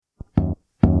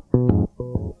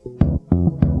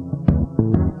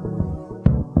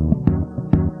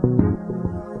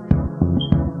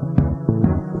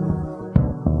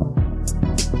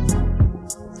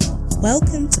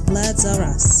Welcome to Blurs Are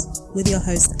Us with your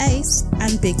host Ace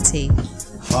and BigT.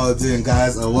 How are you doing,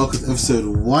 guys? And welcome to episode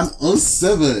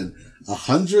 107 of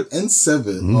Blurs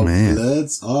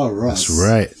Are Us. That's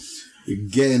right. We're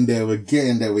getting there. Before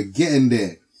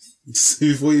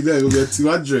you know it, we'll be at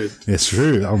 200. It's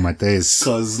true. Oh, my days.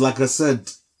 Because, like I said,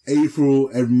 April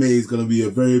and May is going to be a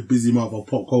very busy month of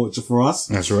pop culture for us.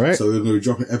 That's right. So we're going to be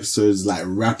dropping episodes like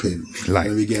rapping. Like,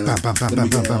 we're getting a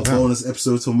bonus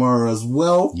episode tomorrow as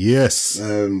well. Yes.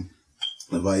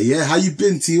 But yeah, how you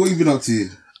been, T? What you been up to?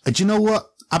 Do you know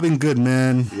what? I've been good,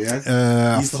 man.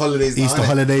 Yeah. Easter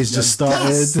holidays just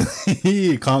started.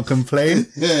 You can't complain.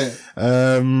 Yeah.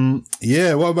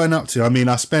 Yeah, what have I been up to? I mean,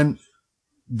 I spent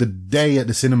the day at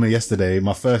the cinema yesterday,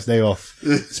 my first day off,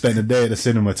 spent the day at the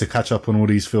cinema to catch up on all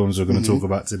these films we're going to talk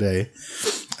about today.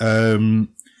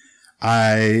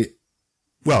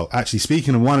 Actually,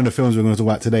 speaking of one of the films we're going to talk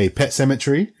about today, Pet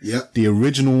Sematary, the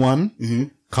original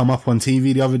one, come up on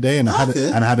TV the other day and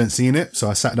I hadn't seen it. So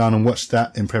I sat down and watched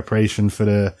that in preparation for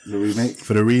the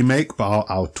remake, but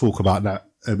I'll talk about that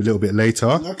a little bit later.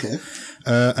 Okay.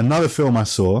 Another film I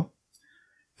saw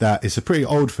that it's a pretty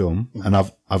old film and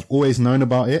I've always known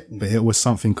about it, but it was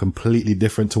something completely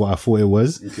different to what I thought it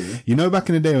was. Okay. You know, back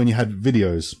in the day when you had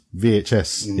videos,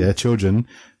 VHS, children,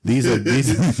 these are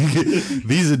DVDs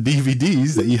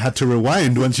that you had to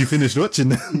rewind once you finished watching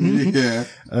them. Yeah.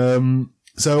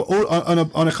 So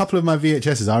on a couple of my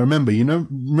VHSs, I remember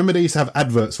they used to have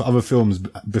adverts for other films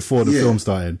before the film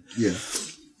started. Yeah.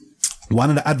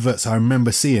 One of the adverts I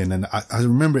remember seeing, and I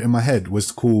remember it in my head,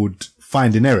 was called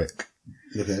Finding Eric.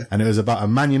 Okay. And it was about a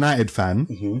Man United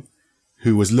fan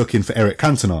who was looking for Eric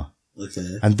Cantona.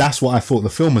 Okay. And that's what I thought the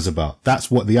film was about. That's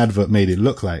what the advert made it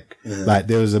look like. Like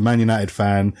there was a Man United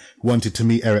fan who wanted to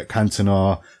meet Eric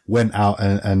Cantona, went out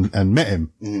and met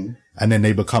him. And then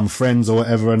they become friends or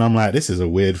whatever. And I'm like, this is a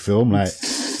weird film. Like,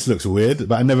 this looks weird,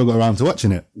 but I never got around to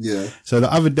watching it. Yeah. So the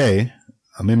other day,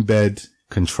 I'm in bed,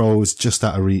 controls just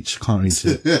out of reach, can't reach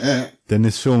it. Then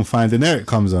this film Finding Eric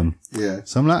comes on. Yeah.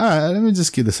 So I'm like, all right, let me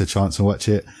just give this a chance and watch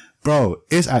it. Bro,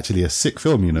 it's actually a sick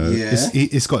film, you know. Yeah.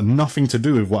 It's got nothing to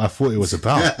do with what I thought it was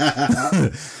about.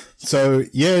 So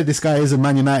yeah, this guy is a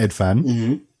Man United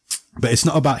fan, but it's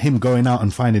not about him going out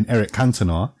and finding Eric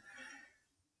Cantona.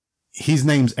 His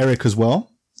name's Eric as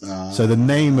well. So the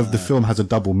name of the film has a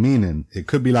double meaning. It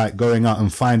could be like going out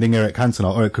and finding Eric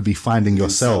Cantona, or it could be finding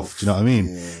yourself. Do you know what I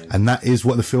mean? Yeah. And that is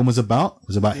what the film was about. It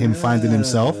was about him finding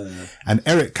himself. And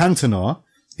Eric Cantona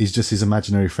is just his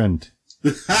imaginary friend.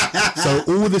 So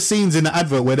all the scenes in the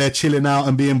advert where they're chilling out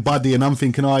and being buddy, and I'm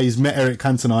thinking, he's met Eric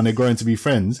Cantona and they're growing to be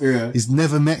friends. Yeah. He's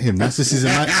never met him. That's just his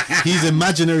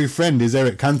imaginary friend is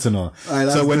Eric Cantona.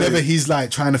 So whenever he's like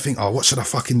trying to think, what should I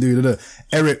fucking do?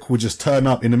 Eric will just turn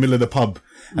up in the middle of the pub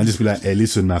and just be like, hey,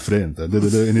 listen, my friend, in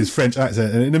his French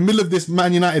accent. And in the middle of this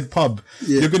Man United pub,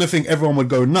 you're going to think everyone would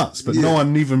go nuts, but no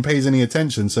one even pays any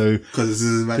attention. So, because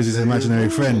his imaginary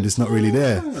friend is not really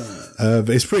there.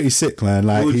 But it's pretty sick, man.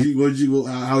 Like, how'd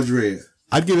you rate it?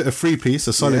 I'd give it a 3-piece,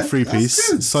 a solid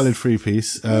 3-piece, solid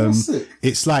 3-piece.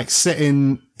 It's like set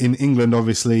in England,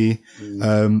 obviously.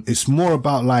 It's more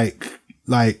about like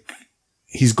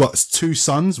he's got 2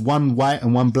 sons, one white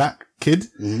and one black kid.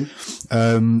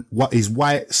 What his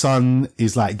white son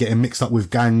is like getting mixed up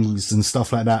with gangs and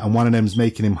stuff like that, and one of them's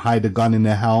making him hide a gun in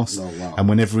their house. And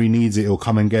whenever he needs it, he'll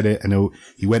come and get it. And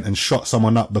he went and shot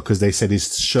someone up because they said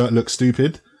his shirt looked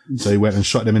stupid, so he went and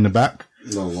shot them in the back.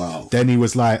 Then he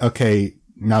was like, okay,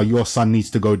 now your son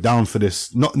needs to go down for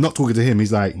this. Not talking to him.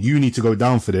 He's like, you need to go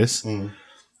down for this.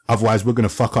 Otherwise we're going to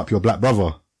fuck up your black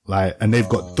brother. Like, and they've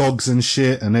got dogs and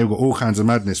shit, and they've got all kinds of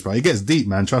madness, bro. It gets deep,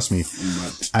 man. Trust me.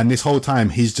 And this whole time,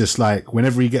 he's just like,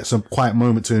 whenever he gets a quiet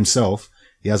moment to himself,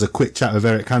 he has a quick chat with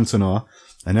Eric Cantona,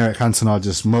 and Eric Cantona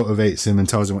just motivates him and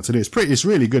tells him what to do. It's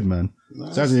really good, man. Nice.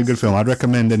 It's actually a good film. I'd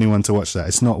recommend anyone to watch that.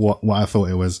 It's not what I thought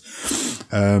it was.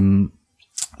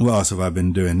 What else have I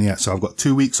been doing? Yeah. So I've got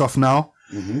 2 weeks off now.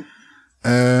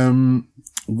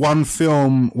 One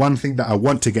thing that I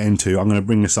want to get into, I'm going to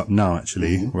bring this up now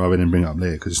actually, rather than bring it up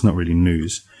later because it's not really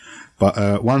news.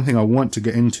 But, one thing I want to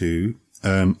get into,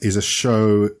 is a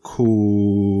show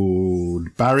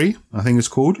called Barry, I think it's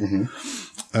called.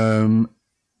 And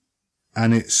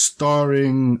it's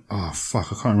starring, I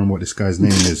can't remember what this guy's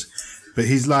name is, but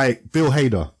he's like Bill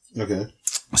Hader. Okay.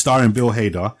 Starring Bill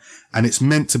Hader, and it's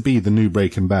meant to be the new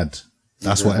Breaking Bad.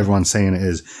 That's what everyone's saying it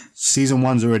is. Season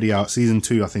 1's already out. Season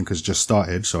 2, I think, has just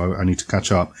started, so I need to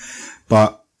catch up.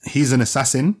 But he's an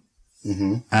assassin,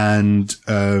 and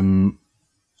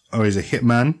he's a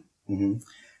hitman,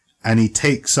 and he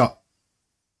takes up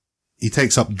he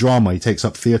takes up drama, he takes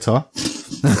up theatre.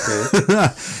 Okay.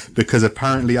 Because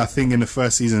apparently, I think in the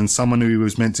first season, someone who he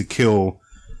was meant to kill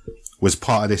was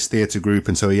part of this theatre group,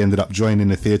 and so he ended up joining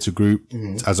the theatre group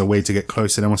as a way to get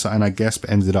close to them or something, I guess, but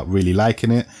ended up really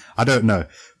liking it. I don't know,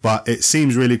 but it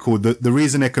seems really cool. The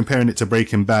reason they're comparing it to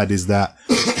Breaking Bad is that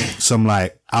some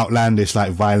like outlandish,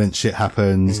 like violent shit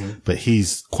happens, but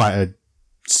he's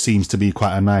seems to be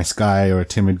quite a nice guy or a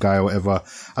timid guy or whatever.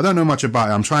 I don't know much about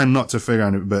it. I'm trying not to figure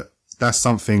out it, but that's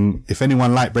something, if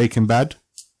anyone liked Breaking Bad,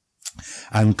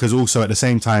 and because also at the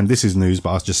same time, this is news, but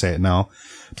I'll just say it now.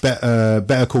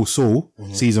 Better Call Saul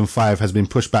season 5 has been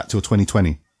pushed back till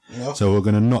 2020. Yeah. So we're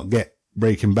going to not get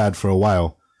Breaking Bad for a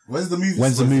while. When's the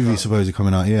movie supposedly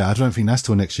coming out? Yeah, I don't think that's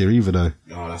till next year either though.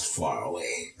 Oh, that's far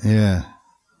away. Yeah.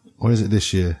 Or is it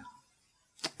this year?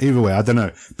 Either way, I don't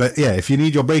know. But yeah, if you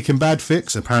need your Breaking Bad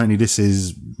fix, apparently this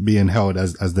is being held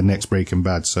as the next Breaking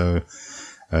Bad. So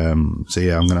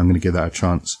yeah, I'm gonna give that a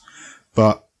chance.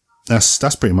 But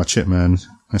that's pretty much it, man.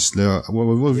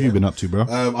 What have you been up to, bro?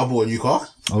 I bought a new car.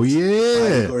 Oh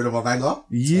yeah. I got rid of my Banger.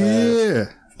 Yeah.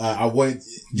 I went.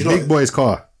 Big boy's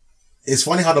car. It's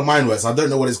funny how the mind works. I don't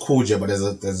know what it's called yet, but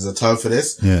there's a term for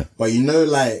this. Yeah. But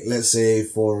like, let's say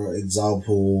for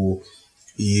example,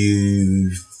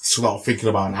 you start thinking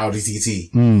about an Audi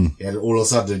TT. And all of a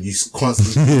sudden you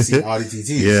constantly see Audi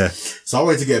TTs. Yeah. So I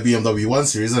wanted to get a BMW 1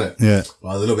 Series, isn't it? Yeah. But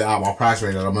I was a little bit out of my price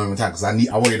range at the moment in time because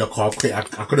I wanted a car quick. I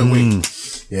couldn't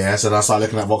wait. Yeah. So then I started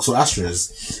looking at Vauxhall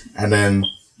Astras. And then,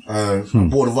 I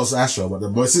bought the Vauxhall Astra. But the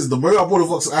moment I bought the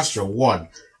Vauxhall Astra, one,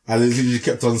 I literally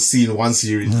kept on seeing 1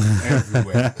 Series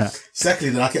everywhere.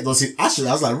 Secondly, then I kept on seeing Astra.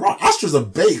 I was like, right, Astra's a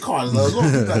bait car. There's a lot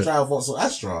of people that drive Vauxhall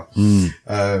Astra.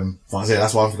 But yeah,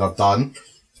 that's one thing I've done.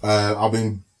 I've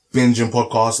been binging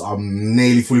podcasts. I'm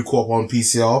nearly fully caught up on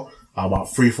PCL. I'm about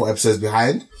 3-4 episodes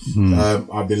behind.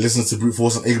 I've been listening to Brute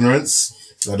Force and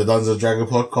Ignorance, the Dungeons and Dragon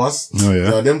podcast. Oh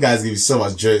yeah. Them guys give you so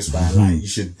much jokes, man. Like, you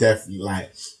should definitely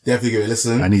give it a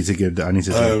listen. I need to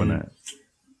jump on that.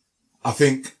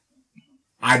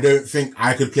 I don't think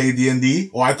I could play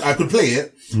D&D, or I could play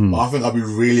it, but I think I'd be a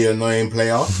really annoying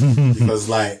player because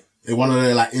like in one of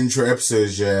the like intro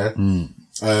episodes, yeah,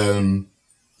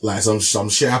 like some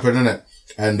shit happened in it,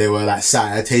 and they were like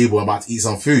sat at a table about to eat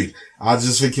some food. I was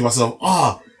just thinking to myself,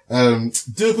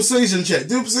 do a persuasion check.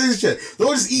 Don't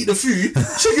just eat the food.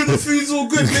 Check if the food's all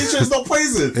good. Make sure it's not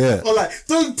poison. Yeah. Or like,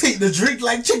 don't take the drink.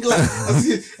 Like, check like, I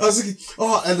was thinking,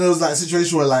 and there was like a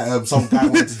situation where like, some guy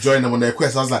wanted to join them on their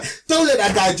quest. I was like, don't let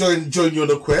that guy join you on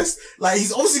the quest. Like,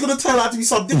 he's obviously going to turn out to be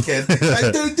some dickhead.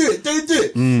 Like, don't do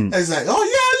it. And he's like, oh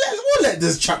yeah, we'll let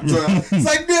this chap join. It's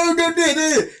like, no.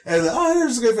 And like, I'm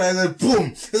just going for it. And then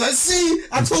boom. It's like, see,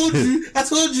 I told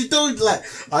you, don't like,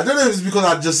 I don't know if it's because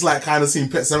I just like kind of seen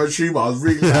Pet Cemetery, but I was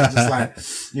really like, just like,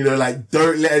 like,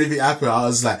 don't let anything happen. I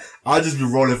was like, I'll just be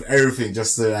rolling for everything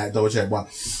just to like double check. But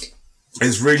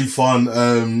it's really fun.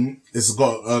 It's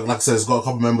got, like I said, it's got a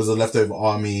couple members of the Leftover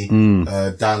Army.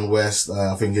 Dan West,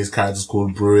 I think his character's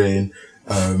called Bruin.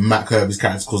 Matt Kirby's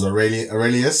character's called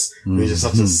Aurelius, which is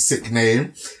such a sick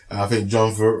name. I think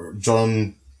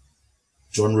John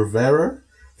Rivera.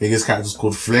 I think his character's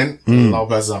called Flint. Another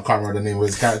person, I can't remember the name of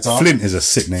his character. Flint is a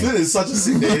sick name. Flint is such a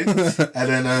sick name.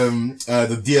 And then,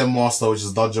 the DM Master, which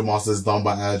is Dungeon Master, is done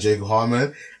by, Jacob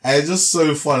Harmon. And it's just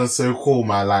so fun and so cool,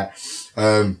 man. Like,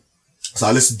 so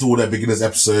I listened to all their beginners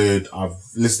episode. I've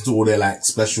listened to all their like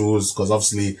specials, cause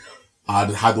obviously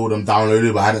I'd had all them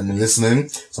downloaded, but I hadn't been listening.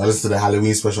 So I listened to the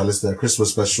Halloween special, I listened to the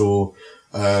Christmas special.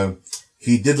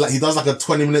 He does like a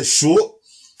 20-minute short.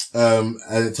 And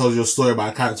it tells you a story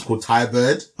about a character called Ty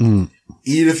Bird. Even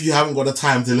if you haven't got the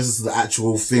time to listen to the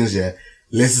actual things yet,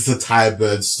 listen to Ty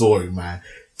Bird's story, man.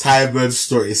 Ty Bird's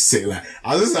story is sick. Like,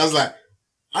 I was like,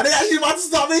 are they actually about to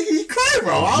start making me cry,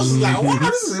 bro? I was just like, wow,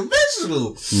 this is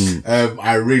emotional.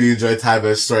 I really enjoyed Ty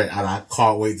Bird's story, and I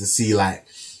can't wait to see like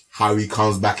how he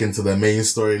comes back into the main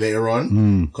story later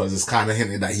on, because it's kind of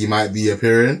hinted that he might be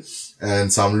appearing.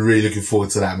 And so I'm really looking forward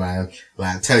to that, man.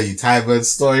 Like, I'm telling you, Ty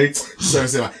Bird's story, so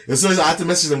sick. Like, as soon as I had to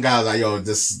message them guys, like, yo,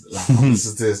 this, like, I'm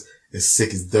listening to this. It's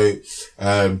sick, it's dope.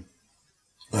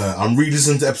 I'm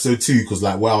re-listening to episode 2, cause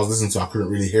like, where I was listening to, I couldn't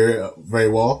really hear it very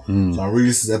well. So I'm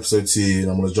re-listening to episode 2,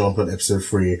 and I'm gonna jump on episode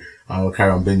 3, and I'll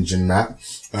carry on binging that.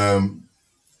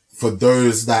 For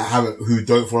those that who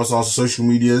don't follow us on social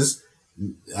medias,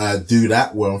 do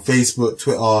that. We're on Facebook,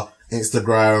 Twitter,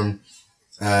 Instagram,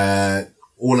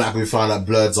 all that can be found at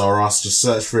Blurs Are Us. Just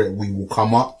search for it. We will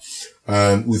come up.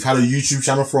 We've had a YouTube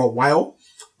channel for a while,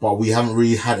 but we haven't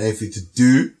really had anything to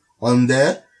do on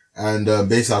there. And,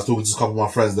 basically I was talking to a couple of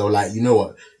my friends. They were like, you know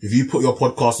what? If you put your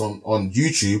podcast on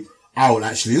YouTube, I would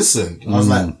actually listen. I was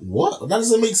like, what? That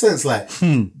doesn't make sense. Like,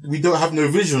 we don't have no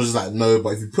visuals. Like, no,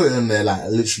 but if you put it in there, like,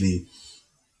 literally,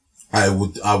 I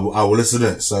will listen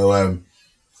to it. So,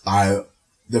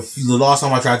 the last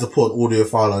time I tried to put an audio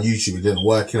file on YouTube, it didn't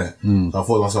work, innit? So I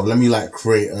thought to myself, let me like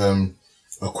create,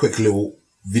 a quick little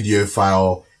video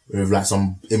file with like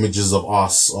some images of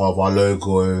us, of our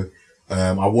logo.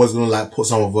 I was gonna like put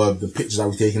some of the pictures that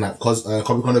we've taken at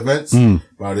Comic-Con events,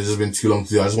 but it's just been too long to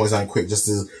do. I just wanted something quick just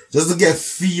to get a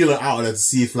feeler out of it to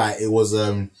see if like it was,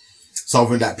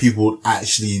 something that people would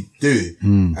actually do.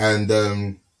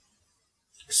 And,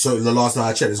 so the last time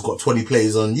I checked, it's got 20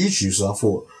 plays on YouTube. So I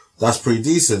thought that's pretty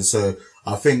decent. So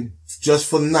I think just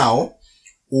for now,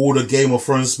 all the Game of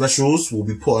Thrones specials will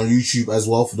be put on YouTube as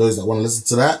well for those that want to listen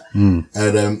to that.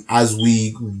 And, as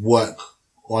we work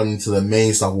on to the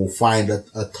main stuff, we'll find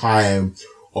a time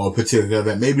or a particular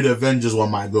event. Maybe the Avengers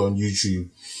one might go on YouTube,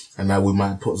 and then we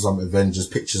might put some Avengers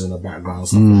pictures in the background,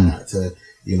 stuff like that to,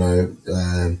 you know,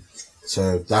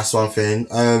 so that's one thing.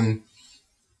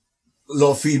 A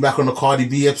lot of feedback on the Cardi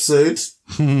B episode.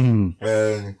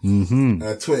 Twitter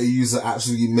user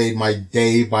absolutely made my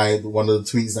day by one of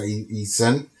the tweets that he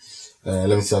sent. Let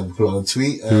me see if I can pull out a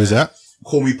tweet. Who is that?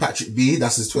 Call me Patrick B.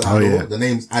 That's his Twitter handle. Yeah. The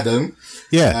name's Adam.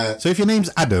 Yeah. So if your name's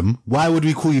Adam, why would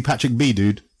we call you Patrick B,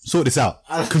 dude? Sort this out.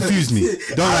 Confuse me.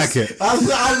 Don't like it.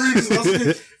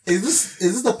 Is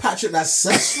this the Patrick that's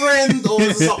Seth's friend, or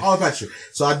is this some other Patrick?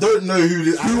 So I don't know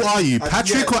who are you,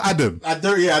 Patrick or Adam? I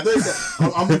don't.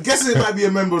 I'm guessing it might be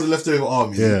a member of the Leftover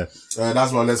Army. Yeah.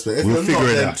 That's my let's play. If we'll you're figure not,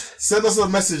 it then out. Send us a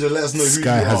message and let us know this who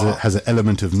guy you are. has an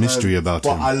element of mystery about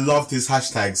him. But I loved his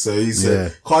hashtag. So he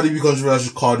said, Cardi B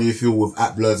controversial Cardi feel with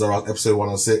 @Blurs around episode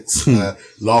 106.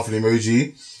 Laughing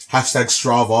emoji. Hashtag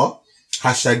Strava.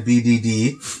 Hashtag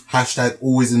BDD. Hashtag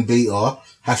always in beta.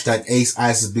 Hashtag Ace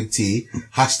Isis Big T.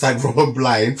 Hashtag Robin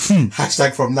Blind.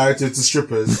 Hashtag from narrative to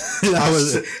strippers.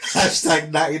 Hashtag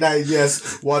 99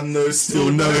 yes. One no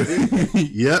still no.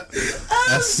 Yep.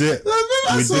 That's it.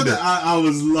 We did it. I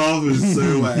was laughing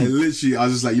so much. And literally, I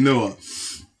was just like, you know what?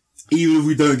 Even if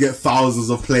we don't get thousands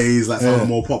of plays, like some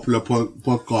more popular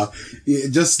podcast,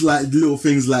 just like little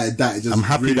things like that. I'm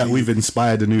happy that we've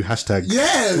inspired a new hashtag.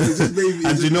 Yeah, it just made me.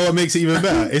 And do you know what makes it even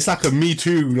better? It's like a Me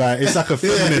Too, like it's like a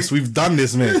feminist. We've done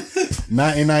this, man.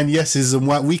 99 yeses and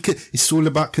what we could. It's all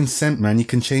about consent, man. You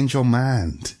can change your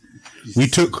mind. We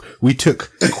took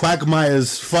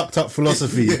Quagmire's fucked up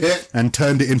philosophy and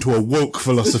turned it into a woke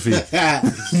philosophy.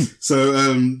 So,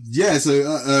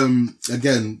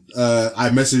 again, I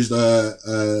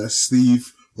messaged,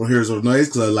 Steve from Heroes of Noise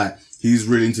because he's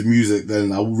really into music.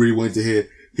 Then I really wanted to hear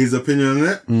his opinion on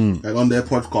it. And on their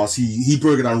podcast, he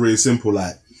broke it down really simple.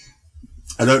 Like,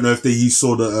 I don't know if he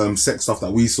saw the, sex stuff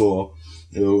that we saw,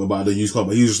 about the used car,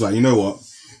 but he was just like, you know what?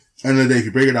 End of the day, if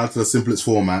you break it down to the simplest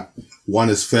format, one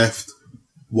is theft,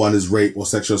 one is rape or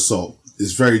sexual assault.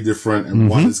 It's very different, and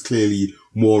one is clearly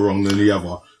more wrong than the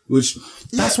other. Which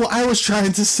that's what I was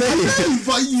trying to say. He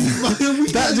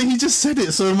just said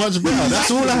it so much better. That's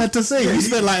all I had to say. We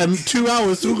spent like 2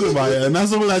 hours talking about it, and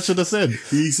that's all I should have said.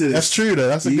 He said that's true though.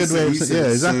 That's a good way of saying. Yeah,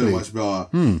 exactly. So much better.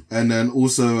 And then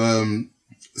also,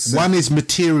 one is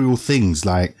material things,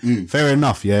 like, fair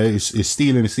enough, yeah, it's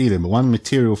stealing, but one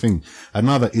material thing.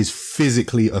 Another is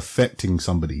physically affecting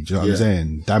somebody, do you know what I'm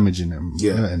saying? Damaging them.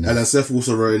 Yeah. And then Seth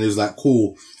also wrote in, he was like,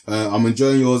 cool, I'm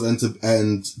enjoying yours and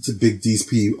to Big D's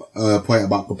point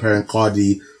about comparing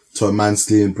Cardi to a man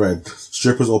stealing bread.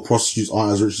 Strippers or prostitutes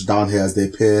aren't as rich down here as they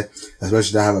appear,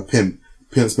 especially they have a pimp.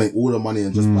 Pimps make all the money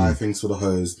and just buy things for the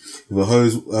hoes.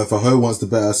 If a hoe wants to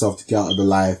better herself to get out of the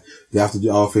life, they have to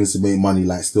do other things to make money,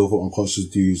 like steal for unconscious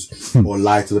dues or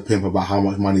lie to the pimp about how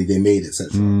much money they made,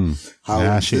 etc.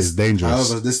 That shit is dangerous.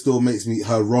 However, this still makes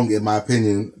her wrong in my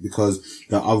opinion, because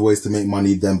there are other ways to make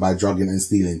money than by drugging and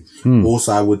stealing.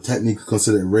 Also, I would technically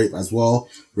consider it rape as well.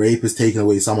 Rape is taking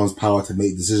away someone's power to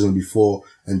make decisions before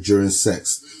and during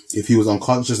sex. If he was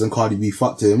unconscious and Cardi B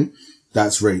fucked him,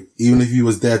 that's rape. Even if he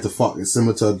was there to fuck, it's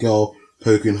similar to a girl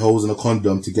poking holes in a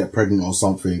condom to get pregnant or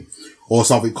something. Or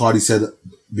something Cardi said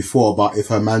before about if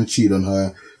her man cheated on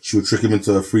her, she would trick him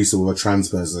into a threesome with a trans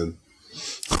person.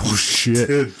 Oh shit.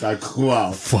 Dude, like,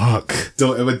 wow. Fuck.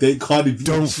 Don't ever date Cardi B.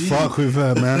 Don't fuck with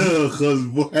her, man. Cause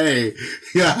boy,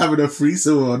 you're having a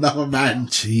threesome with another man.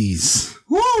 Jeez.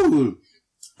 Woo!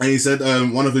 And he said,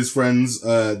 one of his friends,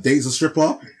 dates a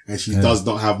stripper and she does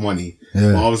not have money.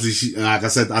 But obviously she, like I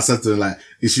said to him, like,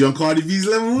 is she on Cardi B's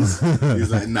levels?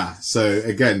 He's like, nah. So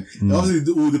again,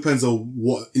 obviously it all depends on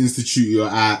what institute you're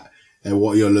at and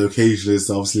what your location is.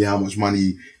 So obviously how much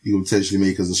money you will potentially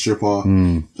make as a stripper.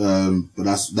 But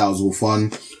that was all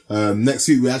fun. Next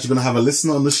week we're actually going to have a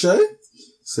listener on the show.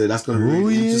 So that's going to be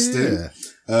really interesting.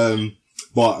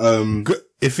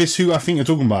 If it's who I think you're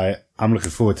talking about, I'm looking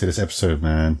forward to this episode,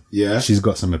 man. Yeah. She's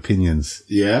got some opinions.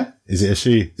 Yeah. Is it a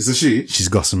she? It's a she? She's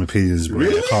got some opinions, bro.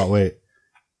 Really? I can't wait.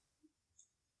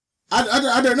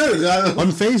 I don't know.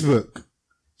 On Facebook.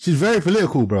 She's very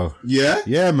political, bro. Yeah?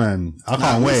 Yeah, man. I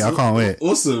can't wait.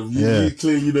 Awesome. You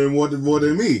clearly you know more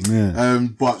than me. Yeah.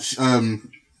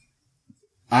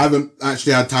 I haven't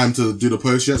actually had time to do the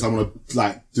post yet, so I'm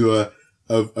gonna do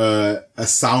a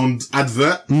sound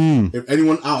advert. If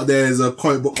anyone out there is a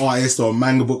comic book artist or a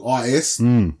manga book artist,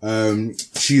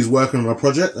 she's working on a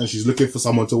project and she's looking for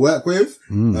someone to work with.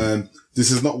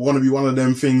 This is not going to be one of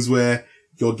them things where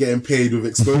you're getting paid with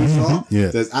exposure.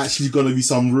 There's actually going to be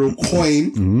some real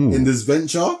coin in this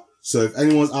venture. So if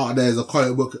anyone's out there is a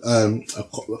comic book,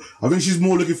 I think she's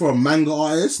more looking for a manga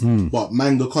artist, but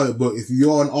manga comic book, if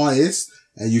you're an artist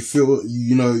and you feel,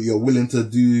 you're willing to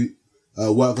do,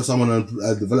 work for someone and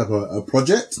develop a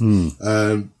project,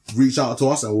 reach out to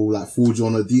us and we'll forward you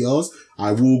on the details.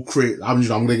 I will I'm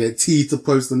going to get T to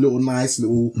post a nice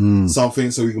little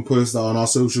something so we can post that on our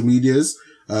social medias.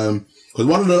 Cause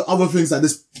one of the other things that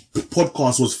this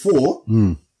podcast was for,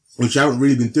 which I haven't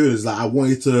really been doing, is I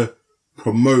wanted to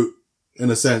promote,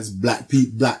 in a sense, black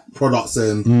products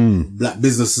and black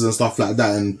businesses and stuff like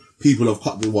that, and people of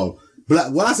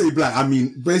black. When I say black, I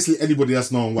mean basically anybody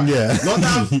that's non-white. Yeah. Not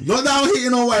down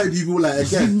hitting on white people.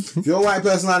 Again, if you're a white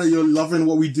personality, you're loving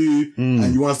what we do,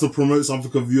 and you want us to promote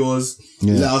something of yours,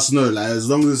 let us know. As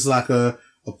long as it's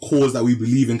a cause that we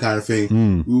believe in kind of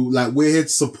thing. We're here to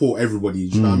support everybody.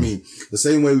 Do you know what I mean? The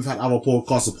same way we've had other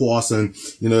podcasts support us and,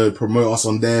 promote us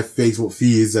on their Facebook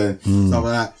feeds and stuff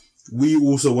like that. We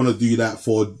also want to do that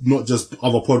for not just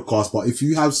other podcasts, but if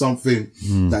you have something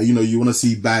that, you want to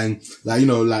see bang,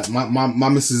 my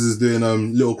missus is doing,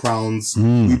 Little Crowns.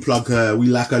 We plug her, we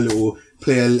like her little,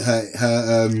 play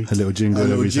her little jingle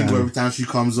every time she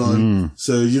comes on.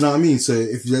 So, you know what I mean? So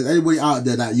if there's anybody out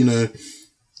there that,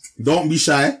 don't be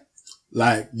shy.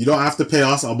 You don't have to pay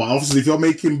us, but obviously if you're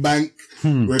making bank,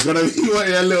 we're gonna be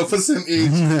wanting a little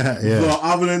percentage. But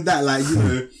other than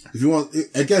that, if you want,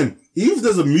 again, even if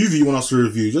there's a movie you want us to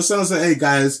review, just send us hey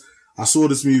guys, I saw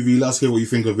this movie, let's hear what you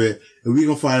think of it. If we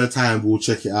can find a time, we'll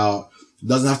check it out. It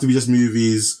doesn't have to be just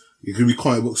movies. It could be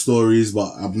comic book stories,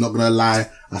 but I'm not gonna lie,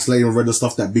 I still even read the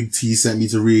stuff that BigT sent me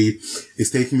to read. It's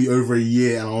taken me over a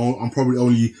year and I'm probably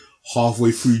only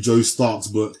halfway through Joe Stark's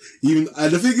book. Even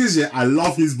the thing is, I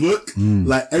love his book.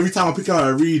 Every time I pick it up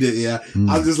and read it,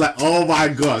 I'm just oh my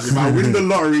gosh, if I win the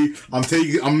lottery, I'm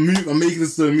making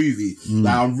this to a movie.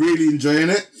 I'm really enjoying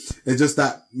it. It's just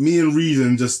that me and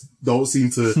reading just don't seem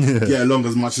to get along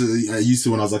as much as I used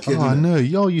to when I was a kid. Oh, I know.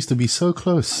 Y'all used to be so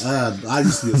close. I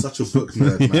used to be such a book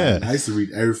nerd, man. I used to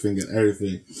read everything and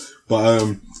everything.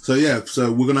 But, so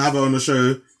we're gonna have her on the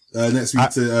show, next week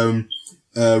to,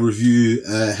 review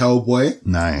Hellboy.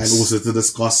 Nice. And also to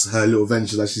discuss her little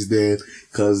venture that she's doing,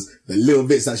 because the little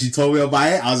bits that she told me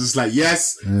about it, I was just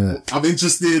yes, I'm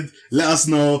interested, let us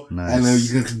know. Nice. And then we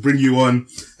can bring you on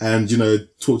and,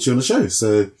 talk to you on the show.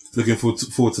 So looking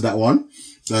forward to that one.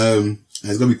 And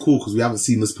it's gonna be cool because we haven't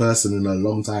seen this person in a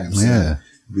long time. So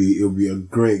it'll be a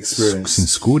great experience.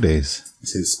 Since school days.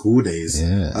 Since school days.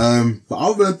 Yeah. But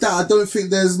other than that, I don't think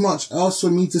there's much else for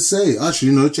me to say.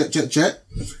 Actually, check.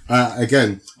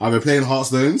 Again, I've been playing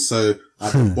Hearthstone, so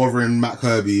I've been bothering Matt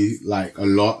Kirby, a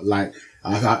lot.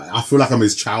 I feel like I'm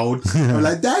his child. I'm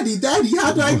Daddy,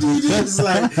 how do I do this?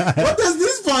 What does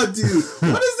this part do?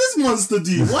 What does this monster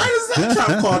do? Why does that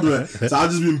trap card work? So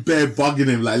I've just been bare bugging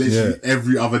him, literally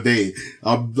every other day.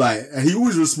 I'm and he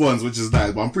always responds, which is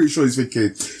nice, but I'm pretty sure he's thinking,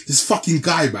 this fucking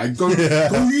guy, man, go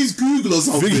use Google or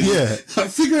something.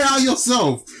 Figure it out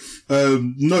yourself.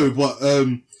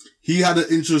 He had an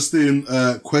interesting,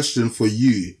 question for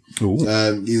you.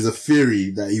 It's a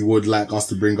theory that he would like us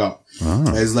to bring up.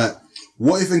 It's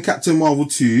what if in Captain Marvel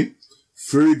 2,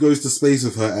 Fury goes to space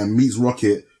with her and meets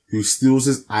Rocket, who steals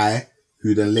his eye,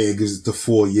 who then later gives it to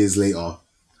 4 years later?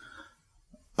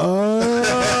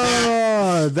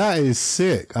 Oh, that is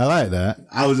sick. I like that.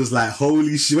 I was just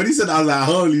holy shit. When he said that, I was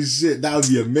holy shit, that would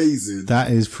be amazing.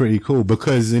 That is pretty cool,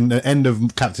 because in the end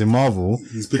of Captain Marvel,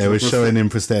 they were showing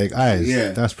him prosthetic eyes.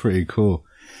 Yeah. That's pretty cool.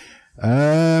 What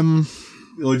do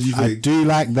you think? I do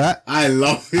like that. I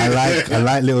love it. I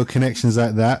like little connections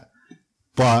like that.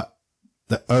 But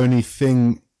the only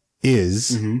thing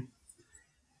is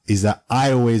that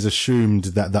I always assumed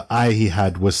that the eye he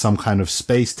had was some kind of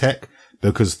space tech,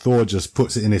 because Thor just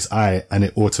puts it in his eye and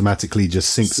it automatically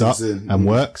just syncs up and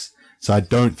works. So I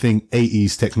don't think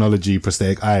 80s technology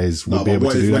prosthetic eyes would be able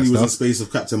to do that stuff. When he was in space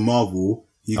of Captain Marvel,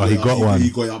 he got one. He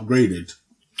got it upgraded.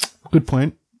 Good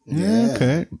point. Yeah,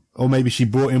 okay. Or maybe she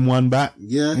brought him one back.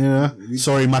 Yeah. Yeah.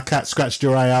 Sorry, my cat scratched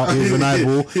your eye out. Here's an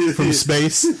eyeball from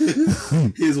space.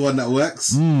 Here's one that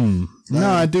works. No,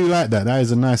 I do like that. That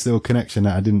is a nice little connection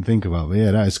that I didn't think about. But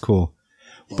yeah, that is cool.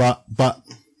 But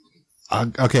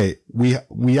okay, we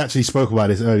actually spoke about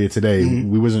this earlier today.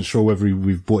 We wasn't sure whether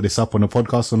we've brought this up on the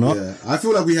podcast or not. Yeah, I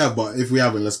feel like we have, but if we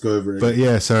haven't, let's go over it. But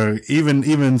yeah, so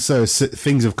even so,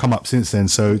 things have come up since then.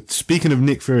 So speaking of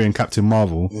Nick Fury and Captain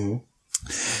Marvel,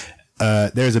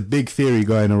 there's a big theory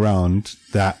going around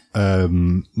that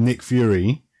Nick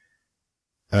Fury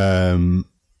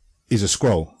is a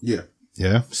Skrull. Yeah.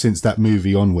 Yeah. Since that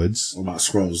movie onwards, What about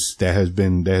Skrulls? there has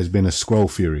been a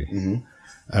Skrull Fury.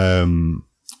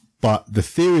 But the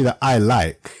theory that I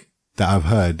like, that I've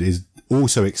heard, is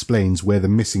also explains where the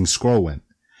missing Skrull went.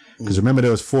 Because remember, there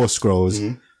was 4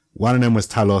 Skrulls. One of them was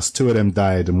Talos, 2 of them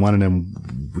died, and one of them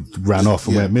ran off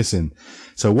and went missing.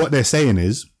 So what they're saying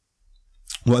is,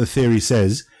 what the theory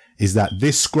says, is that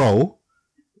this Skrull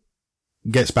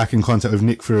gets back in contact with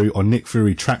Nick Fury, or Nick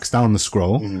Fury tracks down the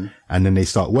Skrull, and then they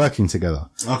start working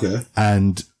together. Okay.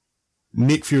 And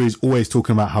Nick Fury is always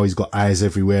talking about how he's got eyes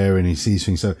everywhere and he sees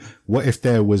things. So what if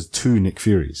there was 2 Nick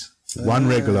Furies? One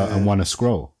regular and one a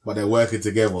Skrull. But they're working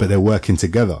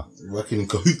together. Working in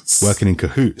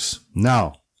cahoots.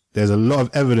 Now, there's a lot of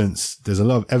evidence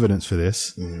for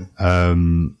this.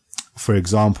 For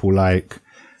example, like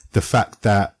the fact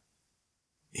that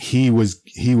he was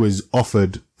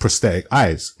offered prosthetic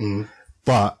eyes,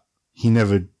 but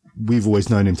we've always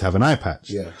known him to have an eye patch.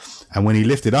 Yeah. And when he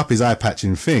lifted up his eye patch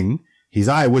in Thing, his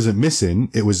eye wasn't missing.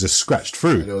 It was just scratched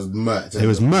through. And it was murked. It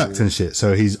was murked and shit.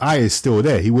 So his eye is still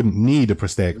there. He wouldn't need a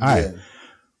prosthetic eye. Yeah.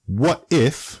 What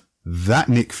if that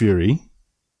Nick Fury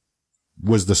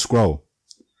was the Skrull?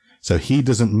 So he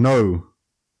doesn't know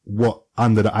what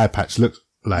under the eye patch looks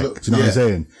like. Do you know what I'm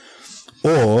saying?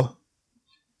 Or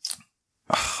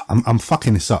I'm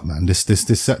fucking this up, man. This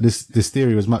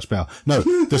theory was much better. No,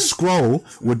 the Skrull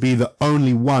would be the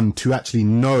only one to actually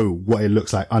know what it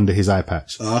looks like under his eye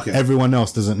patch. Oh, okay. Everyone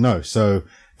else doesn't know. So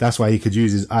that's why he could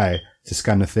use his eye to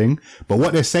scan the Thing. But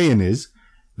what they're saying is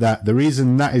that the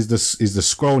reason that is the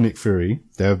Skrull Nick Fury,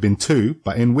 there have been 2,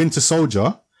 but in Winter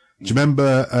Soldier, do you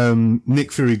remember,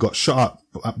 Nick Fury got shot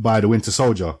up by the Winter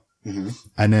Soldier?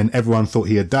 And then everyone thought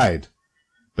he had died.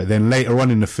 But then later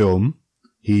on in the film,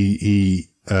 he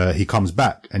comes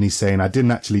back and he's saying, I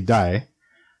didn't actually die.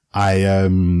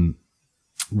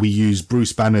 We used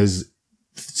Bruce Banner's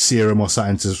serum or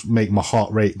something to make my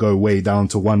heart rate go way down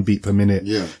to 1 beat per minute.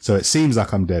 Yeah. So it seems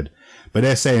like I'm dead. But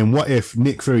they're saying, what if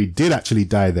Nick Fury did actually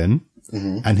die then?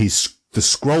 And the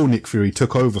Skrull Nick Fury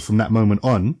took over from that moment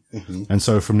on. And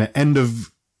so from the end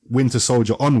of Winter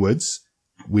Soldier onwards,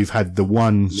 we've had the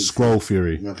one Skrull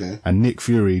Fury. Okay. And Nick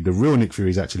Fury, the real Nick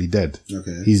Fury, is actually dead.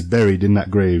 Okay. He's buried in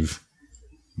that grave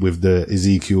with the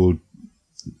Ezekiel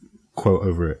quote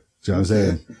over it. Do you know what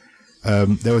I'm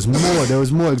saying? There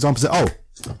was more examples.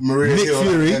 Maria Nick Hill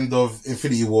Fury, at the end of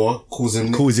Infinity War, calls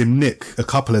him Nick a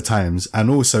couple of times. And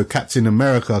also Captain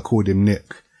America called him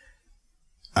Nick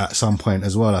at some point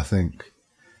as well, I think.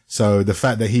 So the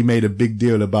fact that he made a big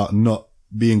deal about not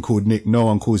being called Nick, no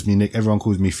one calls me Nick, everyone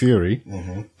calls me Fury.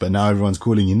 But now everyone's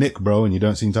calling you Nick, bro, and you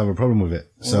don't seem to have a problem with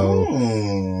it.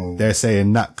 So they're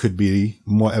saying that could be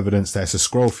more evidence that it's a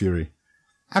Skrull Fury.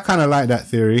 I kind of like that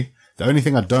theory. The only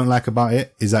thing I don't like about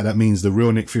it is that means the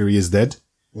real Nick Fury is dead.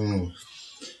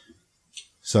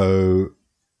 So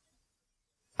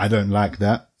I don't like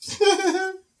that.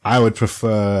 I would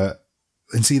prefer,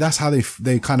 and see, that's how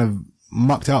they kind of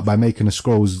mucked out by making the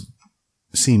Skrulls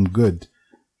seem good.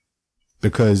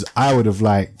 Because I would have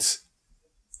liked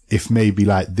if maybe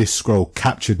like this Skrull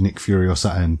captured Nick Fury or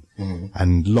something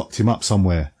and locked him up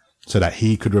somewhere so that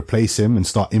he could replace him and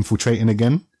start infiltrating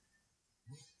again.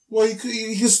 Well, he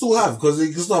can still have, because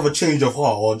he can still have a change of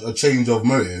heart or a change of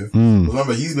motive.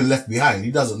 Remember, he's been left behind.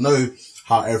 He doesn't know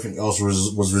how everything else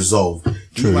was resolved.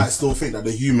 True. He might still think that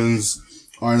the humans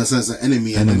are in a sense an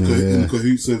enemy and in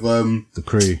cahoots with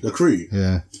the crew.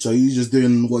 Yeah. So he's just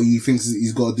doing what he thinks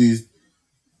he's got to do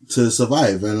to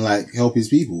survive and like help his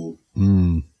people.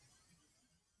 Yeah,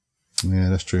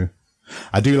 that's true.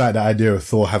 I do like the idea of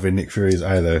Thor having Nick Fury's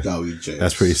eye though.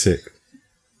 That's pretty sick.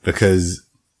 Because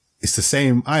it's the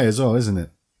same eye as well, isn't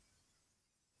it?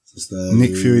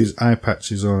 Nick Fury's eye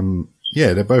patch is on...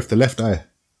 Yeah, they're both the left eye.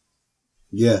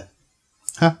 Yeah.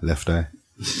 Huh? Left eye.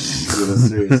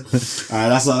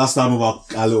 Alright, that's done with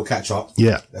our little catch up.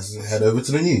 Yeah. Let's head over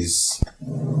to the news.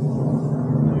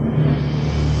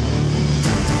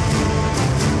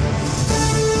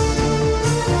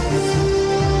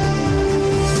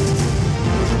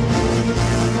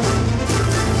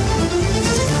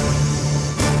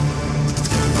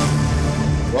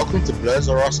 welcome to Blurs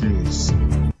or Us News.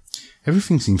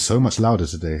 Everything seems so much louder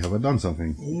today. Have I done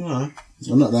something? No,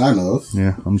 not that I know of.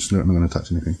 Yeah, I'm just not going to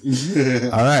touch anything.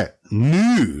 All right,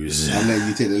 news. I'll let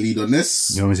you take the lead on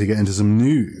this. You want me to get into some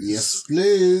news? Yes,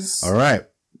 please. All right.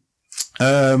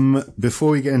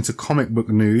 Before we get into comic book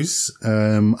news,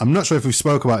 I'm not sure if we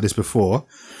spoke about this before.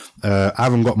 I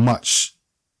haven't got much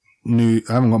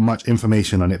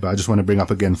information on it, but I just want to bring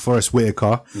up again. Forrest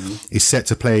Whitaker is set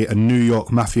to play a New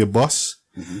York mafia boss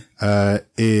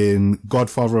in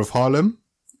Godfather of Harlem.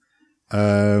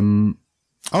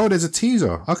 There's a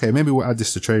teaser. Okay, maybe we'll add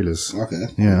this to trailers. Okay.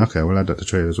 Yeah, okay, we'll add that to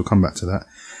trailers. We'll come back to that.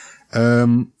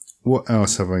 What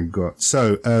else have I got?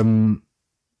 So,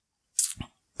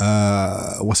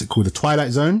 what's it called? The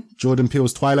Twilight Zone. Jordan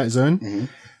Peele's Twilight Zone.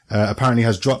 Apparently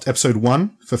has dropped episode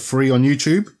 1 for free on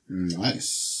YouTube.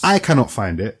 Nice. I cannot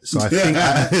find it, so I think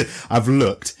I've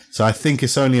looked. So I think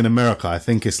it's only in America. I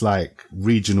think it's like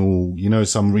regional,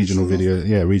 some regional video.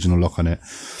 Yeah, regional lock on it.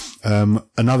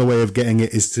 Another way of getting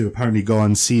it is to apparently go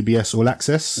on CBS All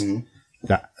Access.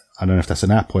 That, I don't know if that's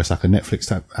an app or it's like a Netflix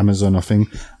type Amazon or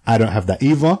thing. I don't have that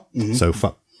either. So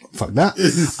fuck that.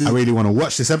 I really want to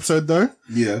watch this episode though.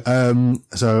 Yeah.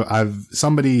 So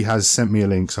somebody has sent me a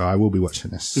link, so I will be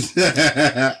watching this.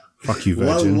 Fuck you,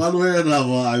 Virgin. One way or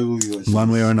another, I will be watching. One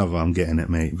way or another, I'm getting it,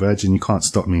 mate. Virgin, you can't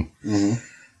stop me.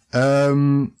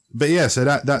 But yeah, so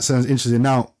that sounds interesting.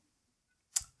 Now,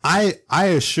 I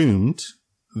assumed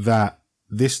that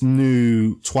this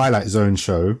new Twilight Zone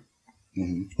show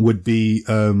would be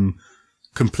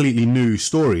completely new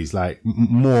stories, like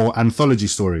more anthology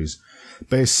stories.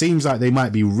 But it seems like they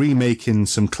might be remaking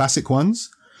some classic ones.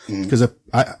 Because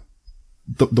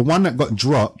the one that got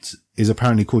dropped is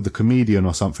apparently called The Comedian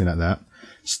or something like that.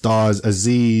 Stars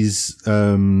Aziz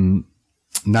Nanjiani,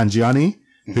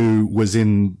 who was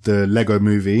in the Lego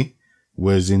movie,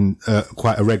 was in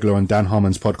quite a regular on Dan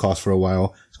Harmon's podcast for a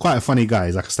while. He's quite a funny guy.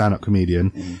 He's like a stand-up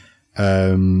comedian.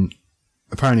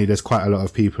 Apparently there's quite a lot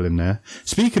of people in there.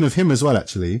 Speaking of him as well,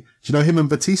 actually, do you know him and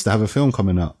Batista have a film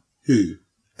coming out? Who?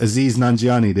 Aziz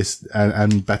Nanjiani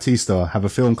and Batista have a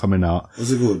film coming out.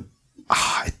 What's it called?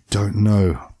 I don't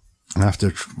know. I have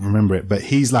to remember it, but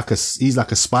he's like a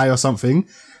spy or something,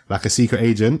 like a secret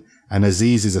agent, and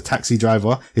Aziz is a taxi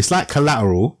driver. It's like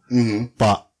Collateral,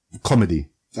 but comedy.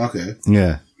 Okay.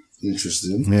 Yeah.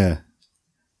 Interesting. Yeah.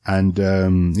 And,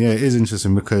 it is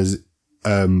interesting because,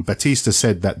 Batista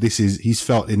said that he's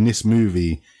felt in this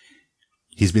movie,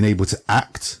 he's been able to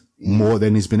act more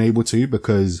than he's been able to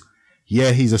because,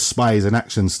 yeah, he's a spy, he's an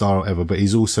action star or whatever, but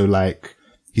he's also like,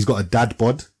 he's got a dad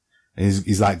bod. And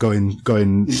he's like going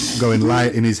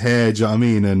light in his hair, do you know what I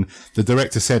mean? And the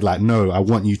director said like, no, I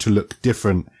want you to look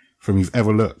different from you've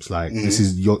ever looked. Like, this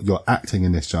is, you're acting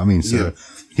in this, do you know what I mean? So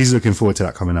he's looking forward to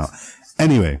that coming out.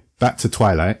 Anyway, back to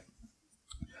Twilight.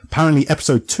 Apparently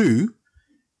episode 2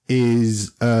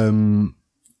 is, I can't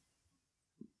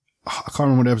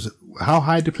remember what episode, how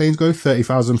high do planes go?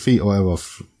 30,000 feet or whatever.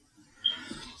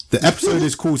 The episode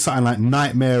is called something like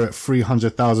Nightmare at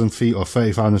 300,000 feet or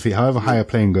 30,000 feet, however high a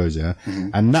plane goes, yeah?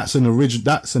 And that's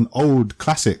an old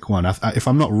classic one. If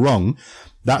I'm not wrong,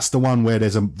 that's the one where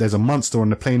there's a monster on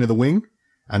the plane of the wing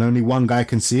and only one guy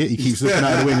can see it. He keeps looking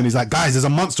out of the wing and he's like, guys, there's a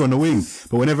monster on the wing.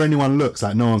 But whenever anyone looks,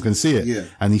 like no one can see it. Yeah.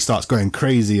 And he starts going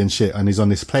crazy and shit and he's on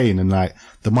this plane and like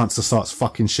the monster starts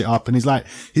fucking shit up and he's like,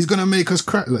 he's gonna make us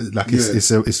crack. Like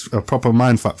it's a proper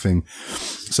mindfuck thing.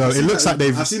 So it looks like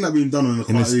I've seen that being done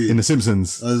in the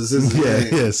Simpsons.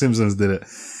 Yeah, Simpsons did it.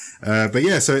 But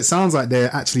yeah, so it sounds like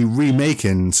they're actually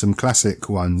remaking some classic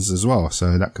ones as well.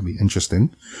 So that could be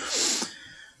interesting.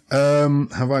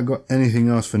 Have I got anything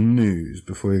else for news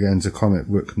before we get into comic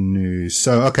book news?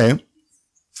 So, okay.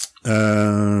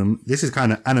 This is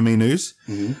kind of anime news,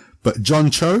 but John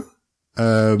Cho,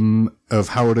 of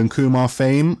Harold and Kumar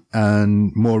fame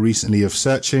and more recently of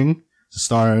Searching, the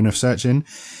star of Searching,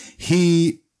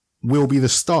 he will be the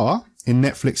star in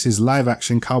Netflix's live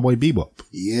action Cowboy Bebop.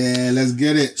 Yeah, let's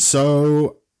get it.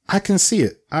 So I can see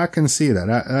it. I can see that.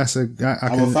 I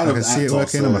can see it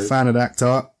working. I'm a fan of the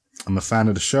actor. I'm a fan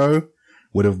of the show.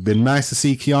 Would have been nice to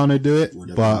see Keanu do it,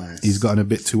 but he's gotten a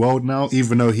bit too old now,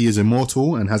 even though he is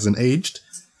immortal and hasn't aged.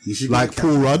 Like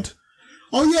Paul Rudd.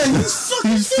 Oh yeah,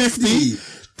 he's 50.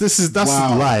 That's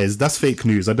lies. That's fake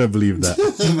news. I don't believe that.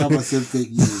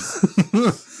 Fake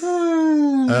news.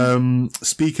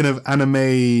 Speaking of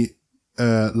anime,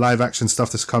 live action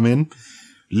stuff that's come in,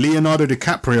 Leonardo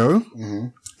DiCaprio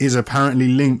is apparently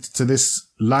linked to this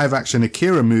live action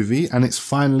Akira movie and it's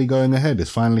finally going ahead.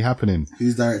 It's finally happening.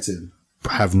 Who's directing?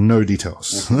 have no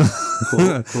details.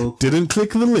 Cool. Didn't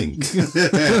click the link.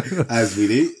 As we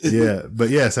do. Yeah, but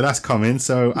yeah, so that's coming.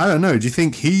 So I don't know. Do you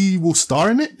think he will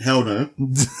star in it? Hell no.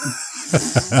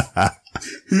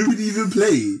 Who would even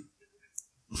play?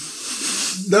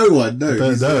 No one. No.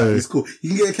 It's cool. You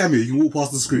can get a cameo. You can walk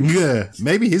past the screen. Yeah,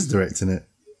 maybe he's directing it.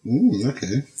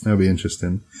 Okay. That'll be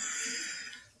interesting.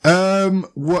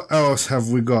 What else have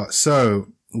we got? So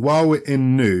while we're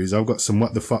in news, I've got some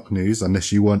what the fuck news.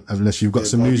 Unless you've got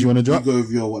some news you want to drop. You go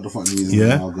with your what the fuck news.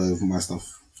 Yeah. And I'll go with my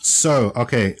stuff. So,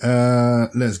 okay,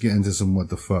 let's get into some what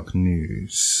the fuck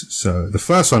news. So the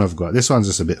first one I've got, this one's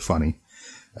just a bit funny.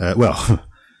 Well,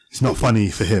 it's not funny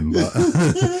for him, but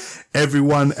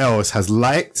everyone else has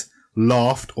liked,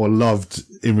 laughed, or loved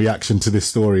in reaction to this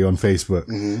story on Facebook.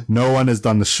 No one has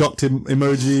done the shocked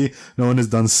emoji. No one has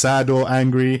done sad or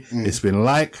angry. It's been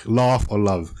like, laugh, or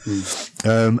love.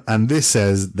 And this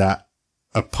says that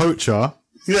a poacher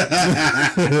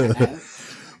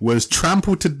was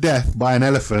trampled to death by an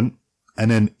elephant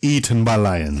and then eaten by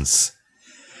lions.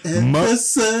 The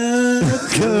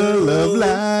circle of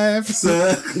life.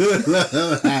 Circle of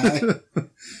life.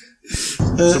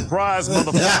 Surprise,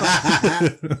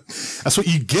 motherfucker. That's what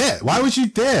you get. Why was you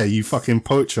there, you fucking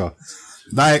poacher?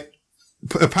 Like,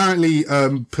 apparently,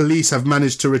 police have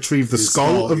managed to retrieve the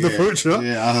skull of the poacher.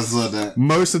 Yeah, I saw that.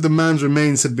 Most of the man's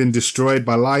remains had been destroyed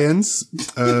by lions,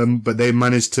 but they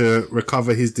managed to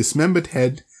recover his dismembered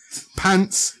head,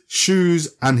 pants,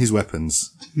 shoes, and his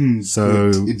weapons.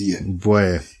 So,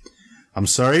 boy, I'm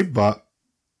sorry, but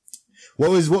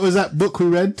what was that book we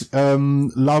read?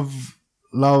 Love.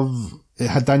 It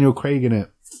had Daniel Craig in it.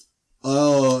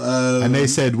 And they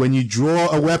said when you draw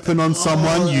a weapon on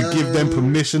someone, you give them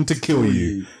permission to kill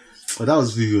you. But that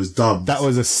was who was dumb. That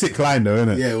was a sick line, though, isn't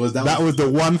it? Yeah, it was. That was the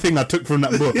one thing I took from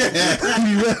that book.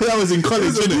 That was in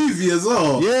college, it was a movie as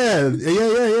well. Yeah,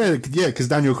 because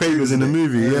Daniel Craig was in the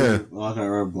movie. Yeah, I can't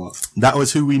remember. That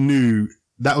was who we knew.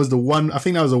 That was the one. I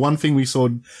think that was the one thing we saw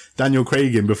Daniel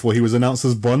Craig in before he was announced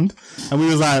as Bond, and we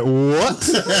was like, "What?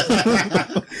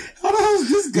 How the hell is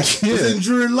this guy?" Yeah. It's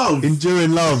Enduring Love.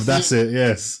 Enduring Love. That's it.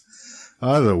 Yes.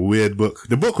 Oh, that was a weird book.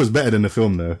 The book was better than the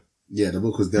film, though. Yeah, the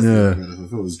book was definitely better. The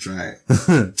film was dry.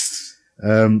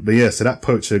 But yeah, so that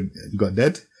poacher got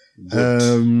dead.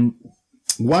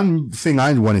 One thing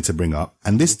I wanted to bring up,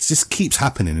 and this just keeps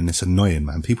happening, and it's annoying,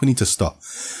 man. People need to stop.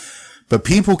 But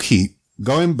people keep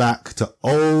going back to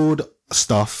old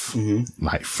stuff,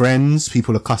 like Friends.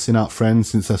 People are cussing out Friends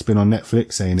since that's been on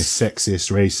Netflix, saying it's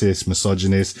sexist, racist,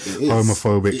 misogynist,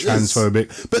 homophobic,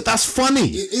 transphobic. But that's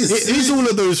funny. It is all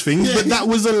of those things, but that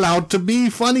was allowed to be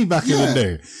funny back in the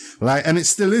day. Like, and it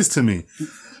still is to me.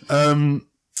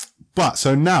 But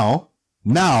so now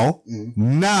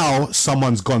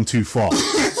someone's gone too far.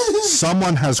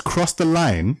 Someone has crossed the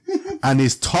line and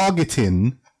is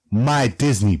targeting my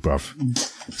Disney, bruv.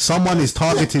 Someone is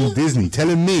targeting Disney,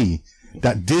 telling me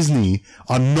that Disney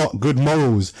are not good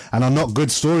morals and are not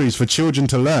good stories for children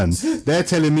to learn. They're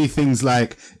telling me things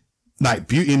like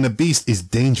Beauty and the Beast is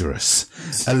dangerous.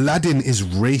 Aladdin is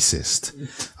racist.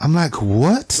 I'm like,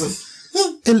 what?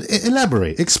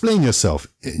 Elaborate. Explain yourself.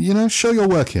 You know, show your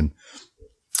working.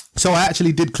 So I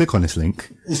actually did click on this link.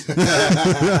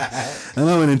 And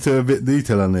I went into a bit of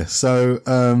detail on this. So,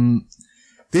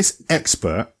 this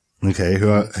expert, okay,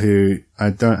 who I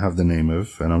don't have the name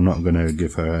of, and I'm not going to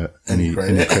give her any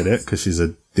credit because she's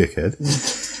a dickhead.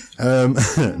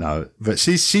 No, but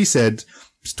she said,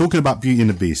 she's talking about Beauty and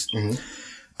the Beast.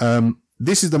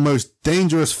 This is the most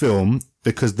dangerous film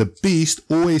because the beast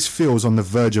always feels on the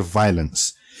verge of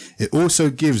violence. It also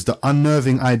gives the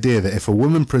unnerving idea that if a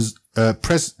woman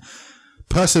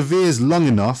perseveres long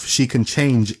enough, she can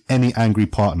change any angry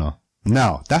partner.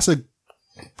 Now, that's a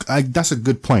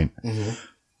good point.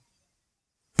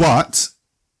 But,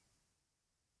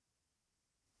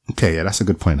 okay, yeah, that's a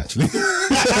good point, actually.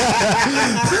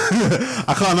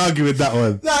 I can't argue with that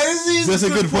one. No, it's a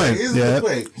good point. It's a good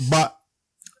point. But,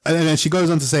 and then she goes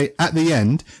on to say, at the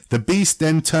end, the beast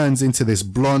then turns into this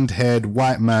blonde-haired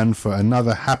white man for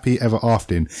another happy ever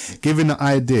after, giving the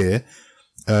idea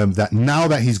that now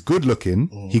that he's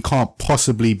good-looking, he can't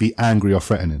possibly be angry or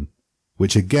threatening.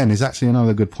 Which again is actually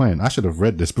another good point. I should have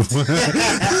read this before. No,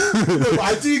 but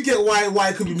I do get why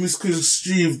it could be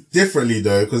misconstrued differently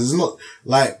though, because it's not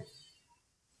like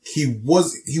he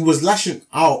was lashing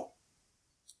out.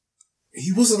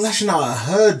 He wasn't lashing out at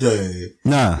her though.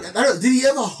 Nah. Did he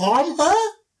ever harm her?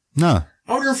 Nah.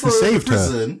 I would have thrown her in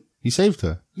prison. He saved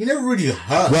her. He never really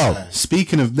hurt her. Well,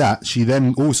 speaking of that, she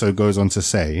then also goes on to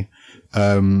say,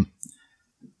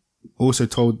 also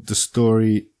told the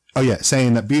story. Oh yeah,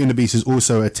 saying that Beauty and the Beast is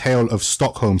also a tale of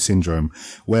Stockholm syndrome,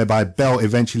 whereby Belle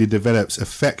eventually develops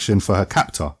affection for her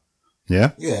captor.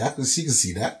 Yeah? Yeah, you can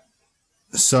see that.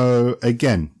 So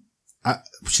again,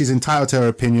 she's entitled to her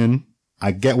opinion.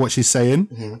 I get what she's saying.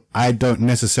 Mm-hmm. I don't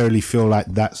necessarily feel like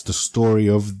that's the story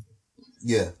of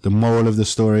the moral of the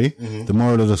story. Mm-hmm. The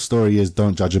moral of the story is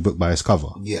don't judge a book by its cover.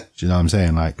 Yeah. Do you know what I'm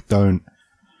saying? Like, don't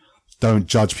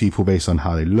judge people based on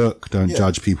how they look. Don't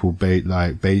judge people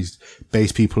base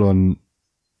people on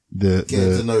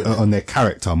on their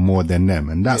character more than them.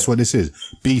 And that's what this is.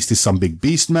 Beast is some big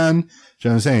beast man. Do you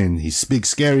know what I'm saying? He's a big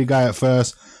scary guy at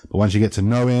first, but once you get to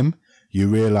know him, you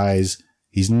realize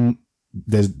do you know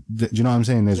what I'm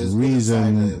saying? There's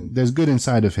reason, there's good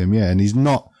inside of him. Yeah. And he's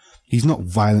not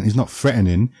violent. He's not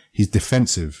threatening. He's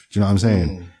defensive. Do you know what I'm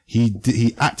saying?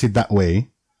 He acted that way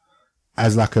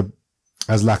as like a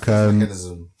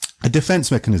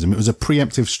defense mechanism. It was a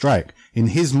preemptive strike. In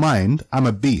his mind, I'm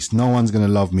a beast. No one's going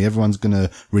to love me. Everyone's going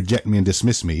to reject me and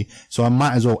dismiss me. So I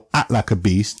might as well act like a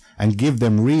beast and give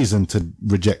them reason to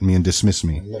reject me and dismiss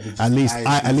me. At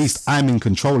least I'm in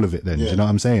control of it then. Do you know what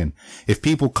I'm saying? If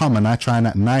people come and I try and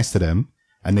act nice to them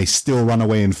and they still run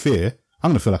away in fear, I'm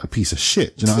going to feel like a piece of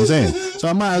shit. Do you know what I'm saying? So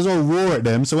I might as well roar at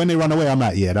them. So when they run away, I'm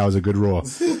like, yeah, that was a good roar.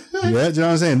 Yeah. Do you know what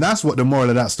I'm saying? That's what the moral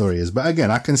of that story is. But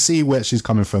again, I can see where she's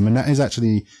coming from. And that is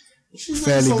actually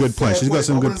fairly good point. She's got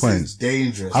some good points.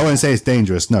 Dangerous. I wouldn't say it's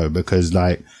dangerous, no, because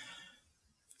like,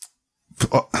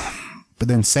 but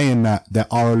then saying that there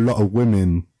are a lot of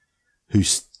women who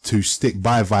stick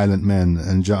by violent men,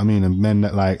 and do you know what I mean? And men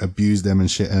that like abuse them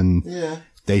and shit, and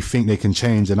they think they can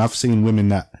change. And I've seen women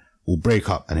that will break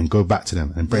up and then go back to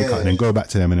them and break up and then go back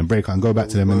to them and then break up and go back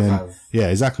to them. And then,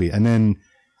 exactly. And then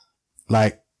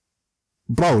like,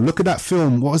 bro, look at that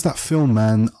film. What was that film,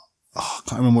 man? Oh, I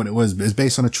can't remember what it was, but it's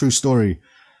based on a true story.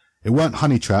 It weren't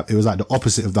Honey Trap. It was like the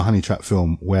opposite of the Honey Trap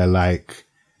film, where like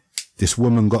this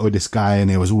woman got with this guy and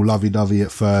it was all lovey-dovey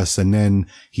at first. And then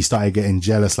he started getting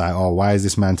jealous, like, oh, why is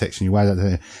this man texting you? Why is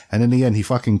that? And in the end, he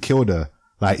fucking killed her.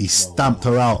 Like he stamped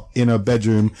her out in her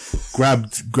bedroom,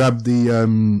 grabbed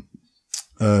the,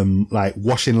 like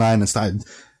washing line and started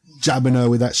jabbing her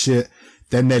with that shit.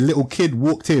 Then their little kid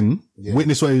walked in,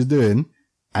 witnessed what he was doing,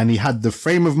 and he had the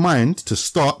frame of mind to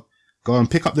stop, go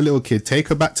and pick up the little kid, take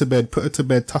her back to bed, put her to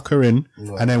bed, tuck her in,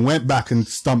 and then went back and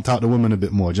stumped out the woman a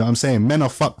bit more. Do you know what I'm saying? Men are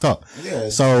fucked up. Yeah,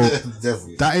 so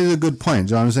definitely. That is a good point.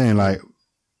 Do you know what I'm saying? Like,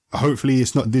 hopefully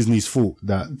it's not Disney's fault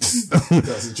that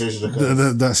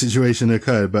that situation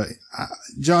occurred. But do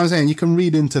you know what I'm saying? You can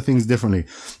read into things differently.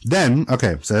 Then,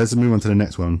 okay, so let's move on to the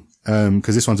next one.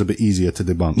 Cause this one's a bit easier to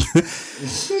debunk.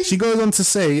 She goes on to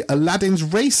say Aladdin's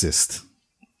racist.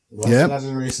 Why is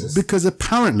Aladdin racist? Because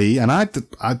apparently, and I'm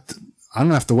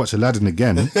gonna have to watch Aladdin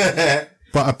again,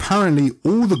 but apparently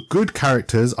all the good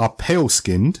characters are pale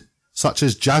skinned, such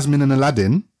as Jasmine and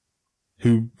Aladdin,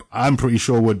 who I'm pretty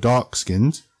sure were dark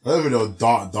skinned. I don't even know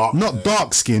dark. Not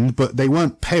dark skinned, but they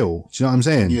weren't pale. Do you know what I'm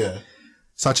saying? Yeah.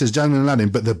 Such as Jasmine and Aladdin,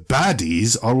 but the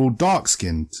baddies are all dark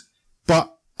skinned.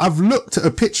 But I've looked at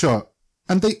a picture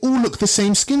and they all look the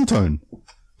same skin tone.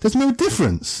 There's no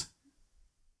difference.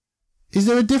 Is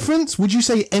there a difference? Would you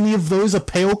say any of those are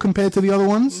pale compared to the other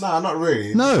ones? Nah, not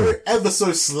really. No. Ever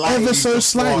so slightly. Ever so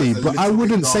slightly, but I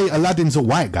wouldn't say Aladdin's a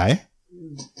white guy.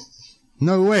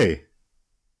 No way.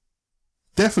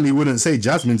 Definitely wouldn't say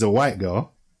Jasmine's a white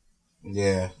girl.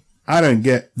 Yeah. I don't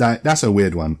get that. That's a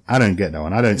weird one. I don't get that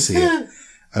one. I don't see it.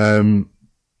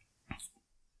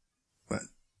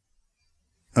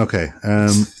 Okay.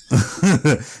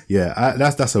 Yeah,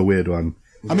 that's a weird one.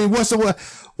 I mean, what's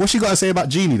she got to say about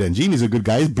Genie then? Genie's a good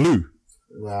guy. He's blue.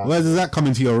 Wow. Where does that come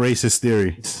into your racist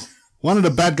theory? One of the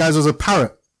bad guys was a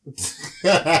parrot. He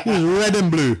was red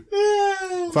and blue.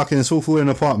 Fucking, it's all falling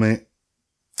apart, mate.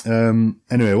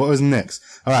 Anyway, what was next?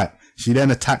 All right. She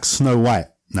then attacks Snow White.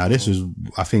 Now, this was,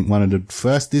 I think, one of the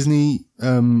first Disney,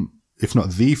 if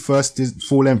not the first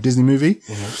full-length Disney movie.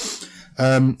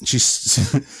 Mm-hmm.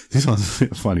 This one's a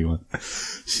bit funny one.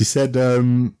 She said,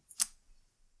 Snow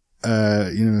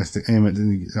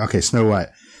White.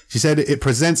 She said it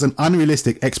presents an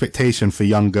unrealistic expectation for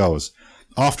young girls.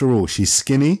 After all, she's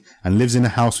skinny and lives in a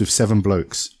house with 7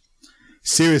 blokes.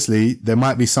 Seriously, there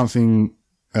might be something,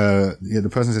 the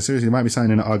person said, seriously, there might be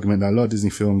something in the argument that a lot of Disney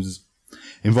films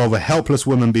involve a helpless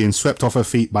woman being swept off her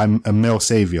feet by a male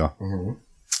savior.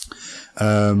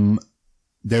 Mm-hmm.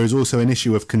 There is also an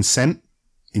issue of consent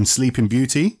in Sleeping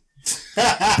Beauty.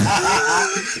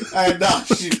 I know.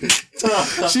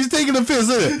 She's taking a piss,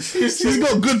 isn't it? She's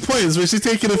got good points, but she's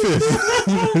taking a piss.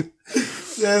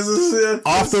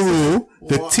 After all,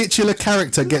 the titular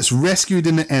character gets rescued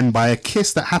in the end by a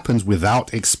kiss that happens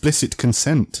without explicit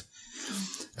consent.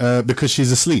 Because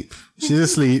she's asleep. She's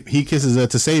asleep. He kisses her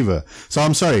to save her. So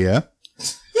I'm sorry, yeah?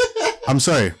 I'm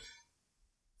sorry.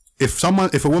 If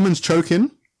a woman's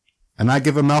choking and I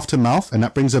give her mouth to mouth and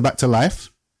that brings her back to life,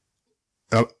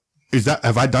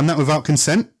 have I done that without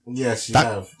consent? Yes, you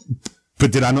have.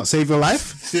 But did I not save your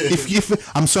life?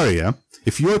 if I'm sorry, yeah?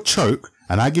 If you're choke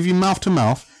and I give you mouth to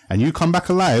mouth and you come back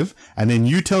alive and then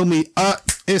you tell me,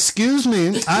 excuse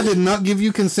me, I did not give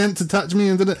you consent to touch me,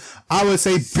 I would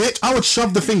say, bitch, I would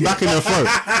shove the thing back in her throat.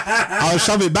 I would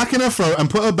shove it back in her throat and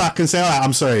put her back and say, all right,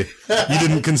 I'm sorry. You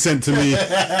didn't consent to me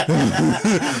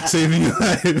saving your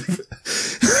life.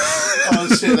 Oh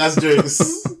shit, that's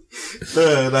jokes.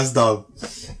 That's dumb.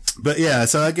 But yeah,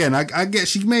 so again, I get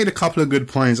she made a couple of good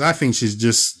points. I think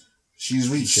she's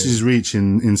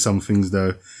reaching in some things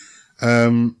though.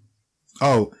 And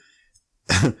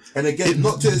again,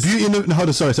 not to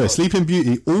Sleeping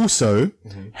Beauty also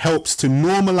helps to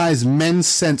normalize men's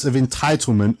sense of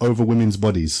entitlement over women's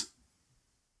bodies.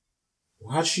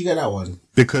 How did she get that one?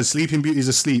 Because Sleeping Beauty is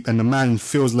asleep and the man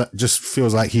feels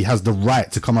like he has the right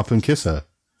to come up and kiss her.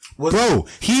 Bro,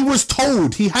 he was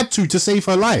told he had to save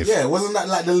her life. Yeah, wasn't that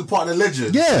like the part of the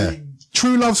legend? Yeah.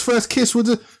 True love's first kiss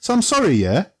was so I'm sorry,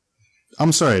 yeah?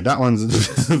 I'm sorry, that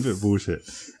one's a bit bullshit.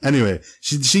 Anyway,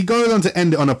 she goes on to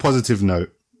end it on a positive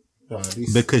note.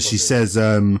 Because she says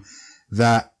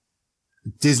that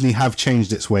Disney have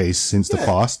changed its ways since the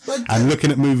past. And looking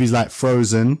at movies like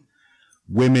Frozen,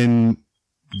 women,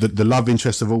 the love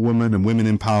interest of a woman and women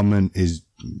empowerment is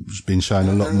been shown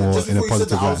a lot more in a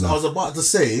positive light now. I was about to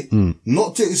say,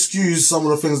 not to excuse some of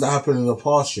the things that happened in the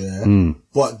past,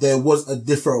 but there was a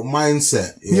different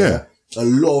mindset. Yeah. A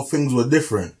lot of things were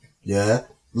different. Yeah.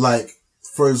 Like,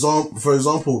 for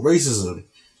example, racism.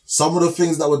 Some of the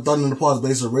things that were done in the past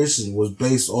based on racism was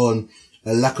based on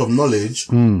a lack of knowledge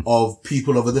of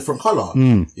people of a different color.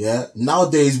 Yeah.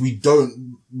 Nowadays, we try.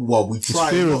 It's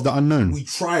fear of the unknown. We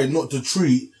try not to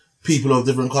treat people of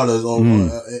different colors or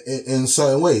in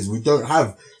certain ways. We don't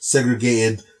have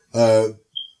segregated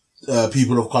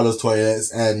people of colors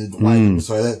toilets and white people's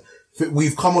toilets.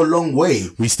 We've come a long way.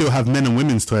 We still have men and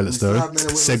women's toilets though.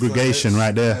 Segregation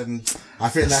right there. And I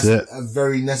think that's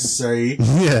very necessary.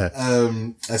 Yeah.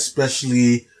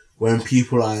 Especially when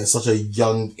people are at such a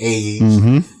young age.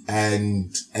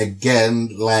 And again,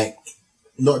 like,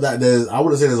 not that I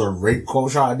wouldn't say there's a rape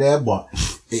culture out there, but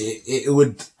it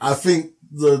would, I think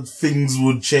the things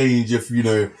would change if,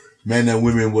 men and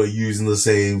women were using the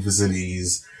same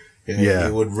facilities.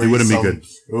 It wouldn't be good.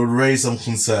 It would raise some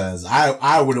concerns.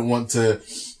 I wouldn't want to.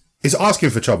 It's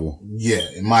asking for trouble. Yeah,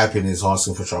 in my opinion, it's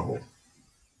asking for trouble.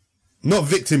 Not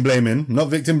victim blaming.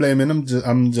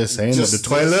 I'm just saying that the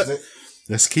toilet.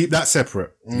 Let's keep that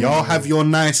separate. Y'all have your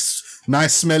nice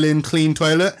smelling, clean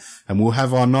toilet, and we'll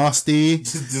have our nasty.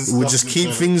 We'll just keep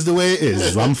things the way it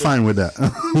is. I'm fine with that.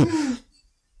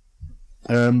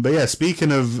 But yeah,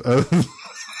 speaking of.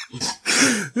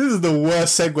 This is the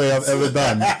worst segue I've ever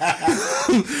done.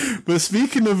 But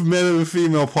speaking of male and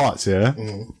female parts, yeah.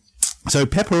 So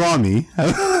Pepperami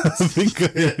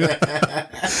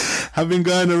have been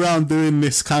going around doing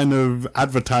this kind of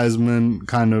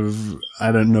advertisement,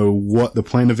 I don't know what the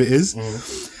point of it is.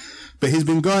 But he's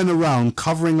been going around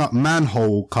covering up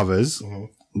manhole covers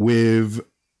with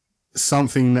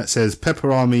something that says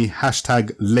Pepperami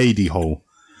 #ladyhole.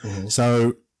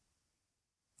 So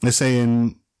they're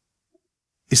saying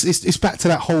it's back to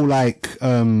that whole like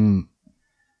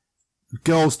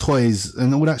girls' toys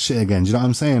and all that shit again. Do you know what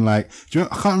I'm saying? Like, I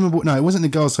can't remember. No, it wasn't the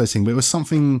girls' toys thing, but it was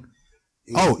something.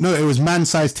 Oh no, it was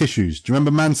man-sized tissues. Do you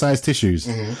remember man-sized tissues?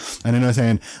 And then they're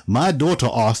saying, my daughter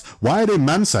asked, why are they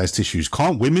man-sized tissues?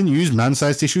 Can't women use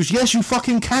man-sized tissues? Yes, you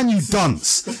fucking can, you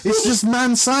dunce. It's just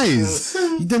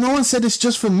man-sized. Then no one said it's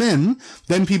just for men.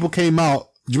 Then people came out.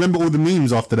 Do you remember all the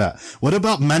memes after that? What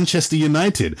about Manchester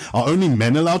United? Are only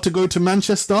men allowed to go to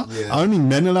Manchester? Yeah. Are only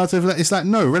men allowed to? It's like,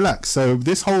 no, relax. So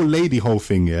this whole lady hole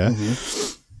thing, yeah.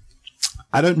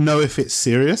 I don't know if it's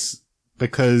serious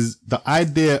because the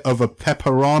idea of a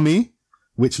pepperami,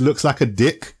 which looks like a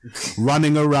dick,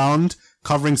 running around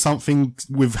covering something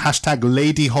with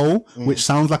 #ladyhole, which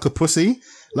sounds like a pussy,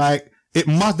 like there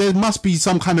must be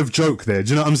some kind of joke there. Do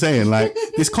you know what I'm saying? Like,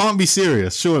 this can't be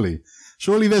serious, surely.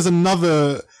 Surely there's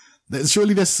another.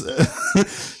 Surely there's. You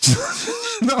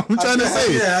know what I'm trying to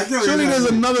say? Surely there's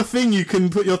another thing you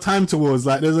can put your time towards.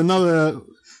 Like, there's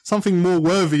something more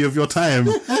worthy of your time.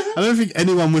 I don't think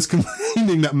anyone was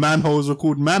complaining that manholes were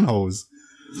called manholes.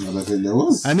 I don't think there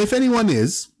was. And if anyone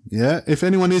is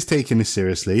taking this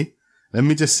seriously, let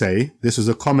me just say, this was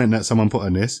a comment that someone put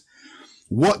on this.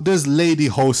 What does lady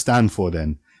hole stand for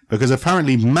then? Because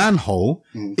apparently manhole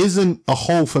isn't a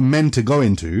hole for men to go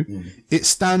into. It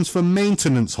stands for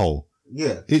maintenance hole.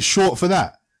 Yeah. It's short for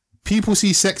that. People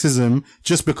see sexism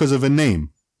just because of a name.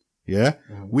 Yeah.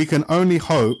 We can only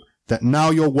hope that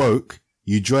now you're woke,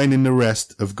 you join in the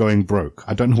rest of going broke.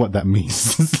 I don't know what that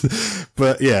means.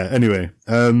 But yeah, anyway,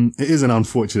 it is an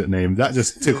unfortunate name. That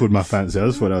just tickled my fancy. I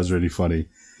just thought that was really funny.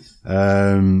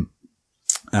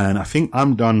 And I think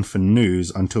I'm done for news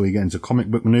until we get into comic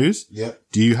book news. Yep.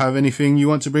 Do you have anything you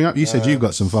want to bring up? You said you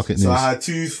got some fucking news. So I had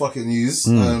 2 fucking news.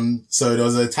 So there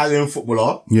was an Italian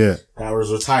footballer. Yeah. That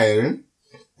was retiring.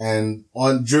 And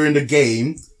during the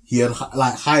game, he had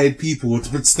hired people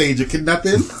to stage a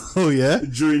kidnapping. Oh yeah.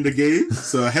 During the game.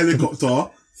 So a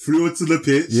helicopter flew into the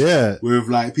pitch. Yeah. With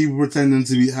people pretending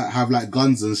to have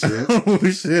guns and shit. Oh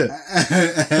shit.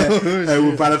 And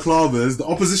with balaclavas, the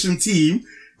opposition team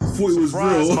thought it was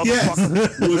real. Yes,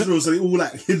 it was real. So they all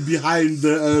hid behind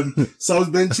the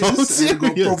sub benches and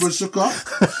got proper shook up.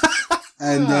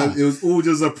 And it was all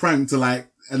just a prank to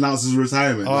announce his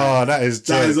retirement. Oh, that is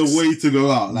a way to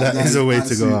go out. That is a way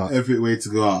to go out. Epic way to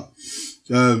go out.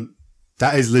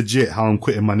 That is legit how I'm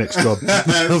quitting my next job.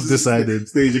 I've decided.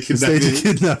 Stage of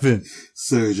kidnapping.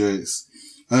 So jokes.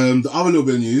 The other little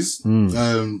bit of news,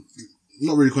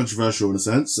 not really controversial in a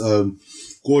sense.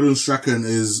 Gordon Strachan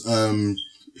is,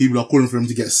 people are calling for him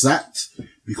to get sacked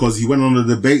because he went on a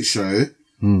debate show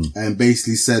and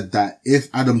basically said that if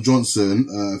Adam Johnson,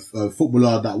 a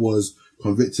footballer that was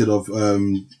convicted of,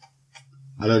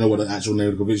 I don't know what the actual name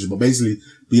of the conviction, but basically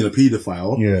being a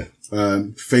paedophile,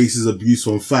 faces abuse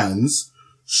from fans,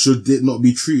 should it not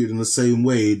be treated in the same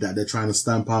way that they're trying to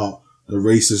stamp out the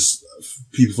racist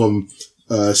people from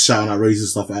shouting out racist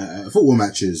stuff at football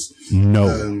matches?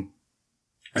 No.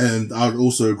 And I would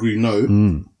also agree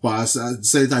no. But at the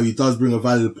same time, he does bring a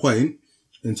valid point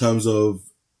in terms of,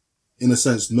 in a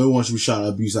sense, no one should be shouting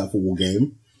abuse at a football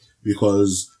game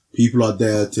because people are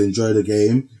there to enjoy the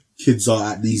game. Kids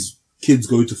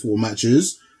go to football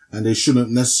matches and they shouldn't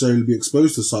necessarily be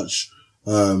exposed to such,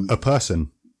 a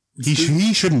person.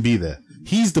 He shouldn't be there.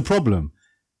 He's the problem.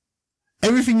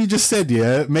 Everything you just said,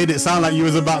 made it sound like you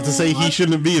was about to say he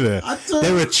shouldn't be there.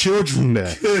 There are children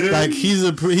there. He's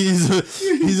a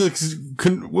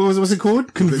what's it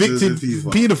called? Convicted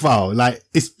pedophile.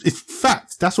 It's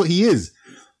fact. That's what he is.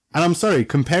 And I'm sorry,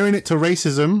 comparing it to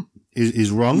racism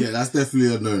is wrong. Yeah, that's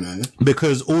definitely a no-no.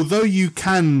 Because although you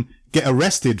can get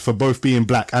arrested for both being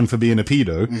black and for being a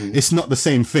pedo, it's not the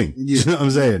same thing. Yeah. Do you know what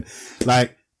I'm saying?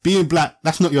 Being black,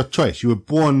 that's not your choice. You were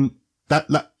born,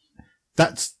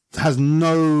 that's has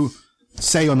no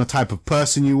say on the type of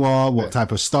person you are, what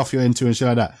type of stuff you're into and shit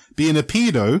like that. Being a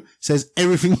pedo says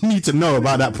everything you need to know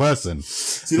about that person.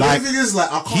 See, the thing is,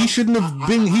 he shouldn't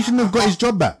have got his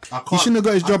job back. He shouldn't have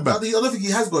got his job back. I don't think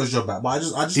he has got his job back, but I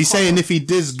just he's saying if he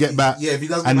does get back, if he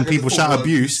does and people shout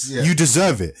abuse, you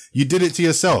deserve it. You did it to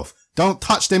yourself. Don't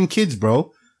touch them kids,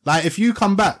 bro. If you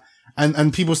come back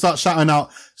and people start shouting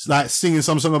out, singing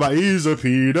some song about, he's a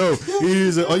pedo,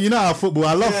 you know how I love football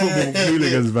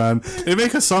hooligans, man. They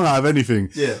make a song out of anything.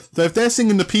 Yeah. So if they're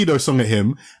singing the pedo song at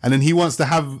him, and then he wants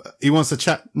to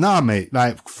chat, nah, mate,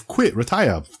 quit,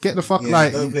 retire, get the fuck,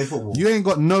 don't play football. You ain't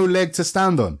got no leg to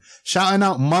stand on. Shouting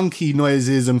out monkey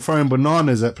noises and throwing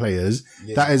bananas at players,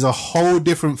 that is a whole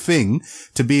different thing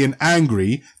to being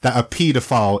angry that a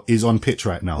pedophile is on pitch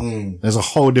right now. There's a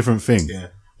whole different thing. Yeah.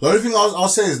 The only thing I'll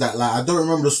say is that, I don't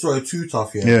remember the story too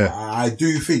tough yet. Yeah. I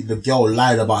do think the girl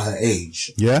lied about her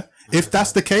age. Yeah? If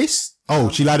that's the case,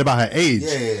 she lied about her age.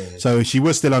 Yeah. So she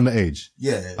was still underage.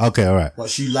 Yeah. Okay, alright. But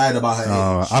she lied about her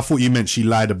age. I thought you meant she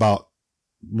lied about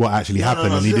what actually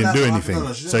happened and he didn't do anything.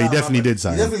 So he definitely did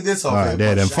something. He definitely did something. Alright,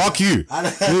 then fuck you. You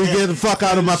get the fuck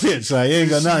out of my pitch. You ain't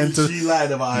got nothing to... She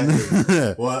lied about her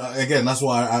age. Well, again, that's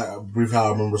what I brief how I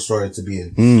remember the story to be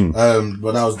in.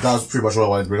 But that was pretty much what I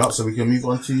wanted to bring up, so we can move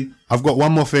on to... I've got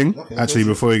one more thing, actually,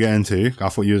 before we get into. I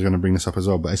thought you was going to bring this up as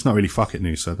well, but it's not really fuck it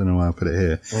news, so I don't know why I put it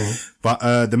here.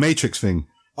 But, the Matrix thing.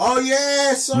 Oh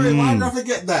yeah, sorry, why did I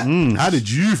forget that? How did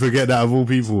you forget that of all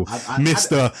people?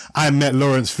 I met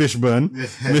Lawrence Fishburne.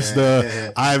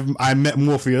 Mr. I met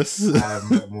Morpheus. I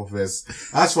met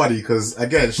Morpheus. That's funny because,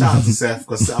 again, shout out to Seth,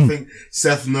 because I think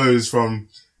Seth knows from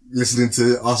listening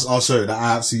to our show that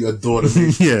I absolutely adore the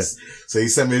Matrix. Yeah. So he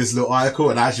sent me this little article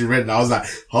and I actually read it and I was like,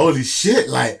 holy shit,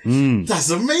 that's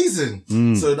amazing.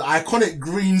 So the iconic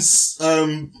greens,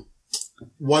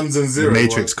 ones and zeros. The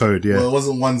Matrix code, yeah. Well, it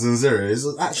wasn't ones and zeros. It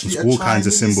was actually all kinds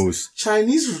of symbols.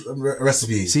 Chinese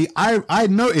recipe. See, I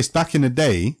noticed back in the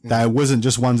day that it wasn't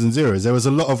just ones and zeros. There was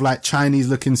a lot of Chinese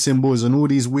looking symbols and all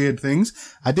these weird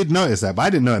things. I did notice that, but I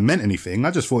didn't know it meant anything.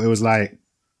 I just thought it was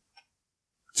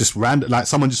just random,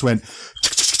 someone just went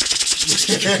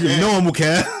no one will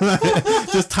care.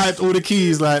 Just typed all the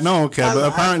keys, like, no one will care. But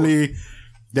apparently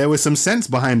there was some sense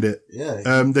behind it.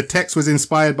 Yeah. The text was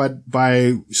inspired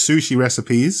by sushi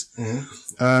recipes.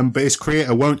 But its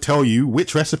creator won't tell you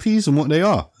which recipes and what they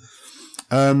are.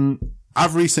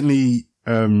 I've recently,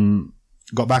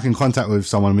 got back in contact with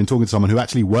someone. I've been talking to someone who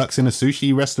actually works in a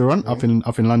sushi restaurant up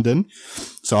in London.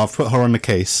 So I've put her on the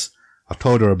case. I've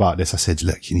told her about this. I said,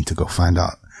 look, you need to go find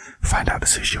out the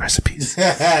sushi recipes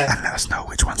and let us know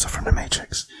which ones are from the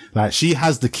Matrix. Like, she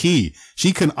has the key.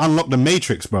 She can unlock the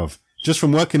Matrix, bruv. Just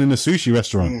from working in a sushi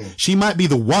restaurant. She might be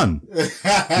the one.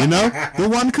 You know? The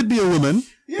one could be a woman.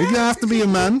 Yeah, it doesn't have to be a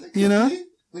man, you know?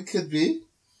 It could be.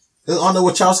 Aren't the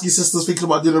Wachowski sisters thinking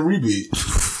about doing a reboot?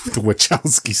 The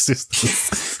Wachowski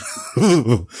sisters.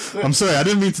 I'm sorry, I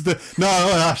didn't mean to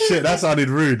shit, that sounded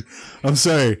rude. I'm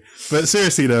sorry. But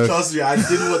seriously though. Trust me, I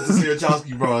didn't want to say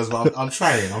Wachowski brothers, but I'm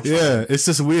trying. Yeah, it's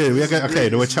just weird. The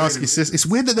Wachowski sisters. It's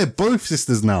weird that they're both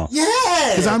sisters now. Yeah!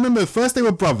 Because I remember first they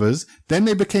were brothers, then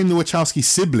they became the Wachowski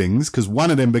siblings, because one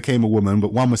of them became a woman,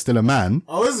 but one was still a man.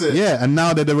 Oh, is it? Yeah, and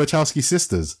now they're the Wachowski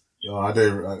sisters. Yo, I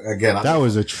don't, that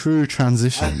was a true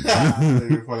transition. I don't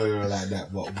even follow her like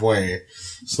that, but boy,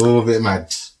 it's all a bit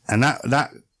mad. And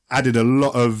that added a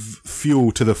lot of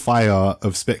fuel to the fire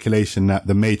of speculation that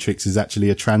the Matrix is actually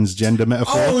a transgender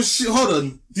metaphor. Oh shit, hold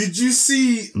on. Did you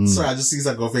see, sorry, I just seen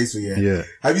something on Facebook, Yeah.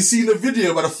 Have you seen the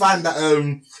video about the fan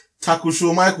that, tackled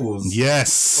Shawn Michaels?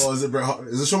 Yes. Or is it Bret Hart?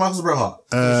 Is it Shawn Michaels or Bret Hart?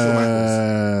 Shawn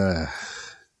Michaels.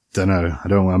 Don't know.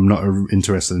 I'm not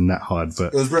interested in that hard,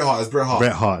 but. It was Bret Hart.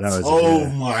 That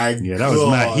was my god. Yeah, that was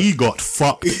mad. He got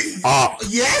fucked up.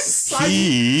 Yes!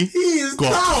 He is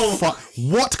got fucked.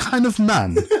 What kind of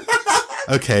man,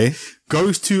 okay,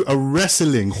 goes to a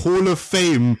wrestling Hall of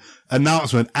Fame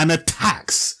announcement and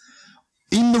attacks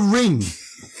in the ring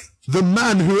the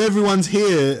man who everyone's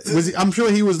here I'm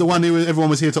sure he was the one who everyone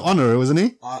was here to honor, wasn't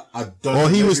he? I don't or know.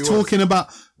 He was talking about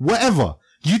whatever.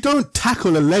 You don't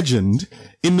tackle a legend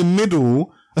in the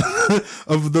middle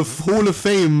of the Hall of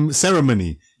Fame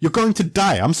ceremony. You're going to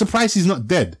die. I'm surprised he's not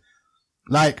dead.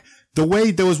 Like, the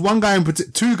way there was one guy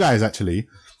two guys actually.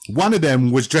 One of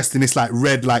them was dressed in this like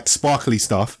red, like sparkly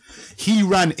stuff. He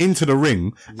ran into the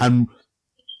ring and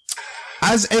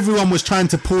as everyone was trying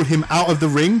to pull him out of the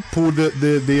ring, pull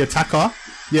the attacker.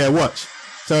 Yeah, watch.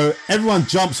 So everyone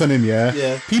jumps on him,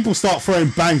 yeah? People start throwing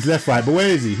bangs left, right. But where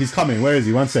is he? He's coming. Where is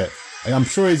he? One sec. I'm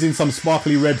sure he's in some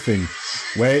sparkly red thing.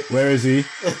 Wait, where is he?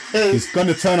 He's going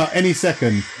to turn up any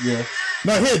second. Yeah.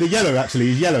 No, here, the yellow, actually.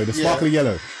 He's yellow, the sparkly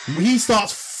yellow. He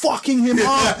starts fucking him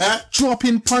up,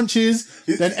 dropping punches.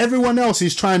 Then everyone else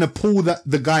is trying to pull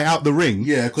the guy out the ring.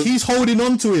 Yeah. He's holding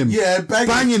on to him. Yeah,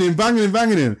 banging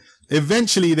him.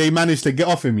 Eventually, they manage to get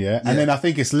off him, yeah? And then I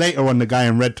think it's later on the guy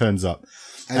in red turns up.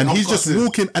 And he's just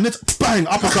walking, and it's bang,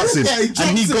 uppercuts him,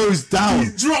 and he goes down.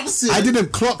 He drops it. I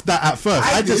didn't clock that at first.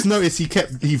 I just noticed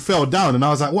he fell down, and I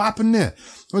was like, what happened there?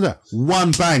 What's that?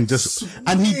 One bang,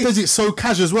 and he does it so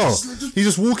casual as well. He's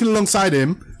just walking alongside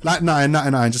him, like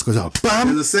 99, just goes, oh, bam,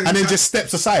 and then just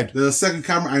steps aside. There's a second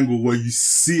camera angle where you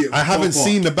see it. I haven't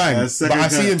seen the bang, but I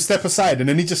see him step aside, and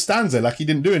then he just stands there like he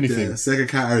didn't do anything. Yeah, second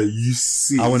camera, you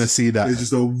see. I want to see that. It's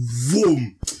just a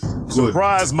boom.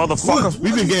 Surprise, motherfucker.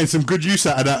 We've been getting some good use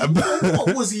out of that.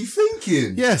 What was he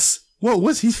thinking? Yes. What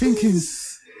was he thinking?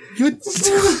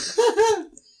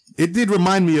 It did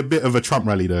remind me a bit of a Trump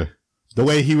rally though. The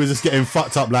way he was just getting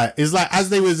fucked up, like, it's like as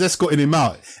they was escorting him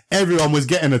out, everyone was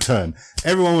getting a turn.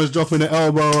 Everyone was dropping the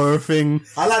elbow or thing.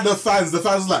 I like the fans. The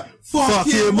fans was like, fuck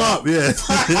him up. Yeah.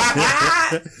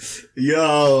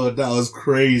 Yo, that was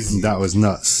crazy. That was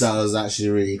nuts. That was actually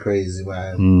really crazy,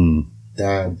 man.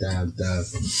 Damn.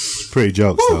 Pretty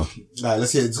jokes though. Alright,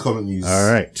 let's get into comment news.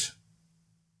 Alright.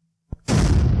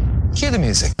 Cue the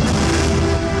music.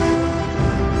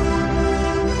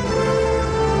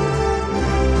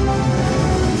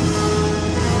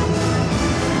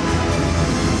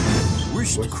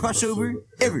 Crossover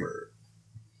everywhere.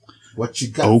 What you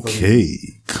got Okay,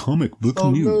 comic book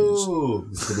news. No.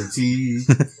 Mr. T,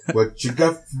 what you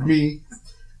got for me?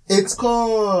 It's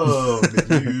comic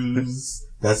news.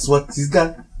 That's what he's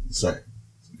got. Sorry.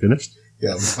 Finished?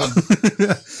 Yeah, I'm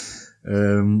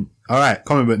done. Alright,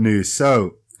 comic book news.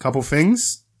 So, couple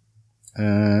things.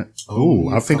 I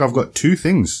think I've got two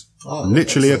things. Oh,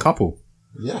 literally a couple.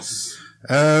 Yes.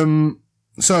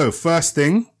 So, first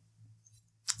thing,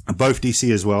 both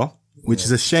DC as well, which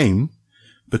is a shame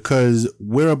because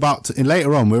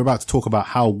later on, we're about to talk about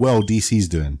how well DC's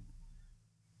doing.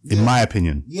 In my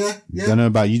opinion. Yeah. Don't know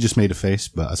about you, just made a face,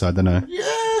 but I don't know.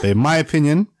 Yeah. But in my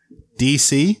opinion,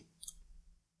 DC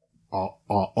are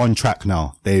on track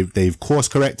now. They've course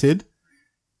corrected.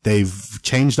 They've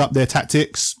changed up their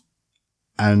tactics,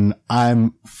 and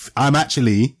I'm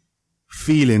actually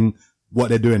feeling what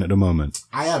they're doing at the moment.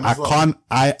 I am.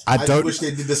 I don't wish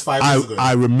they did this 5 years ago.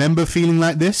 I remember feeling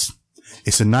like this.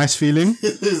 It's a nice feeling.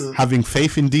 Having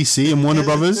faith in DC and Warner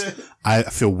Brothers. I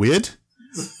feel weird.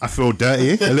 I feel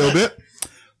dirty a little bit,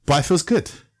 but it feels good.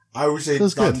 I wish they'd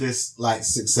done this like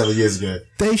 6-7 years ago.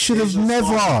 They should have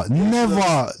never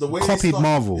copied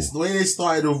Marvel. It's the way they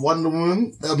started with Wonder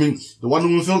Woman. I mean, the Wonder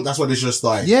Woman film, that's what they should have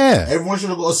started. Yeah. Everyone should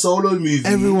have got a solo movie.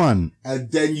 Everyone. And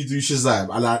then you do Shazam.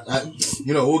 And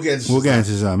you know, we'll get into Shazam. We'll get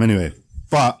into Shazam anyway.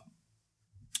 But,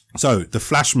 so, the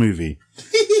Flash movie.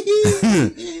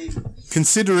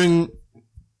 Considering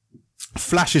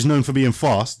Flash is known for being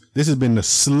fast, this has been the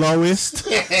slowest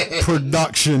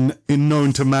production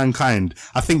known to mankind.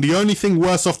 I think the only thing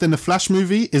worse off than the Flash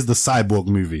movie is the Cyborg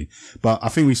movie. But I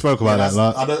think we spoke about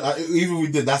that. Even we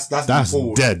did. That's dead.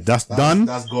 That's done.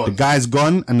 That's gone. The guy's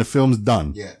gone and the film's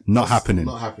done. Yeah. Not happening.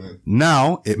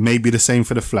 Now, it may be the same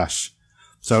for the Flash.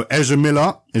 So Ezra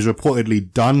Miller is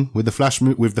reportedly done with the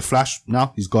Flash.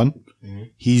 Now he's gone. Mm-hmm.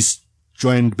 He's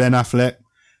joined Ben Affleck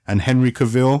and Henry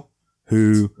Cavill.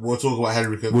 We'll talk about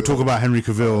Henry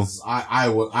Cavill.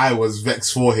 I was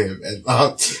vexed for him. And,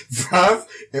 bruv,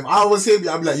 if I was him,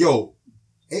 I'd be like, yo,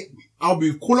 I'll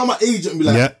be calling my agent and be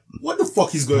like, what the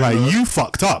fuck is going on? You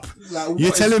fucked up. Like,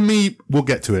 you're telling me we'll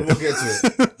get to it.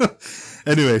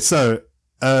 Anyway, so,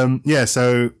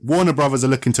 so Warner Brothers are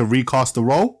looking to recast the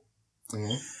role.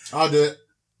 Mm-hmm. I'll do it.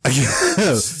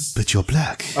 But you're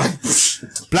black.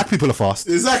 Black people are fast.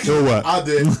 Exactly. It'll work. I'll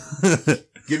do it.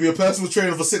 Give me a personal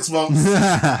trainer for 6 months.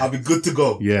 I'll be good to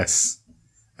go. Yes.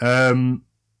 So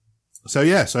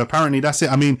apparently that's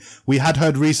it. I mean, we had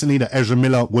heard recently that Ezra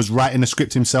Miller was writing the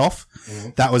script himself. Mm-hmm.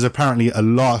 That was apparently a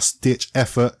last ditch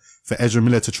effort for Ezra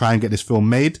Miller to try and get this film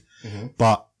made. Mm-hmm.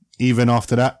 But even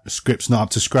after that, the script's not up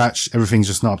to scratch. Everything's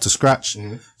just not up to scratch.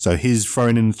 Mm-hmm. So he's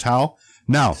throwing in the towel.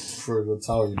 Now,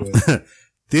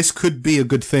 this could be a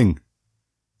good thing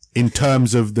in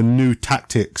terms of the new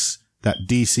tactics that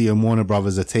DC and Warner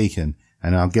Brothers are taking.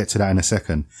 And I'll get to that in a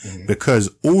second. Mm-hmm.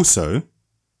 Because also,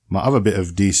 my other bit of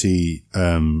DC,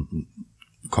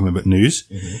 comic book news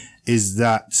is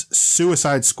that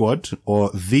Suicide Squad,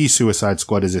 or The Suicide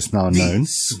Squad as it's now known.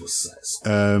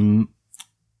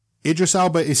 Idris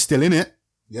Elba is still in it.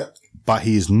 Yep. But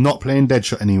he is not playing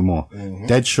Deadshot anymore. Mm-hmm.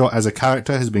 Deadshot as a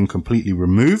character has been completely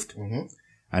removed. Mm-hmm.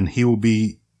 And he will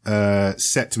be,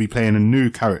 set to be playing a new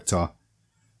character,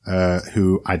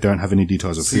 who I don't have any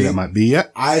details of who that might be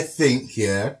yet. I think,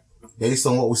 based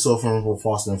on what we saw from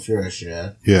Fast and Furious,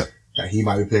 that he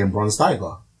might be playing Bronze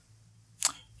Tiger.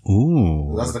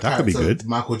 Ooh, that's the that could be good.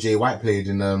 Michael J. White played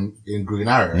in Green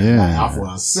Arrow. Yeah. Like, I thought that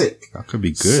was sick. That could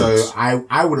be good. So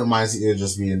I wouldn't mind seeing it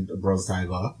just being Bronze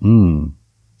Tiger.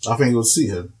 I think it would suit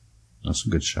him. That's a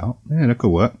good shout. Yeah, that could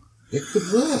work. It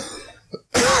could work.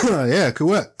 Yeah, it could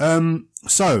work.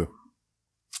 So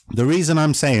the reason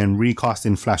I'm saying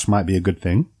recasting Flash might be a good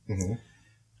thing,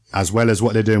 as well as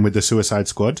what they're doing with the Suicide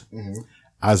Squad,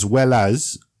 as well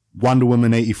as Wonder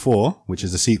Woman 84, which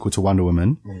is a sequel to Wonder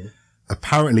Woman,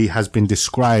 apparently has been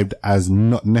described as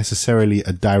not necessarily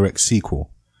a direct sequel.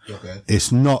 Okay.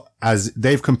 It's not as,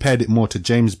 they've compared it more to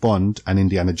James Bond and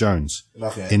Indiana Jones.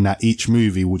 Okay. In that each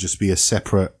movie will just be a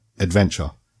separate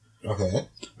adventure. Okay.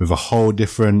 With a whole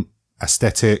different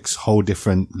aesthetics, whole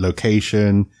different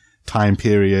location, time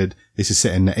period. This is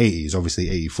set in the 80s, obviously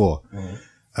 84.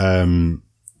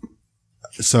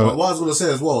 So but what I was going to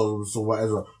say as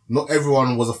well, not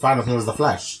everyone was a fan of him as the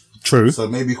Flash. True. So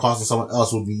maybe casting someone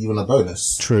else would be even a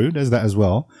bonus. True, there's that as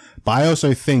well. But I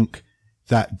also think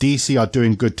that DC are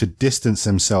doing good to distance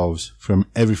themselves from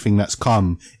everything that's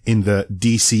come in the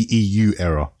DCEU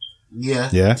era.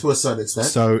 Yeah. To a certain extent.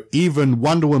 So even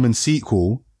Wonder Woman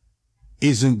sequel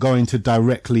isn't going to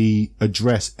directly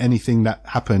address anything that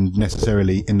happened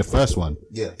necessarily in the first one.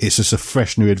 Yeah. It's just a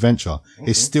fresh new adventure.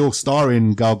 It's still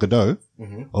starring Gal Gadot,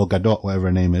 or Gadot, whatever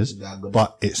her name is,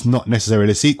 but it's not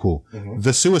necessarily a sequel.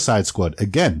 The Suicide Squad,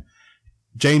 again,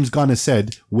 James Gunn has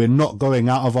said, we're not going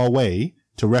out of our way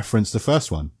to reference the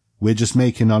first one. We're just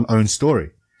making our own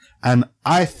story. And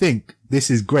I think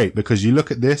this is great because you look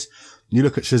at this, you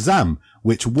look at Shazam,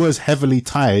 which was heavily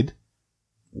tied.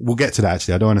 We'll get to that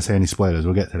actually. I don't want to say any spoilers.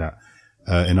 We'll get to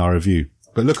that, in our review.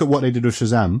 But look at what they did with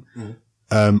Shazam.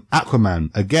 Aquaman,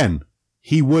 again,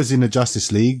 he was in the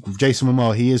Justice League. Jason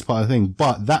Momoa, he is part of the thing.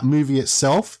 But that movie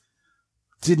itself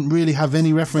didn't really have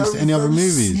any reference to any other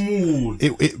movies.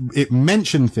 It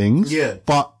mentioned things,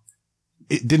 but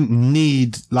it didn't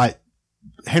need, like,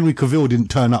 Henry Cavill didn't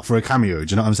turn up for a cameo.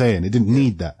 Do you know what I'm saying? It didn't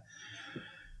need that.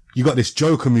 You got this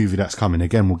Joker movie that's coming.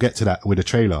 Again, we'll get to that with a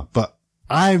trailer. But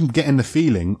I'm getting the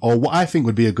feeling, or what I think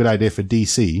would be a good idea for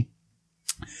DC,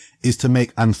 is to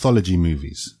make anthology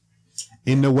movies.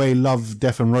 In the way Love,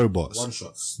 Death and Robots.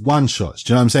 One shots.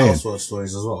 Do you know what I'm saying? Elseworld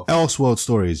stories as well. Elseworld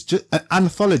stories. Just an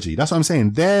anthology. That's what I'm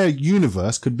saying. Their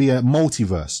universe could be a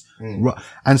multiverse.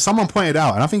 And someone pointed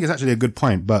out, and I think it's actually a good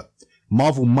point, but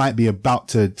Marvel might be about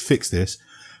to fix this,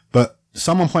 but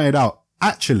someone pointed out,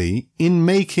 actually, in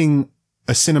making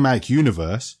a cinematic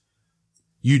universe,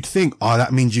 you'd think, oh,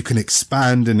 that means you can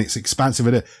expand and it's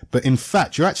expansive. But in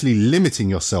fact, you're actually limiting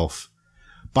yourself.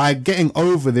 By getting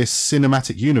over this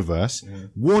cinematic universe,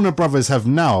 Warner Brothers have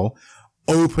now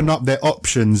opened up their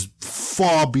options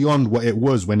far beyond what it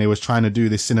was when they was trying to do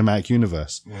this cinematic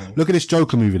universe. Look at this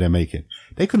Joker movie they're making.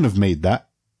 They couldn't have made that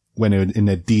when they were in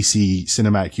their DC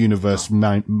cinematic universe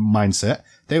mindset.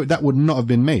 That would not have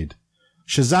been made.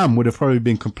 Shazam would have probably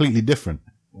been completely different.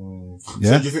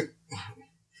 Yeah. So do you think?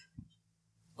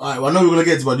 Alright, well, I know we're gonna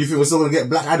get to, but do you think we're still gonna get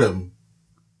Black Adam?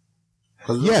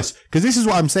 Yes, because this is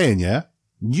what I'm saying. Yeah.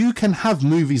 You can have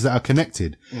movies that are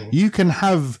connected. You can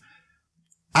have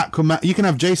Aquaman, you can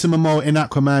have Jason Momoa in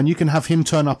Aquaman, you can have him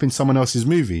turn up in someone else's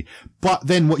movie. But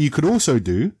then what you could also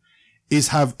do is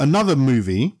have another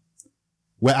movie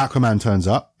where Aquaman turns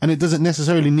up, and it doesn't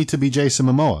necessarily need to be Jason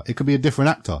Momoa. It could be a different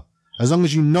actor. As long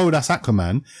as you know that's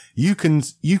Aquaman, you can,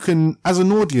 as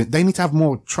an audience, they need to have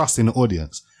more trust in the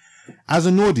audience. As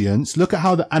an audience, look at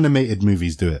how the animated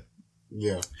movies do it.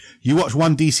 Yeah. You watch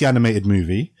one DC animated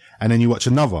movie, and then you watch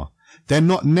another. They're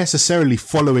not necessarily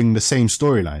following the same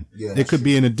storyline. Yeah, it could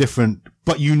be in a different,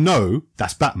 but you know,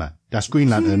 that's Batman, that's Green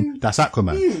Lantern, that's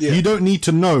Aquaman. Yeah. You don't need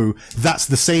to know that's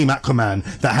the same Aquaman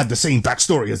that had the same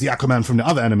backstory as the Aquaman from the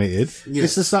other animated. Yeah.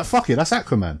 It's just like, fuck it, that's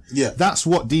Aquaman. Yeah. That's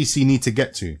what DC need to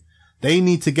get to. They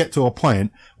need to get to a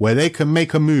point where they can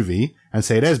make a movie and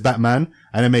say, there's Batman,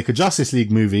 and then make a Justice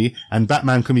League movie, and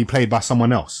Batman can be played by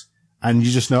someone else. And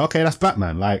you just know, okay, that's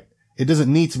Batman. Like, it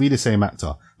doesn't need to be the same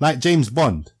actor. Like James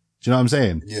Bond. Do you know what I'm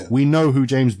saying? Yeah. We know who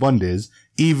James Bond is,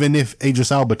 even if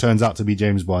Idris Elba turns out to be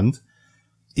James Bond.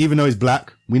 Even though he's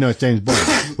black, we know it's James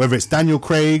Bond. Whether it's Daniel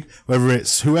Craig, whether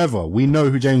it's whoever, we know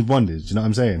who James Bond is. Do you know what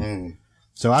I'm saying?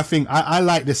 So I think, I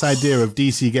like this idea of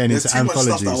DC getting into anthologies. There's too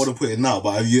much stuff that I want to put in now,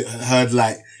 but have you heard,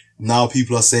 like, now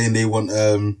people are saying they want,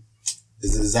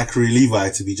 is it Zachary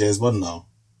Levi to be James Bond now?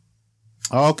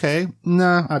 Okay.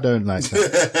 No, I don't like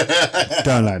that.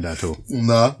 Don't like that at all.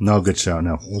 No? No good show,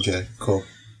 no. Okay, cool.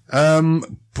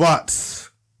 But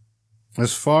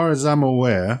as far as I'm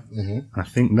aware, I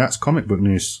think that's comic book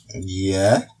news.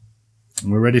 Yeah.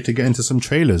 We're ready to get into some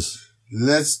trailers.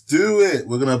 Let's do it.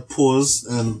 We're going to pause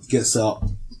and get set up.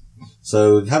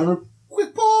 So, having a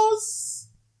quick pause.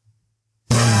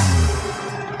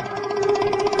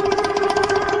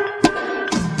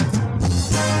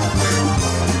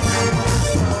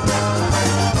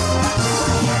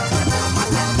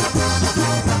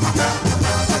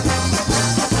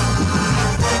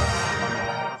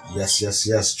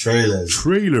 Yes. Trailers.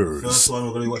 First one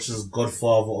we're going to watch is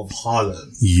Godfather of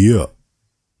Harlem. Yeah.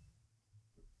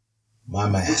 My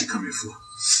man. What'd you come here for?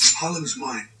 Harlem's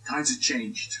mine. Times have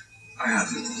changed. I have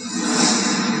it.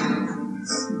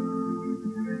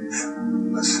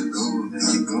 Let's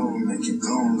go, make it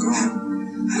go.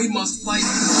 We must fight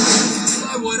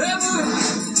by whatever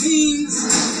means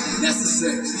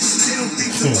necessary.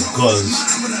 Oh, God.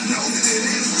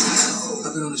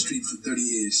 I've been on the street for 30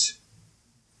 years.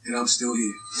 And I'm still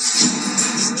here.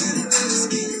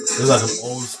 It was like an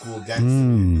old school gangster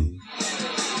movie.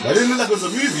 But it didn't look like it was a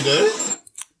movie though.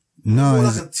 No. It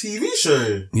was like a TV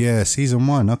show. Yeah, season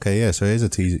 1. Okay, yeah, so it is a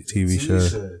TV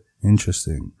show.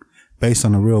 Interesting. Based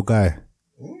on a real guy.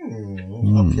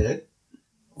 Okay.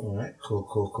 Alright,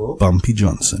 cool. Bumpy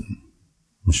Johnson.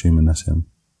 I'm assuming that's him.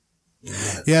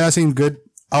 Nice. Yeah, that seemed good.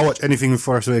 I'll watch anything with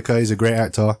Forrest Whitaker. He's a great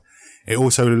actor. It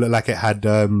also looked like it had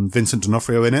Vincent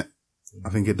D'Onofrio in it. I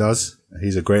think it does.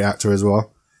 He's a great actor as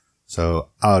well. So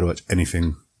I would watch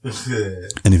anything.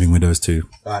 Anything with those two.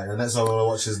 Alright, the next one I want to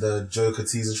watch is the Joker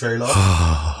teaser trailer.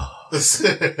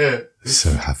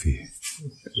 So happy.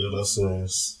 Yeah, that's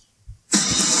nice.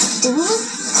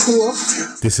 Cool.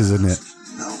 This isn't it.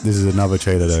 This is another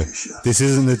trailer though. This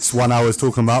isn't the one I was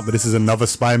talking about, but this is another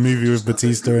spy movie with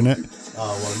Batista in it.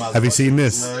 Oh, well, have you seen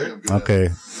this? No. Okay.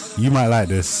 You might like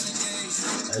this.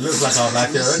 It looks like I would like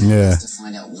it, right? Yeah. To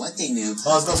find out what they knew.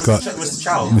 Oh, it's got Mr.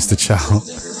 Chow. Mr. Chow.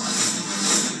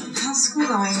 How's school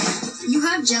going? You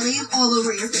have jelly all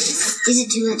over your face. Is it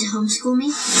too late to homeschool me?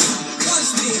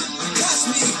 Watch me.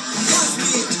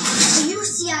 Are you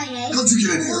CIA? How'd you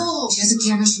get in here? She doesn't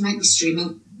care, she might be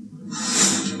streaming.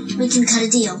 We can cut a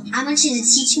deal. I want you to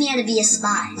teach me how to be a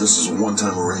spy. This is a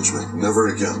one-time arrangement. Never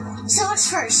again. So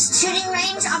what's first? Shooting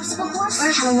range, obstacle course,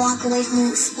 or how to walk away from an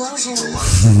explosion? It's a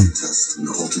life test. And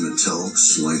the ultimate tell,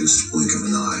 slightest blink of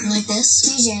an eye. Like this?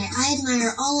 JJ, I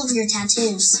admire all of your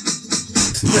tattoos.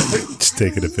 Just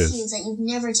taking a piss. That you've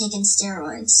never taken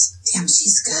steroids. Damn,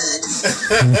 she's good.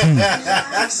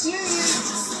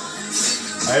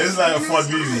 It's like a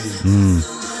fun movie.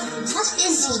 What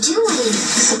is he doing?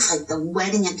 This looks like the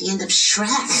wedding at the end of Shrek.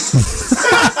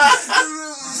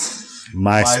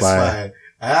 My Spy.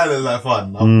 That looks like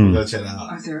fun. I'm gonna check that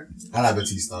out. Arthur, I like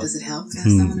Batista. does it help to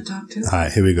have someone to talk to?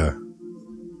 Alright, here we go.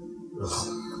 Look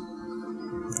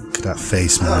at that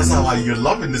face, I don't understand man. why you're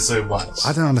loving this so much.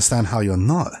 I don't understand how you're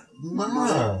not.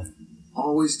 Nah.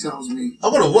 Always tells me.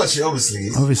 I'm gonna watch it,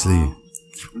 obviously. Obviously. And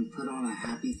put on a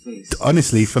happy face.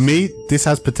 Honestly, for me, this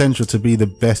has potential to be the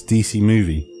best DC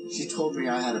movie. She told me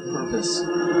I had a purpose.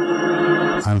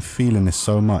 I'm feeling this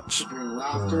so much. Bring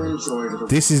laughter and joy to the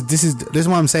This is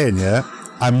what I'm saying, yeah?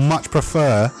 I much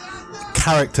prefer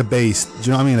character-based, do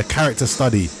you know what I mean? A character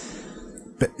study.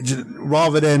 But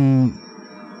rather than...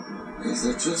 Is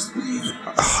it just me?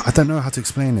 I don't know how to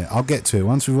explain it. I'll get to it.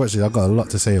 Once we watch it, I've got a lot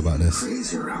to say about this.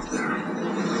 Crazier out there.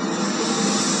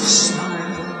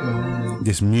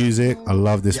 This music, I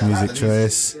love this music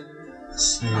choice.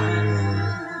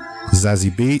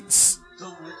 Zazzy beats.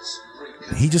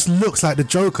 He just looks like the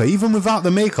Joker. Even without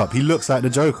the makeup, he looks like the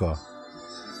Joker.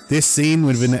 This scene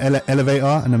within the elevator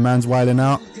and the man's wilding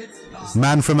out.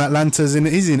 Man from Atlanta's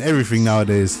he's in everything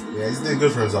nowadays. Yeah, he's doing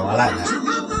good for himself. I like that.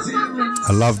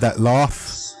 I love that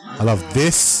laugh. I love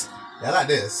this. Yeah, I like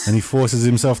this. And he forces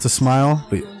himself to smile.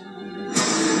 But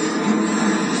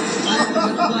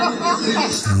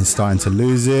and he's starting to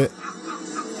lose it.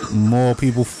 More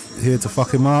people here to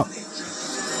fuck him up.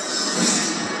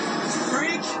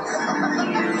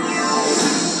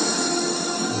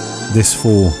 This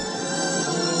fool.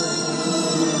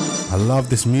 I love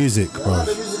this music, bro. I like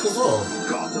the music as well.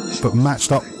 But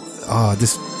matched up.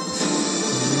 This.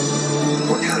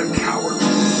 What kind of coward?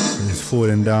 He's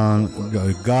falling down. Got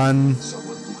a gun.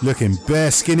 Looking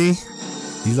bare skinny.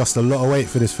 He's lost a lot of weight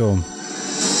for this film.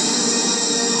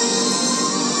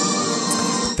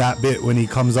 That bit when he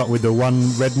comes up with the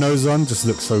one red nose on just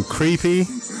looks so creepy.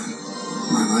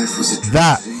 My life was a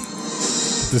That.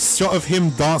 The shot of him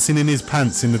dancing in his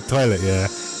pants in the toilet, yeah.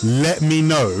 Let me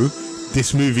know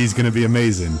this movie's gonna be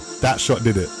amazing. That shot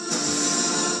did it.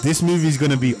 This movie's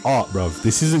gonna be art, bruv.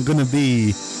 This isn't gonna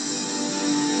be...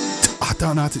 I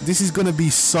don't know how to... This is gonna be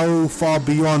so far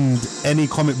beyond any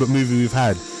comic book movie we've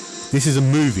had. This is a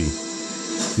movie.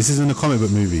 This isn't a comic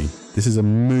book movie. This is a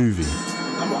movie.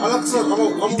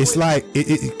 It's like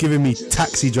it's giving me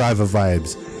Taxi Driver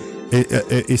vibes.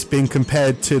 It's been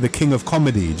compared to the King of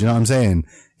Comedy. Do you know what I'm saying?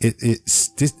 It's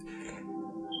this.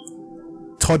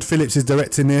 Todd Phillips is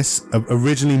directing this.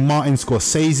 Originally, Martin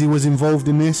Scorsese was involved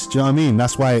in this. Do you know what I mean?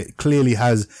 That's why it clearly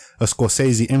has a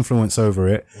Scorsese influence over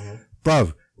it.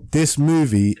 Bruv, this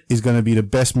movie is going to be the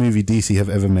best movie DC have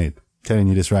ever made. Telling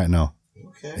you this right now.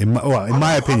 Okay. In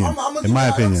my opinion. I'm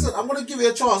going to give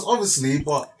it a chance, obviously,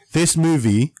 but... This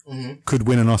movie could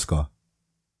win an Oscar.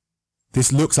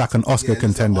 This looks like an Oscar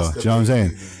contender. Do you know what I'm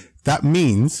saying? That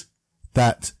means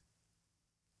that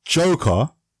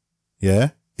Joker, yeah,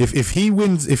 if he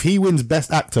wins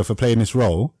Best Actor for playing this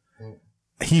role,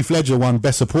 Heath Ledger won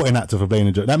Best Supporting Actor for playing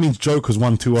a Joker. That means Joker's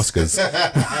won 2 Oscars.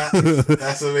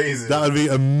 That's amazing. That would be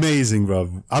amazing,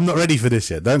 bro. I'm not ready for this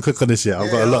yet. Don't click on this yet.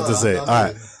 I've got a lot to say. All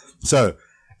right. So,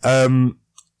 all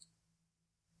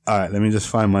right, let me just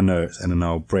find my notes and then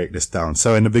I'll break this down.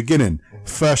 So in the beginning,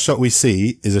 first shot we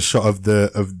see is a shot of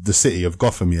the city of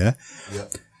Gotham, yeah?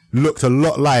 Yep. Looked a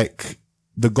lot like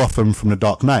the Gotham from The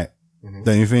Dark Knight.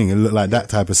 Don't you think? It looked like that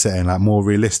type of setting, like more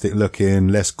realistic looking,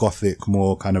 less gothic,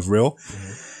 more kind of real.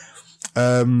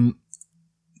 The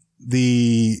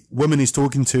woman he's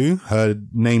talking to, her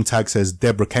name tag says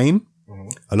Deborah Kane.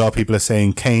 A lot of people are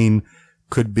saying Kane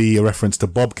could be a reference to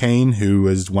Bob Kane, who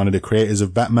was one of the creators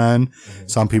of Batman.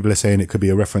 Some people are saying it could be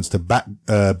a reference to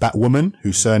Batwoman,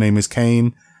 whose surname is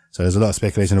Kane. So there's a lot of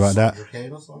speculation about that.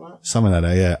 Something like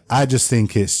that, yeah. I just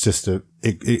think it's just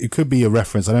it could be a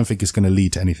reference. I don't think it's going to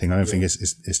lead to anything. I don't think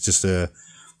it's just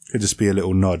could just be a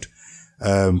little nod.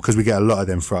 Cause we get a lot of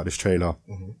them throughout this trailer.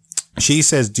 She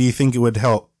says, do you think it would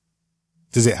help?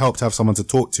 Does it help to have someone to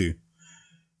talk to?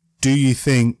 Do you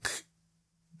think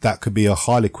that could be a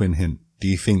Harlequin hint? Do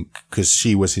you think, cause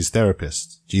she was his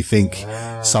therapist, do you think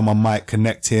someone might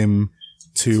connect him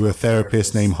to a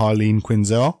therapist named Harleen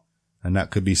Quinzel? And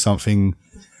that could be something,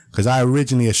 Because I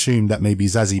originally assumed that maybe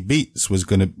Zazie Beetz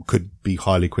could be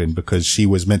Harley Quinn because she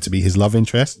was meant to be his love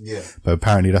interest. Yeah. But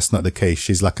apparently that's not the case.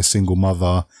 She's like a single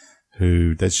mother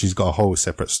she's got a whole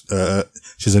separate,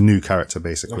 she's a new character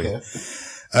basically. Okay.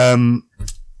 All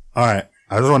right.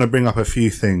 I just want to bring up a few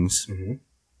things.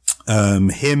 Mm-hmm.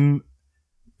 Him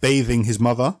bathing his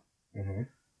mother,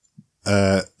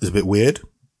 is a bit weird.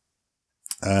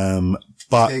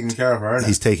 But Taking care of her, isn't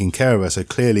he's taking care of her. So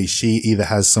clearly she either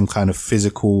has some kind of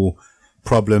physical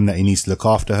problem that he needs to look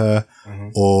after her,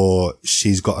 or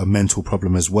she's got a mental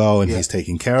problem as well and he's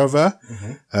taking care of her.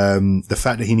 The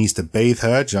fact that he needs to bathe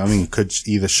her, do you know what I mean, could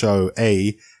either show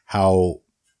A, how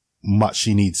much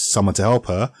she needs someone to help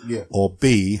her, or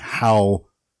B, how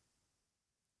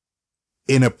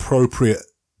inappropriate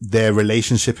their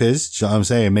relationship is. Do you know what I'm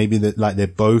saying? Maybe that like they're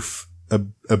both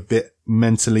a bit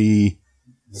mentally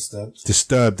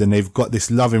disturbed and they've got this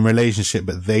loving relationship,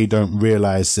 but they don't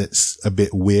realize it's a bit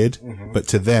weird. But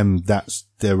to them, that's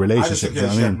their relationship. I just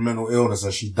think she had mental illness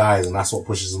and she dies, and that's what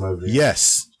pushes him over.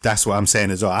 Yes, that's what I'm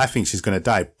saying as well. I think she's going to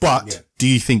die. But do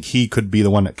you think he could be the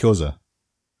one that kills her?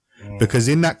 Because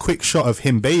in that quick shot of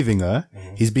him bathing her,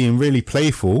 he's being really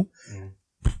playful.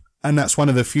 And that's one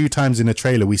of the few times in the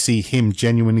trailer we see him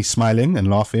genuinely smiling and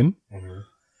laughing.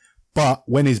 But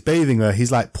when he's bathing her,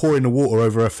 he's like pouring the water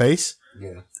over her face.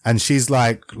 And she's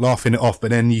like laughing it off.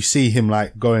 But then you see him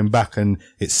like going back, and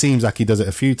it seems like he does it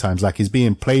a few times. Like he's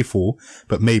being playful,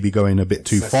 but maybe going a bit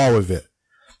too far with it.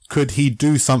 Could he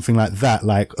do something like that,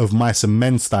 like of Mice and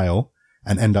Men style,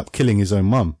 and end up killing his own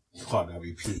mum?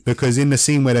 Because in the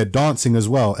scene where they're dancing as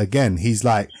well, again, he's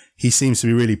like, he seems to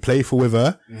be really playful with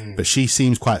her, but she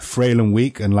seems quite frail and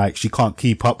weak and like she can't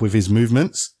keep up with his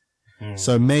movements.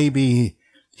 So maybe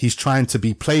he's trying to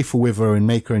be playful with her and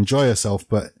make her enjoy herself,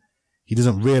 but he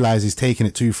doesn't realize he's taking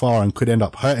it too far and could end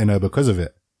up hurting her because of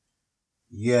it.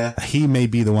 Yeah. He may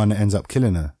be the one that ends up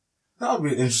killing her. That would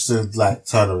be an interesting, like,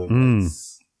 turn of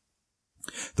events.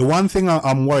 The one thing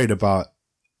I'm worried about,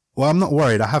 well, I'm not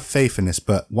worried. I have faith in this,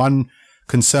 but one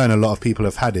concern a lot of people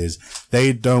have had is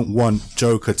they don't want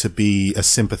Joker to be a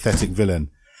sympathetic villain.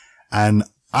 And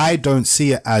I don't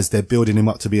see it as they're building him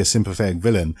up to be a sympathetic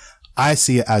villain. I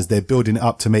see it as they're building it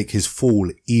up to make his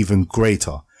fall even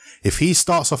greater. If he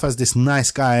starts off as this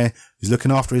nice guy who's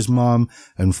looking after his mom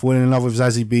and falling in love with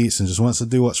Zazie Beetz and just wants to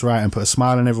do what's right and put a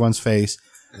smile on everyone's face,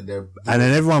 and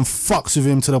then everyone fucks with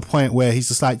him to the point where he's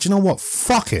just like, do you know what?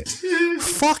 Fuck it.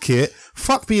 Fuck it.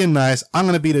 Fuck being nice. I'm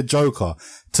going to be the Joker.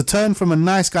 To turn from a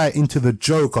nice guy into the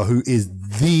Joker, who is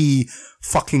the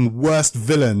fucking worst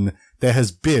villain there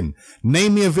has been.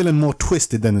 Name me a villain more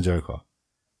twisted than the Joker.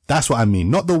 That's what I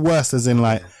mean. Not the worst as in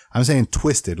like, I'm saying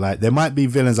twisted. Like there might be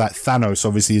villains like Thanos,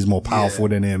 obviously is more powerful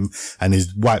than him and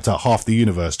he's wiped out half the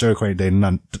universe. Joker ain't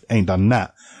done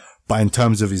that. But in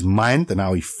terms of his mind and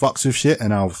how he fucks with shit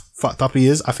and how fucked up he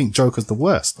is, I think Joker's the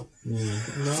worst.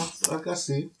 No, I can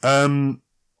see.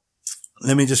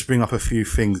 Let me just bring up a few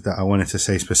things that I wanted to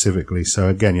say specifically. So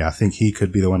again, I think he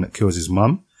could be the one that kills his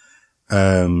mum.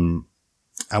 And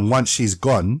once she's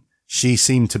gone, she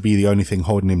seemed to be the only thing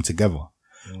holding him together.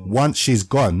 Once she's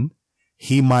gone,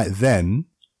 he might then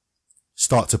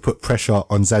start to put pressure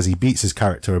on Zazie Beetz'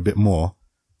 character a bit more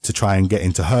to try and get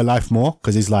into her life more.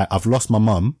 Cause he's like, I've lost my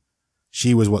mum.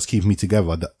 She was what's keeping me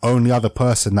together. The only other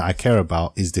person that I care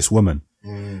about is this woman.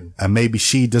 And maybe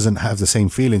she doesn't have the same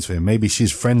feelings for him. Maybe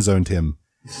she's friend zoned him,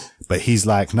 but he's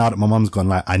like, now that my mum's gone,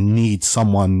 like, I need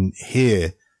someone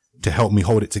here to help me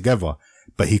hold it together.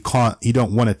 But he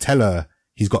don't want to tell her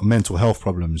he's got mental health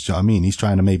problems. Do you know what I mean? He's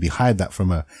trying to maybe hide that from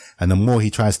her. And the more he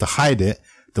tries to hide it,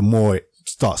 the more it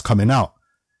starts coming out.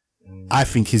 I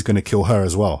think he's going to kill her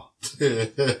as well.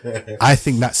 I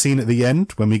think that scene at the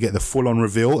end, when we get the full on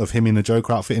reveal of him in the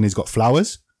Joker outfit and he's got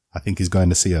flowers, I think he's going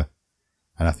to see her.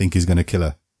 And I think he's going to kill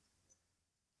her.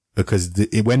 Because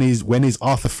when he's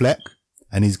Arthur Fleck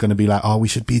and he's going to be like, oh, we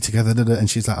should be together. And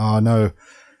she's like, oh no.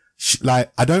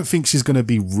 I don't think she's going to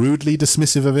be rudely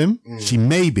dismissive of him. She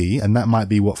may be, and that might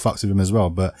be what fucks with him as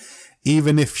well. But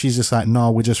even if she's just like,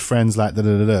 no, we're just friends, like,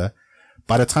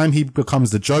 by the time he becomes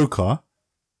the Joker,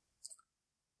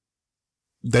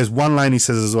 there's one line he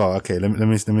says as well. Okay, let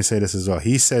me say this as well.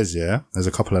 He says, there's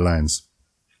a couple of lines.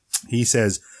 He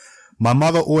says, my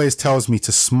mother always tells me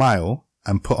to smile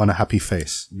and put on a happy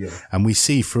face. Yeah. And we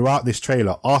see throughout this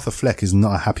trailer, Arthur Fleck is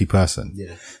not a happy person.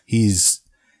 Yeah.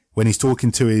 When he's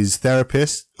talking to his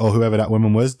therapist or whoever that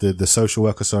woman was, the social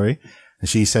worker, sorry, and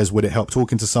she says, would it help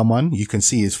talking to someone? You can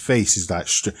see his face is like,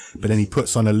 but then he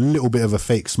puts on a little bit of a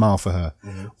fake smile for her.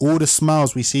 Mm-hmm. All the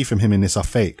smiles we see from him in this are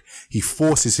fake. He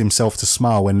forces himself to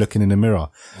smile when looking in the mirror.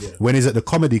 Yeah. When he's at the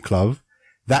comedy club,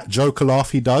 that Joker laugh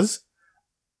he does,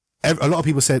 A lot of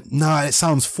people said, nah, it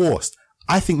sounds forced.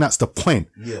 I think that's the point.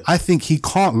 Yeah. I think he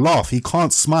can't laugh. He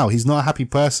can't smile. He's not a happy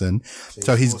person.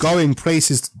 So he's going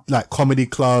places like comedy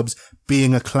clubs,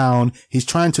 being a clown. He's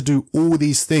trying to do all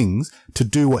these things to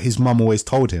do what his mum always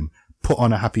told him. Put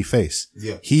on a happy face.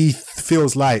 Yeah. He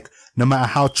feels like no matter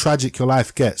how tragic your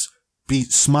life gets,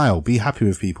 smile, be happy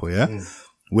with people. Yeah.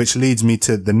 Which leads me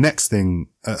to the next thing,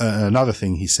 another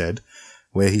thing he said,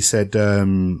 where he said,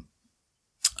 well,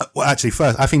 actually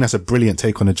first, I think that's a brilliant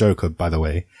take on the Joker, by the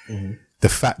way. The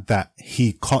fact that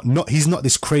he's not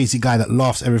this crazy guy that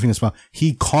laughs everything and smiles.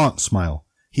 He can't smile.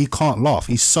 He can't laugh.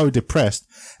 He's so depressed.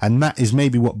 And that is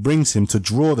maybe what brings him to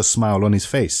draw the smile on his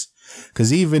face.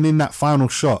 Cause even in that final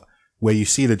shot where you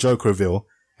see the Joker reveal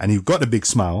and you've got the big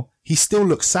smile, he still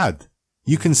looks sad.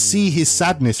 You can see his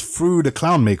sadness through the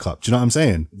clown makeup. Do you know what I'm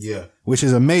saying? Yeah. Which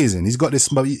is amazing. He's got this,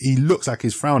 he looks like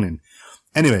he's frowning.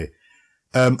 Anyway,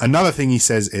 another thing he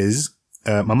says is,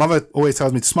 my mother always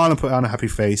tells me to smile and put on a happy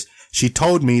face. She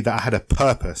told me that I had a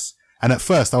purpose. And at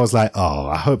first I was like, oh,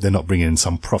 I hope they're not bringing in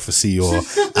some prophecy or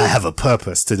I have a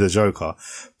purpose to the Joker.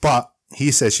 But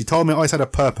he says, she told me I always had a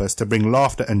purpose to bring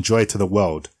laughter and joy to the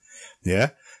world.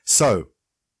 Yeah. So,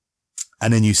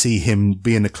 and then you see him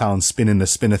being the clown spinning the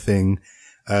spinner thing,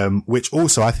 which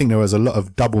also I think there was a lot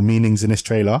of double meanings in this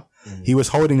trailer. He was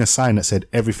holding a sign that said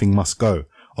everything must go.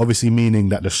 Obviously meaning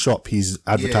that the shop he's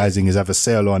advertising is either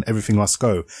sale on, everything must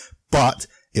go. But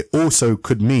it also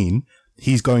could mean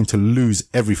he's going to lose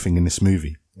everything in this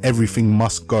movie. Everything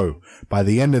must go. By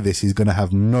the end of this, he's going to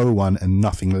have no one and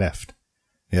nothing left.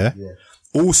 Yeah?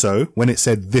 Also, when it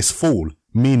said this fall,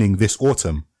 meaning this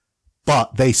autumn,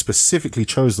 but they specifically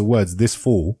chose the words this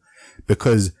fall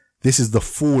because this is the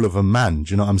fall of a man.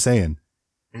 Do you know what I'm saying?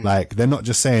 Like, they're not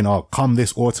just saying, oh, come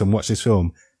this autumn, watch this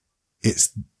film.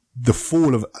 It's the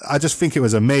fall of, I just think it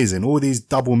was amazing. All these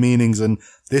double meanings, and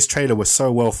this trailer was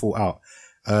so well thought out.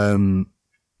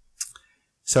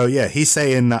 So yeah, he's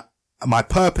saying that my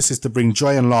purpose is to bring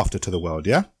joy and laughter to the world.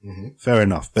 Yeah. Fair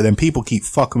enough. But then people keep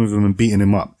fucking with him and beating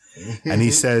him up. And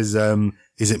he says,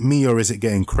 is it me or is it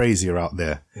getting crazier out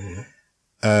there?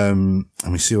 And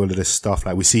we see all of this stuff.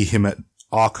 Like we see him at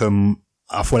Arkham.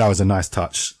 I thought that was a nice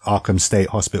touch. Arkham State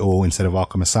Hospital instead of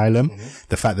Arkham Asylum.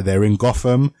 The fact that they're in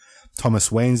Gotham.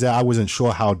 Thomas Wayne's there. I wasn't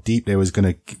sure how deep they was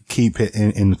going to keep it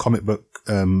in comic book,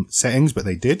 settings, but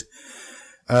they did.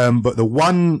 But the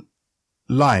one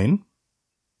line,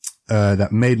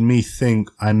 that made me think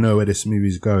I know where this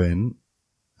movie's going.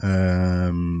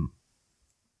 Where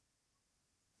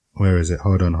is it?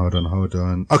 Hold on.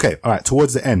 Okay. All right.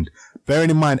 Towards the end, bearing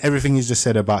in mind everything he's just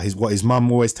said about what his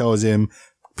mum always tells him,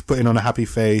 putting on a happy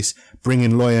face,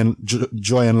 bringing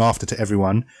joy and laughter to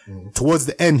everyone. Towards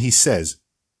the end, he says,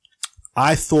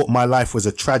 I thought my life was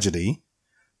a tragedy,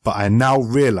 but I now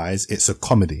realize it's a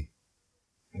comedy.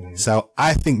 So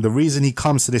I think the reason he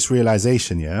comes to this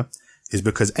realization, yeah, is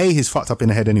because A, he's fucked up in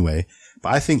the head anyway,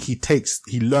 but I think he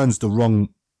learns the wrong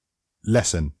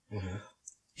lesson.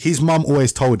 His mum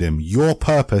always told him, your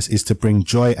purpose is to bring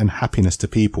joy and happiness to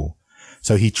people.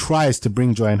 So he tries to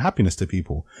bring joy and happiness to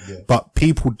people, but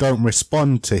people don't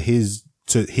respond to his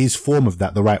form of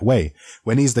that the right way.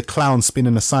 When he's the clown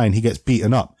spinning a sign, he gets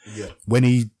beaten up. When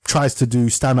he tries to do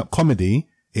stand-up comedy,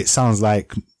 it sounds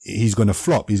like he's going to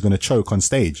flop. He's going to choke on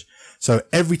stage. So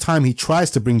every time he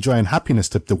tries to bring joy and happiness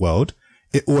to the world,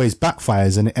 it always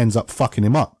backfires and it ends up fucking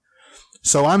him up.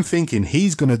 So I'm thinking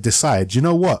he's going to decide, you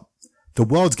know what? The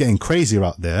world's getting crazier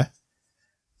out there.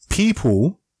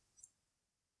 People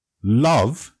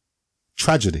love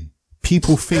tragedy.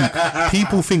 People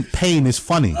think pain is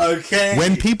funny. Okay.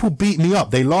 When people beat me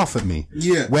up, they laugh at me.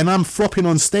 Yeah. When I'm flopping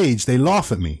on stage, they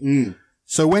laugh at me.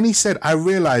 So when he said, I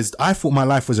realized I thought my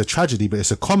life was a tragedy, but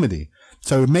it's a comedy.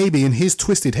 So maybe in his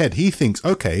twisted head, he thinks,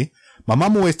 okay, my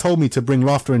mum always told me to bring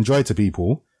laughter and joy to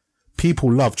people.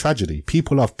 People love tragedy.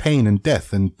 People love pain and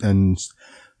death and do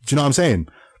you know what I'm saying?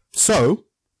 So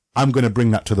I'm going to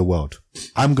bring that to the world.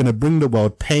 I'm going to bring the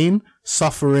world pain,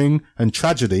 suffering and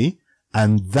tragedy.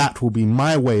 And that will be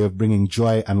my way of bringing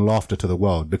joy and laughter to the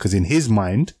world, because in his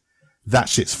mind, that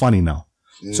shit's funny now.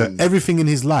 So everything in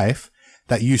his life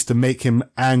that used to make him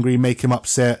angry, make him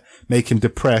upset, make him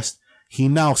depressed, he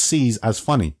now sees as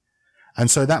funny. And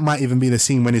so that might even be the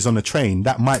scene when he's on the train.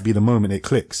 That might be the moment it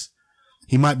clicks.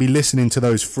 He might be listening to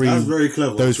those three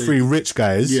rich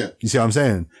guys. Yeah. You see what I'm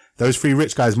saying? Those three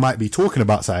rich guys might be talking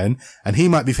about something and he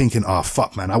might be thinking, oh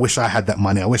fuck man, I wish I had that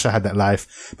money. I wish I had that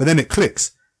life. But then it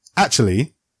clicks.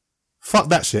 Actually, fuck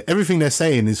that shit. Everything they're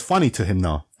saying is funny to him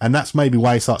now. And that's maybe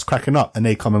why he starts cracking up and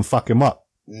they come and fuck him up.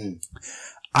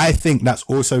 I think that's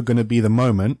also going to be the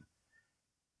moment.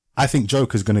 I think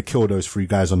Joker's going to kill those three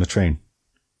guys on the train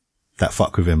that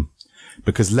fuck with him.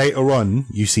 Because later on,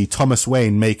 you see Thomas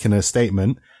Wayne making a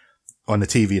statement on the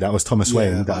TV. That was Thomas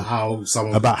Wayne.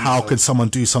 About how could someone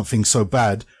do something so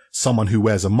bad? Someone who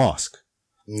wears a mask.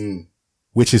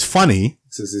 Which is funny.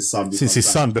 Since his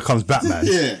son becomes Batman.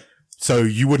 Yeah. So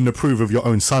you wouldn't approve of your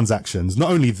own son's actions.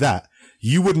 Not only that,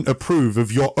 you wouldn't approve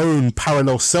of your own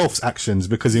parallel self's actions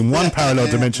because in one parallel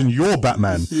dimension, you're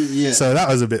Batman. Yeah. So that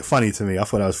was a bit funny to me. I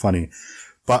thought that was funny.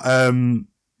 But,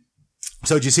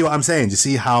 so do you see what I'm saying? Do you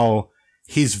see how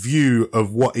his view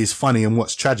of what is funny and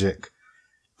what's tragic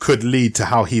could lead to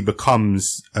how he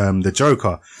becomes, the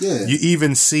Joker? Yeah. You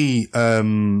even see,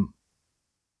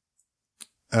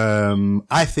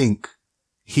 I think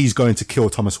he's going to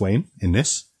kill Thomas Wayne in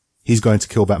this. He's going to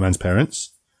kill Batman's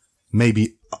parents.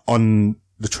 Maybe on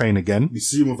the train again. We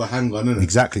see him with a handgun, innit?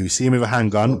 Exactly. We see him with a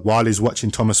handgun while he's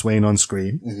watching Thomas Wayne on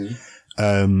screen.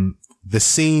 The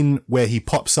scene where he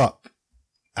pops up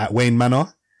at Wayne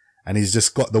Manor and he's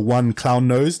just got the one clown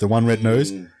nose, the one red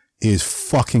nose, is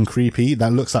fucking creepy.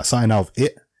 That looks like something out of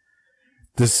It.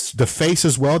 The face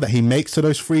as well that he makes to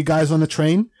those three guys on the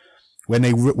train when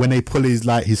they pull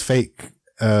his fake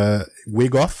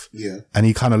wig off, and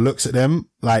he kind of looks at them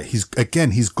like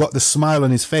he's got the smile on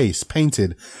his face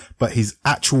painted, but his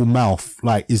actual mouth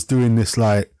like is doing this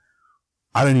like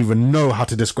I don't even know how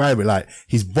to describe it. Like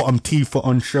his bottom teeth are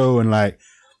on show, and like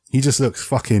he just looks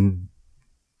fucking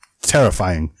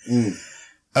terrifying.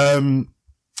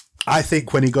 I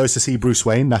think when he goes to see Bruce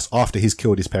Wayne, that's after he's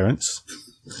killed his parents.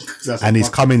 And he's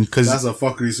coming because that's a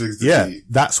fuckery thing to be.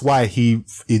 That's why he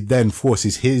then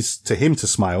forces him to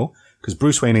smile. Because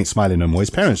Bruce Wayne ain't smiling no more. His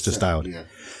parents just died. Yeah.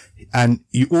 And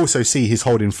you also see he's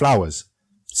holding flowers,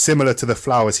 similar to the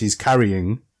flowers he's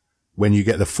carrying when you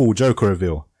get the full Joker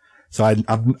reveal. So I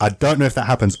don't know if that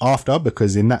happens after,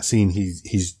 because in that scene,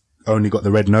 he's only got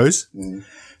the red nose.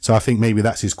 So I think maybe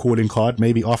that's his calling card.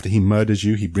 Maybe after he murders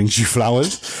you, he brings you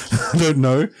flowers. I don't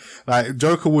know. Like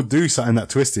Joker would do something that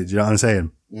twisted. You know what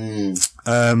I'm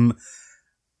saying?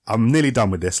 I'm nearly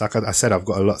done with this. Like I said, I've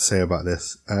got a lot to say about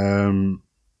this.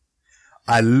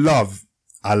 I love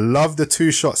the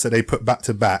two shots that they put back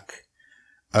to back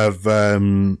of,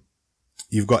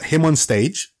 you've got him on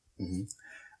stage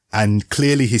and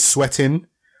clearly he's sweating.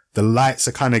 The lights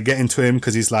are kind of getting to him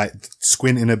because he's like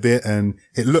squinting a bit and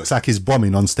it looks like he's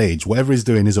bombing on stage. Whatever he's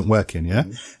doing isn't working. Yeah.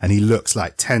 And he looks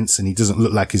like tense and he doesn't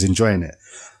look like he's enjoying it.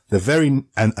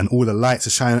 And all the lights are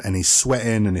shining and he's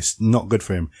sweating and it's not good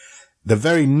for him. The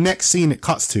very next scene it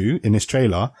cuts to in this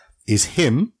trailer is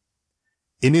him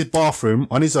in his bathroom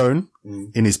on his own,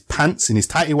 in his pants, in his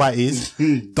tighty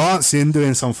whities, dancing,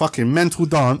 doing some fucking mental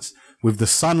dance with the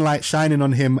sunlight shining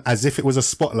on him as if it was a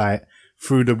spotlight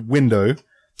through the window.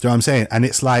 Do you know what I'm saying? And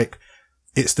it's like,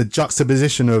 it's the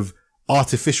juxtaposition of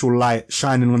artificial light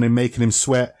shining on him, making him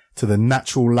sweat, to the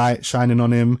natural light shining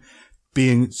on him,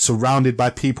 being surrounded by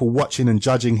people watching and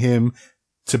judging him,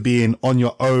 to being on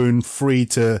your own, free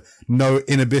to no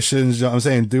inhibitions. You know what I'm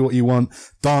saying? Do what you want.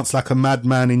 Dance like a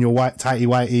madman in your tighty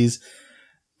whities.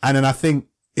 And then I think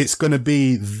it's going to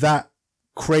be that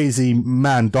crazy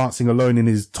man dancing alone in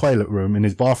his toilet room, in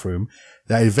his bathroom,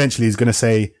 that eventually is going to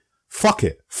say, fuck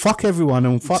it. Fuck everyone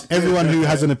and fuck everyone who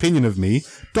has an opinion of me.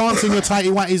 Dance in your tighty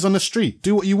whities on the street.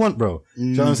 Do what you want, bro. Do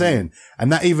you know what I'm saying?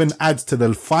 And that even adds to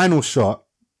the final shot.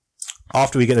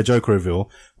 After we get the Joker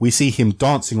reveal, we see him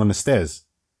dancing on the stairs.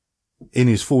 In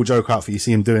his full Joker outfit, you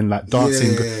see him doing like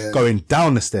dancing, going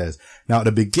down the stairs. Now at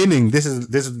the beginning, this is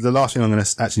the last thing I'm going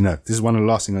to, actually no, this is one of the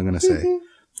last things I'm going to say.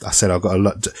 I said I've got a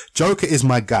lot. Joker is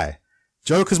my guy.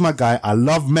 Joker's my guy. I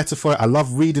love metaphor. I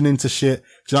love reading into shit.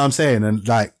 Do you know what I'm saying? And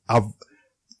like,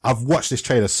 I've watched this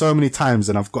trailer so many times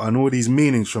and I've gotten all these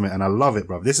meanings from it and I love it,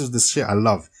 bro. This is the shit I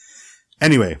love.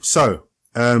 Anyway, so,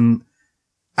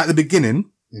 at the beginning,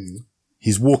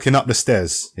 he's walking up the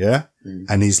stairs, yeah?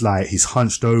 And he's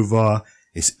hunched over.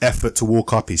 It's effort to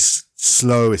walk up. He's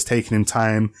slow. It's taking him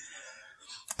time.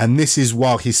 And this is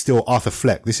while he's still Arthur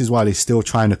Fleck. This is while he's still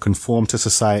trying to conform to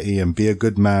society and be a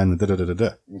good man.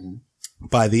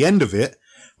 By the end of it,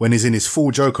 when he's in his full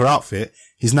Joker outfit,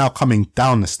 he's now coming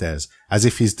down the stairs as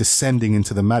if he's descending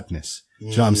into the madness. Do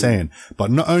you know what I'm saying? But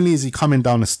not only is he coming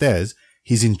down the stairs,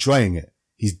 he's enjoying it.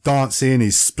 He's dancing.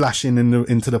 He's splashing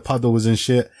into the puddles and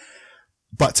shit.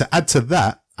 But to add to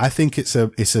that, I think it's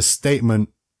a statement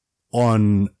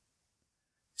on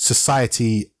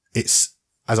society, it's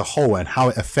as a whole and how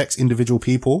it affects individual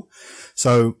people.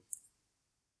 So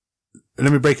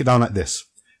let me break it down like this.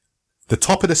 The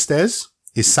top of the stairs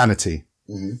is sanity.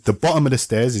 The bottom of the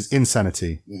stairs is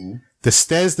insanity. The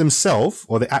stairs themselves,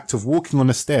 or the act of walking on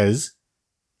the stairs,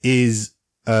 is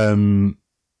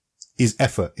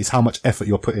effort, is how much effort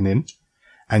you're putting in.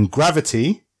 And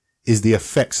gravity is the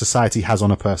effect society has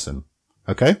on a person.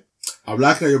 Okay? I'm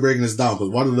liking that you're breaking this down, because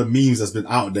one of the memes that's been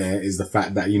out there is the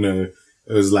fact that,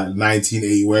 it was like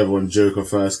 1980, wherever, when Joker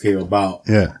first came about.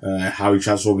 Yeah. How he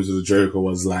transformed into the Joker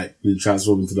was like, he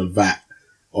transformed into the vat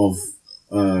of,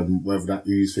 whatever that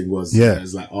ooze thing was. Yeah.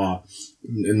 It's like,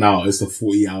 now it's a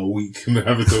 40-hour week and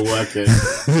having to work it.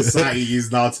 Society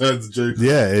is now turned to Joker.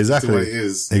 Yeah, exactly. To what it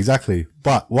is. Exactly.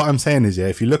 But what I'm saying is,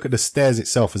 if you look at the stairs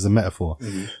itself as a metaphor,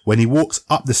 when he walks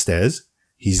up the stairs,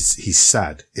 he's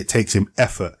sad. It takes him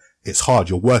effort. It's hard.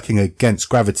 You're working against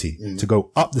gravity to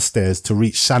go up the stairs to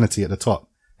reach sanity at the top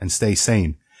and stay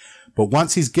sane. But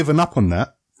once he's given up on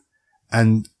that,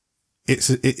 and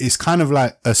it's kind of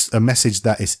like a message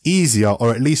that it's easier, or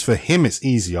at least for him, it's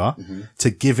easier to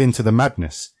give in to the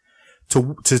madness.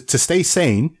 To stay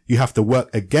sane, you have to work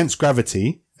against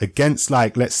gravity, against,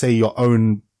 like, let's say your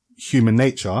own human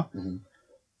nature.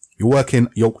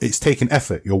 It's taking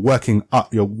effort. You're walking up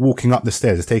the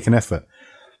stairs. It's taking effort.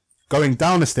 Going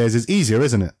down the stairs is easier,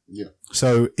 isn't it? Yeah.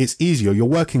 So it's easier. You're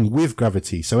working with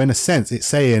gravity. So in a sense, it's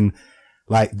saying,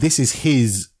 like, this is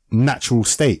his natural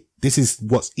state. This is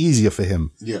what's easier for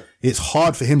him. Yeah. It's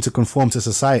hard for him to conform to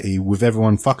society with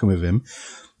everyone fucking with him.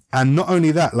 And not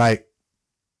only that, like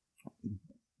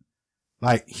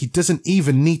he doesn't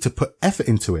even need to put effort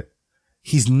into it.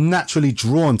 He's naturally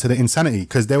drawn to the insanity,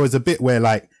 because there was a bit where,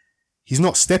 like, he's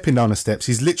not stepping down the steps.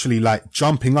 He's literally, like,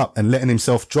 jumping up and letting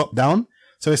himself drop down.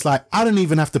 So it's like, I don't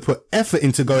even have to put effort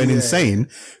into going insane.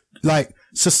 Like,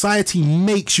 society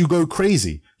makes you go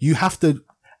crazy. You have to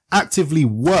actively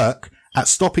work at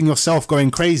stopping yourself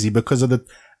going crazy because of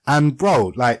and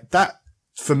bro, like, that,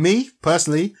 for me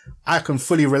personally, I can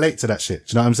fully relate to that shit.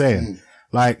 Do you know what I'm saying?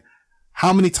 Like,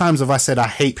 how many times have I said, I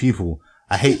hate people?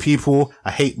 I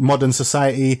hate modern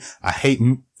society. I hate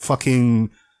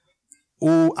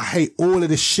I hate all of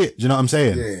this shit. Do you know what I'm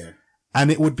saying? Yeah.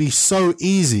 And it would be so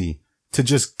easy to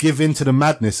just give in to the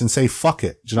madness and say, fuck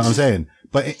it. Do you know what I'm saying?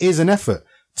 But it is an effort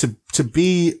to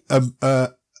be a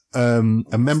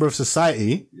member of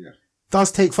society. Yeah.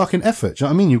 Does take fucking effort. Do you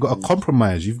know what I mean? You've got to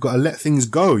compromise. You've got to let things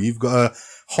go. You've got to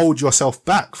hold yourself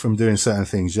back from doing certain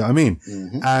things. Do you know what I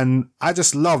mean? And I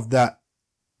just love that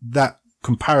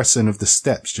comparison of the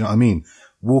steps. Do you know what I mean?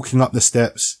 Walking up the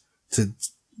steps to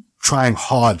trying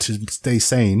hard to stay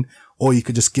sane, or you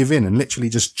could just give in and literally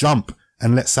just jump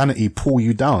and let sanity pull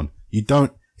you down. It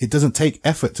doesn't take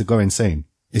effort to go insane.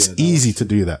 It's easy to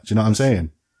do that. Do you know what I'm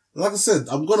saying? Like I said,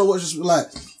 I'm gonna watch this, like,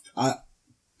 I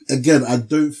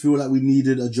don't feel like we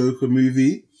needed a Joker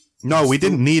movie. No, we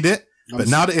didn't need it, but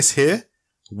now that it's here,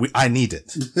 I need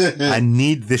it. I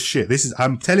need this shit.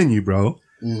 I'm telling you, bro,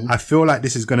 I feel like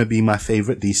this is gonna be my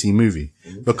favorite DC movie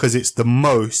because it's the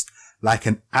most like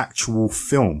an actual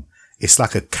film. It's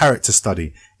like a character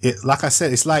study. Like I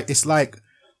said, it's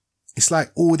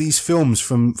like all these films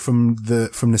from the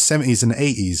 70s and the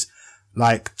 80s,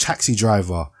 like Taxi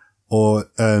Driver or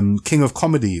King of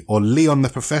Comedy or Leon the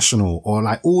Professional, or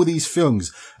like all these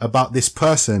films about this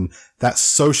person that's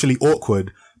socially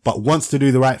awkward but wants to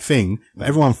do the right thing, but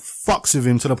everyone fucks with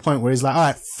him to the point where he's like, all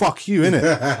right, fuck you, innit?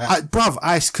 Bruv,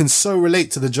 I can so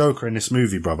relate to the Joker in this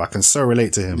movie, bruv. I can so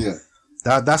relate to him. Yeah.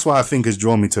 That's why I think has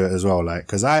drawn me to it as well. Like,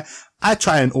 cause I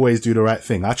try and always do the right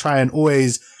thing. I try and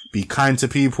always be kind to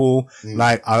people.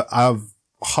 Like, I've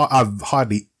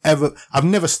hardly ever, I've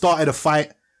never started a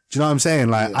fight. Do you know what I'm saying?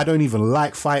 Like, I don't even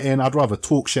like fighting. I'd rather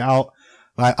talk shit out.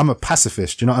 Like, I'm a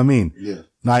pacifist. Do you know what I mean? Yeah.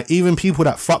 Like, even people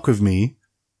that fuck with me,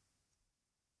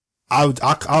 I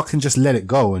can just let it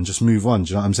go and just move on. Do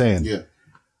you know what I'm saying? Yeah.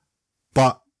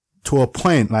 But to a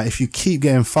point, like, if you keep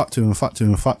getting fucked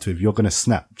with, you're going to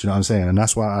snap. Do you know what I'm saying? And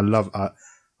that's why I'm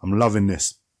loving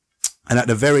this. And at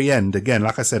the very end, again,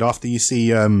 like I said, after you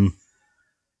see, the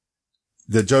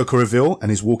Joker reveal and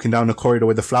he's walking down the corridor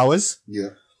with the flowers.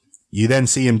 Yeah. You then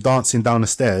see him dancing down the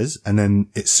stairs, and then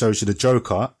it shows you the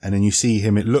Joker, and then you see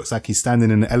him, it looks like he's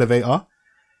standing in the elevator.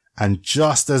 And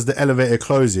just as the elevator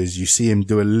closes, you see him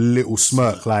do a little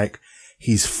smirk, like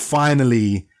he's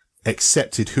finally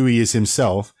accepted who he is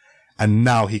himself. And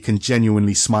now he can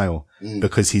genuinely smile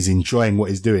because he's enjoying what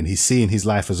he's doing. He's seeing his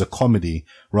life as a comedy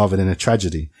rather than a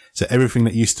tragedy. So everything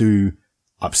that used to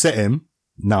upset him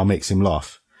now makes him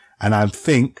laugh. And I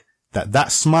think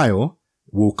that smile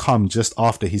will come just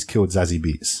after he's killed Zazie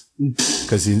Beetz.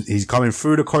 Because he's coming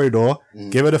through the corridor,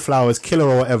 give her the flowers, kill her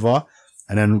or whatever,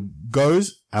 and then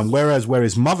goes, and whereas where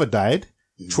his mother died,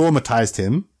 traumatized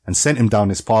him and sent him down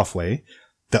this pathway,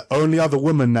 the only other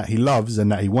woman that he loves and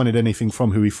that he wanted anything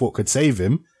from, who he thought could save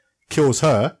him, kills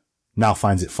her, now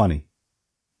finds it funny.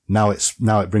 Now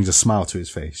it brings a smile to his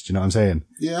face. Do you know what I'm saying?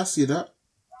 Yeah, I see that.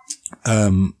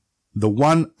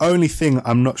 The only thing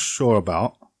I'm not sure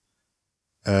about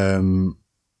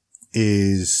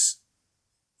is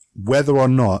whether or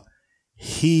not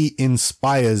he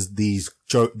inspires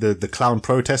the clown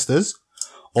protesters,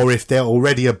 or if they're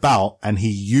already about and he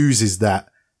uses that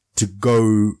to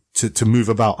go to move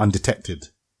about undetected.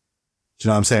 Do you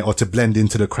know what I'm saying? Or to blend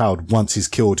into the crowd once he's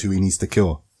killed who he needs to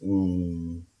kill.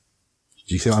 Do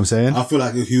you see what I'm saying? I feel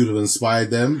like if he would have inspired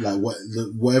them, like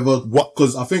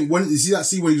because I think when you see that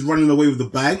scene when he's running away with the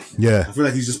bag, yeah, I feel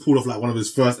like he's just pulled off like one of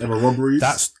his first ever robberies.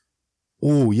 That's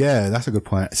a good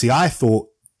point. See, I thought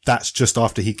that's just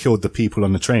after he killed the people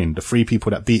on the train, the 3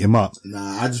 people that beat him up.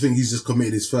 Nah, I just think he's just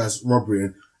committed his first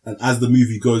robbery, and as the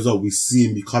movie goes on, we see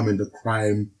him becoming the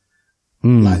crime,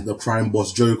 like the crime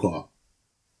boss Joker.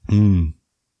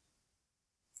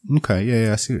 Okay,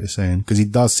 yeah, I see what you're saying. Because he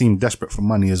does seem desperate for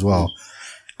money as well.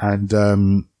 And,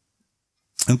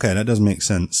 okay, that does make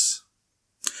sense.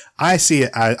 I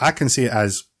can see it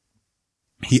as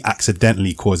he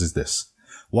accidentally causes this.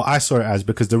 What I saw it as,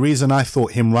 because the reason I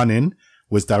thought him running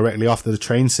was directly after the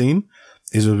train scene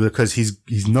is because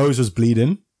his nose was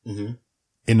bleeding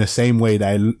in the same way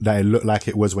that it looked like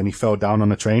it was when he fell down on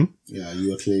the train. Yeah,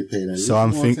 you were clearly paying attention. So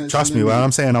I'm thinking, trust me, well,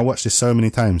 I'm saying I watched this so many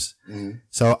times.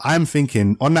 So I'm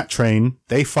thinking on that train,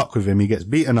 they fuck with him. He gets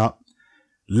beaten up,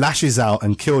 lashes out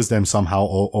and kills them somehow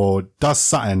or does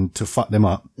something to fuck them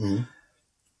up,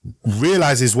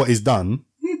 realizes what he's done,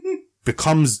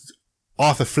 becomes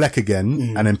Arthur Fleck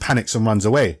again, and then panics and runs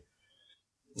away.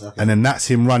 Okay. And then that's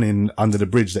him running under the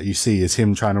bridge that you see is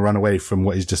him trying to run away from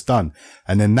what he's just done.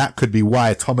 And then that could be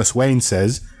why Thomas Wayne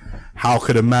says, how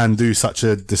could a man do such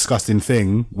a disgusting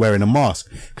thing wearing a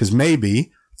mask? Because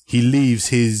maybe he leaves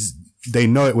they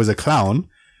know it was a clown.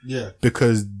 Yeah.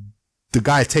 Because the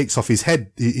guy takes off his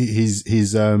head,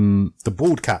 the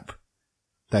bald cap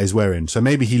that he's wearing. So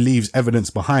maybe he leaves evidence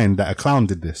behind that a clown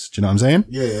did this. Do you know what I'm saying?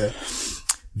 Yeah.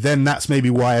 Then that's maybe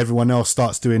why everyone else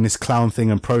starts doing this clown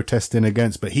thing and protesting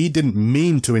against, but he didn't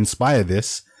mean to inspire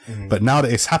this. But now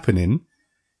that it's happening,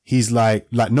 he's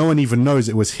like no one even knows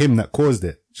it was him that caused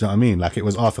it. Do you know what I mean? Like it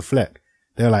was Arthur Fleck.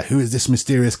 They're like, who is this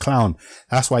mysterious clown?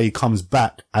 That's why he comes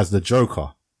back as the Joker,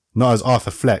 not as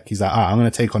Arthur Fleck. He's like, I'm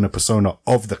going to take on the persona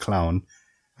of the clown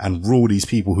and rule these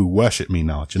people who worship me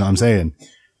now. Do you know what I'm saying?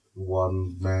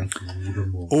 One man can rule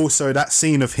them all. Also, that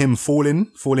scene of him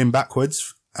falling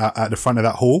backwards at the front of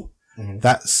that hall,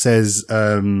 that says,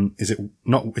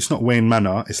 it's not Wayne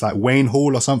Manor, it's like Wayne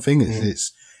Hall or something.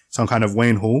 It's some kind of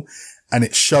Wayne Hall, and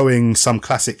it's showing some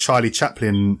classic Charlie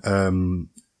Chaplin,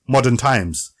 modern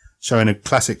times, showing a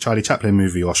classic Charlie Chaplin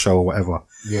movie or show or whatever.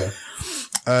 Yeah.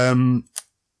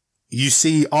 You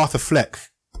see Arthur Fleck.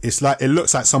 It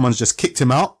looks like someone's just kicked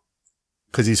him out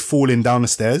because he's falling down the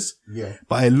stairs. Yeah.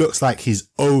 But it looks like he's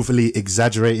overly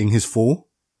exaggerating his fall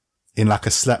in like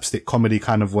a slapstick comedy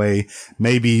kind of way,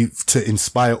 maybe to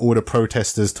inspire all the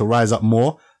protesters to rise up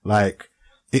more. Like,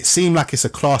 it seemed like it's a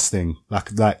class thing, like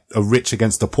a rich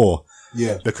against the poor.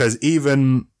 Yeah. Because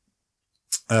even,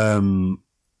 when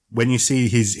you see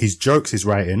his jokes he's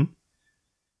writing,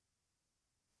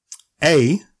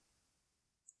 okay,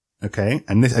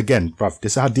 and this, again, bruv,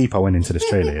 this is how deep I went into this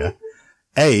trailer,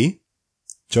 yeah?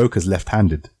 Joker's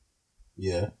left-handed.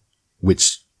 Yeah.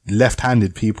 Which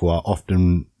left-handed people are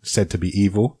often said to be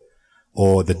evil,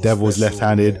 or the devil's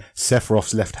left-handed, yeah.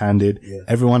 Sephiroth's left-handed. Yeah.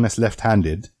 Everyone that's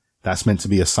left-handed, that's meant to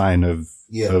be a sign of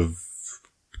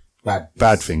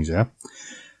bad things, yeah?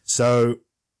 So,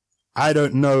 I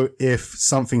don't know if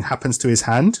something happens to his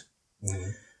hand,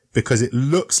 because it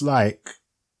looks like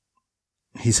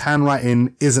his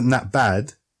handwriting isn't that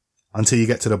bad until you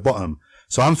get to the bottom.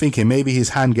 So I'm thinking maybe his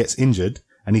hand gets injured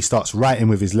and he starts writing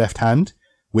with his left hand,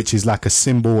 which is like a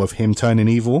symbol of him turning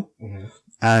evil.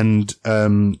 And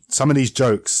some of these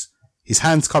jokes, his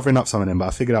hand's covering up some of them, but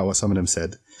I figured out what some of them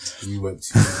said. You went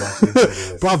too much into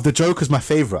this. Bruv, the Joker's my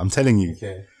favourite, I'm telling you.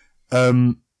 Okay.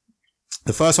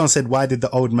 The first one said, why did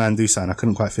the old man do something? I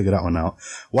couldn't quite figure that one out.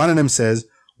 One of them says,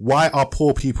 why are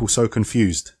poor people so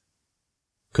confused?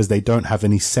 Because they don't have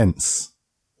any sense.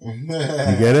 You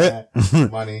get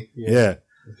it? Money. Yeah.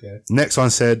 Okay. Next one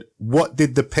said, what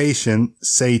did the patient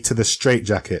say to the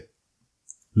straitjacket?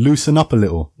 Loosen up a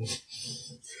little.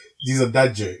 These are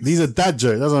dad jokes.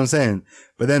 That's what I'm saying.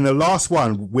 But then the last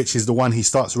one, which is the one he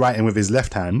starts writing with his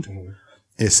left hand,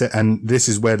 and this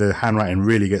is where the handwriting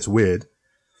really gets weird.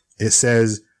 It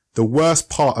says, the worst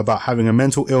part about having a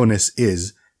mental illness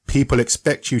is people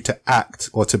expect you to act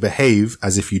or to behave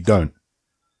as if you don't.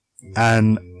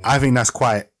 And I think that's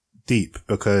quite deep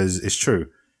because it's true.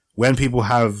 When people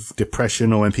have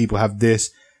depression or when people have this,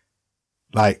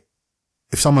 like,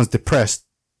 if someone's depressed,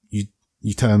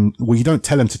 you tell them, well, you don't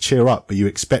tell them to cheer up, but you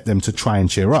expect them to try and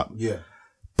cheer up. Yeah.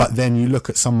 But then you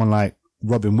look at someone like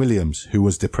Robin Williams who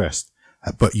was depressed,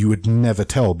 but you would never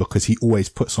tell because he always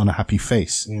puts on a happy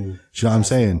face. Do you know what I'm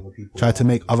saying? Try to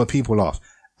make other people laugh.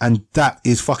 And that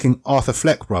is fucking Arthur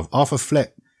Fleck, bruv. Arthur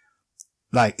Fleck,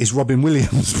 like, is Robin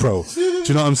Williams, bro. Do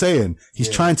you know what I'm saying? He's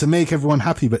trying to make everyone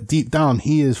happy, but deep down,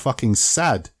 he is fucking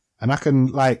sad. And I can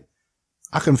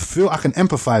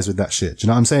empathize with that shit. Do you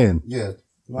know what I'm saying? Yeah.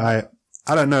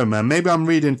 I don't know, man. Maybe I'm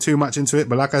reading too much into it,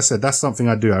 but like I said, that's something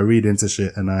I do. I read into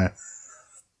shit and I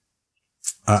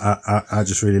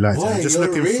just really like it. I'm just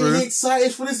looking really through.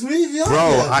 Excited for this movie, aren't Bro,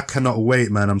 you? I cannot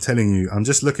wait, man. I'm telling you. I'm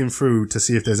just looking through to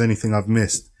see if there's anything I've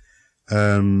missed.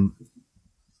 When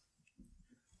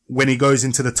he goes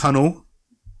into the tunnel,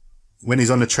 when he's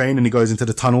on the train and he goes into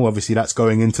the tunnel, obviously that's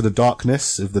going into the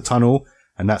darkness of the tunnel.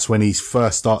 And that's when he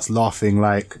first starts laughing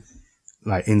like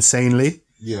insanely.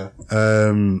 Yeah.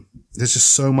 There's just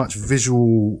so much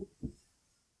visual,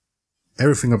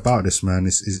 everything about this, man.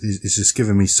 It's just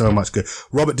giving me so much good.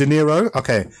 Robert De Niro,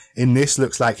 okay, in this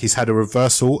looks like he's had a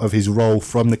reversal of his role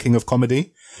from the King of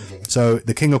Comedy. Mm-hmm. So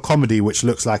the King of Comedy, which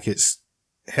looks like it's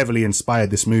heavily inspired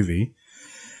this movie,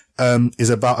 is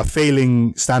about a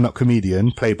failing stand-up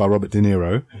comedian played by Robert De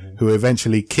Niro, who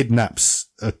eventually kidnaps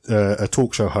a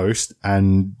talk show host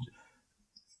and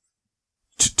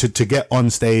to get on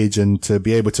stage and to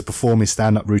be able to perform his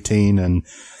stand-up routine. And do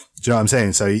you know what I'm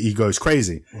saying? So he goes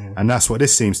crazy. And that's what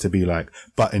this seems to be like.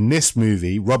 But in this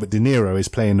movie, Robert De Niro is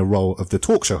playing the role of the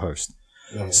talk show host.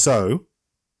 So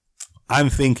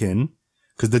I'm thinking,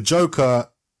 because the Joker,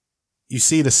 you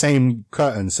see the same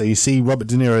curtain. So you see Robert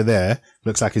De Niro there,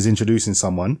 looks like he's introducing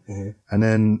someone. And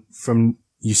then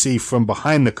you see from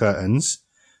behind the curtains,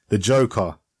 the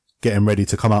Joker getting ready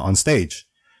to come out on stage.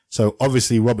 So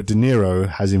obviously Robert De Niro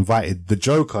has invited the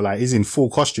Joker, like he's in full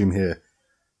costume here.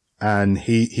 And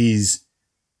his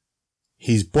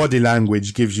body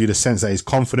language gives you the sense that he's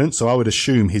confident. So I would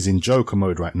assume he's in Joker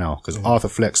mode right now because Arthur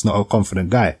Fleck's not a confident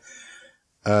guy.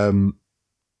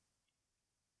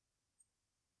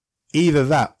 Either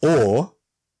that or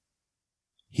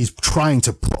he's trying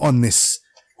to put on this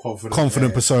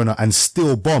confident persona and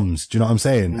still bombs. Do you know what I'm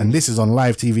saying? And this is on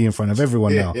live TV in front of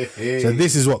everyone now. So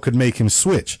this is what could make him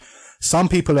switch. Some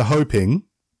people are hoping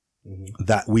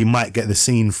that we might get the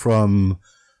scene from,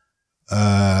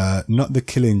 not the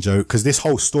Killing Joke, because this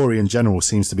whole story in general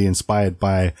seems to be inspired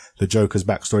by the Joker's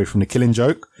backstory from the Killing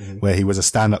Joke, where he was a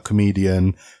stand-up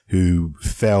comedian who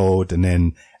failed and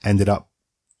then ended up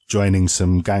joining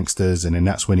some gangsters, and then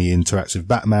that's when he interacts with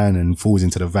Batman and falls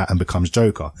into the vat and becomes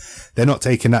Joker. They're not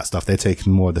taking that stuff. They're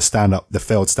taking more the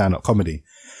failed stand-up comedy.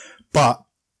 But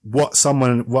what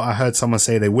I heard someone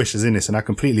say they wish is in this, and I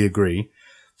completely agree,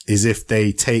 is if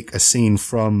they take a scene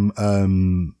from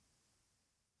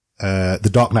The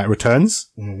Dark Knight Returns,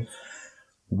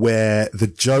 where the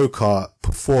Joker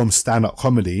performs stand-up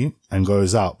comedy and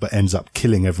goes out, but ends up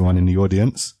killing everyone in the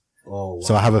audience. Oh, wow.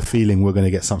 So I have a feeling we're going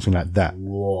to get something like that.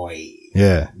 Right.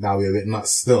 Yeah. Now we're a bit nuts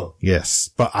still.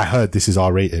 Yes. But I heard this is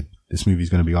R-rated. This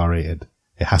movie's going to be R-rated.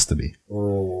 It has to be.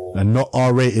 Oh. And not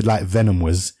R-rated like Venom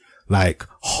was, like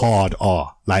hard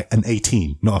R, like an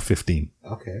 18, not a 15.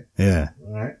 Okay. Yeah.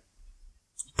 All right.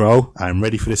 Bro, I'm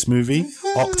ready for this movie.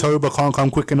 October can't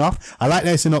come quick enough. I like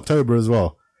that it's in October as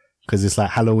well. Cause it's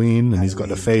like Halloween and he's got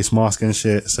the face mask and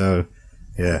shit. So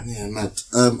yeah. Yeah, man.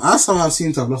 I somehow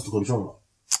seem to have lost the controller.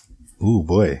 Ooh,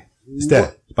 boy. It's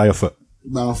there. By your foot.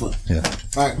 By my foot. Yeah.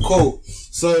 Alright, cool.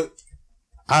 So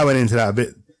I went into that a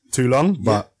bit too long,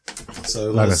 but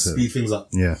so like let's speed things up.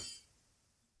 Yeah.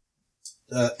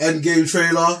 Endgame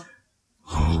trailer.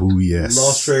 Oh yes.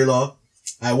 Last trailer.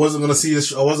 I wasn't gonna see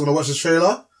this. I wasn't gonna watch this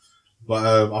trailer,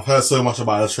 but I've heard so much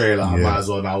about the trailer. I might as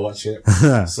well now watch it.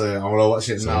 So I'm gonna watch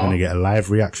it now. I'm gonna get a live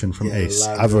reaction from Ace.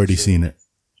 I've already seen it.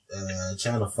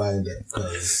 Trying to find it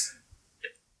because.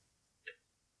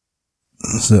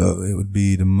 So it would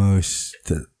be the most.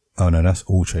 Oh no, that's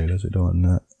all trailers. We don't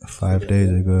want that. 5 days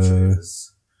ago.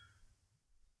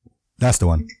 That's the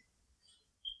one.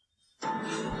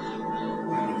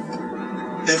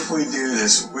 If we do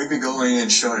this, we'd be going in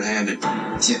short-handed.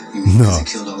 Yeah, you mean because he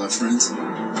killed all our friends?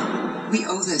 We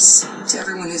owe this to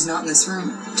everyone who's not in this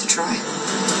room to try.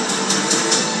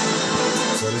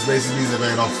 So this basically means they're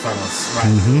going off Thanos.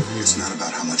 Right. Mm-hmm. It's not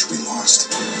about how much we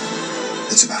lost.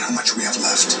 It's about how much we have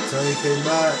left. Tony came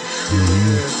back.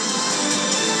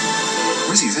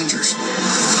 Where's the Avengers?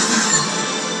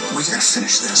 We gotta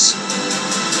finish this.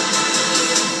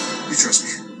 You trust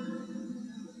me?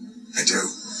 I do.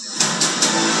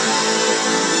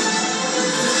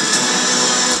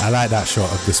 I like that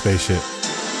shot of the spaceship.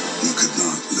 You could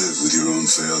not live with your own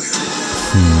failure.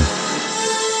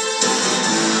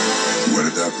 Where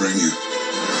did that bring you?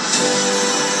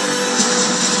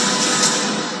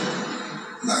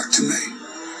 to me.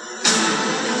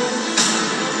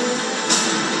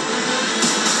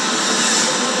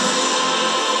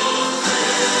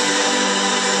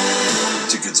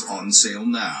 Tickets on sale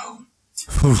now.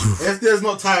 If there's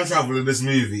not time travel in this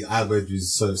movie, I'm going to be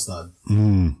so stunned.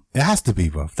 It has to be,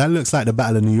 bro. That looks like the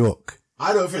Battle of New York.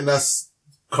 I don't think that's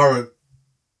current.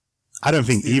 I don't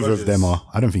think Steve either Rogers. of them are.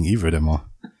 I don't think either of them are.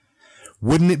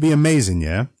 Wouldn't it be amazing,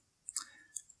 yeah?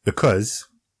 Because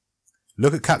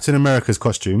look at Captain America's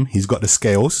costume. He's got the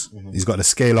scales. Mm-hmm. He's got the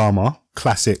scale armor.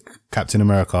 Classic Captain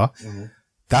America. Mm-hmm.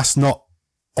 That's not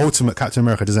Ultimate Captain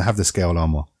America. Doesn't have the scale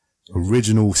armor.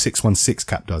 Original 616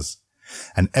 Cap does.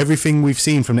 And everything we've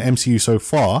seen from the MCU so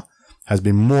far has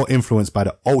been more influenced by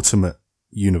the Ultimate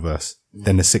universe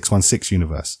than the 616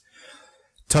 universe.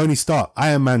 Tony Stark,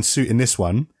 Iron Man suit in this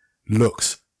one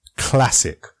looks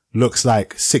classic. Looks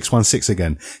like 616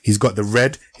 again. He's got the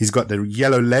red. He's got the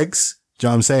yellow legs. Do you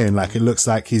know what I'm saying? Like it looks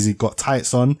like he's got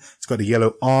tights on. He's got the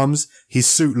yellow arms. His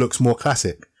suit looks more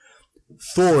classic.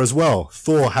 Thor as well.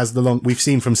 Thor has the long, we've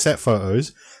seen from set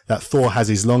photos that Thor has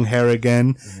his long hair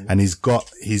again and he's got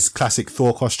his classic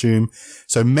Thor costume.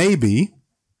 So maybe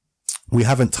we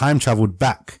haven't time traveled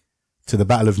back to the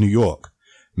Battle of New York.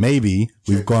 Maybe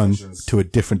we've gone to a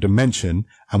different dimension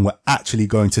and we're actually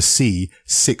going to see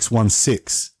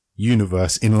 616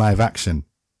 universe in live action,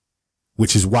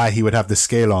 which is why he would have the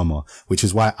scale armor, which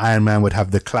is why Iron Man would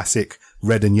have the classic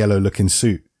red and yellow looking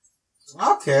suit.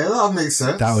 Okay, that makes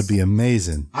sense. That would be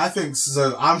amazing. I think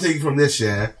so. I'm thinking from this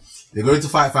year, they're going to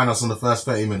fight Thanos on the first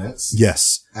 30 minutes.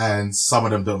 Yes. And some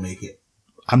of them don't make it.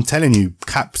 I'm telling you,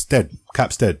 Cap's dead.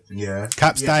 Cap's dead. Yeah.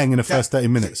 Cap's dying in the first 30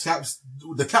 minutes.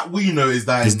 The Cap we know is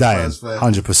dying. He's dying.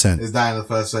 100%. Is dying in the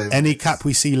first 30 minutes. Any Cap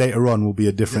we see later on will be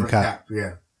a different Cap.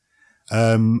 Yeah.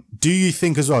 Do you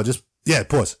think as well,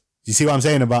 pause. You see what I'm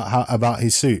saying about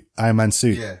his suit, Iron Man's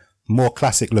suit? Yeah. More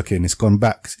classic looking. It's gone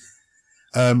back.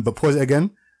 But pause it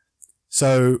again.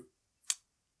 So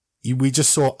we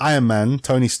just saw Iron Man,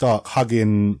 Tony Stark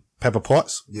hugging Pepper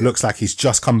Potts. Yeah. Looks like he's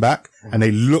just come back and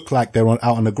they look like they're out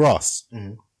on the grass.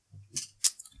 Mm-hmm.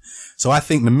 So I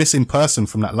think the missing person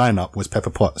from that lineup was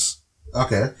Pepper Potts.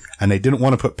 Okay. And they didn't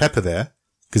want to put Pepper there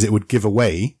because it would give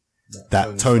away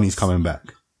that Tony's coming back.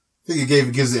 I think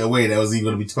it gives it away that it was either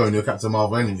going to be Tony or Captain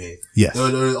Marvel anyway. Yes.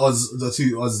 The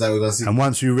two odds that we're going to see. And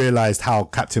once we realized how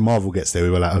Captain Marvel gets there,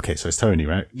 we were like, okay, so it's Tony,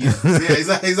 right? Yeah,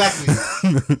 exactly.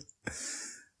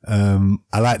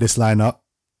 I like this lineup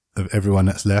of everyone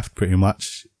that's left pretty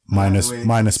much. Minus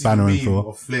Banner and Thor.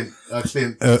 Or Clint. What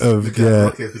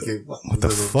the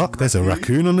fuck? There's a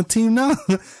raccoon on the team now?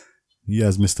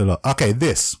 Yes, Mr. Lot. Okay,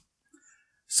 this.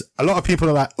 So a lot of people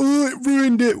are like, oh, it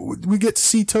ruined it. We get to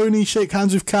see Tony shake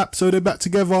hands with Cap, so they're back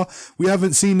together. We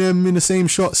haven't seen them in the same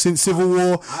shot since Civil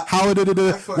War.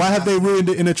 Why have they ruined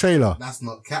it in a trailer? That's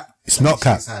not Cap. It's not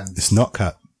Cap. It's not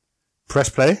Cap. Press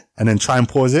play and then try and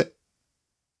pause it.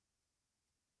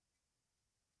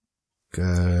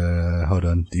 Hold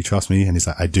on. Do you trust me? And he's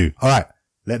like, I do. All right.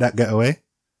 Let that get away.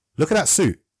 Look at that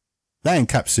suit. That ain't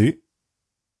Cap's suit.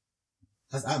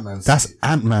 That's Ant-Man's suit. That's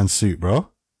Ant-Man's suit, bro.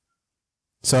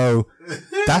 So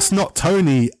that's not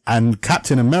Tony and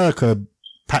Captain America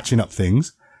patching up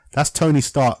things. That's Tony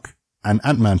Stark and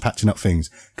Ant-Man patching up things.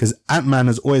 Because Ant-Man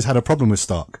has always had a problem with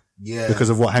Stark. Yeah. Because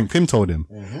of what Hank Pym told him.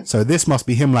 Mm-hmm. So this must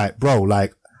be him like, bro,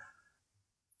 like,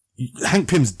 Hank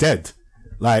Pym's dead.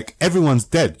 Like, everyone's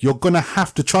dead. You're gonna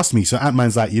have to trust me. So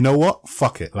Ant-Man's like, you know what?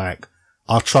 Fuck it. Like,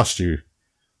 I'll trust you.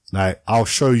 Like, I'll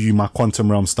show you my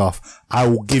quantum realm stuff. I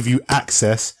will give you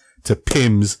access to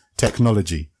Pym's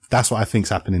technology. That's what I think's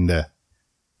happening there.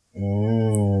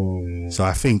 Oh. So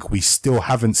I think we still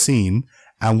haven't seen,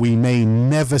 and we may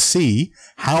never see,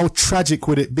 how tragic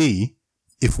would it be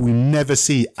if we never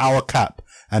see our Cap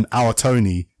and our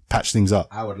Tony patch things up?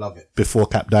 I would love it. Before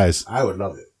Cap dies. I would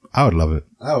love it. I would love it.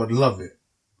 I would love it.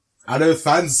 I know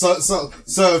fans,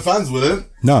 certain fans wouldn't.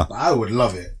 No. But I would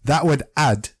love it. That would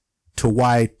add to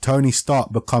why Tony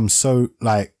Stark becomes so,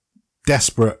 like,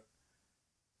 desperate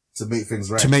to make things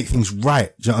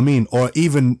right. Do you know what I mean? Or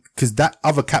even, cause that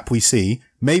other Cap we see,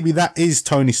 maybe that is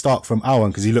Tony Stark from our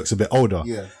one, cause he looks a bit older.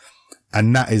 Yeah.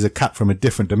 And that is a Cap from a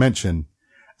different dimension.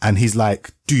 And he's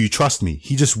like, do you trust me?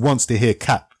 He just wants to hear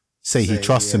Cap say he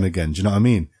trusts him again. Do you know what I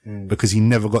mean? Mm. Because he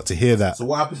never got to hear that. So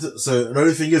what happened so the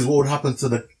only thing is, what would happen to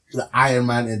the Iron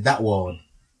Man in that world?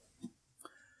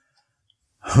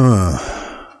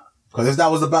 Because if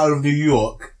that was the Battle of New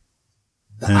York,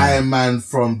 the Iron Man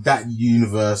from that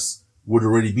universe would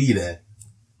already be there.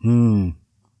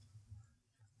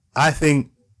 I think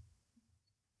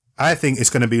it's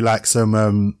going to be like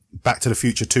some Back to the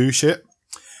Future 2 shit,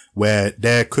 where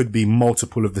there could be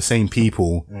multiple of the same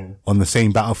people on the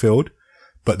same battlefield,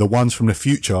 but the ones from the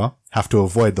future have to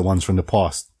avoid the ones from the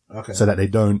past. Okay. So that they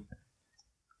don't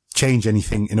change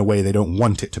anything in a way they don't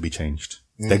want it to be changed.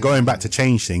 They're going back to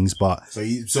change things, but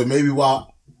so maybe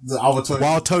while the other Tony,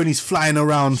 while Tony's flying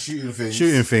around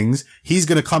shooting things, he's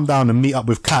gonna come down and meet up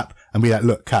with Cap and be like,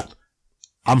 look, Cap,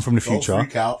 I'm from the future.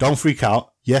 Don't freak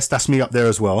out. Yes, that's me up there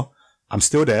as well. I'm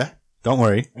still there. Don't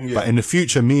worry. Yeah. But in the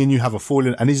future, me and you have a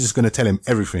falling, and he's just gonna tell him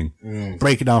everything.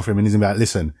 Break it down for him, and he's gonna be like,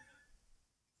 listen,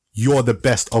 you're the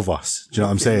best of us. Do you know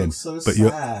what I'm saying?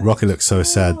 Rocket looks so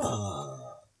sad.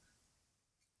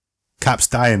 Cap's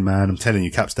dying, man. I'm telling you,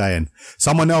 Cap's dying.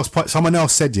 Someone else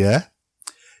said, yeah,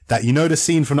 that you know the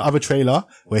scene from the other trailer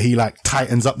where he like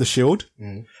tightens up the shield?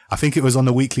 I think it was on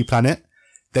the Weekly Planet.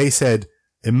 They said,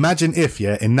 imagine if,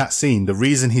 yeah, in that scene, the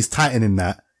reason he's tightening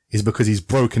that is because he's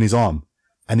broken his arm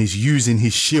and he's using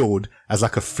his shield as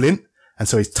like a flint. And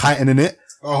so he's tightening it.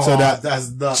 Oh, so that, that's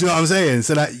nuts. Do you know what I'm saying?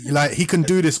 So that, like, he can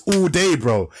do this all day,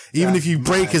 bro. Even if you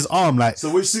break his arm, like.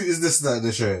 So which suit is this that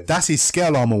they're showing? That's his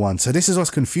scale armor one. So this is what's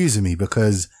confusing me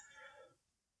because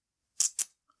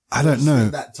I don't know.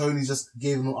 That Tony just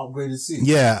gave him an upgraded suit.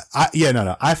 Yeah.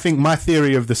 No. I think my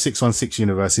theory of the 616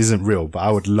 universe isn't real, but I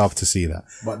would love to see that.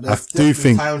 But I do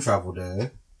think time travel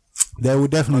there. There will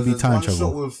definitely be time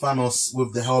travel. Shot with Thanos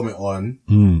with the helmet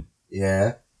on.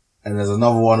 Yeah. And there's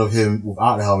another one of him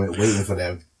without the helmet waiting for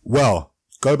them. Well,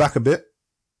 go back a bit.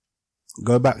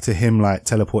 Go back to him like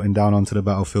teleporting down onto the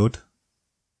battlefield.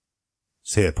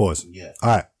 So here, pause. Yeah.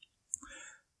 Alright.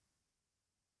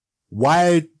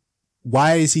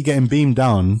 Why is he getting beamed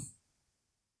down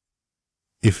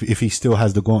if he still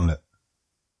has the gauntlet?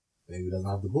 Maybe he doesn't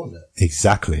have the gauntlet.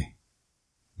 Exactly.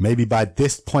 Maybe by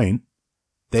this point,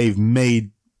 they've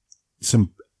made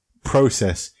some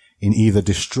process in either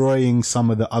destroying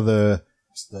some of the other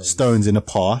stones in the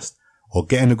past or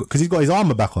getting because he's got his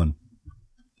armor back on.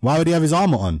 Why would he have his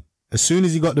armor on? As soon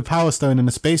as he got the power stone and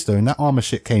the space stone, that armor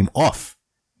shit came off.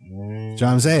 Do you know what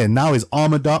I'm saying? Now he's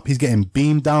armored up. He's getting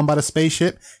beamed down by the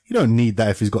spaceship. You don't need that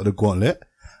if he's got the gauntlet.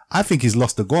 I think he's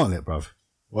lost the gauntlet, bruv.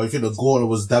 Well, you think the gauntlet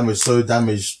was so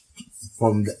damaged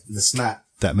from the snap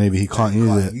that maybe he can't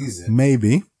use it.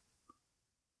 Maybe.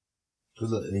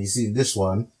 Because look, you see this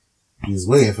one, he's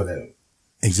waiting for them.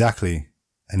 Exactly.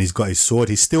 And he's got his sword.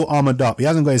 He's still armored up. He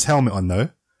hasn't got his helmet on though.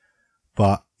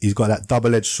 But he's got that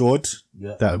double-edged sword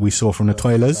that we saw from the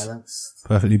toilers.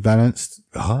 Perfectly balanced.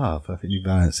 Perfectly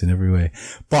balanced in every way.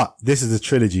 But this is a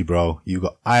trilogy, bro. You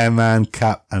got Iron Man,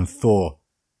 Cap, and Thor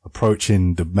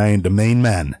approaching the main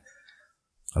man.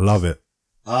 I love it.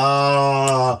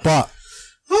 But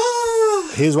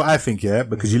here's what I think, yeah?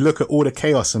 Because you look at all the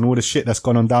chaos and all the shit that's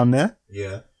gone on down there.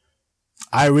 Yeah.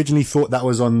 I originally thought that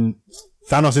was on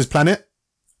Thanos' planet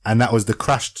and that was the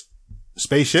crashed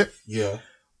spaceship. Yeah.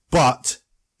 But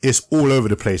it's all over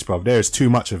the place, bruv. There is too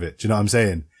much of it. Do you know what I'm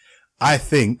saying? I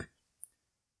think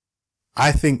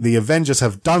the Avengers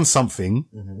have done something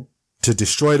to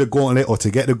destroy the gauntlet or to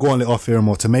get the gauntlet off him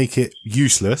or to make it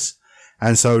useless.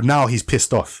 And so now he's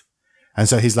pissed off. And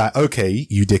so he's like, okay,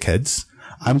 you dickheads,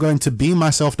 I'm going to beam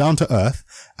myself down to Earth.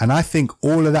 And I think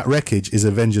all of that wreckage is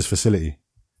Avengers facility.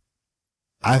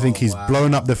 I think he's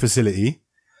blown up the facility.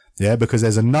 Yeah, because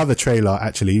there's another trailer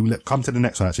actually. Come to the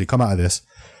next one actually. Come out of this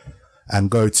and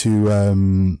go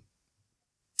to,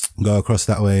 go across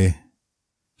that way.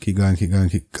 Keep going.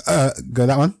 Go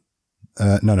that one.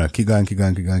 No. Keep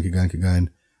going.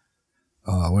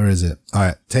 Oh, where is it? All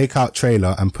right. Take out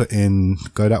trailer and put in,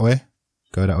 go that way.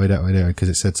 There, because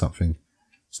it said something.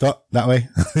 Stop that way.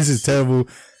 This is terrible.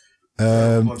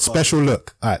 Special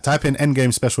look. All right. Type in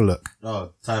Endgame special look.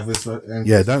 Oh, type in Endgame.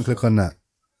 Yeah, don't click on that.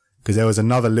 Because there was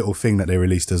another little thing that they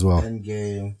released as well.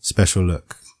 Endgame. Special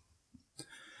look.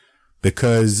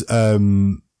 Because,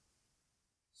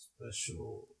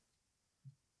 special.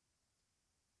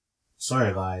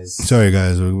 Sorry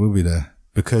guys, we'll be there.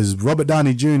 Because Robert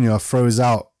Downey Jr. throws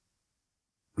out,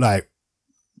 like,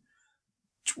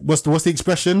 what's the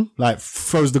expression? Like,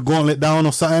 throws the gauntlet down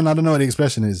or something? I don't know what the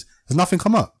expression is. Has nothing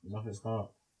come up? Nothing's come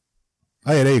up.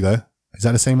 Oh yeah, there you go. Is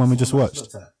that the same one we just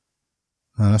watched?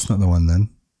 No, that's not the one then.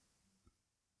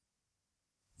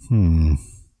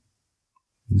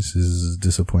 This is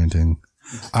disappointing.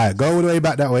 Alright, go all the way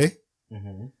back that way.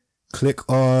 Click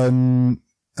on,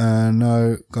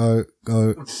 no, go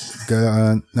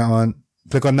on that one.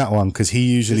 Click on that one, because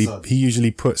he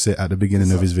usually puts it at the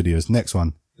beginning of his videos. Next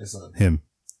one. Him.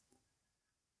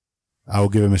 I will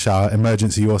give him a shout out.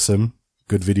 Emergency Awesome.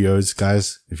 Good videos,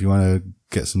 guys. If you want to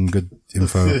get some good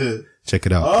info, check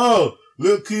it out. Oh,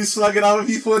 look who's slugging other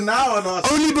people now on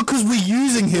us. Only because we're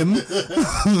using him.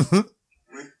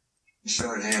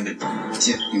 Short-handed.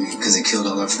 Yeah, you mean because he killed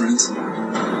all our friends?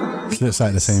 Looks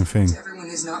like the same thing. Everyone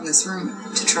who's not in this room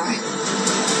to try.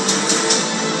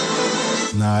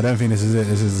 Nah, I don't think this is it.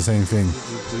 This is the same thing.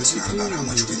 It's not about how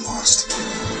much we lost.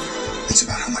 It's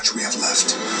about how much we have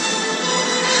left.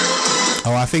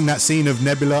 Oh, I think that scene of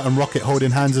Nebula and Rocket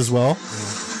holding hands as well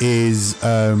is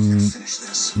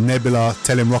Nebula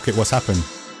telling Rocket what's happened.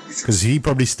 Because he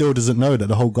probably still doesn't know that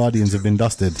the whole Guardians have been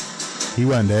dusted. He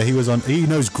weren't there. He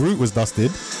knows Groot was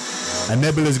dusted. And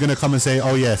Nebula's going to come and say,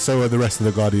 oh yeah, so are the rest of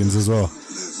the Guardians as well. Live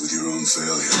with your own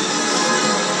failure.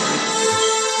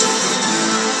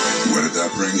 Where did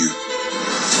that bring you?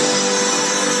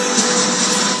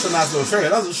 It's a nice little trailer. It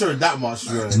doesn't show that much.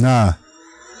 Really. Nah.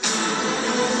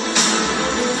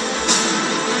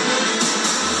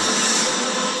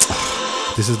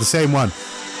 This is the same one.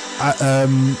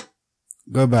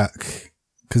 Go back.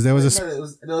 Because there was a... It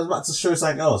was about to show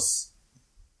something else.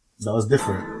 That was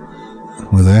different.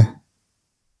 Was there?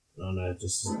 No,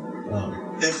 just...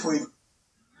 If we...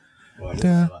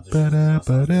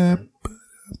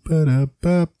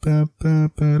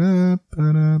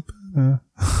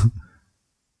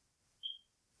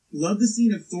 Love the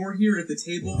scene of Thor here at the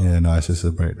table. Yeah, no, it's just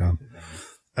a breakdown.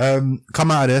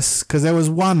 Come out of this, because there was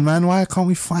one, man. Why can't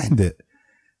we find it?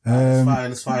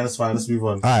 It's fine. Let's move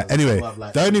on. Alright, anyway,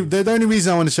 the only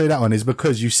reason I want to show you that one is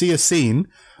because you see a scene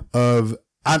of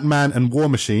Ant-Man and War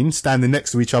Machine standing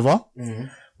next to each other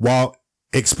while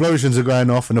explosions are going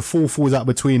off and a fall falls out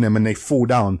between them and they fall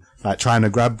down, like trying to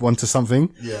grab onto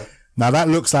something. Yeah. Now that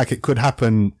looks like it could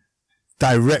happen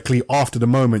directly after the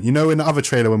moment. You know, in the other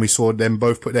trailer when we saw them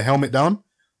both put their helmet down,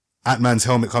 Ant-Man's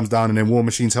helmet comes down and then War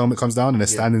Machine's helmet comes down and they're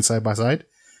standing side by side.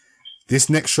 This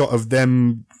next shot of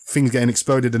them, things getting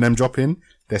exploded and them dropping,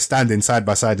 they're standing side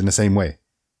by side in the same way,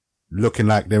 looking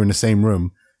like they're in the same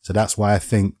room. So that's why I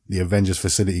think the Avengers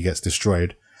facility gets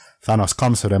destroyed. Thanos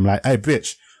comes to them like, hey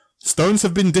bitch, stones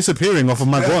have been disappearing off of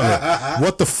my gauntlet.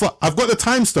 What the fuck? I've got the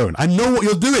time stone. I know what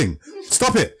you're doing.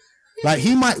 Stop it. Like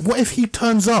what if he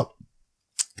turns up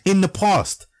in the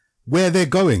past where they're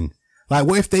going? Like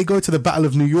what if they go to the Battle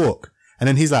of New York and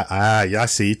then he's like, yeah, I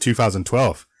see,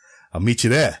 2012. I'll meet you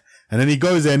there. And then he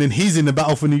goes there and then he's in the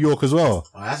battle for New York as well.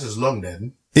 Oh, that's just long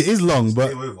then. It is long,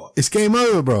 but it's game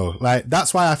over, bro. Like,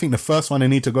 that's why I think the first one they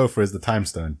need to go for is the time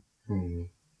stone.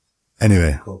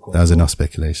 Anyway, cool, that was enough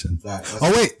speculation.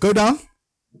 Oh wait, go down.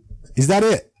 Is that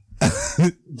it?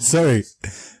 Sorry.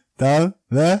 Down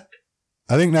there?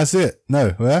 I think that's it.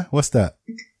 No, where? What's that?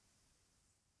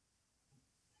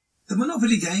 The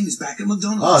Monopoly game is back at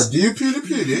McDonald's. Oh, do you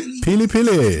Peely?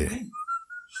 Peely.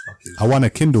 I want a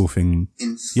Kindle thing.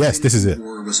 Yes, this is it.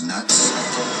 War was nuts.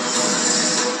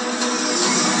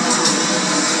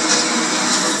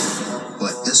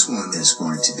 But this one is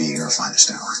going to be our finest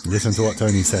hour. Listen to what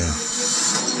Tony's saying.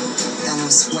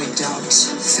 Thanos wiped out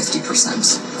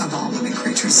 50% of all living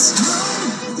creatures.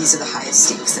 These are the highest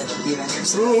stakes that the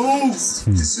Avengers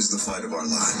have. This is the fight of our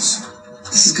lives.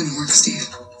 This is gonna work, Steve.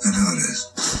 I know it is.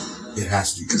 It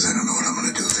has to. Because I don't know what I'm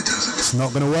going to do if it doesn't. It's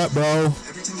not going to work, bro.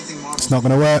 It's not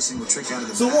going to work.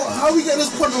 So what? How are we getting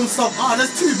this quantum stuff?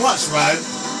 That's too much, man.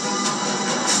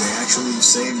 They actually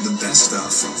saved the best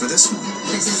stuff for this one.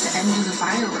 This is the end of the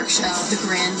fireworks show, the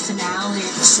grand finale.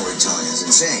 The storytelling is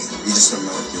insane. You just don't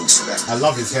know what you expect. I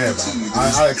love his hair, man.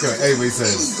 I don't care what anybody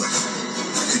says. But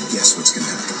I could guess what's going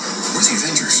to happen. We're the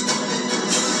Avengers.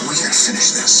 We got to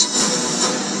finish this.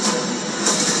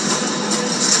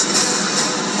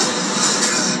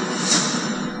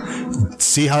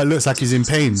 See how it looks like he's in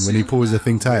pain when he pulls the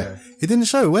thing tight. It didn't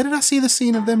show. Where did I see the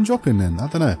scene of them dropping then? I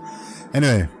don't know.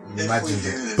 Anyway. Imagine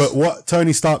it. But what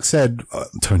Tony Stark said,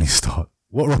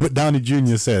 what Robert Downey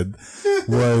Jr. said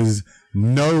was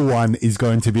no one is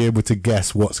going to be able to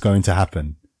guess what's going to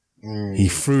happen. He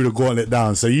threw the gauntlet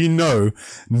down. So you know,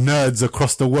 nerds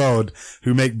across the world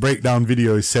who make breakdown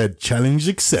videos said, challenge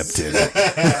accepted.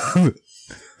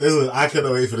 Listen, I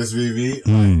cannot wait for this movie.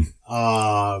 Man,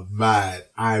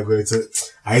 I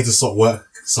need to stop work,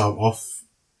 so I'm off.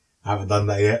 I haven't done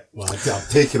that yet. Well, I'm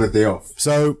taking a day off.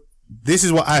 So, this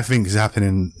is what I think is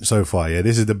happening so far, yeah?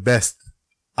 This is the best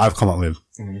I've come up with.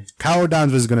 Carol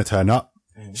Danvers is going to turn up.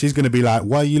 She's going to be like,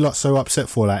 what are you lot so upset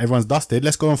for? Like, everyone's dusted.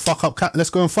 Let's go and fuck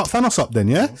Thanos up then,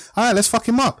 yeah? Alright, let's fuck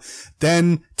him up.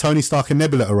 Then Tony Stark and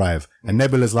Nebula arrive. And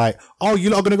Nebula's like, oh,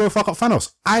 you lot are going to go fuck up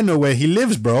Thanos. I know where he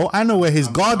lives, bro. I know where his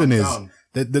garden is.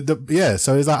 Yeah,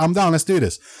 so he's like, I'm down, let's do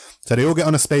this. So they all get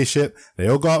on a spaceship. They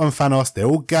all go out on Thanos. They're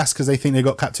all gassed because they think they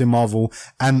got Captain Marvel.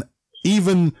 And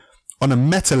even on a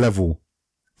meta level,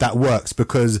 that works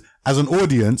because as an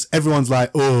audience, everyone's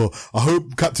like, oh, I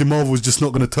hope Captain Marvel's just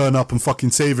not going to turn up and fucking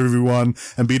save everyone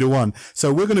and be the one.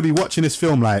 So we're going to be watching this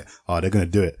film like, oh, they're going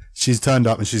to do it. She's turned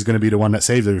up and she's going to be the one that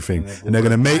saves everything. And they're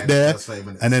going to make there.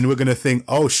 And then we're going to think,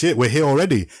 oh shit, we're here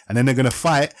already. And then they're going to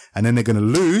fight and then they're going to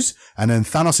lose. And then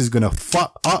Thanos is going to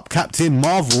fuck up Captain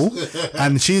Marvel.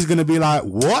 And she's going to be like,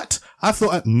 what? I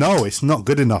thought, no, it's not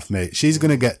good enough, mate. She's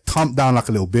going to get thumped down like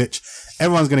a little bitch.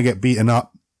 Everyone's going to get beaten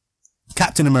up.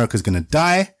 Captain America's going to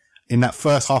die in that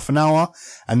first half an hour.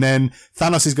 And then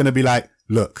Thanos is going to be like,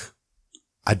 look,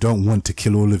 I don't want to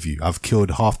kill all of you. I've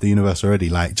killed half the universe already.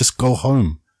 Like, just go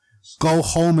home. Go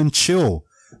home and chill.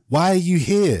 Why are you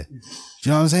here? Do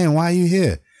you know what I'm saying? Why are you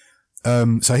here?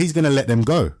 So he's going to let them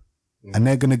go. And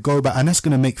they're going to go back. And that's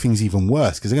going to make things even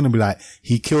worse because they're going to be like,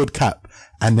 he killed Cap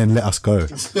and then let us go.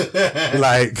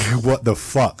 Like, what the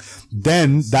fuck?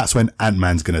 Then that's when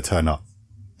Ant-Man's going to turn up.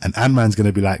 And Ant-Man's going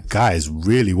to be like, guys,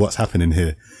 really, what's happening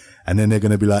here? And then they're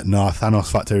going to be like, nah,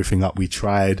 Thanos fucked everything up. We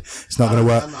tried. It's not going to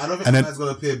work. I don't think Ant-Man's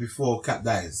going to appear before Cap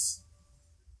dies.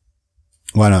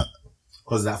 Why not?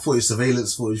 Because that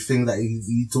surveillance footage thing that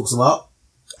he talks about.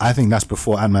 I think that's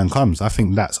before Ant-Man comes. I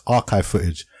think that's archive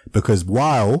footage. Because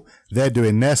while they're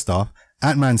doing their stuff,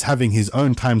 Ant-Man's having his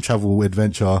own time travel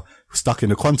adventure stuck in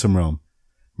the quantum realm.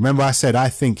 Remember I said, I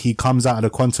think he comes out of the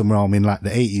quantum realm in like the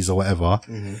 80s or whatever,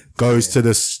 goes to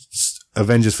the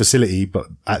Avengers facility, but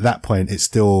at that point it's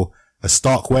still a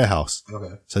Stark warehouse.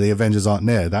 Okay. So the Avengers aren't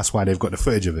there. That's why they've got the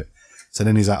footage of it. So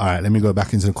then he's like, all right, let me go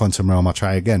back into the quantum realm. I'll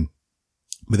try again.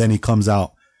 But then he comes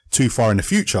out too far in the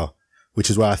future, which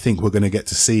is where I think we're going to get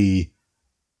to see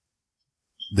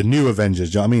the new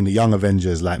Avengers. Do you know what I mean? The young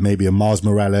Avengers, like maybe a Miles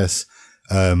Morales,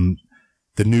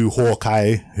 the new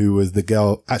Hawkeye, who was the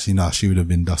girl. Actually, no, she would have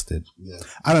been dusted. Yeah.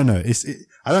 I don't know.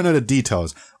 I don't know the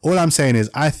details. All I'm saying is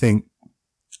I think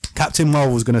Captain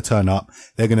Marvel's going to turn up.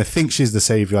 They're going to think she's the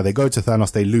savior. They go to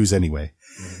Thanos. They lose anyway.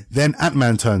 Then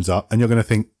Ant-Man turns up and you're going to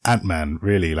think, Ant-Man,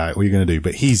 really? Like, what are you going to do?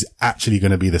 But he's actually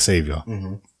going to be the savior.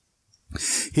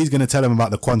 He's going to tell them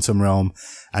about the quantum realm.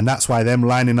 And that's why them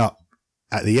lining up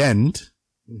at the end,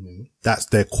 that's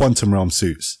their quantum realm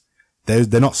suits.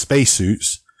 They're not space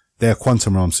suits. They're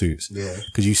quantum realm suits. Yeah.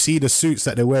 Because you see the suits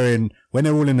that they're wearing when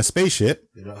they're all in a spaceship.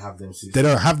 They don't have them suits. They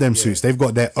don't have them suits. They've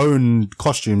got their own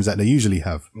costumes that they usually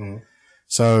have.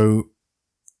 So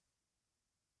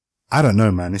I don't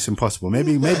know, man. It's impossible.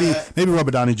 Maybe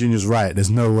Robert Downey Jr. is right.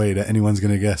 There's no way that anyone's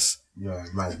going to guess. Yeah,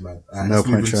 mad. No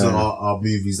point trying. Our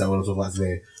movies that we're going to talk about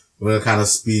today. We're going to kind of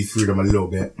speed through them a little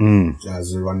bit.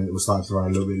 As we're starting to run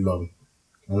a little bit long.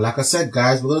 And like I said,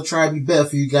 guys, we're going to try to be better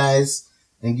for you guys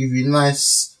and give you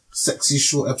nice, sexy,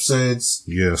 short episodes.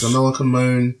 Yes. So no one can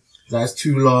moan that it's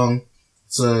too long.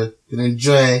 So you can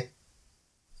enjoy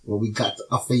what we got to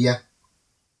offer you.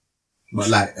 But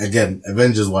like, again,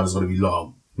 Avengers one is going to be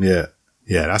long. Yeah.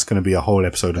 Yeah, that's going to be a whole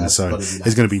episode on its own.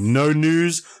 There's going to be no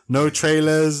news, no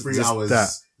trailers. 3 hours. That.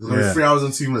 It's going to be 3 hours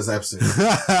and 2 minutes episode.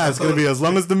 It's going to be as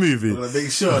long as the movie. I'm going to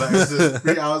make sure that it's just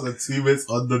 3 hours and 2 minutes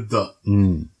on the dot.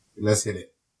 Let's hit it.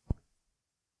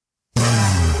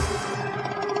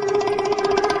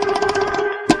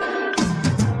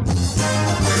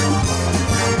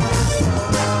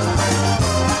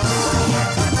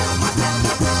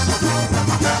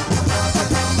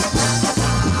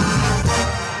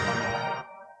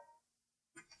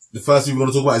 The first movie we're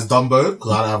going to talk about is Dumbo,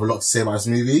 because I don't have a lot to say about this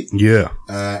movie. Yeah.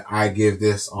 I gave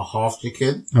this a half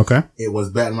chicken. Okay. It was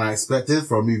better than I expected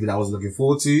for a movie that I was looking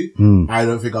forward to. I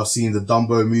don't think I've seen the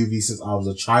Dumbo movie since I was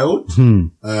a child.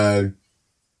 I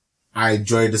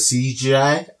enjoyed the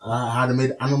CGI, how they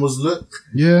made animals look.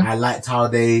 Yeah. I liked how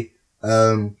they,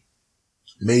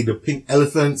 made the pink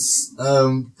elephants,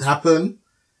 happen.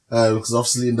 Because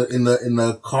obviously in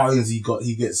the cartoons he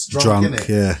gets drunk in it.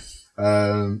 Yeah.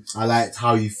 I liked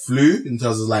how he flew in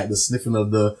terms of like the sniffing of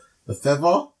the feather. I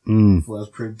thought it was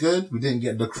pretty good. We didn't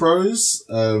get the crows,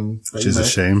 which is a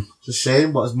shame. It's a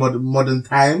shame, but it's modern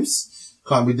times.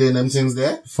 Can't be doing them things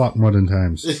there. Fuck modern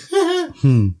times.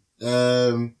 Yeah,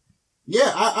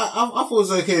 I thought it was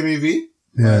an okay movie.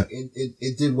 Yeah.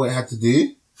 It did what it had to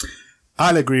do.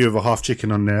 I'll agree with a half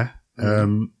chicken on there.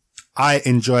 I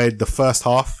enjoyed the first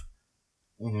half.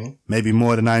 Maybe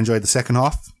more than I enjoyed the second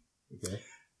half. Okay.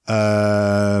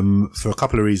 For a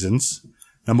couple of reasons.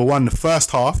 Number one, the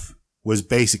first half was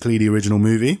basically the original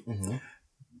movie.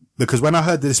 Because when I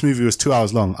heard that this movie was 2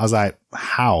 hours long, I was like,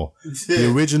 how?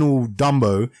 The original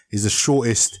Dumbo is the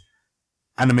shortest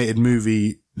animated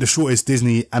movie, the shortest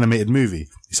Disney animated movie.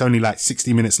 It's only like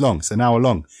 60 minutes long. It's an hour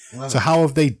long. Wow. So how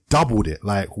have they doubled it?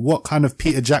 Like, what kind of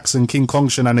Peter Jackson, King Kong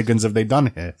shenanigans have they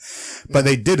done here? But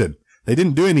they didn't. They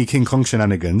didn't do any King Kong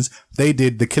shenanigans. They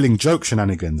did the Killing Joke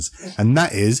shenanigans. And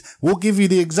that is, we'll give you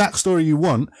the exact story you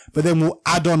want, but then we'll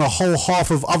add on a whole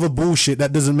half of other bullshit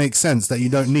that doesn't make sense that you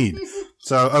don't need.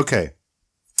 So, okay.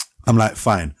 I'm like,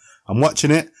 fine. I'm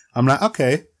watching it. I'm like,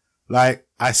 okay. Like,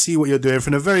 I see what you're doing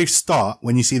from the very start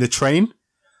when you see the train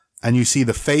and you see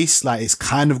the face, like it's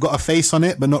kind of got a face on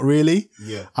it, but not really.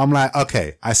 Yeah. I'm like,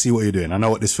 okay, I see what you're doing. I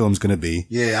know what this film's going to be.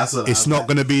 Yeah, that's what it's not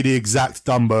going to be the exact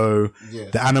Dumbo.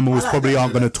 Yeah. The animals probably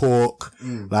aren't going to talk.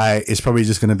 Like, it's probably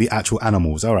just going to be actual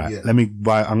animals. All right. Yeah. Let me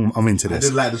buy, I'm into this. I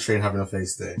did like the train having a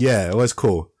face there. Yeah, it was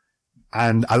cool.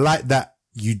 And I like that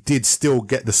you did still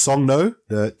get the song though.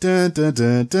 The dun, dun,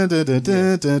 dun, dun, dun, dun,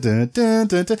 dun, dun, dun,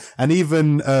 dun, dun. And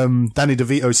even, Danny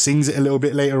DeVito sings it a little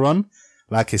bit later on.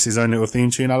 Like it's his own little theme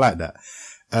tune. I like that.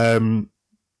 Then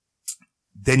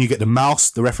you get the mouse,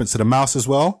 the reference to the mouse as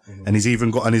well. Mm-hmm. And he's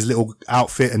even got on his little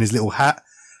outfit and his little hat.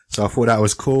 So I thought that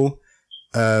was cool.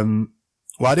 Well,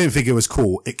 I didn't think it was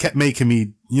cool. It kept making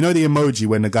me, you know, the emoji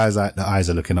when the guy's like, the eyes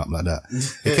are looking up like that.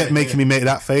 It kept making me make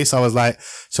that face. I was like,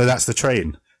 so that's the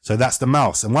train. So that's the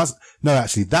mouse. And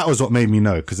actually, that was what made me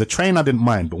know. Cause the train I didn't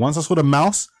mind. But once I saw the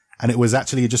mouse and it was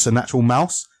actually just a natural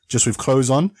mouse, just with clothes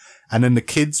on. And then the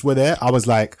kids were there. I was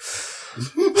like,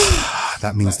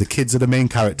 that means the kids are the main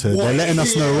character. What? They're letting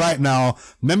us know right now.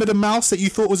 Remember the mouse that you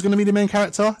thought was going to be the main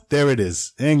character? There it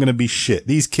is. It ain't going to be shit.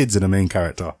 These kids are the main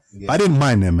character. Yeah. But I didn't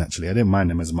mind them, actually. I didn't mind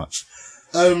them as much.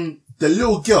 The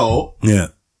little girl. Yeah.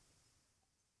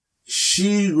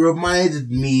 She reminded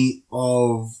me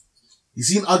of, you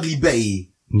seen Ugly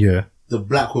Betty? Yeah. The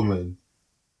black woman.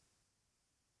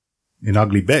 In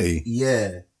Ugly Betty?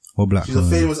 Yeah. What black She's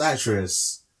woman? a famous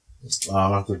actress.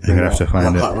 I'll have to find it. I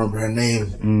can't remember her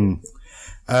name.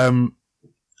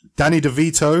 Danny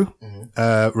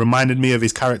DeVito, reminded me of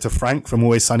his character Frank from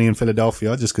Always Sunny in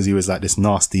Philadelphia, just because he was like this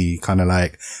nasty, kind of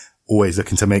like always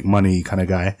looking to make money kind of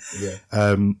guy. Yeah.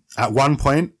 At one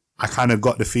point, I kind of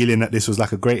got the feeling that this was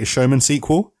like a Greatest Showman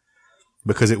sequel.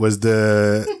 Because it was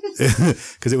the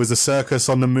circus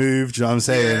on the move, do you know what I'm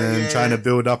saying? And trying to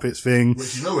build up its thing.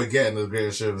 Which you know we're getting the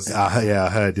Greatest Showman. Yeah, I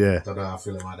heard, yeah. Don't know how I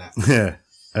feel about that.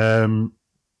 Yeah.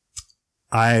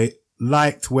 I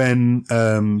liked when,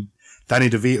 Danny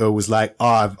DeVito was like,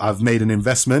 oh, I've made an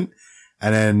investment.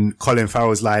 And then Colin Farrell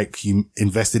was like, you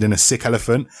invested in a sick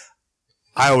elephant.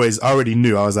 I already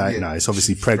knew. I was like, no, it's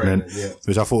obviously pregnant,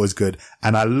 which I thought was good.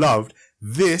 And I loved,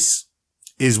 this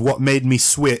is what made me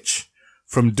switch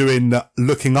from doing the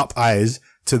looking up eyes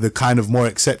to the kind of more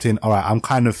accepting, all right, I'm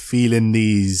kind of feeling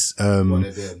these,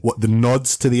 what the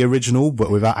nods to the original,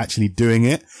 but without actually doing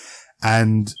it.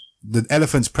 And the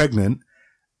elephant's pregnant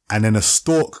and then a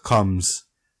stork comes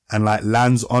and like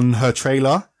lands on her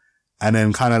trailer and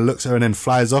then kind of looks at her and then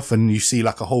flies off and you see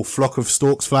like a whole flock of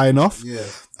storks flying off. Yeah.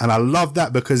 And I love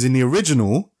that because in the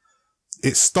original,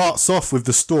 it starts off with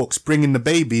the storks bringing the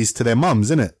babies to their mums,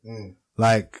 innit?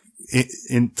 Like,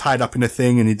 tied up in a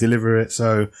thing and you deliver it.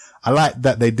 So I like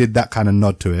that they did that kind of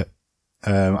nod to it.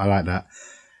 I like that.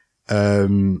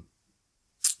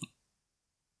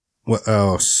 What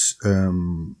else?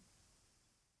 The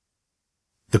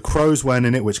crows weren't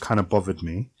in it, which kind of bothered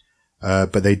me.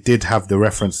 But they did have the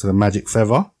reference to the magic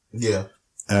feather. Yeah.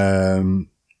 And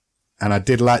I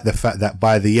did like the fact that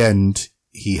by the end,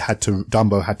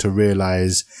 Dumbo had to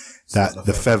realize that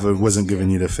the feather wasn't giving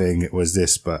you the thing. It was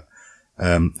this, but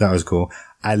that was cool.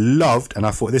 I loved, and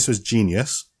I thought this was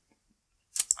genius.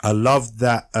 I loved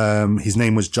that, his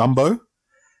name was Jumbo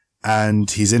and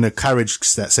he's in a carriage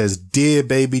that says, "Dear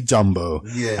baby Jumbo."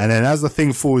 Yeah. And then as the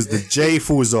thing falls, the J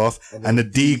falls off and the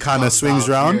D kind of swings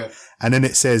round and then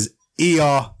it says,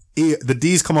 ear, the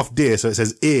D's come off dear. So it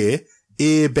says ear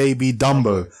baby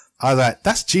Dumbo. I was like,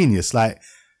 that's genius. Like,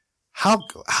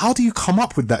 how do you come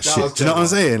up with that shit? Do you know what I'm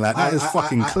saying? Like, that is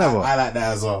fucking clever. I like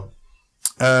that as well.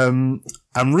 And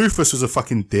Rufus was a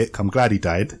fucking dick. I'm glad he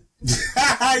died.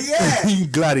 Yeah.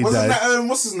 Glad he Wasn't died. that,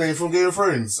 what's his name from Game of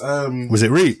Thrones? Was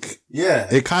it Reek? Yeah.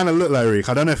 It kind of looked like Reek.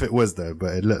 I don't know if it was though,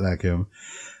 but it looked like him.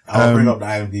 I'll bring up the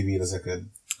IMDb in a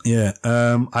second. Yeah.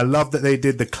 I love that they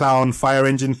did the clown fire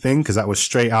engine thing because that was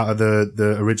straight out of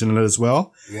the original as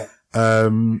well. Yeah.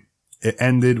 It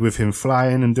ended with him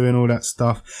flying and doing all that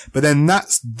stuff. But then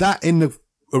that in the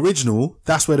original,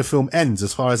 that's where the film ends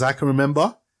as far as I can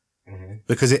remember. Mm-hmm.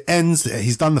 Because it ends,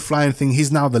 he's done the flying thing,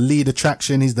 he's now the lead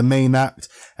attraction, he's the main act,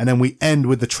 and then we end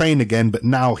with the train again, but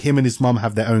now him and his mum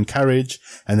have their own carriage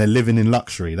and they're living in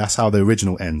luxury. That's how the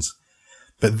original ends.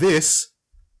 But this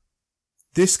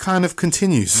kind of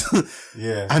continues.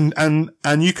 Yeah.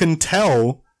 And you can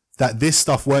tell that this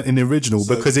stuff weren't in the original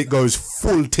because it goes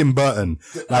full Tim Burton,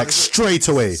 like straight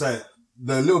away. So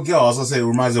the little girl, I was gonna say,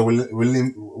 reminds me of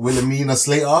Wilhelmina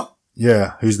Slater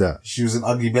Yeah, who's that? She was in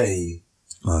Ugly Betty.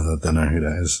 Oh, I don't know who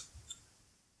that is.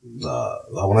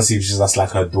 I want to see if that's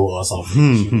like her daughter or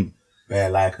something. She bear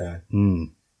like her.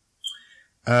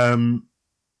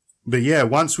 But yeah,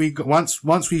 once we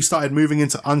started moving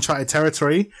into uncharted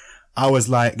territory, I was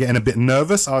like getting a bit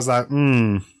nervous. I was like,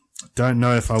 don't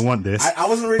know if I want this. I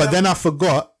wasn't really. But then I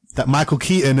forgot that Michael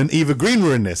Keaton and Eva Green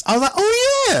were in this. I was like,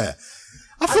 oh yeah,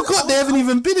 I forgot they haven't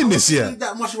even been in this yet. I wasn't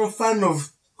that much of a fan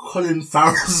of Colin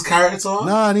Farrell's character.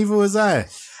 Nah, neither was I.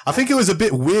 I think it was a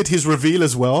bit weird, his reveal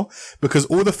as well, because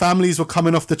all the families were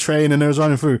coming off the train and they was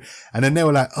running through, and then they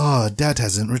were like, oh, Dad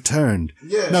hasn't returned.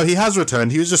 Yeah. No, he has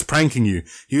returned. He was just pranking you.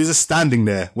 He was just standing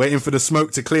there waiting for the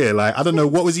smoke to clear. Like, I don't know,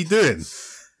 what was he doing?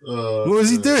 What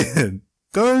was he doing?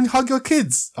 Go and hug your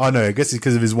kids. Oh no, I guess it's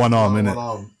because of his one arm,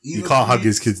 innit? You can't hug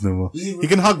his kids no more. He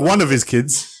can hug one of his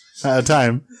kids at a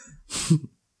time.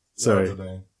 Sorry.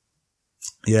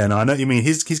 Yeah, no, I know what you mean.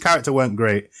 His character weren't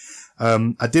great.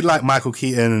 I did like Michael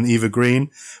Keaton and Eva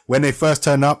Green. When they first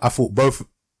turned up, I thought both,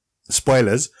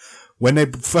 spoilers, when they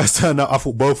first turned up, I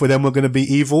thought both of them were going to be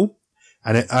evil.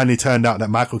 And it only turned out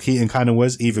that Michael Keaton kind of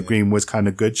was. Eva Green was kind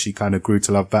of good. She kind of grew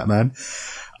to love Batman.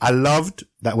 I loved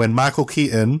that when Michael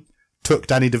Keaton took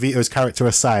Danny DeVito's character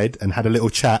aside and had a little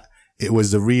chat, it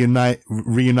was the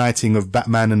reuniting of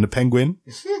Batman and the Penguin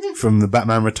from the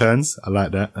Batman Returns. I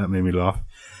like that. That made me laugh.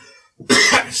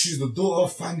 She's the daughter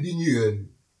of Fandy Newton.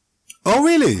 Oh,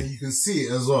 really? And you can see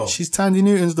it as well. She's Tandy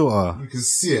Newton's daughter. You can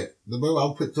see it. The moment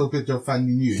I'll put a picture of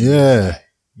Fandy Newton. Yeah.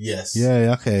 Yes.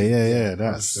 Yeah, okay, yeah.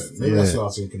 That's maybe that's what I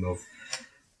was thinking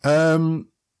of.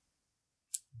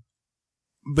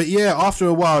 But yeah, after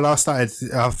a while, I started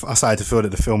to feel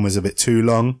that the film was a bit too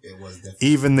long. It was definitely.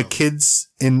 Even the kids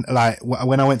in, like,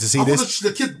 when I went to see this.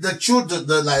 The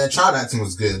child acting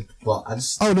was good, but I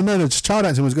just. Oh, no, the child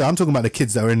acting was good. I'm talking about the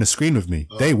kids that were in the screen with me.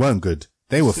 They weren't good.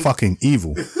 They were fucking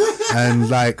evil. And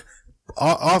like,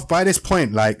 by this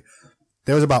point, like,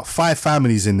 there was about 5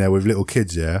 families in there with little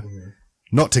kids, yeah?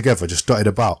 Not together, just dotted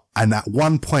about. And at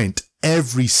one point,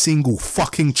 every single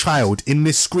fucking child in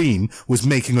this screen was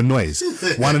making a noise.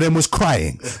 One of them was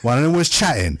crying. One of them was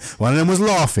chatting. One of them was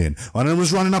laughing. One of them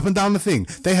was running up and down the thing.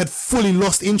 They had fully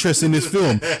lost interest in this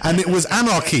film, and it was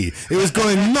anarchy. It was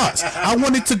going nuts. I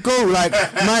wanted to go, like,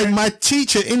 my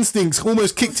teacher instincts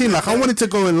almost kicked in. Like, I wanted to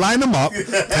go and line them up,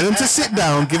 tell them to sit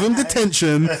down, give them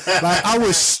detention. Like, I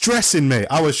was stressing, mate.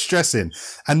 I was stressing.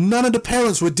 And none of the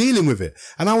parents were dealing with it.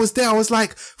 And I was there. I was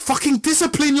like, fucking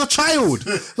discipline your child.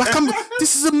 Like,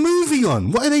 this is a movie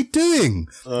on. What are they doing?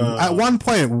 At one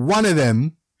point, one of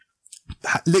them,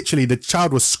 literally the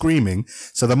child was screaming.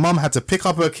 So the mum had to pick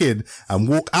up her kid and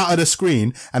walk out of the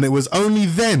screen. And it was only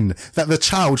then that the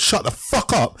child shut the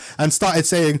fuck up and started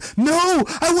saying, no,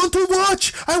 I want to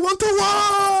watch. I want to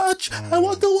watch. I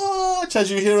want to watch. As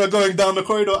you hear her going down the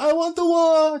corridor, I want to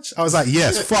watch. I was like,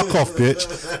 yes, fuck off, bitch.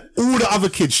 All the other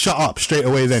kids shut up straight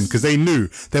away then because they knew.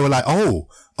 They were like, oh,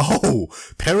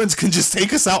 parents can just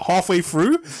take us out halfway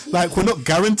through? Like, we're not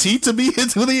guaranteed to be here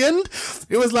till the end?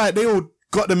 It was like, they all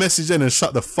got the message in and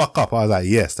shut the fuck up. I was like,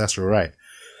 yes, that's right.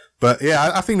 But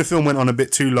yeah, I think the film went on a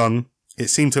bit too long. It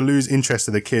seemed to lose interest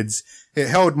of the kids. It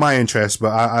held my interest,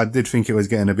 but I did think it was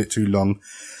getting a bit too long.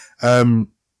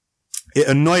 It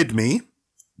annoyed me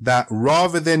that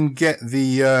rather than get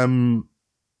the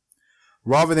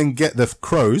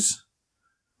crows,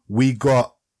 we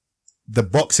got the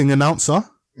boxing announcer.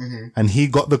 And he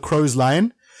got the crow's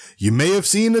line. You may have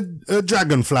seen a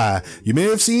dragonfly. You may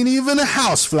have seen even a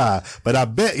housefly. But I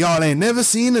bet y'all ain't never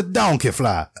seen a donkey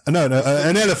fly. No,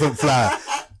 an elephant fly.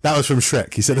 That was from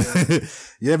Shrek. He said,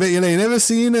 yeah, but you ain't never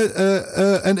seen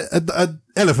an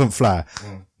elephant fly.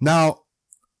 Now,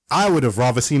 I would have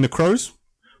rather seen the crows.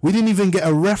 We didn't even get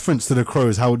a reference to the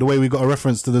crows, the way we got a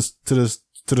reference to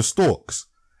the storks.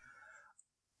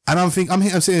 And I'm sitting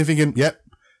there thinking, yep.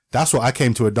 That's what I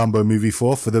came to a Dumbo movie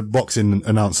for the boxing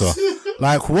announcer.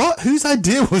 Like, what? Whose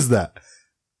idea was that?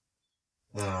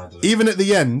 Even at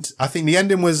the end, I think the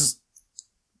ending was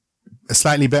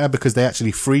slightly better because they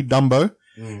actually freed Dumbo.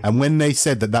 And when they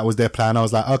said that was their plan, I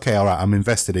was like, okay, all right, I'm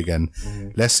invested again.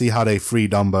 Let's see how they free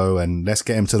Dumbo and let's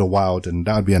get him to the wild. And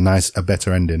that would be a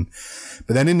better ending.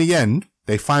 But then in the end,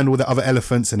 they find all the other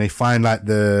elephants and they find like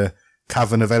the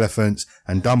cavern of elephants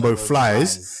and Dumbo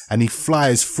flies and he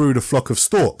flies through the flock of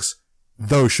storks.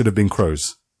 Those should have been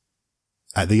crows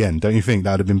at the end. Don't you think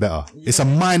that would have been better? Yeah. It's a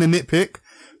minor nitpick,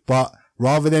 but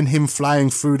rather than him flying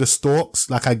through the storks,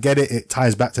 like I get it. It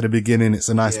ties back to the beginning. It's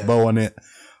a nice bow on it,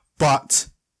 but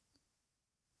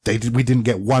we didn't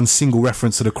get one single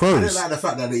reference to the I crows. didn't like the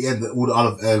fact that at the end all the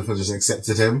other elephants just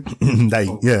accepted him.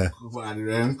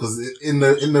 Because in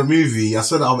the movie, I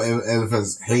swear the other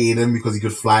elephants hated him because he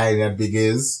could fly and he had big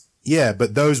ears. Yeah,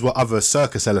 but those were other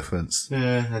circus elephants.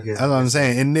 Yeah, I guess. That's what I'm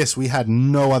saying. In this, we had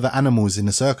no other animals in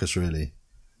the circus, really.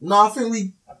 No, I think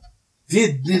we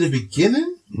did near the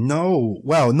beginning. No,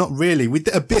 well, not really. We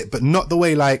did a bit, but not the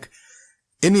way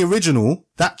in the original,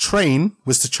 that train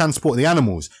was to transport the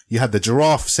animals. You had the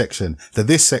giraffe section, the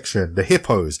this section, the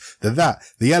hippos,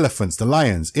 the elephants, the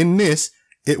lions. In this,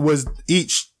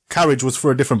 each carriage was for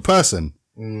a different person.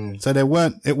 So do you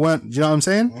know what I'm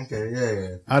saying? Okay,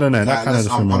 yeah. I don't know. That kind of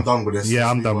I'm done with this. Yeah,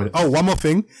 I'm done with it. Oh, one more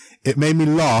thing. It made me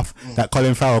laugh that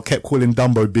Colin Farrell kept calling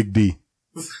Dumbo Big D.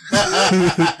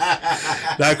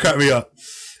 That cracked me up.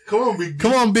 Come on, Big D.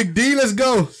 Come on, Big D, let's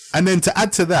go. And then to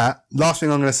add to that, last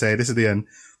thing I'm going to say, this is the end.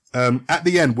 At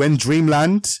the end, when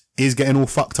Dreamland is getting all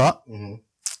fucked up,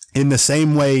 in the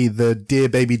same way the Dear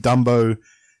Baby Dumbo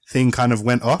thing kind of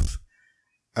went off,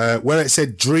 where it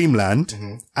said Dreamland,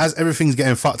 as everything's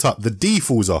getting fucked up, the D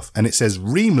falls off and it says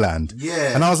Reamland.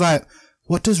 Yeah. And I was like,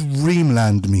 what does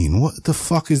Reamland mean? What the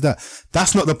fuck is that?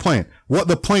 That's not the point. What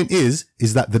the point is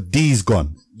that the D's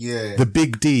gone. Yeah. The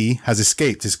big D has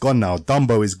escaped. It's gone now.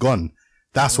 Dumbo is gone.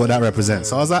 That's what that represents.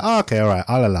 So I was like, oh, okay, all right,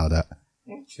 I'll allow that.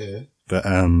 Okay. But,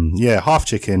 Half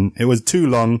Chicken. It was too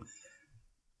long.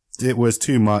 It was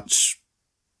too much.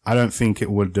 I don't think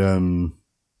it would, some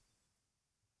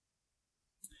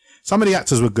of the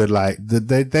actors were good,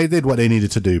 they did what they needed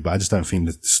to do, but I just don't think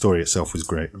the story itself was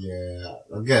great. Yeah.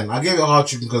 Again, I gave it a hard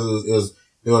chicken because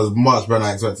it was much better than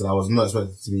I expected. I was not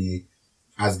expecting it to be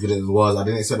as good as it was. I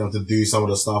didn't expect them to do some of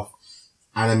the stuff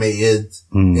animated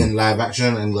in live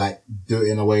action and do it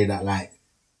in a way that I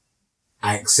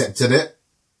accepted it.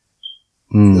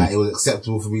 It was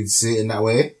acceptable for me to see it in that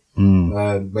way.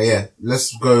 But yeah,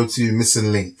 let's go to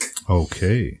Missing Link.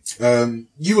 Okay.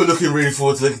 You were looking really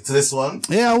forward to this one.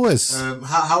 Yeah, I was.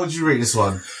 How would you rate this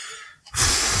one?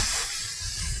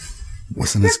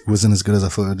 Wasn't as good as I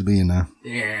thought it would be,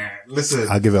 Yeah. Listen.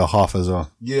 I'll give it a half as well.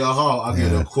 Yeah, I'll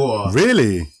give it a quarter.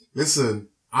 Really? Listen,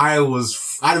 at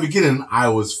the beginning, I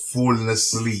was falling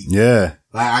asleep. Yeah.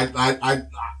 I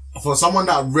for someone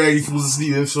that rarely falls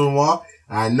asleep in cinema,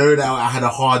 I know that I had a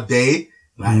hard day,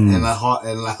 and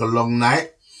a long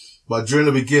night. But during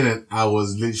the beginning, I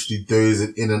was literally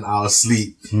dozing in and out of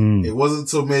sleep. It wasn't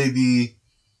until maybe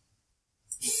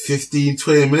 15,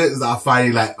 20 minutes that I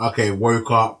finally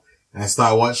woke up and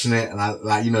started watching it. And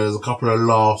there's a couple of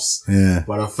laughs. Yeah.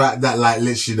 But the fact that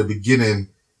literally the beginning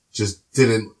just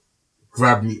didn't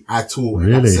grab me at all.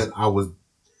 Really? And I said I was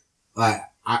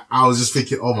I was just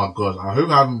thinking, oh my God, I hope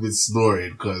I haven't been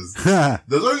snoring because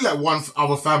there's only one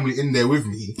other family in there with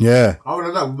me. Yeah.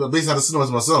 Other than that, basically I had to cinema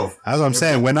to myself. That's what I'm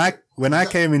saying. When I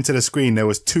came into the screen, there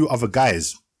was two other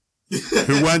guys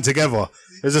who weren't together.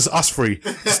 It was just us three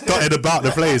dotted about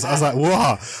the place. I was like,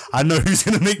 wow, I know who's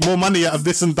going to make more money out of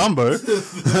this than Dumbo.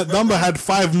 Dumbo had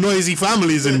 5 noisy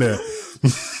families in there.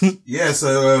 Yeah,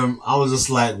 so I was just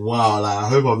like, wow, I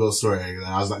hope I'm not snoring.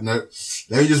 I was like, no,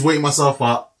 let me just wake myself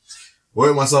up,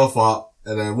 and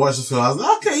then watch the film. I was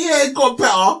like, okay, yeah, it got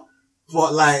better.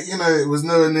 But it was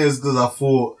nowhere near as good as I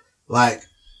thought.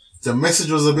 The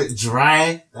message was a bit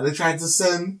dry that they tried to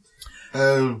send.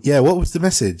 Yeah, what was the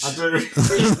message? I don't know.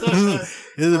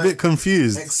 It was a bit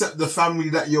confused. Accept the family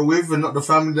that you're with and not the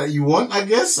family that you want, I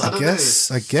guess. I guess.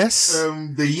 The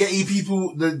Yeti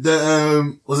people,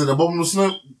 was it Abominable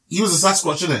Snow? He was a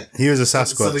Sasquatch, innit? He was a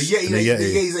Sasquatch. So the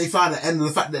Yetis they found at the end of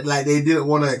the fact that they didn't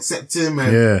want to accept him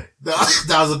and that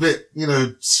was a bit,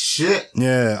 shit.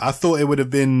 Yeah, I thought it would have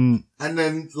been. And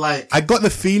then I got the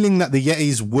feeling that the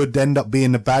Yetis would end up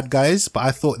being the bad guys, but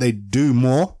I thought they'd do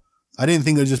more. I didn't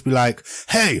think it would just be like,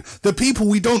 hey, the people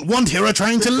we don't want here are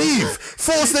trying to leave.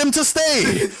 Force them to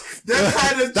stay.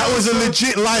 That was a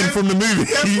legit line from the movie.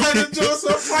 Their kind of jokes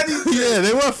were funny. Yeah,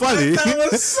 they were funny. That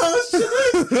was so shit.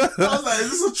 I was like, is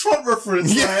this a Trump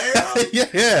reference?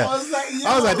 Yeah. I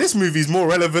was like, this movie's more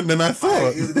relevant than I thought.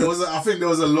 I think there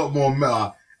was a lot more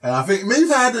meta. And I think maybe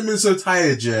if I hadn't been so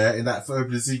tired, in that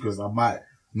opening sequence, I might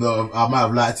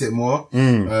have liked it more.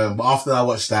 But after I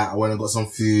watched that, I went and got some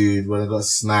food, went and got a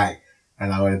snack,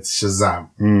 and I went to Shazam.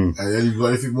 And then you got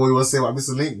anything more you want to say about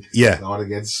Mr. Link? Yeah. I want to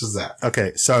get to Shazam.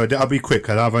 Okay, so I'll be quick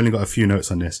because I've only got a few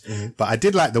notes on this. But I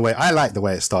liked the way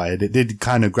it started. It did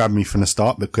kind of grab me from the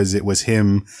start because it was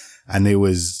him and they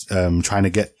was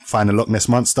trying to find a Loch Ness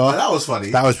Monster. Oh, that was funny.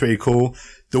 That was pretty cool.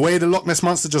 The way the Loch Ness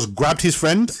Monster just grabbed his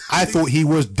friend, I thought he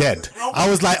was dead. I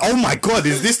was like, oh my God,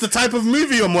 is this the type of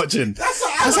movie I'm watching?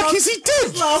 I was like, is he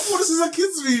dead? I thought this was a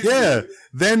kid's movie. Yeah.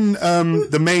 Then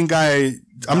the main guy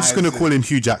I'm just going to call him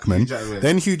Hugh Jackman.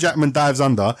 Then Hugh Jackman dives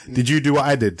under. Did you do what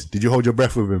I did? Did you hold your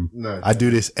breath with him? No. I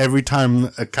do this every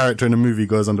time a character in a movie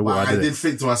goes underwater. I did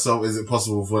think to myself, is it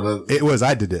possible for the...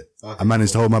 I did it. Okay, I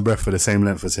managed to hold my breath for the same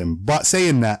length as him. But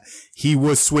saying that, he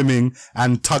was swimming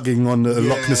and tugging on the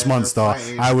Loch Ness Monster.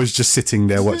 I was just sitting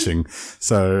there watching.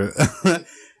 So,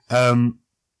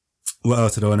 what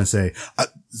else did I want to say?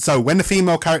 So when the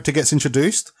female character gets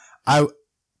introduced,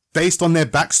 based on their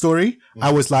backstory,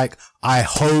 I was like, I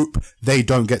hope they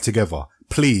don't get together.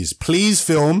 Please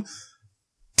film.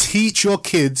 Teach your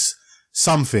kids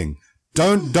something.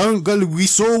 Don't go. We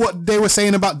saw what they were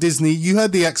saying about Disney. You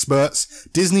heard the experts.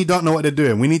 Disney don't know what they're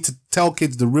doing. We need to tell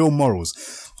kids the real morals.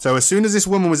 So as soon as this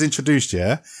woman was introduced,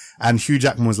 and Hugh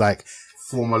Jackman was like,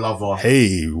 former lover.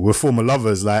 Hey, we're former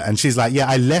lovers. And she's like, yeah,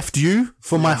 I left you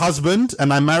for my husband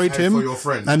and I married him. For your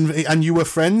friend. And you were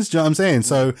friends. Do you know what I'm saying?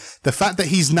 So the fact that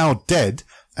he's now dead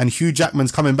and Hugh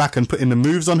Jackman's coming back and putting the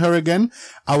moves on her again,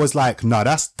 I was like, no,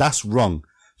 that's wrong.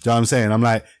 Do you know what I'm saying? I'm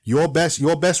like, your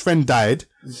best friend died.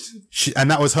 And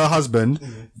that was her husband.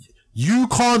 You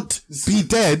can't be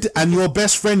dead and your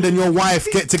best friend and your wife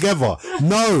get together.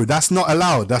 No, that's not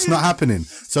allowed. That's not happening.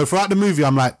 So throughout the movie,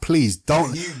 I'm like, please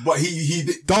don't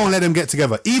let them get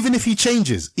together. Even if he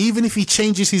changes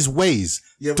his ways,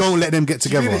 don't let them get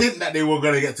together. She didn't hint that they were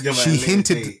going to get together. She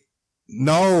hinted.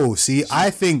 No, see, I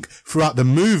think throughout the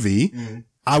movie,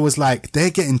 I was like,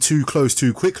 they're getting too close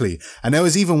too quickly. And there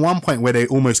was even one point where they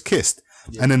almost kissed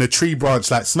and then a tree branch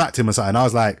smacked him or something. I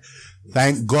was like,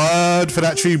 thank God for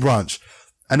that tree branch.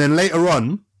 And then later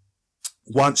on,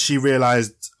 once she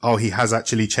realized, oh, he has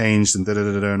actually changed and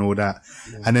and all that.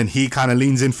 And then he kind of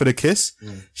leans in for the kiss.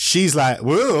 She's like,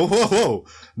 whoa.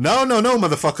 No,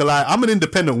 motherfucker. Like, I'm an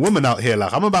independent woman out here.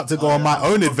 Like, I'm about to go on my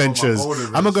own adventures.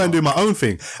 I'm going to go and do my own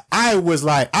thing. I was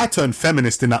like, I turned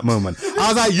feminist in that moment. I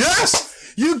was like, yes!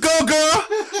 You go, girl.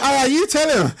 I like, you tell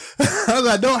him. I was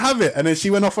like, don't have it. And then she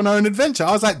went off on her own adventure.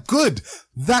 I was like, good.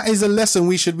 That is a lesson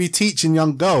we should be teaching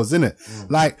young girls, isn't it?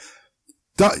 Like,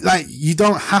 you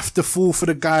don't have to fall for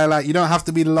the guy. Like, you don't have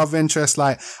to be the love interest.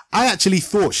 Like, I actually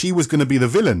thought she was going to be the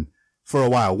villain for a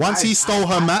while. Once he stole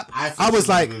her map, I was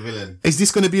like, is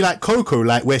this going to be like Coco?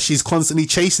 Like, where she's constantly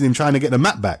chasing him, trying to get the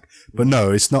map back? But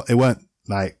no, it's not. It weren't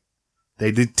like,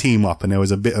 they did team up and there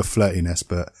was a bit of flirtiness,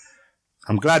 but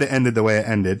I'm glad it ended the way it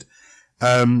ended.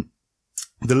 The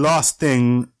last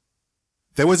thing,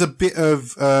 there was a bit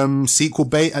of sequel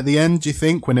bait at the end, do you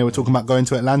think, when they were talking about going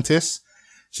to Atlantis?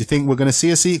 Do you think we're going to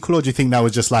see a sequel, or do you think that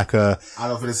was just like a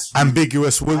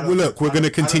ambiguous, we're going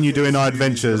to continue doing our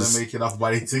adventures? Going to make enough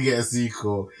money to get a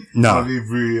sequel. No. I'll be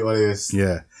brutally honest.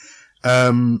 Yeah.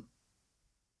 Hold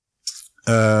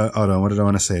on, what did I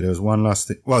want to say? There was one last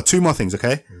thing. Well, two more things,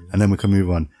 okay? And then we can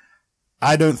move on.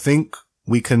 I don't think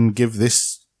we can give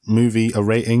this movie a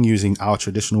rating using our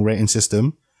traditional rating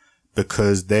system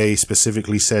because they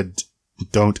specifically said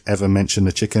don't ever mention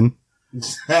the chicken.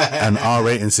 And our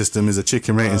rating system is a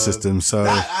chicken rating system. So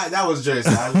that was just,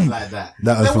 I was like that.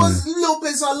 There was little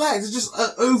bits I liked. It's just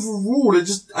overall,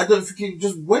 I don't think it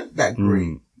just went that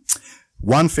great.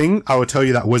 One thing I will tell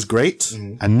you that was great,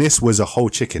 and this was a whole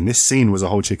chicken. This scene was a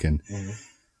whole chicken.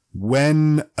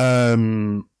 When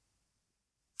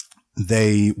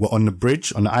they were on the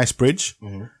bridge, on the ice bridge,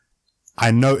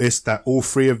 I noticed that all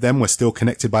three of them were still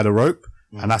connected by the rope.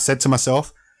 And I said to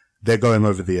myself, they're going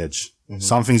over the edge.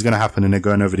 Something's going to happen and they're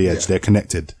going over the edge. They're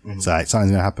connected. So like,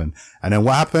 something's going to happen. And then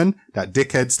what happened? That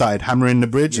dickhead started hammering the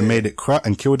bridge and made it crack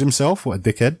and killed himself. What a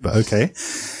dickhead, but okay.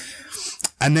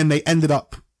 And then they ended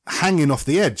up hanging off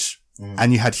the edge.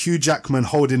 And you had Hugh Jackman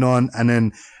holding on,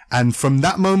 and from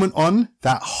that moment on,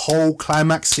 that whole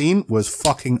climax scene was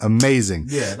fucking amazing.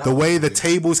 Yeah, the way the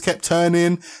tables kept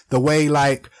turning, the way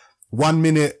like 1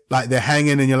 minute, like they're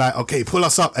hanging and you're like, okay, pull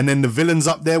us up. And then the villain's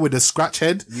up there with the scratch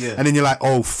head. Yeah. And then you're like,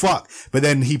 oh fuck. But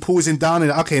then he pulls him down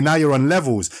and okay, now you're on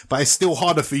levels, but it's still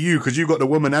harder for you because you got the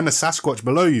woman and the Sasquatch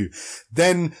below you.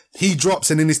 Then he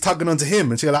drops and then he's tugging onto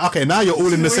him and so you're like, okay, now you're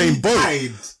all in the same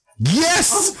boat.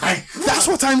 Yes! Oh, that's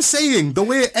what I'm saying. The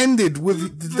way it ended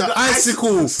with the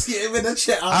icicle.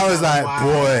 I was like,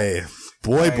 wow.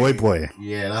 boy.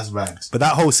 Yeah, that's bad. But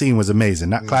that whole scene was amazing.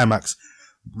 That climax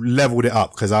leveled it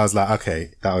up because I was like,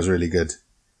 okay, that was really good.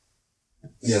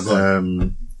 Yeah,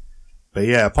 but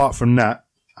yeah, apart from that,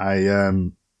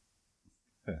 don't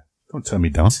turn me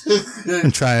down.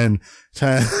 And try.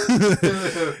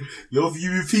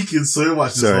 You're peaking so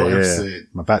much this whole episode.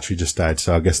 My battery just died,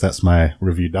 so I guess that's my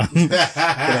review done. Can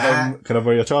I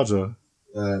borrow your charger?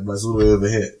 But it's all the way over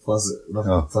here. Plus,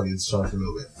 fucking charge a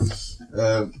little bit.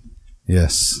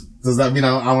 Yes. Does that mean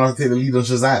I want to take the lead on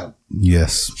Shazam?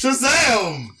 Yes.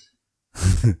 Shazam!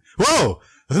 Whoa!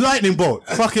 lightning bolt.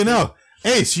 Fucking hell.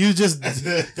 Ace, you just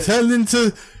turned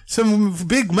into some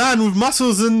big man with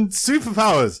muscles and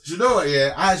superpowers. Do you know what,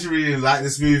 yeah? I actually really like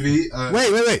this movie.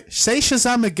 Wait. Say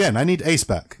Shazam again. I need Ace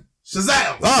back.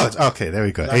 Shazam! Oh, okay, there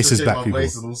we go. Ace is back, people.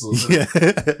 Yeah.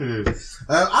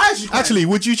 Actually,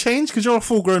 would you change? Because you're a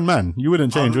full-grown man. You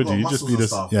wouldn't change, would you? You'd just be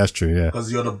this. Yeah, that's true, yeah.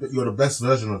 Because you're the best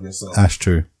version of yourself. That's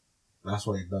true. That's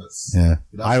what it does. Yeah.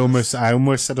 I almost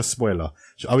said a spoiler.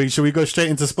 Should we go straight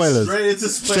into spoilers?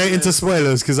 Straight into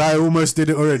spoilers, because I almost did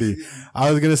it already.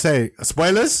 I was going to say,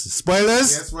 spoilers?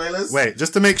 Yeah, spoilers. Wait,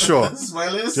 just to make sure.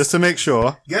 Spoilers. Just to make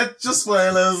sure. Get your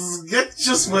spoilers. Get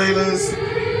your spoilers.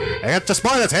 Get your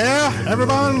spoilers here.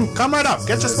 Everyone, come right up.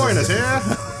 Get your spoilers here.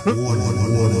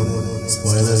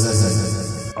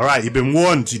 Spoilers. Alright, you've been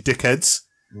warned, you dickheads.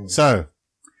 So,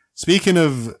 speaking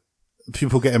of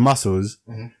people getting muscles,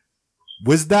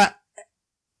 was that...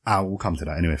 we'll come to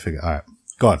that anyway, alright.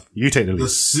 Go on, you take the lead. The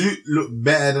suit looked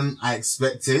better than I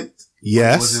expected.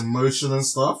 Yes. It was in motion and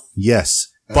stuff.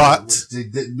 Yes. But... They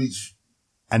did reach...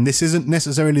 And this isn't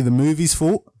necessarily the movie's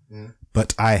fault,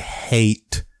 but I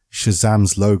hate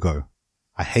Shazam's logo.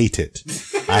 I hate it.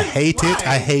 I hate it.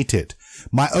 I hate it.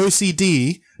 My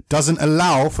OCD doesn't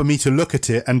allow for me to look at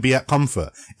it and be at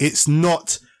comfort. It's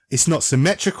not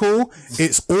symmetrical.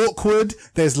 It's awkward.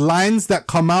 There's lines that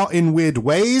come out in weird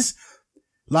ways.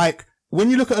 Like, when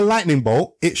you look at a lightning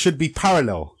bolt, it should be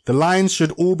parallel. The lines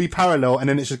should all be parallel and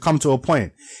then it should come to a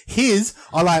point. His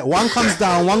are like, one comes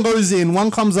down, one goes in, one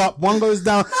comes up, one goes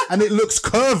down, and it looks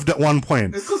curved at one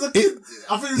point. It's because the kid,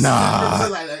 I think it's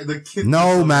like the kid.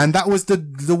 No, man, that was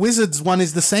the Wizards one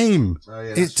is the same. Oh,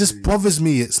 yeah, it just bothers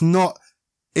me. It's not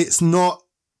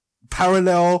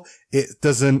parallel. It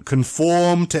doesn't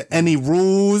conform to any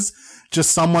rules.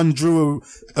 Just someone drew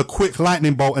a quick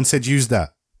lightning bolt and said, use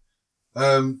that.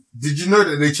 Did you know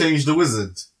that they changed the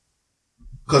wizard?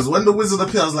 Because when the wizard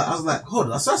appeared, I was like, hold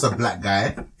on, that's a black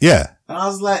guy. Yeah. And I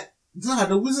was like, nah,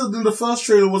 the wizard in the first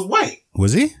trailer was white.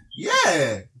 Was he?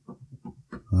 Yeah.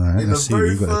 Alright, let's see.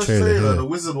 We've got a trailer here. The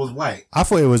wizard was white. I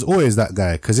thought it was always that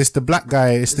guy, because it's the black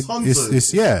guy.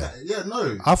 It's yeah. Yeah,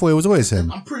 no. I thought it was always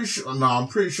him. I'm pretty sure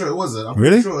it wasn't. I'm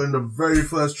really? pretty sure in the very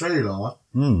first trailer,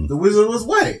 the wizard was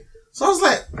white. So I was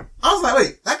like,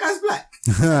 wait, that guy's black.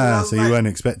 So you weren't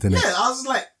expecting it? Yeah, I was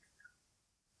like,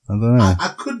 I don't know.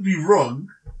 I could be wrong.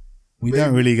 We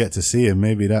don't really get to see him.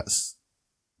 Maybe that's...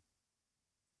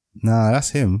 Nah,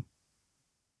 that's him.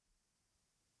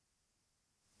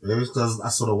 Maybe it's because I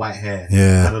saw the white hair.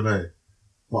 Yeah. I don't know.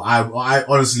 But I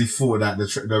honestly thought that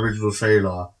the original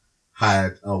trailer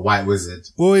had a white wizard.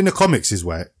 Well, in the comics he's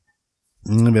white.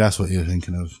 Maybe that's what you're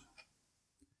thinking of.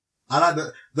 I like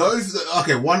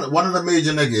one of the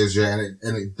major negatives, yeah,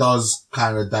 and it does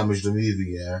kind of damage the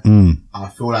movie, yeah. I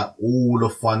feel like all the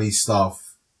funny stuff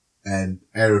and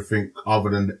everything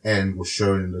other than the end was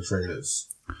shown in the trailers.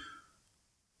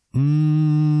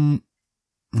 I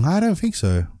don't think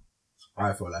so.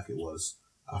 I felt like it was.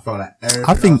 I felt like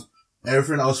everything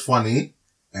that was funny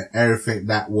and everything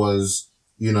that was,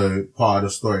 part of the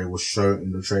story was shown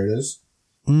in the trailers.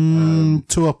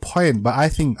 To a point, but I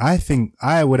think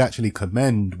I would actually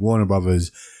commend Warner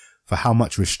Brothers for how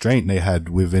much restraint they had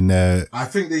within their... I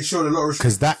think they showed a lot of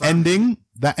restraint. Because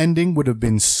that ending would have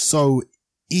been so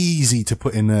easy to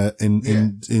put in the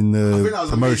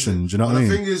promotion. Amazing. Do you know what I mean?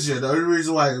 The thing is, the only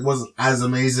reason why it wasn't as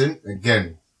amazing,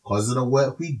 again, because of the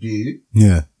work we do.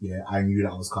 Yeah. Yeah, I knew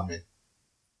that was coming.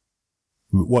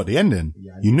 What, the ending?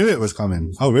 Yeah, you knew it was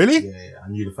coming. Oh, really? Yeah, I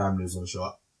knew the family was on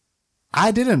shot.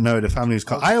 I didn't know the family was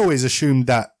coming. I always assumed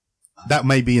that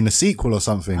may be in the sequel or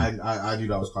something. I knew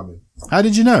that was coming. How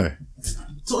did you know?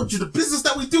 Told you the business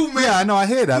that we do, man. Yeah, I know, I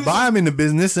hear that, but I'm in the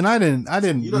business and I didn't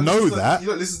know that. You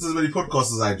don't listen to as many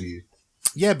podcasts as I do.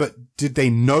 Yeah, but did they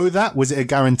know that? Was it a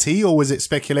guarantee or was it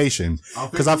speculation?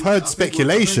 Because I've heard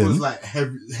speculation. It was like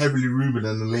heavily rumored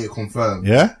and then later confirmed.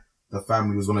 Yeah? The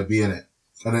family was going to be in it.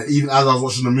 And then even as I was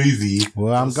watching the movie...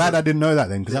 Well, I'm glad I didn't know that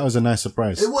then, because that was a nice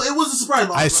surprise. It was a surprise.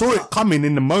 I saw it coming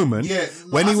in the moment. Yeah.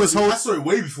 I saw it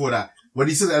way before that. When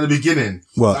he said it at the beginning.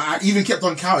 What? I even kept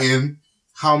on counting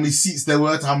how many seats there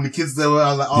were to how many kids there were.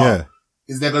 I was like,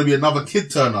 is there going to be another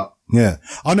kid turn up? Yeah.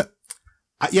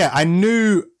 I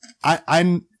knew...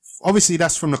 Obviously,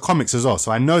 that's from the comics as well,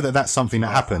 so I know that that's something that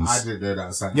happens. I didn't know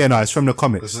that. Yeah, no, it's from the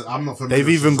comics. I'm not familiar.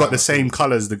 They've even got the same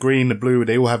colours, the green, the blue,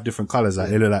 they all have different colours, like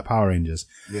they look like Power Rangers.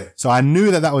 Yeah. So I knew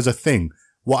that was a thing.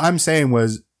 What I'm saying,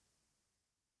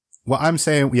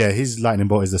 yeah, his lightning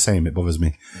bolt is the same, it bothers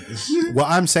me.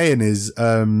 What I'm saying is,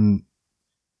 in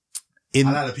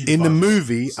the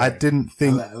movie, I didn't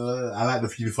think... I like the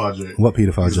pedophile joke. What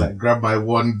pedophile joke? Like, grab my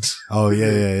wand. Oh,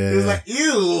 yeah. He was like,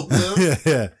 ew.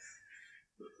 Yeah.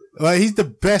 Well, he's the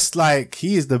best,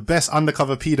 he is the best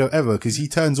undercover pedo ever because he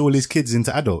turns all his kids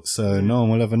into adults, so no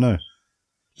one will ever know.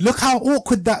 Look how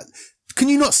awkward can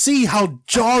you not see how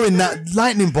jarring that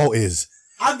lightning bolt is?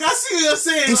 I see what you're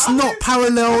saying. It's not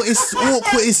parallel, it's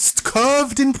awkward, it's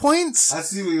curved in points. I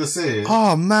see what you're saying.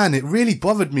 Oh man, it really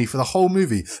bothered me for the whole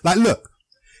movie. Like, look,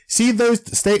 see those,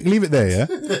 leave it there, yeah?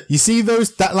 You see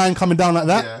that line coming down like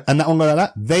that, and that one going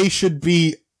like that? They should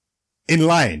be in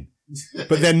line.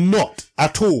 But they're not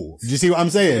at all. Do you see what I'm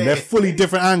saying? They're fully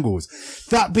different angles.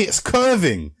 That bit's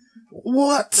curving.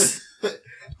 What?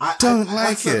 I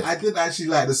like it. I did actually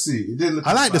like the suit. It didn't look.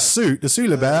 I like the suit. The suit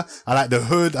look better. I like the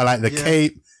hood. I like the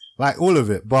cape. Like all of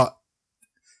it. But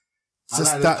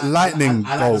just like that lightning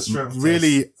bolt.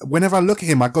 Really, whenever I look at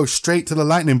him, I go straight to the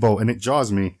lightning bolt and it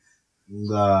jars me.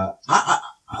 Like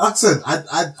I said,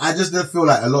 I just didn't feel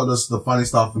like a lot of the funny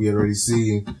stuff we had already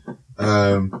seen.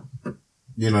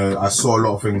 I saw a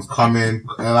lot of things coming.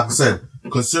 And like I said,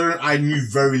 considering I knew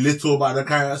very little about the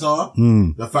character,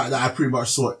 the fact that I pretty much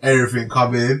saw everything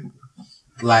coming,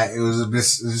 like, it was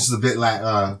just a bit like,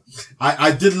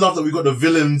 I did love that we got the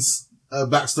villain's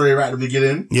backstory right at the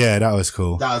beginning. Yeah, that was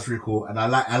cool. That was pretty cool. And I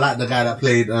like the guy that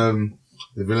played, the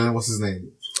villain. What's his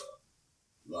name?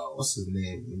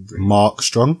 Mark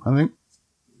Strong, I think.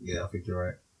 Yeah, I think you're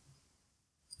right.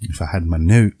 If I had my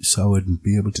notes, I wouldn't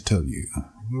be able to tell you.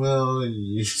 Well,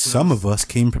 some of us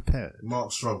came prepared.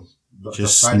 Mark Strong.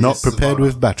 Just not prepared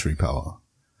with battery power.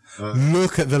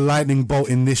 Look at the lightning bolt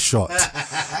in this shot.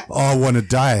 Oh, I want to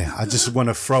die. I just want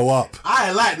to throw up.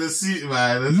 I like the suit,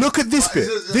 man. Look at this bit.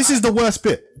 This is the worst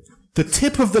bit. The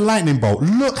tip of the lightning bolt.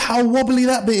 Look how wobbly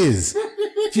that bit is.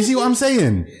 Do you see what I'm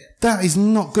saying? That is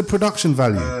not good production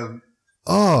value.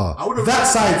 That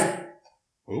side.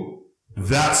 Ooh.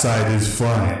 That side is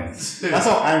fine. That's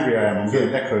how angry I am. I'm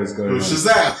getting echoes going on.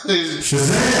 Shazam!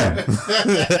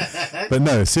 But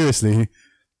no, seriously.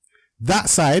 That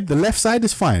side, the left side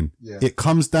is fine. Yeah. It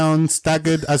comes down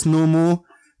staggered as normal.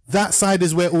 That side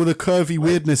is where all the curvy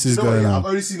weirdness is going on. I've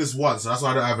only seen this once, so that's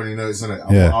why I don't have any notes in it.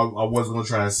 Yeah. I was going to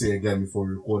try and see it again before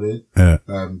we recorded. Yeah.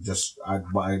 But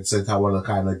I said I want to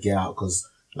kind of get out because,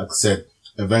 like I said,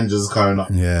 Avengers is coming up.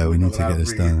 Yeah, we need to get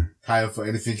this done. Time for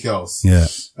anything else. Yeah.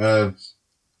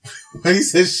 When he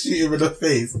says shoot him in the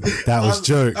face. That was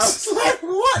jokes. I was like,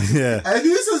 what? Yeah. And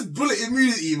he says bullet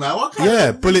immunity, man. What kind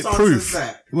of bulletproof. is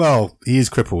that? Well, he is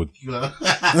crippled. That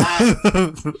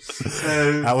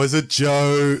was a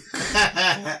joke.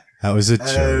 That was a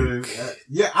joke.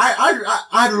 I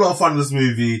had a lot of fun with this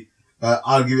movie.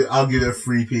 I'll give it a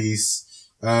 3 piece.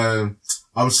 I'm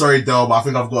sorry, Del, but I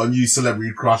think I've got a new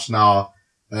celebrity crush now.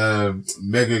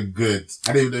 Megan Good.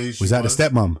 I didn't even know who she was. Was that the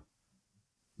stepmom?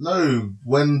 No,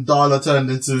 when Darla turned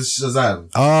into Shazam.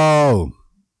 Oh.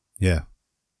 Yeah.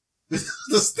 The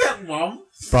stepmom?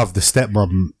 Bruv, the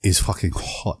stepmom is fucking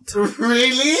hot.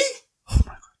 Really? Oh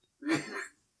my god.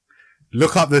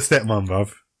 Look up the stepmom,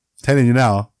 bruv. Telling you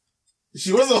now.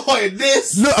 She wasn't hot in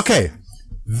this. Look, okay.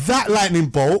 That lightning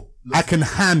bolt, I can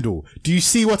handle. Do you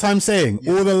see what I'm saying?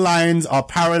 Yeah. All the lines are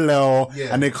parallel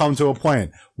and they come to a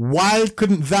point. Why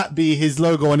couldn't that be his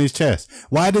logo on his chest?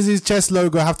 Why does his chest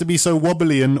logo have to be so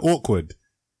wobbly and awkward?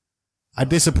 I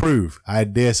disapprove.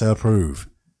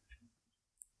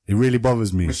 It really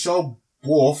bothers me. Michelle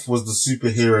Borth was the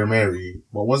superhero Mary,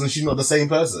 but wasn't she not the same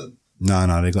person?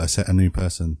 No, they got to set a new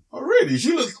person. Oh, really?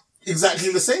 She looked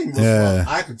exactly the same. Yeah.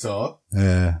 I could tell.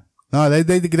 Yeah. No,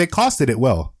 they casted it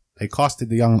well. They casted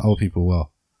the young old people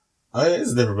well. Oh, yeah,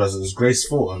 it's a different person. It's Grace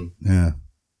Fulton. Yeah.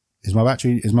 Is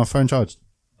my phone charged?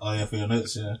 Oh, yeah, for your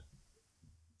notes, yeah.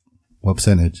 What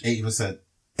percentage? 80%.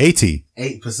 80?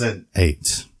 8%.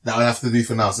 8. That would have to do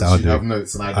for now since you have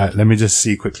notes and I don't. Alright, let me just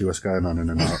see quickly what's going on in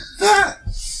and out.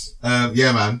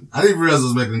 Yeah, man. I didn't realize it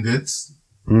was Megan Good.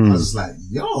 I was just like,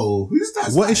 yo, who's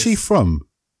that? What is she from?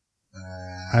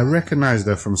 I recognized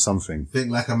her from something. Think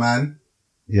Like a Man.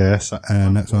 Yes,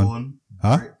 next one.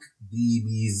 Huh?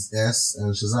 DBS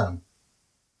and Shazam.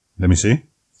 Let me see.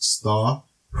 Star.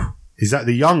 Is that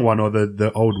the young one or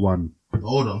the old one? The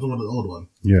old one. I'm talking about the old one.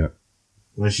 Yeah.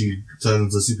 When she turned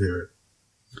into a superhero.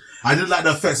 I did like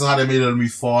the effects of how they made her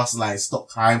move fast, like stop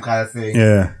time kind of thing.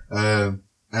 Yeah.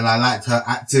 And I liked her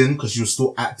acting because she was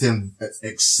still acting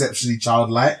exceptionally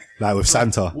childlike. Like with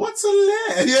Santa. What's a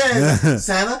lit? Yeah.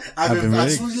 Santa, I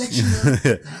just want to let you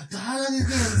know.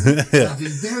 I've been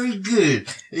very good.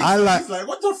 Like,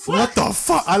 what the fuck? What the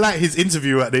fuck? I like his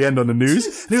interview at the end on the news.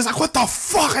 And he was like, what the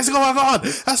fuck is going on?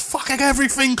 That's fucking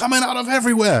everything coming out of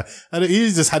everywhere. And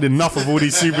he's just had enough of all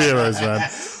these superheroes, man.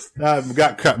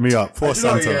 That cracked me up. Poor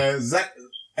Santa. Yeah,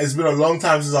 it's been a long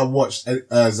time since I've watched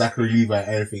Zachary Levi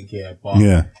and anything here, but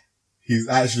he's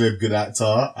actually a good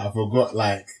actor. I forgot,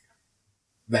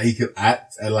 that he could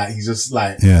act, and like he's just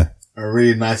like Yeah. a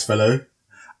really nice fellow.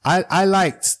 I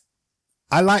liked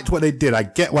what they did. I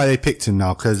get why they picked him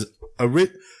now, because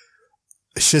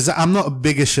Shazam, I'm not a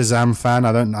bigger Shazam fan.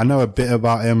 I know a bit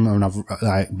about him, and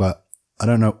but I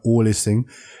don't know all his thing.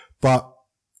 But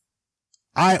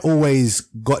I always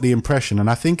got the impression, and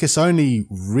I think it's only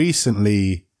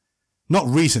but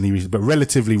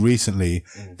relatively recently,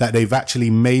 that they've actually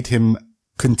made him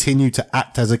continue to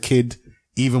act as a kid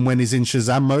even when he's in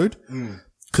Shazam mode.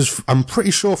 Because I'm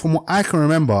pretty sure, from what I can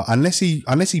remember, unless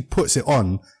he puts it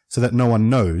on so that no one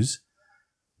knows,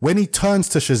 when he turns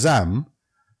to Shazam,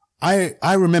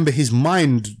 I remember his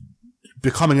mind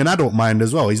becoming an adult mind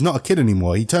as well. He's not a kid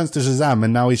anymore. He turns to Shazam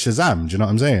and now he's Shazam. Do you know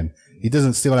what I'm saying? He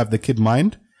doesn't still have the kid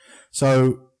mind.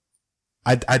 So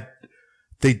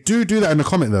they do that in the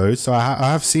comic though. So I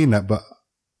have seen that, but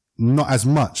not as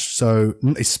much. So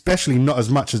especially not as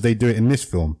much as they do it in this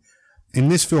film. In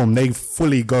this film, they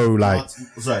fully go like...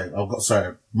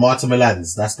 Marta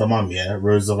Milans, that's the mum, yeah?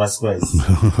 Rose of Vasquez.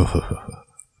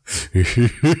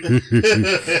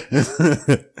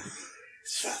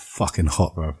 Fucking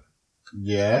hot, bro.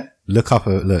 Yeah.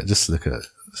 Just look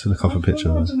up a picture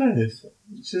of her.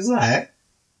 She's like...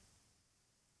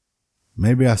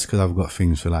 Maybe that's because I've got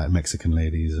things for like Mexican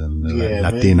ladies and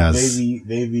like Latinas.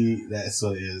 Maybe that's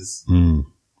what it is.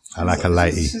 I like a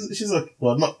lighty. She's not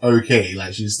okay.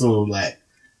 Like, she's still like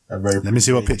a very... Let me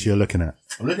see what picture you're looking at.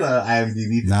 I'm looking at her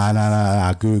IMDb.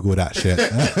 Nah. Google that shit.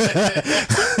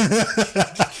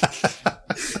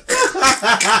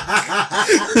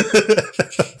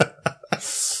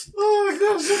 Oh my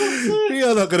gosh.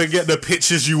 You're not going to get the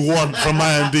pictures you want from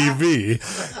IMDb.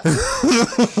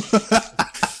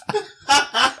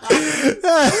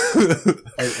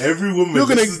 And every woman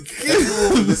listens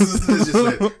to this just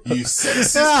like, you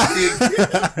sexist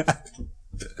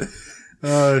thing.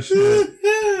 Oh shit.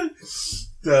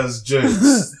 That's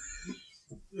jokes.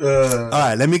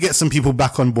 Alright, let me get some people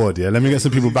back on board, yeah? Let me get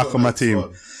some people back on my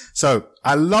team. So,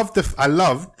 I loved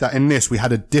that in this we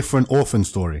had a different orphan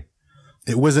story.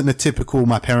 It wasn't the typical,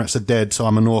 my parents are dead, so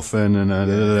I'm an orphan, and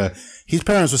His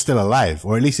parents were still alive,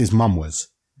 or at least his mum was.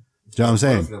 Do you know what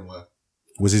I'm saying?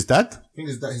 Was his dad? I think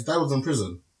his dad was in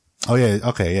prison. Oh yeah,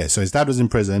 okay, yeah. So his dad was in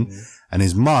prison, and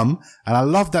his mum, and I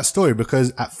loved that story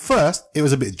because at first it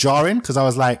was a bit jarring because I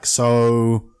was like,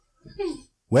 so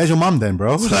where's your mum then,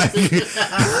 bro? Like,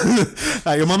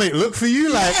 like your mum ain't look for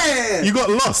you? Like, you got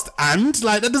lost, and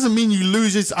like that doesn't mean you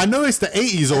lose it. I know it's the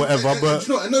 80s or whatever, but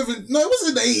no, it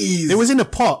wasn't the 80s. It was in a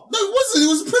pot. No, it wasn't. It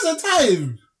was prison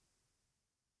time.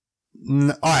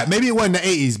 Alright, maybe it wasn't the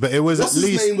 80s, but it was What's at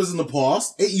least... his name was in the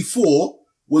past. 84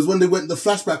 was when they went the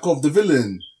flashback of the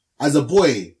villain as a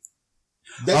boy.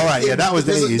 Alright, yeah, that was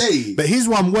the 80s. But his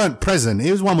one weren't present.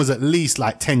 His one was at least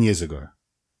like 10 years ago.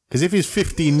 Because if he's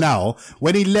 15 now,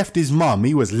 when he left his mum,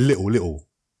 he was little.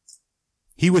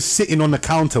 He was sitting on the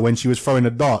counter when she was throwing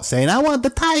a dart saying, I want the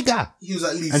tiger. He was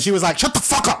at least... And she was like, shut the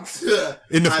fuck up.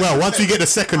 Once we get the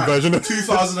second version of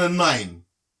 2009.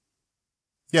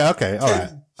 Yeah, okay,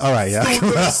 alright, yeah.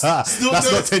 That's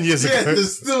not 10 years ago. Yeah,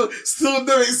 there's still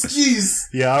no excuse.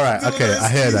 Yeah, alright, okay, I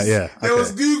hear that, yeah. There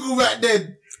was Google back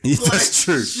then. That's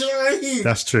true.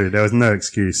 That's true. There was no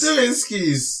excuse. No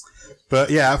excuse. But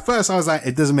yeah, at first I was like,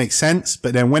 it doesn't make sense.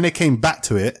 But then when they came back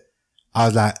to it, I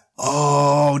was like,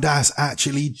 oh, that's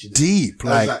actually deep.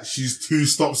 Like, she's 2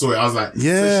 stops away. I was like,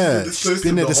 yeah, she's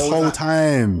been there this whole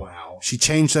time. Wow. She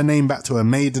changed her name back to her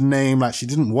maiden name. Like, she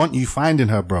didn't want you finding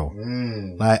her, bro.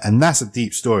 Like, and that's a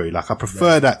deep story. Like, I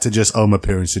prefer that to just, oh, my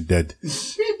parents are dead.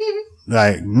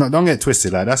 Like, no, don't get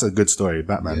twisted. Like, that's a good story,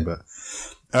 Batman. Yeah.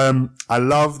 But, I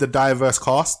love the diverse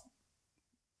cast.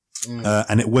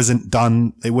 And it wasn't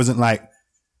like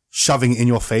shoving it in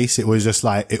your face. It was just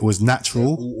like, it was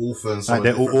natural. They're all orphans. Like,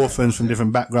 they're all orphans from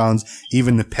different backgrounds.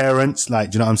 Even the parents,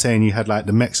 like, do you know what I'm saying? You had like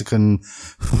the Mexican,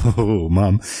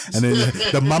 mum, and then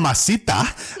the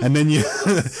mamacita, and then you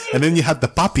had the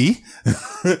papi,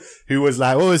 who was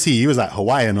like, what was he? He was like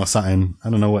Hawaiian or something. I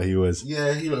don't know what he was.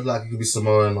 Yeah, he looked like he could be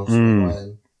Samoan or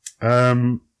Hawaiian.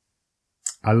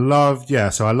 I loved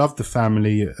the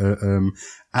family,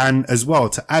 and as well,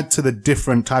 to add to the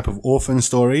different type of orphan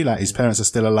story, like his parents are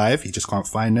still alive, he just can't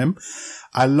find them.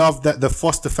 I love that the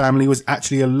foster family was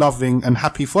actually a loving and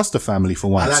happy foster family for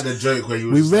once. I like the joke where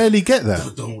we rarely get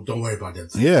that. Don't worry about them.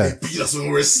 Yeah. They beat us when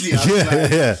we're asleep.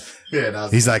 Yeah.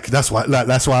 He's like, that's why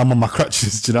I'm on my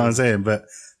crutches. Do you know what I'm saying? But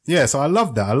yeah, so I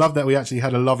love that. I love that we actually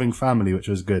had a loving family, which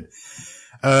was good.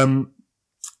 The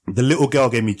little girl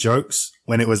gave me jokes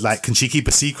when it was like, can she keep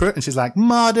a secret? And she's like,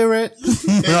 moderate.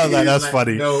 I was like, that's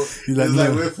funny. No. He's like,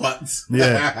 no. We're fucked.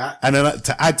 Yeah. And then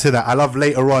to add to that, I love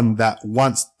later on that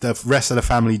once the rest of the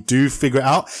family do figure it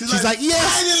out, she's like,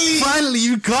 yes, finally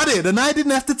you got it. And I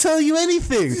didn't have to tell you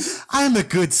anything. I'm a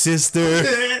good sister.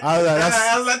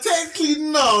 I was like, technically,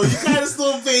 no. You kind of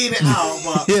still fade it out,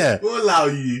 but yeah. we'll allow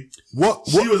you.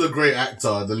 She was a great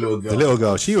actor, the little girl. The little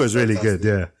girl. She was really good,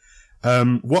 yeah.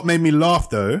 What made me laugh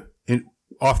though,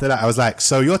 after that, I was like,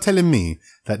 so you're telling me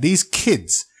that these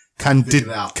kids can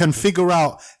figure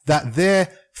out that their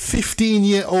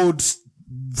 15-year-old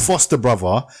foster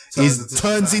brother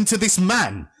turns into this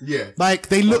man. Yeah. Like,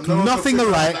 they look nothing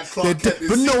alike, but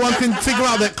no one can figure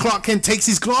out that Clark Kent takes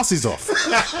his glasses off.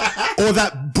 Or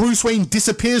that Bruce Wayne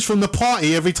disappears from the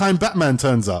party every time Batman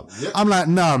turns up. Yep. I'm like,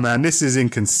 nah, man, this is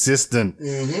inconsistent.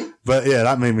 Mm-hmm. But yeah,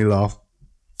 that made me laugh.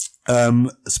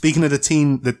 Speaking of the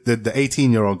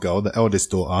 18-year-old girl, the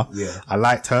eldest daughter, I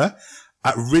liked her.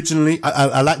 Originally,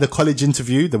 I like the college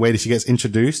interview, the way that she gets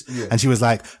introduced, and she was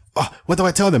like, oh, what do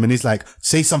I tell them? And he's like,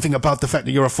 say something about the fact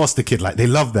that you're a foster kid. Like, they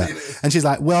love that. And she's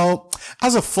like, well,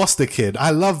 as a foster kid, I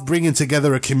love bringing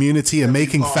together a community and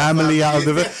making family out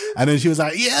of it. And then she was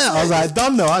like, yeah. I was like,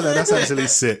 done though. I know, that's actually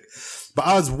sick. But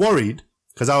I was worried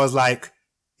because I was like,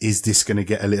 is this going to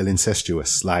get a little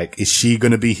incestuous? Like, is she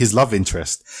going to be his love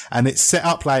interest? And it's set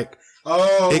up like,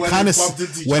 it kind of,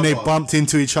 when they bumped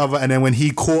into each other, and then when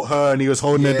he caught her and he was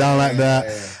holding her down like that.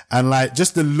 And like,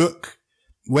 just the look,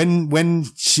 when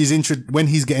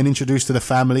he's getting introduced to the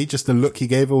family, just the look he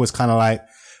gave her was kind of like,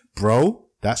 bro,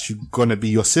 that's gonna be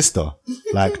your sister.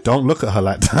 Like, don't look at her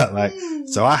like that. Like,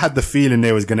 so I had the feeling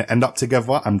they was gonna end up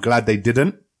together. I'm glad they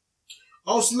didn't.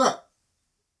 Oh, snap.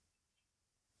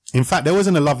 In fact, there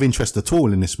wasn't a love interest at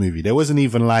all in this movie. There wasn't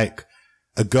even like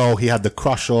a girl he had the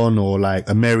crush on, or like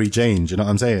a Mary Jane. Do you know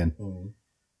what I'm saying? Mm.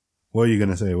 What are you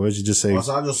gonna say? What did you just say?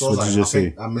 So I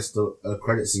think I missed a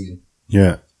credit scene.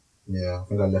 Yeah. Yeah, I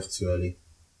think I left too early.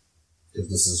 If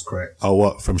this is correct. Oh,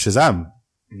 what? From Shazam?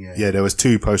 Yeah. Yeah, there was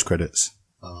 2 post credits.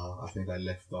 I think I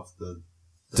left after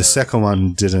the second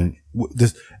one didn't.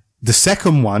 The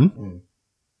second one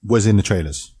was in the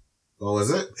trailers. Oh,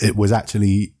 was it? It was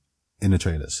actually in the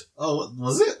trailers. Oh,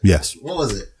 was it? Yes. What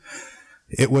was it?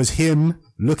 It was him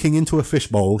looking into a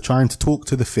fishbowl, trying to talk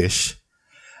to the fish,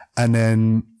 and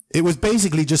then it was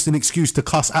basically just an excuse to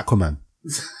cuss Aquaman.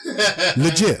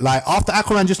 Legit. Like, after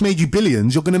Aquaman just made you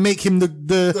billions, you're gonna make him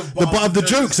the butt of the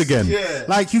jokes again. Yeah.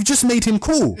 Like, you've just made him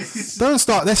cool. Don't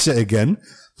start that shit again.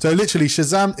 So literally,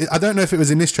 Shazam, I don't know if it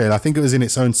was in this trailer. I think it was in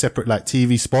its own separate like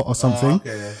TV spot or something.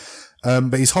 Oh, okay.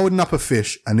 But he's holding up a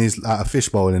fish, and he's like a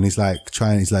fishbowl, and he's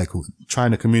trying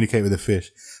to communicate with the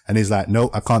fish. And he's like,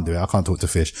 no, I can't do it. I can't talk to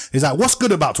fish. He's like, what's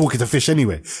good about talking to fish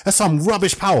anyway? That's some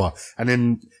rubbish power. And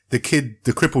then the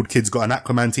crippled kid's got an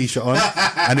Aquaman t-shirt on.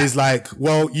 And he's like,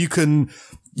 well, you can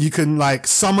like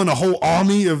summon a whole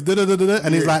army of da-da-da-da-da.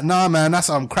 And he's like, nah, man, that's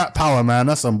some crap power, man.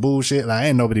 That's some bullshit. Like,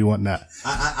 ain't nobody want that.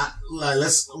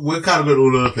 We're kind of going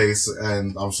all over the place,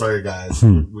 and I'm sorry, guys.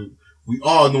 We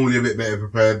are normally a bit better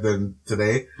prepared than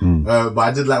today. But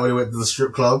I did like when we went to the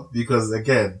strip club, because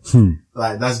again,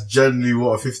 like, that's generally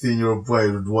what a 15-year-old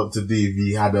boy would want to do if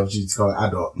he had the opportunity to become an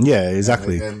adult. Yeah,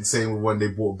 exactly. And same with when they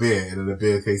bought beer, and then the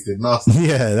beer tasted nasty.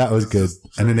 Yeah, that was good.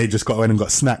 And then they just went and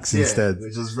got snacks instead.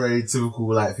 Which is very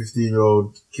typical, like,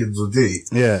 15-year-old kids will do.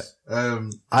 Yeah.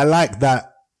 I like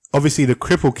that. Obviously, the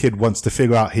crippled kid wants to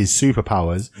figure out his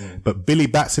superpowers, but Billy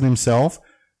Batson himself,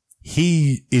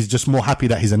 he is just more happy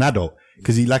that he's an adult.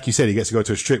 Because he, like you said, he gets to go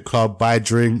to a strip club, buy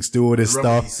drinks, do all this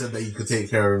stuff. He said that he could take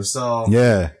care of himself.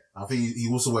 Yeah. I think he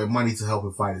also wanted money to help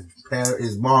him find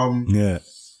his mom. Yeah.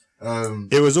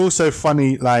 It was also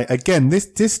funny, like, again,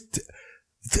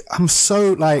 I'm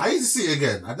so like, I need to see it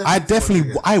again.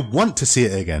 I want to see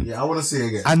it again. Yeah, I want to see it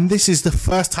again. And this is the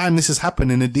first time this has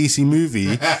happened in a DC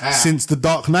movie since the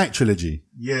Dark Knight trilogy.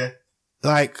 Yeah.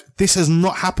 Like, this has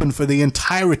not happened for the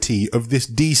entirety of this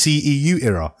DCEU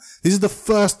era. This is the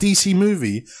first DC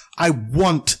movie I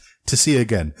want to see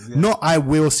again. Yeah. Not I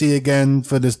will see again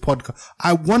for this podcast.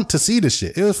 I want to see this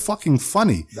shit. It was fucking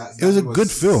funny. It was a good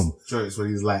film. Jokes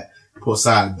when he's like, poor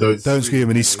Sam, don't scream.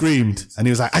 And he screamed. And he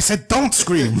was like, I said, don't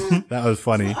scream. That was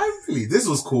funny. This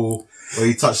was cool. Where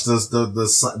he touched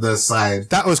the side.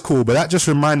 That was cool, but that just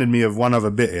reminded me of one other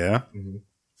bit, yeah? Mm-hmm.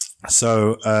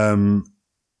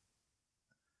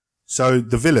 So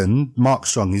the villain, Mark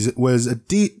Strong, was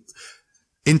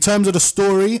in terms of the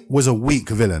story, was a weak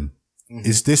villain. Mm-hmm.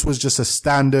 This was just a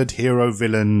standard hero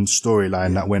villain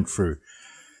storyline that went through.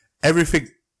 Everything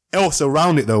else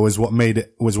around it though was what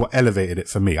elevated it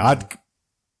for me. I'd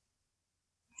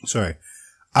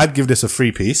give this a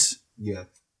 3 piece. Yeah.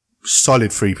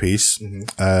 solid 3-piece.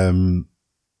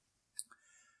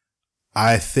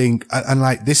 I think, and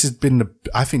like, this has been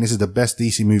I think this is the best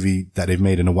DC movie that they've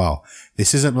made in a while.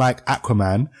 This isn't like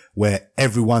Aquaman, where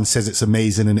everyone says it's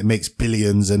amazing and it makes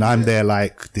billions, and I'm there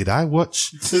like, did everyone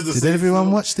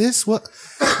watch this? What?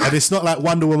 And it's not like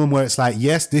Wonder Woman, where it's like,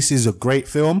 yes, this is a great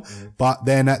film, but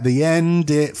then at the end,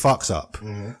 it fucks up.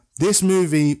 This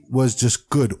movie was just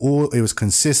good. It was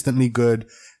consistently good.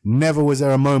 Never was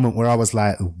there a moment where I was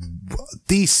like,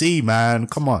 DC, man,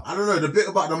 come on. I don't know, the bit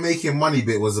about the making money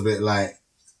bit was a bit like,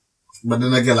 but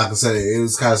then again, like I said, it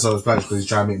was kind of self-explanatory because he's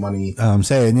trying to make money. I'm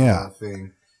saying, yeah.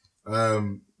 Thing.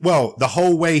 Well, the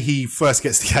whole way he first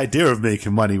gets the idea of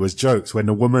making money was jokes. When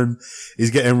the woman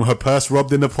is getting her purse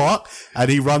robbed in the park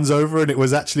and he runs over and it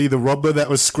was actually the robber that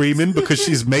was screaming because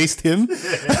she's maced him.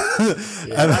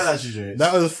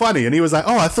 That was funny. And he was like,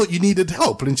 oh, I thought you needed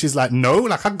help. And she's like, no,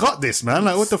 like, I got this, man.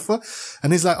 Like, what the fuck?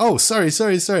 And he's like, oh, sorry.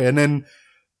 And then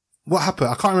what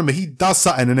happened? I can't remember. He does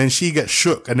something and then she gets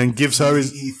shook and then gives her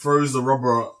he throws the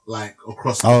robber like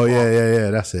across the park. Oh,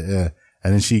 yeah. That's it. Yeah.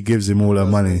 And then she gives him all her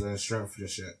money. Strength for your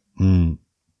shit. Your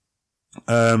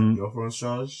phone's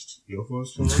charged.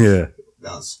 Yeah.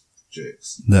 That's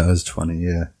jokes. That was funny,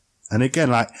 yeah. And again,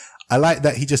 like, I like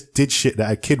that he just did shit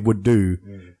that a kid would do,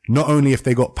 not only if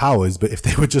they got powers, but if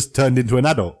they were just turned into an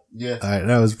adult. Yeah.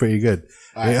 That was pretty good.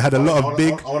 It had a lot of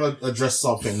big... I want to address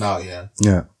something now, yeah?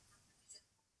 Yeah.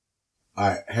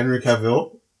 Alright, Henry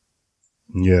Cavill.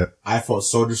 Yeah. I felt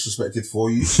so disrespected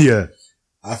for you. Yeah.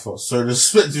 I felt so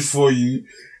disrespected for you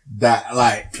that,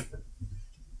 like,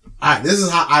 this is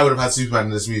how I would have had Superman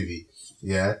in this movie.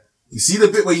 Yeah. You see the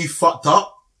bit where you fucked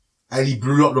up and he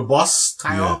blew up the bus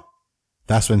tire? Yeah.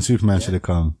 That's when Superman should have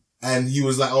come. And he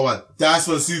was like, oh man, that's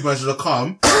when Superman should have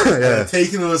come. And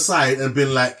taken him aside and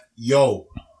been like, yo,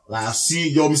 like, I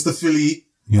see yo, Mr. Philly.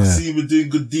 I see you doing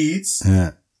good deeds.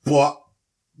 Yeah. But,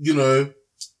 you know,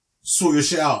 sort your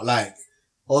shit out, like,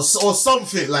 or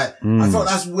something. Like, I felt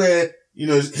that's where, you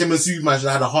know, him and Superman should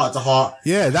have had a heart-to-heart.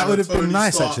 Yeah, that would have been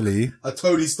nice, actually. A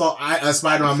Tony Stark, a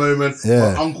Spider-Man moment.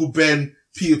 Yeah. Or Uncle Ben,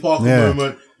 Peter Parker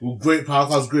moment. With great power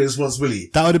comes great responsibility.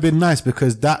 That would have been nice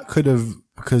because that could have,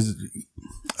 because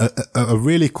a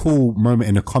really cool moment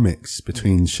in the comics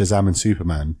between Shazam and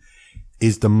Superman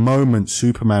is the moment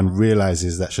Superman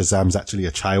realizes that Shazam's actually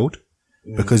a child.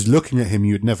 Because looking at him,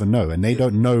 you'd never know. And they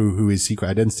don't know who his secret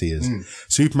identity is.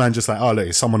 Superman just like, oh, look,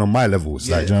 it's someone on my level. It's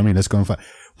like, do you know what I mean? Let's go and fight.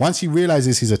 Once he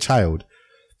realizes he's a child,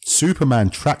 Superman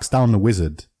tracks down the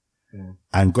wizard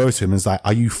and goes to him and is like,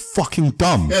 are you fucking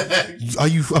dumb? Are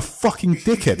you a fucking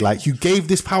dickhead? Like, you gave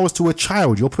this powers to a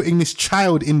child. You're putting this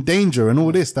child in danger and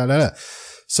all this,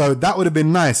 So that would have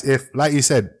been nice if, like you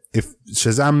said, if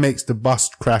Shazam makes the bus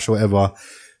crash or whatever,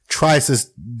 tries to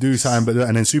do something,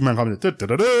 and then Superman comes in,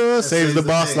 saves the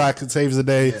bus, like, saves the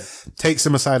day, takes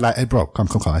him aside, like, hey bro, come.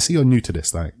 I see you're new to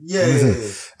this, like. Yeah.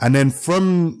 And then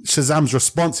from Shazam's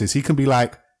responses, he can be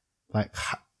like,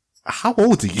 how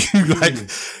old are you? Like,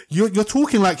 you're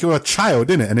talking like you're a child,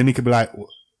 innit? And then he could be like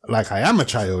I am a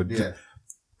child. Yeah.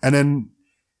 And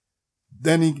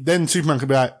then Superman could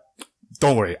be like,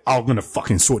 don't worry, I'm gonna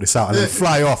fucking sort this out, and then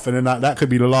fly off, and then that could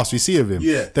be the last we see of him.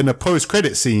 Yeah. Then the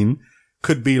post-credit scene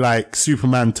could be like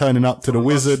Superman turning up to the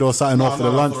wizard or something off for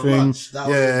the lunch thing. That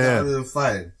would have been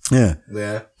fine.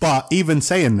 Yeah. But even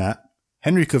saying that,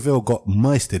 Henry Cavill got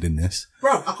moisted in this.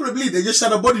 Bro, I couldn't believe they just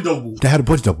had a body double. They had a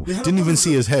body double. Didn't even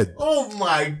see his head. Oh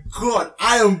my god.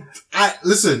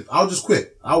 Listen, I'll just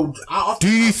quit. Do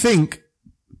you think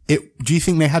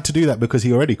they had to do that because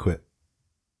he already quit?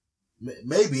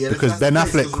 Maybe. Because Ben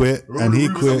Affleck quit and he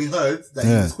quit. We heard that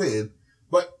he was quitting.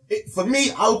 But for me,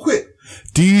 I would quit.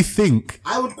 Do you think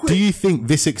I would quit? Do you think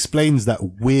this explains that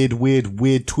weird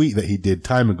tweet that he did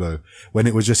time ago when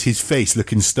it was just his face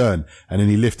looking stern and then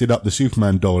he lifted up the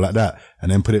Superman doll like that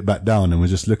and then put it back down and was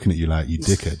just looking at you like, you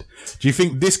dickhead? Do you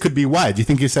think this could be why? Do you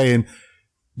think he's saying,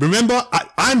 remember,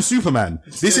 I'm Superman.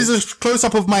 This is a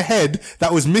close-up of my head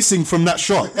that was missing from that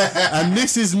shot. And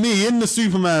this is me in the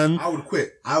Superman. I would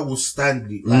quit. I will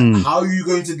stand it. Like, how are you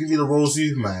going to give me the role of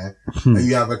Superman and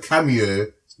you have a cameo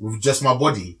with just my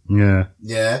body? Yeah.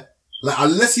 Yeah. Like,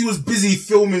 unless he was busy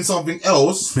filming something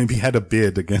else. Maybe he had a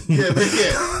beard again. Yeah, but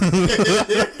yeah.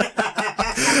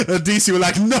 DC were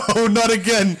like, no, not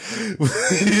again.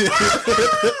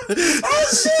 Oh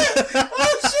shit!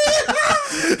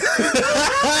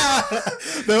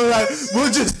 They were like,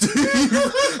 we'll just do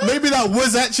you. Maybe that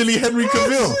was actually Henry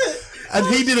Cavill. And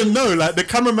he didn't know, like, the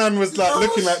cameraman was like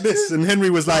looking like this, and Henry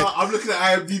was like, I'm looking at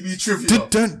IMDb trivia.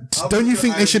 Don't you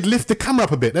think they should lift the camera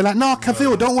up a bit? They're like, no,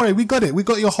 Cavill, don't worry, we got it. We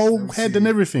got your whole head and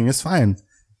everything. It's fine.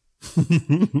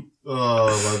 Oh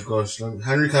my gosh.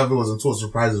 Henry Cavill was in talks to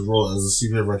reprise his role as a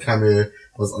superhero cameo,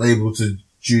 was unable to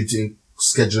due to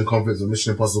scheduling conflicts with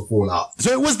Mission Impossible Fallout.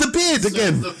 So it was the beard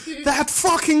again. That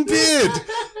fucking beard.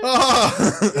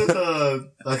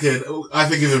 Okay, I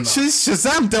forgive him now.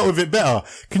 Shazam dealt with it better.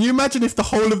 Can you imagine if the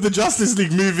whole of the Justice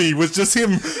League movie was just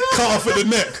him cut off at the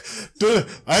neck?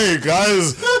 Hey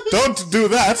guys, don't do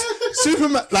that.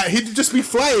 Superman, like, he'd just be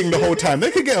flying the whole time. They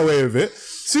could get away with it.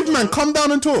 Superman, come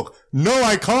down and talk. No,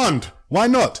 I can't. Why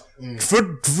not?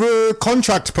 For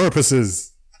contract purposes.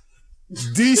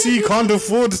 DC can't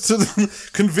afford to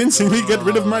convincingly get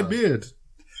rid of my beard.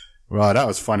 Right, that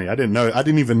was funny. I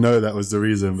didn't even know that was the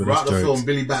reason. But throughout the film,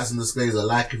 Billy Batson displays a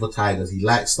liking for tigers. He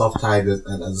likes stuffed tigers,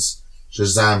 and as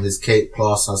Shazam, his cape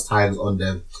class has tigers on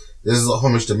them. This is a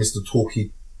homage to Mr.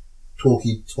 Talkie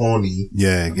Tawny.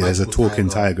 Yeah, there's a talking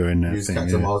tiger in there. Who's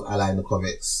Captain Marvel's ally in the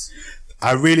comics.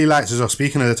 I really liked as well.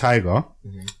 Speaking of the tiger,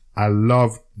 I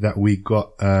love that we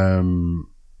got where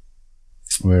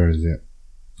is it?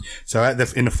 So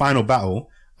in the final battle,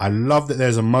 I love that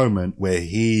there's a moment where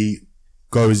he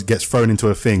gets thrown into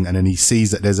a thing, and then he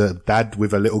sees that there's a dad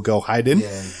with a little girl hiding,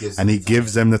 and he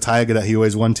gives them the tiger that he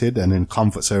always wanted, and then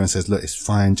comforts her and says, look, it's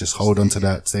fine, just hold on to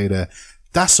that, stay there.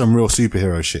 That's some real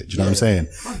superhero shit. Do you know what I'm saying?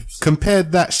 100%.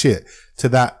 Compared that shit to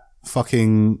that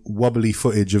fucking wobbly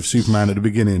footage of Superman at the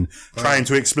beginning, trying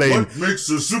to explain, what makes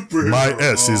a superhero? My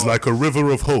S is like a river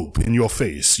of hope in your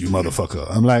face, you motherfucker.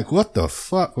 I'm like, what the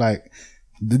fuck? Like,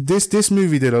 this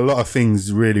movie did a lot of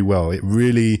things really well. There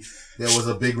was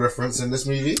a big reference in this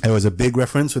movie. There was a big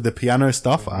reference with the piano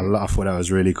stuff. I thought that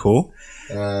was really cool.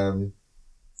 I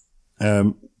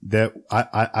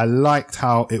liked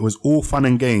how it was all fun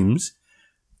and games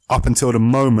up until the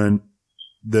moment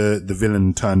the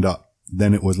villain turned up.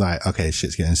 Then it was like, okay,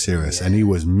 shit's getting serious, and he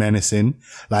was menacing.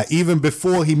 Like, even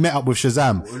before he met up with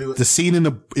Shazam, the scene in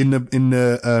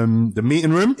the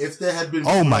meeting room. If there had been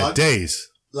blood, my days.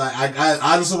 Like,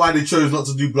 I don't know why they chose not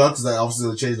to do blood, because, like, obviously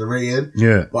they'll change the rating.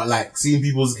 Yeah. But, like, seeing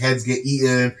people's heads get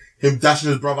eaten, him dashing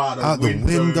his brother out the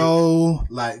window.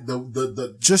 Like,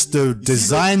 just the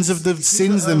designs of the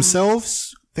scenes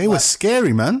themselves, they were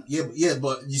scary, man. Yeah,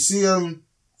 but you see,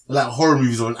 like, horror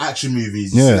movies or action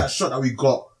movies, you see that shot that we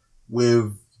got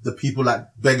with the people, like,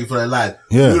 begging for their life.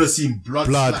 Yeah. You would have seen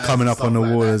blood coming up on the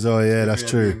wall as well. Yeah, that's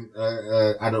true.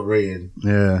 Adult rating.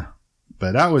 Yeah.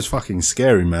 But that was fucking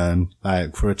scary, man.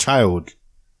 Like, for a child,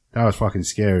 that was fucking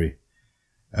scary.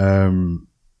 But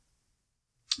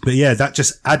yeah, that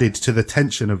just added to the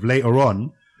tension of later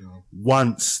on,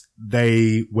 once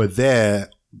they were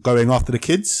there going after the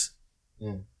kids. Do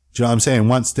you know what I'm saying?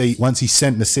 Once he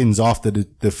sent the sins after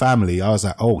the family, I was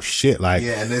like, oh shit, like.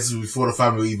 Yeah, and this was before the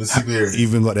family even superheroes.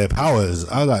 Even got their powers.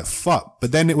 I was like, fuck.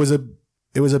 But then it was a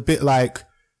bit like,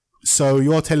 so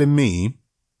you're telling me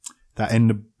that in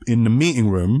the meeting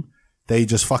room, they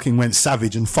just fucking went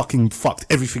savage and fucking fucked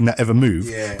everything that ever moved.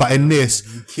 Yeah, but in this,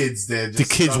 the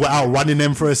kids were out running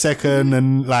them for a second,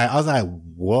 and like, I was like,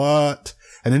 what?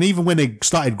 And then even when they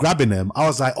started grabbing them, I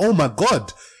was like, oh my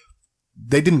God,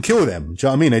 they didn't kill them. Do you know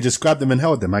what I mean? They just grabbed them and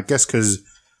held them. I guess because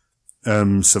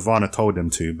Savannah told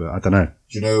them to, but I don't know.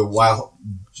 Do you know why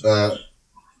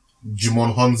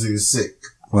Jimon Honsu is sick?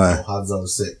 Why? Or Hanzo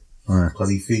is sick? Why? Because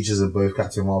he features in both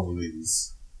Captain Marvel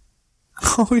movies.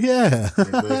 Oh yeah. They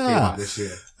both came out this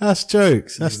year. That's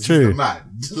jokes. That's true. He's the man.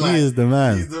 He is the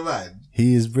man. He's the man.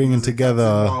 He is bringing together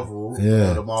Marvel,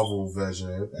 the Marvel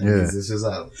version, and he's in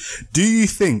Shazam. Do you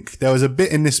think there was a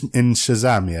bit in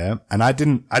Shazam, yeah? And I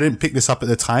didn't pick this up at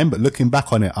the time, but looking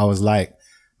back on it, I was like,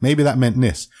 maybe that meant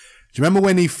this. Do you remember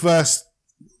when he first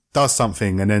does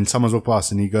something and then someone's walked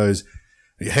past and he goes,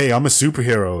 hey, I'm a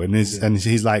superhero, and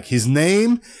he's like, his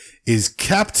name is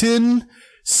Captain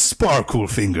Sparkle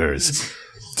Fingers.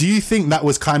 Do you think that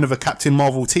was kind of a Captain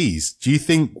Marvel tease? Do you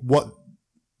think what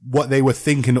they were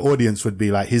thinking the audience would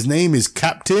be like, his name is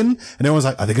Captain, and everyone's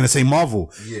like, are they going to say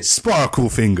Marvel? Yeah. Sparkle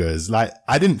Fingers. Like,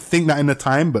 I didn't think that in the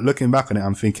time, but looking back on it,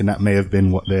 I'm thinking that may have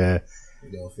been what they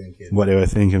were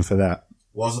thinking for that.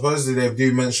 Well, supposedly they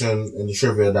do mention in the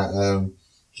trivia that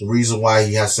the reason why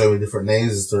he has so many different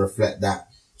names is to reflect that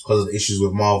because of the issues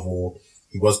with Marvel.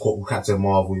 He was called Captain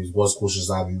Marvel, he was called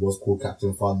Shazam, he was called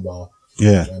Captain Thunder.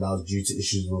 Yeah. And that was due to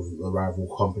issues with a rival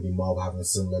company, Marvel, having a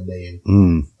similar name,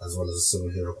 as well as a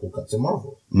similar hero called Captain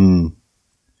Marvel.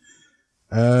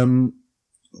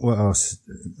 What else?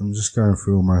 I'm just going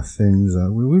through all my things.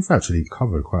 We've actually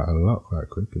covered quite a lot quite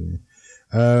quickly.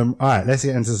 Alright, let's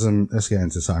get into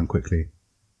something quickly.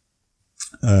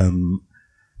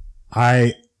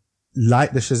 I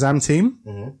like the Shazam team.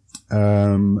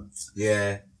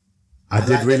 Yeah. I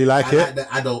did really like it. I like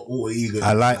the adult alter egos.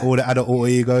 I like all the adult alter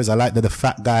egos. I like that the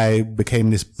fat guy became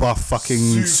this buff,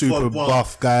 fucking super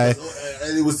buff guy.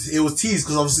 And it was teased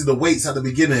because obviously the weights at the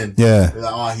beginning. Yeah.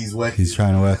 Like, he's working. He's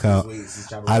trying to work out.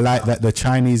 I like that the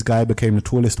Chinese guy became the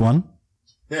tallest one.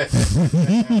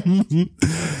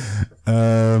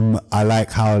 I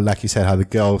like how, like you said, how the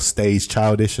girl stays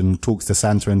childish and talks to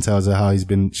Santa and tells her how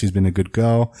she's been a good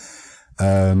girl.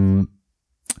 The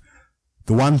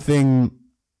one thing,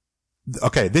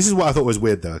 okay, this is what I thought was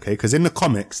weird though, okay? Because in the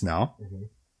comics now,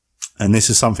 and this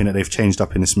is something that they've changed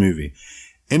up in this movie,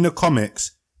 in the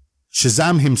comics,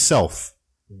 Shazam himself,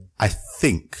 I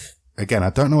think, again, I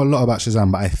don't know a lot about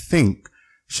Shazam, but I think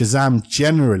Shazam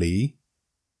generally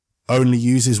only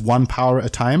uses one power at a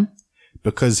time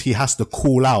because he has to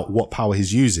call out what power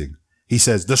he's using. He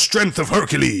says, the strength of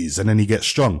Hercules, and then he gets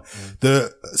strong.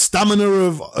 The stamina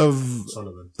of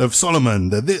Solomon.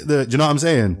 Do you know what I'm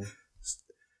saying?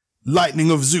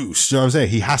 Lightning of Zeus. Do you know what I'm saying?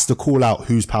 He has to call out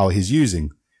whose power he's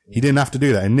using. He didn't have to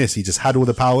do that in this. He just had all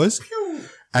the powers.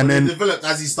 And then developed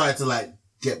as he started to like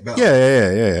get better.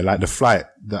 Yeah. Like the flight.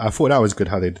 I thought that was good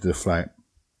how they did the flight.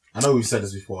 I know we've said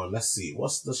this before. Let's see.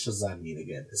 What's the Shazam mean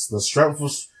again? It's the strength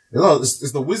of,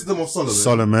 it's the wisdom of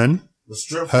Solomon. The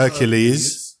strength of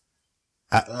Hercules.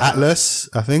 Atlas,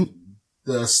 I think.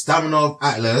 The stamina of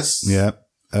Atlas. Yeah.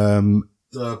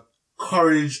 The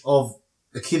courage of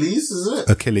Achilles, is it?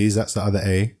 Achilles, that's the other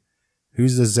A.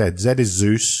 Who's the Z? Z is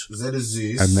Zeus. Z is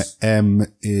Zeus. And the M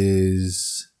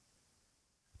is...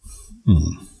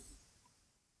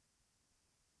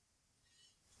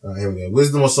 Here we go.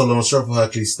 Wisdom of Solomon, strength of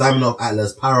Hercules, stamina of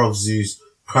Atlas, power of Zeus,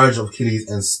 courage of Achilles,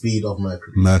 and speed of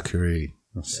Mercury.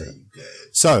 That's it.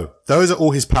 So, those are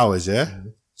all his powers, yeah?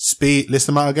 Speed, list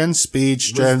them out again. Speed,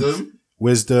 strength,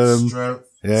 wisdom, strength,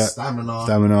 yeah,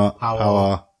 stamina,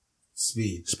 power,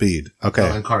 speed. Okay.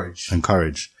 And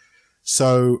courage.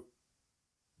 So,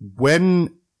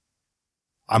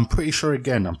 I'm pretty sure in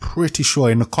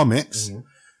the comics,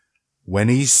 when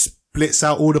he splits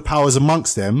out all the powers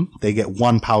amongst them, they get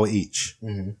one power each.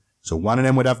 So one of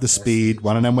them would have the speed,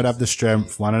 one of them would have the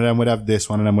strength, one of them would have this,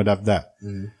 one of them would have that.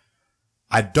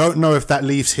 I don't know if that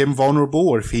leaves him vulnerable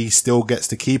or if he still gets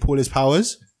to keep all his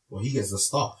powers. Well, he gets the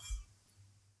stuff.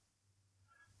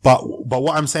 But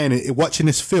what I'm saying is, watching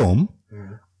this film,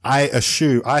 I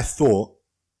thought,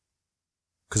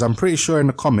 because I'm pretty sure in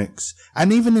the comics,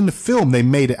 and even in the film, they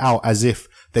made it out as if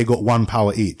they got one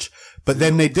power each. But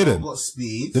then they didn't.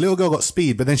 The little girl got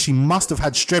speed, but then she must have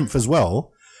had strength as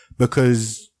well,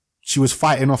 because she was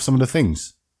fighting off some of the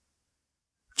things.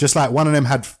 Just like one of them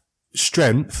had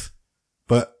strength,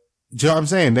 but do you know what I'm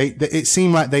saying? It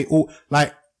seemed like they all,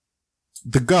 like,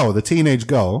 the teenage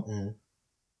girl,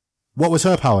 what was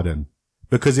her power then?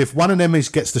 Because if one of them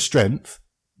gets the strength,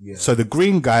 so the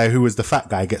green guy who was the fat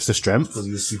guy gets the strength. Because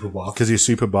he was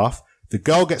super buff. The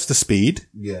girl gets the speed.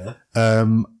 Yeah.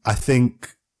 I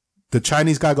think the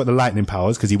Chinese guy got the lightning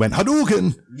powers because he went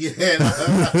Hadouken. Yeah.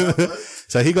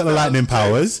 So he got the lightning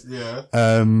powers. Yeah.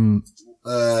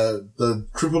 The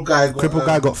crippled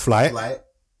guy got flight.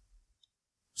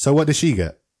 So what did she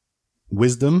get?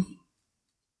 Wisdom?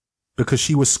 Because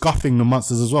she was scuffing the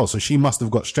monsters as well. So she must have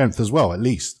got strength as well, at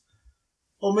least.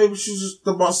 Or maybe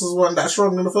the monsters weren't that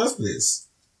strong in the first place.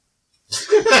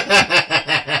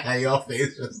 Your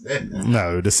face just there.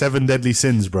 No, the 7 deadly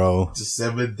sins, bro. The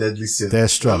 7 deadly sins. They're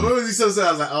strong. When he said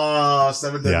that, I was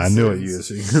like, 7 deadly sins. Yeah, I knew what you were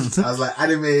saying. I was like,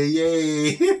 anime,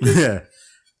 yay. Yeah.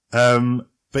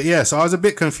 But yeah, so I was a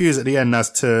bit confused at the end as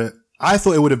to, I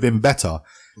thought it would have been better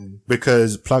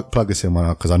because, plug this in one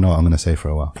out because I know what I'm going to say for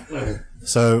a while. Okay.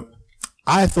 So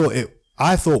I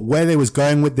thought where they was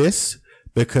going with this,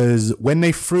 because when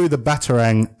they threw the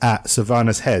batarang at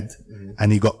Savannah's head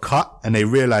and he got cut and they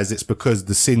realized it's because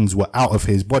the sins were out of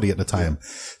his body at the time.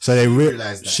 So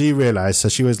she realized, so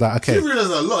she was like, okay. She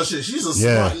realized a lot of shit. She's a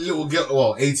smart little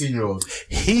girl, 18-year-old.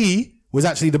 He was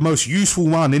actually the most useful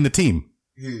one in the team.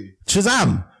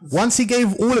 Shazam. Once he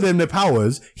gave all of them their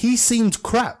powers, he seemed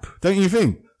crap, don't you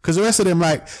think? Because the rest of them,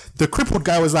 like, the crippled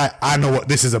guy was like, I know what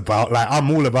this is about. Like, I'm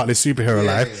all about this superhero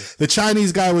life. The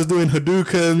Chinese guy was doing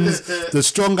Hadoukens. The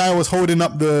strong guy was holding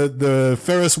up the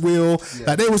Ferris wheel.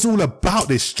 Like, they was all about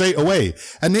this straight away.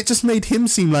 And it just made him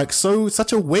seem like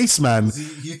such a waste man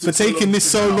for taking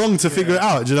this so long to figure it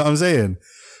out. Do you know what I'm saying?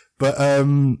 But I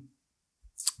want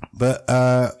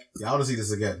to see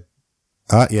this again.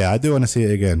 Yeah, I do want to see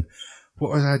it again.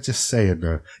 What was I just saying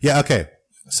though? Yeah, okay.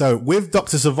 So with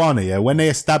Dr. Savannah, when they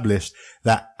established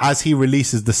that as he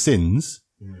releases the sins,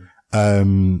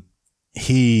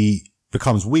 he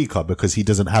becomes weaker because he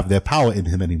doesn't have their power in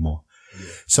him anymore. Yeah.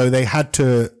 So they had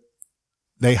to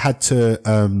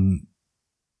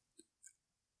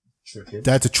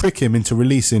They had to trick him into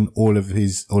releasing all of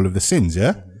the sins,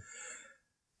 yeah? Mm-hmm.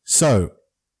 So,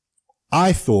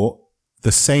 I thought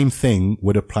the same thing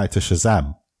would apply to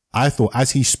Shazam. I thought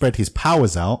as he spread his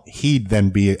powers out, he'd then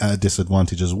be at a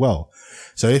disadvantage as well.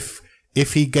 So if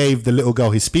he gave the little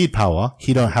girl his speed power,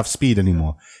 he don't have speed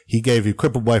anymore. He gave you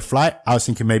Cripple Boy flight. I was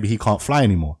thinking maybe he can't fly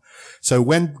anymore. So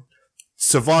when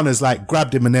Savannah's like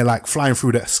grabbed him and they're like flying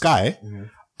through the sky,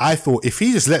 I thought if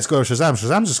he just lets go of Shazam,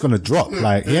 Shazam's just going to drop.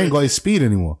 Like he ain't got his speed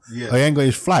anymore. Or he ain't got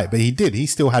his flight, but he did. He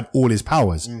still had all his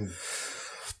powers.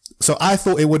 So I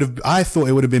thought it would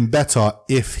have been better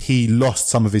if he lost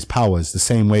some of his powers the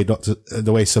same way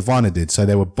the way Savannah did. So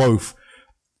they were both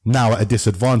now at a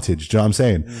disadvantage. Do you know what I'm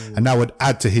saying? And that would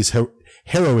add to his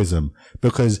heroism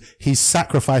because he's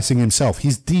sacrificing himself.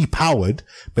 He's depowered,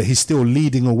 but he's still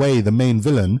leading away the main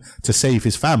villain to save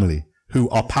his family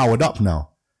who are powered up now.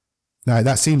 Now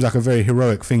that seems like a very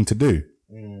heroic thing to do.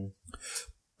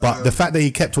 But the fact that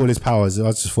he kept all his powers, I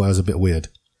just thought it was a bit weird.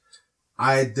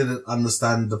 I didn't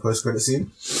understand the post-credit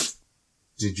scene.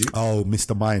 Did you? Oh,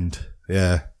 Mr. Mind.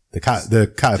 Yeah. The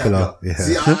caterpillar. Yeah.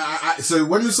 See, so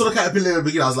when we saw the caterpillar in the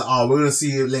beginning, I was like, oh, we're going to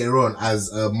see it later on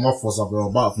as a moth or something or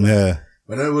a butterfly. Yeah.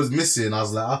 When it was missing, I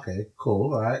was like, okay,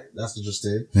 cool. All right. That's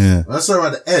interesting. Yeah. When I saw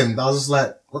it at the end, I was just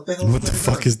like, what the hell? What the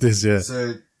fuck is this? Yeah.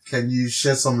 So can you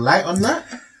shed some light on that?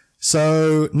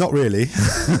 So not really,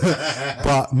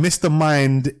 but Mr.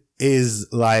 Mind is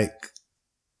like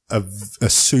a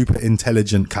super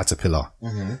intelligent caterpillar,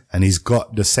 and he's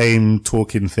got the same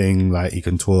talking thing. Like he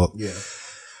can talk. Yeah.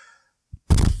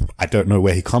 I don't know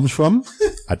where he comes from.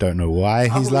 I don't know why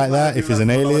he's like that. If he's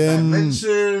an alien,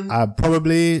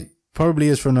 probably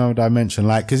is from another dimension.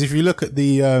 Like, cause if you look at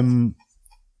when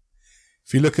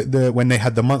they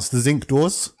had the Monsters Inc.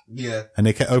 doors. Yeah. And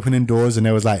they kept opening doors and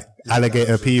there was like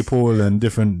alligator people and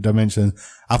different dimensions.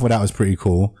 I thought that was pretty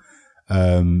cool.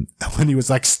 When he was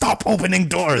like, stop opening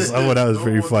doors. I thought that was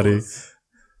pretty funny.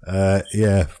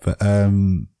 Yeah, but,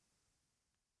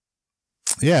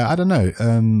 yeah, I don't know.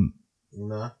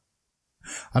 Nah.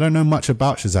 I don't know much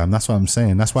about Shazam. That's what I'm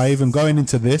saying. That's why even going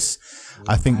into this,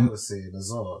 I think, I was saying as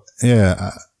well.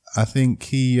 Yeah, I think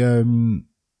he, can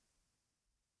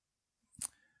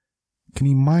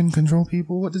he mind control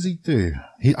people? What does he do?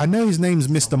 I know his name's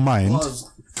Mr. Mind,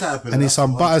 and he's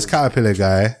some Butters Caterpillar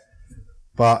guy,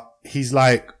 but he's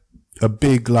like a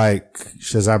big like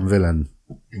Shazam villain.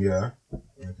 Yeah.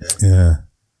 Okay. Yeah.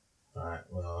 Alright,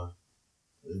 well,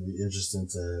 it'll be interesting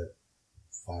to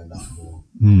find out more.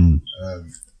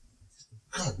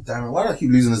 God damn it, why do I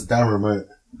keep losing this damn remote?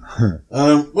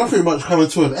 We're pretty much coming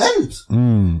to an end.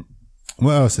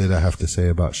 What else did I have to say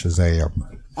about Shazam?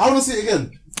 I want to see it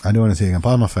again. I do want to see it again.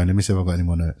 Pardon my phone. Let me see if I've got any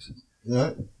more notes.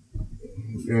 Yeah.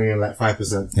 You're like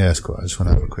 5%. Yeah, that's cool. I just want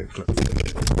to have a quick look.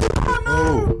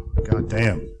 Oh, god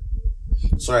damn.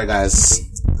 Sorry, guys.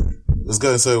 It was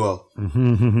going so well.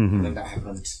 And then that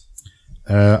happened.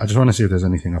 I just want to see if there's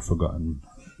anything I've forgotten.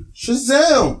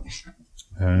 Shazam!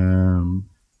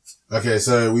 Okay,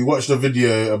 so we watched a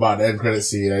video about the end credit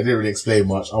scene. I didn't really explain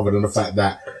much other than the fact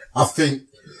that I think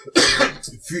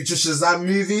future Shazam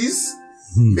movies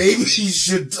maybe he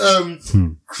should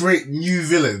create new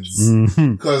villains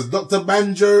because Dr.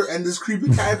 Banjo and this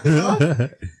creepy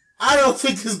caterpillar, I don't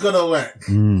think it's gonna work.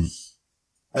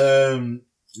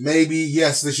 Maybe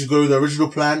yes, they should go with the original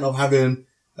plan of having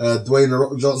Dwayne The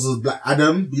Rock Johnson's Black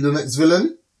Adam be the next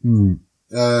villain.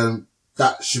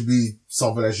 That should be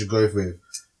something they should go with.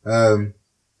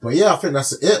 But yeah, I think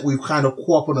that's it. We've kind of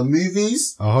caught up on the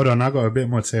movies. Oh, hold on. I got a bit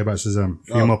more to say about Shazam.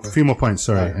 Few more points.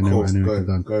 Sorry. Right, and then we're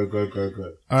done. Go.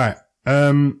 All right.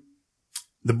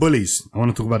 The bullies. I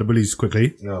want to talk about the bullies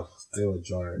quickly. No, they were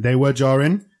jarring. They were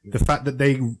jarring. The fact that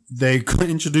they got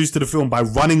introduced to the film by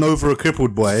running over a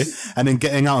crippled boy and then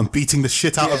getting out and beating the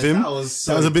shit out of him. That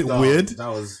was a bit weird. That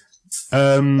was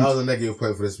a negative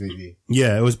point for this movie.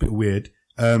 Yeah, it was a bit weird.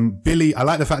 Billy, I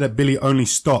like the fact that Billy only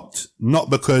stopped, not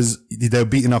because they were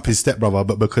beating up his stepbrother,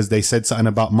 but because they said something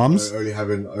about mums. He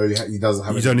doesn't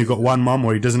have. He's only got one mum,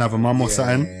 or he doesn't have a mum, or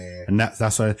something. Yeah. And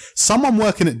that's why someone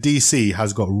working at DC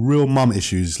has got real mum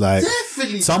issues. Like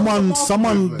definitely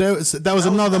there was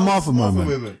another Martha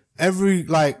moment.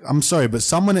 I'm sorry, but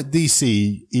someone at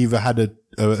DC either had a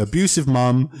abusive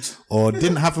mum, or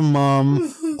didn't have a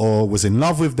mum, or was in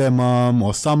love with their mum,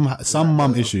 or some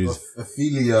mum issues.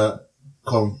 Ophelia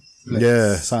complex.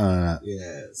 Yeah, something like that.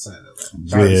 Yeah, something like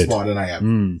that. Weird. Smarter than I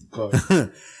am.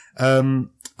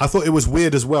 I thought it was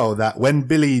weird as well that when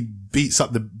Billy beats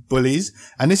up the bullies,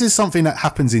 and this is something that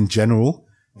happens in general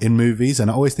in movies,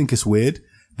 and I always think it's weird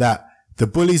that the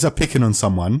bullies are picking on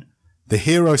someone, the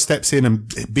hero steps in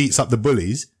and beats up the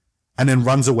bullies, and then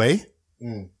runs away.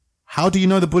 how do you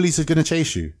know the bullies are going to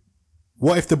chase you?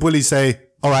 What if the bullies say,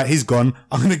 all right, he's gone.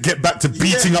 I'm going to get back to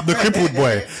beating up the crippled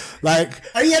boy. Like,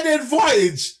 and he had the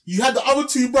advantage. You had the other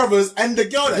two brothers and the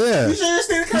girl. Yeah. You should have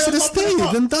stayed. He should have stayed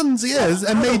and done,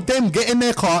 and made them get in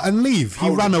their car and leave. He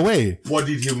ran away.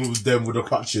 Bodied him with them with the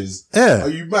crutches. Yeah. Are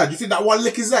you mad? You think that one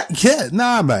lick is that? Yeah,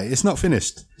 nah, mate. It's not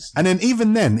finished. And then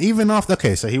even after,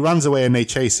 okay, so he runs away and they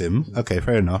chase him. Okay,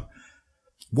 fair enough.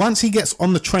 Once he gets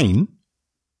on the train,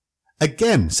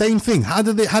 again, same thing. How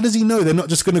does he know they're not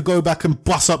just going to go back and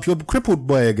bust up your crippled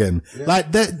boy again? Yeah.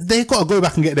 Like, they got to go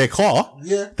back and get their car.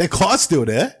 Yeah. Their car's still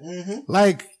there. Mm-hmm.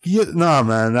 Like, nah,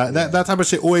 man. That type of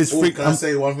shit always freaks me out. Can I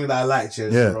say one thing that I liked,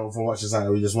 from watching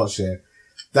something we just watched here?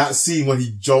 That scene when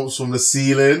he jumps from the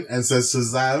ceiling and says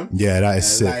Shazam. Yeah, that is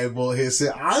sick. Lightbulb hits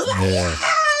it. I like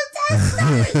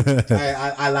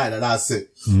that. I like that. That's it.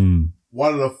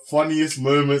 One of the funniest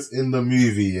moments in the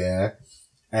movie, yeah.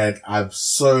 And I'm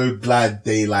so glad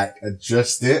they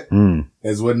addressed it.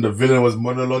 Is when the villain was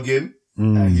monologuing.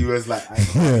 And he was like,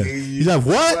 he's like,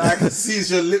 what? I can see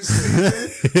your lips.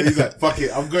 He's like, fuck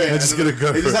it, I'm going. I'm just gonna go.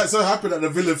 It just so happened that the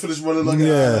villain finished monologuing.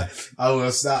 Yeah.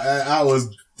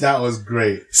 That was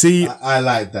great. See, I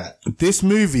like that. This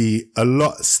movie,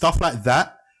 stuff like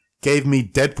that gave me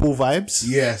Deadpool vibes.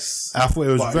 Yes. I thought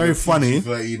it was very funny,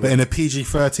 but in a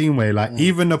PG-13 way.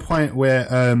 Even the point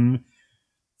where,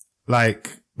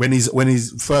 when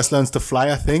he's first learns to fly,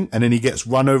 I think, and then he gets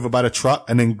run over by the truck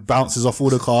and then bounces off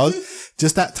all the cars.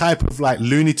 Just that type of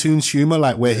Looney Tunes humor,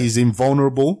 where he's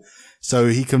invulnerable. So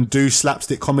he can do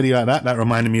slapstick comedy like that. That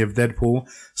reminded me of Deadpool.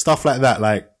 Stuff like that.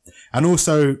 And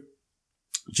also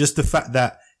just the fact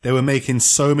that they were making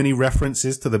so many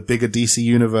references to the bigger DC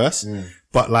universe,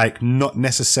 but not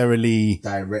necessarily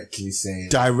directly saying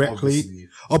directly.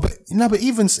 Obviously. But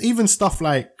even stuff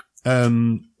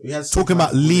talking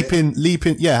about leaping.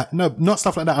 Yeah, no, not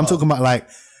stuff like that. I'm talking about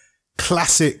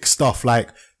classic stuff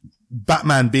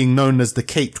Batman being known as the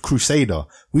Caped Crusader.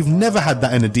 We've never had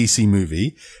that in a DC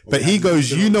movie, but he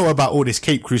goes, you know about all this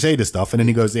Caped Crusader stuff. And then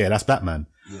he goes, yeah, that's Batman.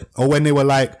 Yeah. Or when they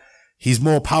were he's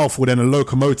more powerful than a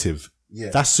locomotive. Yeah.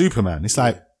 That's Superman. It's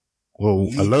well,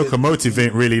 a locomotive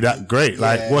ain't really that great.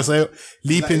 What's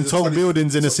leaping tall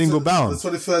buildings in a single bound? The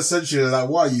 21st century,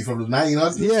 what are you from the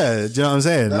 1900s? Yeah, do you know what I'm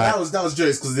saying? That was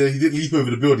jokes because he didn't leap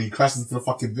over the building, he crashed into the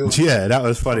fucking building. Yeah, that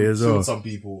was funny as well. Some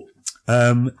people.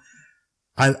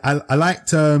 I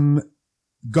liked,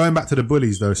 going back to the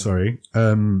bullies though, sorry.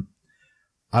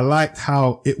 I liked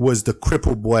how it was the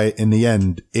crippled boy in the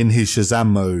end in his Shazam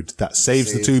mode that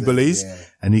saves the two bullies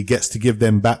and he gets to give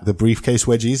them back the briefcase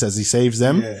wedgies as he saves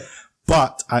them. Yeah.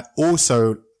 But I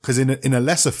also, cause in a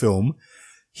lesser film,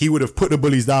 he would have put the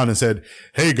bullies down and said,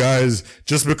 hey guys,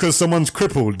 just because someone's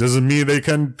crippled doesn't mean they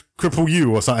can cripple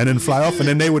you or something and then fly off. And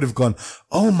then they would have gone,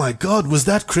 oh my God, was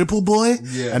that Cripple Boy?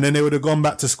 Yeah. And then they would have gone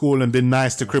back to school and been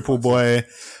nice to Cripple Boy.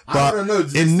 But I don't know,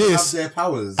 in this, have their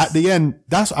powers? At the end,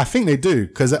 I think they do.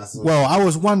 I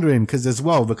was wondering because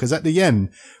at the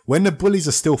end, when the bullies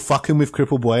are still fucking with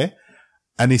Cripple Boy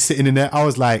and he's sitting in there, I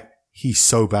was like, he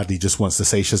so badly just wants to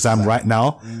say Shazam right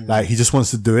now. He just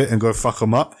wants to do it and go fuck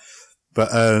him up.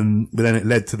 But then it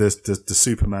led to the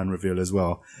Superman reveal as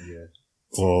well. Yeah.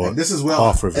 Or and this is where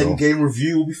half reveal. Endgame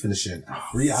review will be finishing.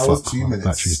 3 hours, 2 minutes.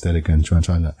 Battery's dead again. Try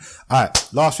that. Alright.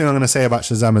 Last thing I'm going to say about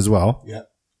Shazam as well. Yeah.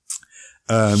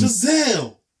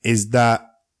 Shazam! Is that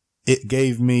it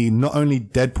gave me not only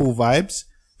Deadpool vibes,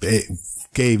 but it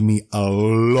gave me a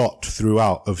lot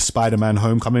throughout of Spider-Man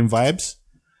Homecoming vibes.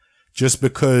 Just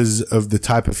because of the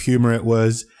type of humor it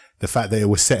was. The fact that it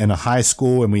was set in a high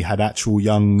school and we had actual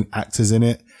young actors in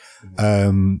it.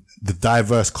 The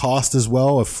diverse cast as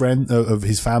well. A friend of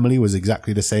his family was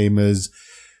exactly the same as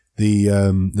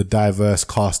the diverse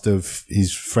cast of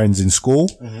his friends in school.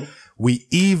 Mm-hmm. We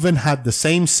even had the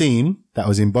same scene that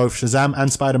was in both Shazam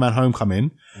and Spider-Man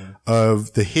Homecoming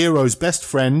of the hero's best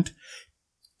friend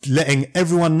letting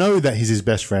everyone know that he's his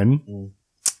best friend.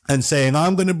 And saying,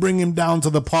 I'm going to bring him down to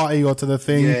the party or to the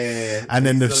thing. Yeah. And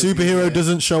then the superhero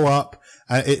doesn't show up.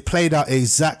 And it played out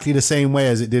exactly the same way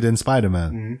as it did in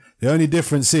Spider-Man. Mm-hmm. The only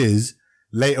difference is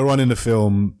later on in the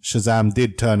film, Shazam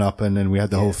did turn up and then we had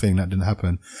the whole thing that didn't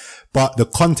happen. But the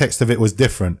context of it was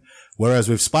different. Whereas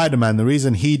with Spider-Man, the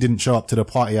reason he didn't show up to the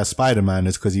party as Spider-Man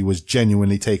is because he was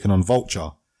genuinely taken on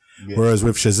Vulture. Yeah. Whereas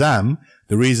with Shazam,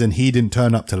 the reason he didn't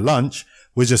turn up to lunch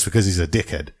was just because he's a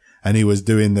dickhead. And he was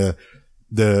doing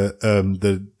he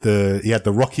had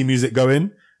the Rocky music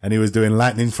going and he was doing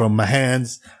lightning from my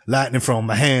hands,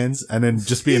 and then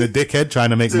just being a dickhead trying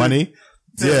to make money.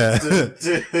 Yeah.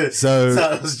 So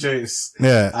that was jokes.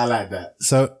 Yeah. I like that.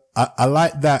 So I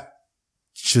like that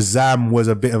Shazam was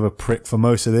a bit of a prick for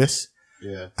most of this.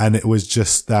 Yeah. And it was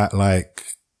just that, like,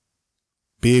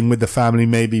 being with the family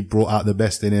maybe brought out the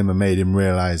best in him and made him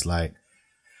realize, like,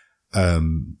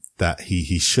 that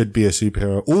he should be a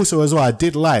superhero. Also, as well, I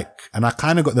did like, and I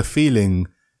kind of got the feeling,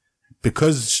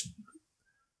 because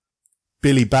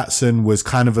Billy Batson was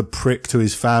kind of a prick to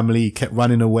his family, he kept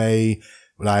running away,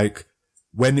 like,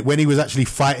 when he was actually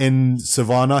fighting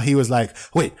Savannah, he was like,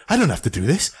 wait, I don't have to do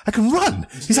this. I can run.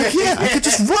 He's like, yeah, I could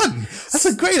just run. That's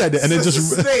a great idea. And then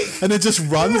just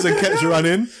runs and keeps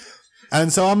running.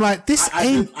 And so I'm like,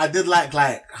 I did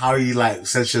like how he like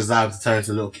said Shazam to turn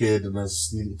into a little kid and then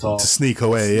to sneak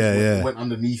away. Yeah. Went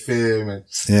underneath him and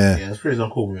yeah, it's pretty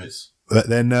cool movies. But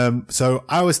then, so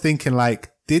I was thinking,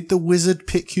 like, did the wizard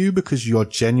pick you because you're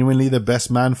genuinely the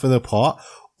best man for the part?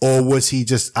 Or was he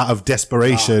just out of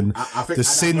desperation? I think the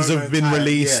sins have been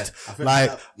released.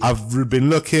 Yeah, I've been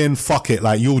looking, fuck it.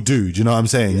 Like, you'll do. Do you know what I'm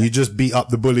saying? Yeah. You just beat up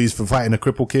the bullies for fighting a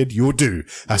crippled kid. You'll do.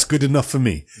 That's good enough for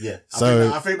me. Yeah.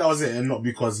 So I think that was it. And not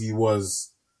because he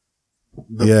was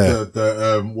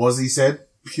was he said?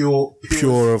 Pure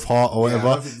of heart or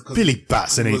whatever. Billy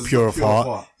Batson ain't pure of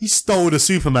heart. He stole the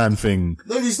Superman thing.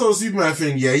 No, he stole the Superman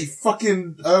thing, yeah. He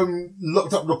fucking,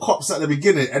 locked up the cops at the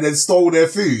beginning and then stole their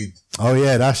food. Oh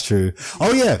yeah, that's true.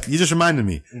 Oh yeah, you just reminded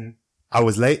me. Mm. I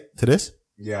was late to this.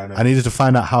 Yeah, I know. I needed to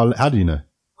find out how do you know?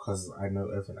 Because I know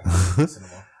everything.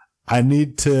 I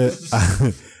need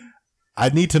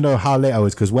to know how late I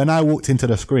was, because when I walked into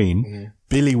the screen,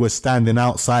 Billy was standing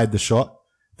outside the shot.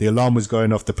 The alarm was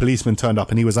going off. The policeman turned up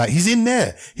and he was like, he's in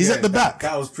there. He's at the back.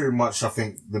 That was pretty much, I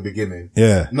think, the beginning.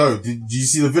 Yeah. No, did you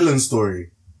see the villain story?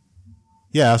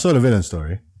 Yeah, I saw the villain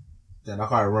story. Then I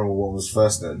can't remember what was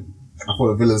first then. I thought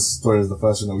the villain story was the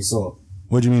first one that we saw.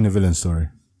 What do you mean the villain story?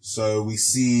 So we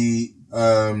see,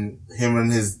 him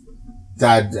and his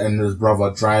dad and his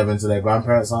brother driving to their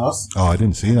grandparents' house. Oh, I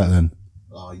didn't see that then.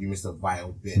 Oh, you missed a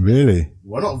vital bit. Really?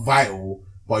 Well, not vital,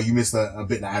 but you missed a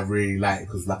bit that I really like,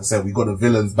 because like I said, we got the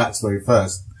villain's backstory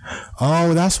first.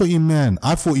 Oh, that's what you meant.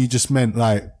 I thought you just meant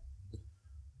like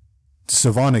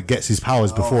Savannah gets his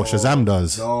powers before Shazam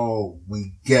does. No,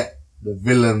 we get the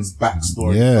villain's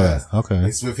backstory first. Okay.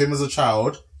 It's with him as a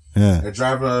child. Yeah. They're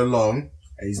driving along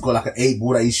and he's got like an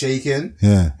 8-ball that he's shaking.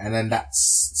 Yeah. And then that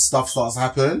stuff starts to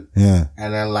happen. Yeah.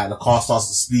 And then like the car starts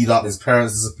to speed up, his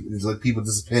parents like people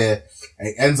disappear, and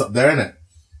he ends up there, innit?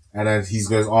 And then he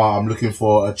goes, I'm looking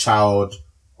for a child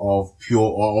of pure,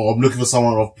 or I'm looking for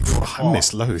someone of pure heart. I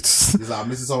miss loads. He's like, I'm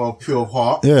missing someone of pure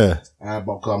heart. Yeah. But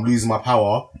because I'm losing my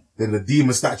power, then the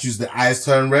demon statues, the eyes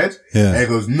turn red. Yeah. And he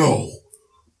goes, no,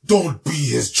 don't be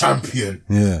his champion.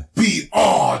 Yeah. Be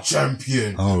our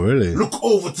champion. Oh, really? Look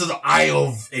over to the Eye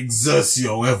of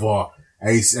Exercia, whatever.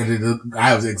 And then the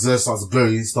Eye of Exercia starts to glow.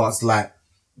 He starts to like,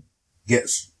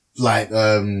 gets like,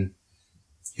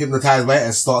 hypnotized by it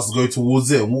and starts to go towards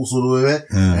it and walks all the way there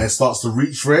and starts to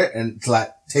reach for it and to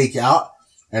like take it out.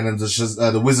 And then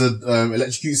the wizard,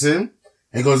 electrocutes him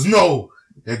and he goes, no.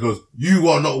 And he goes, you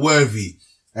are not worthy.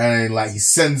 And like he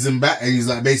sends him back and he's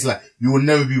like, basically like, you will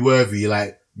never be worthy.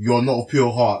 Like, you're not a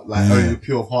pure heart. Like, only the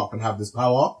pure heart can have this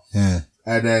power. Yeah.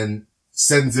 And then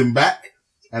sends him back.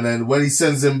 And then when he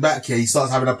sends him back here, he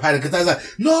starts having a panic attack. He's like,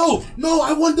 no,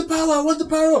 I want the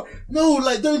power. No,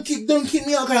 like, don't kick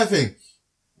me out kind of thing.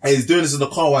 And he's doing this in the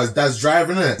car while his dad's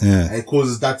driving it. Yeah. And it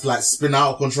causes dad to like spin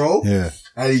out of control. Yeah.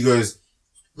 And he goes,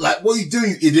 like, what are you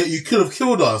doing, you idiot? You could have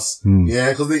killed us.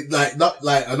 Yeah. Cause they,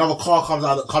 another car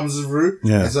comes through.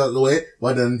 Yeah. And so the way.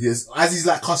 But then as he's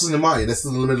like cussing him out, they're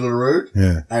still in the middle of the road.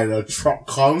 Yeah. And a truck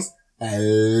comes and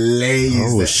lays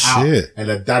it out. And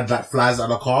the dad like flies out of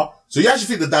the car. So you actually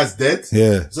think the dad's dead.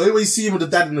 Yeah. So when you see him with the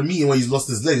dad in the meeting when he's lost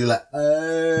his leg, you're like,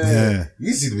 yeah.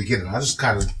 You see the beginning. I just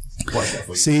kind of,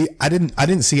 see, I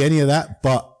didn't see any of that,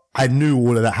 but I knew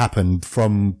all of that happened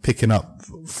from picking up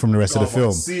from the rest of the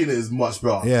film. Seeing it is much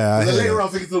better. Yeah. And then later on, I'm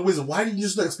thinking to the wizard, why didn't you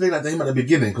just explain that to him at the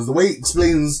beginning? Because the way he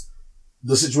explains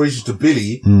the situation to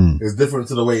Billy is different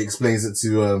to the way he explains it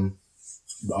to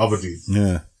the other dude.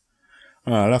 Yeah.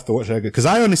 I'll have to watch that again. Because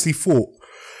I honestly thought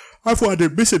I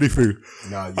didn't miss anything.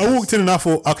 No, I walked in and I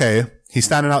thought, okay, he's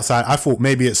standing outside. I thought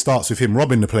maybe it starts with him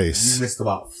robbing the place. You missed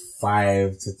about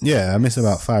 5 to 10. Yeah, I missed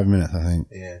about 5 minutes, I think.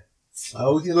 Yeah.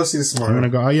 We can go see this tomorrow. I'm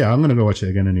gonna go watch it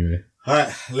again anyway.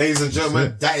 Alright, ladies and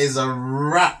gentlemen, that is a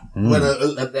wrap. Went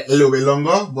a little bit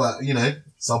longer, but you know,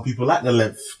 some people like the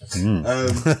length.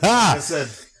 Like I said,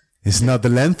 it's not the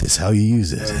length, it's how you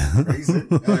use it. Crazy.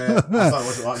 I started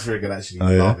watching Archer again actually.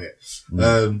 Love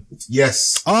it.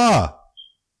 Yes.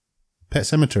 Pet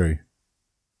Sematary.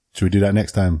 Should we do that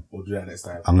next time? We'll do that next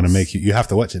time. I'm going to make you have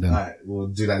to watch it then. Alright, we'll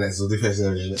do that next. We'll do Pet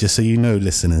Sematary. Just so you know,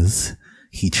 listeners,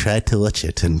 he tried to watch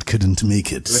it and couldn't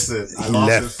make it. Listen, I he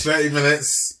lasted left. 30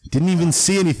 minutes. Didn't even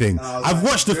see anything. I've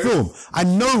watched the film. I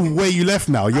know where you left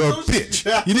now. You're a bitch.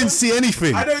 You didn't see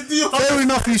anything. I don't do Fair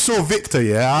enough, you saw Victor,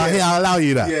 yeah? I'll allow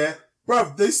you that. Yeah.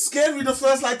 Bruv, they scared me the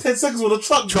first 10 seconds with a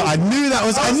truck. I knew that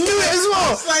was. I knew it as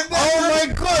well. Oh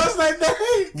my god! I was like, no.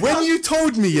 When you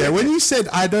told me, when you said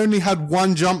I'd only had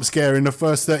one jump scare in the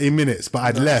first 30 minutes, but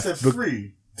I'd left. I said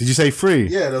 3. Did you say 3?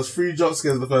 Yeah, there was 3 jump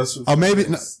scares in the first. Oh, maybe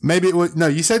it was no.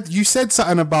 You said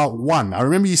something about 1. I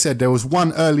remember you said there was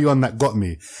 1 early on that got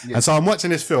me, and so I'm watching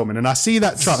this film, and then I see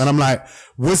that truck, and I'm like,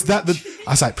 was that the?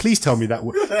 I was like, please tell me that.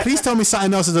 Please tell me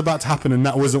something else is about to happen, and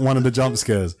that wasn't one of the jump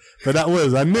scares. But that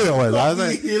was. I knew it was. I was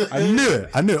like, I knew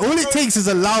it. All it takes is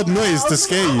a loud noise to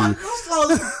scare you. And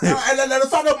then the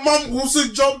fact that Mum also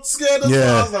jumped scared as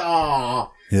well. I was like,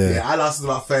 yeah. I lasted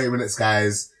about 30 minutes,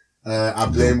 guys. I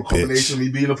blame a combination of me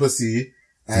being a pussy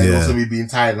and also me being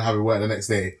tired and having work the next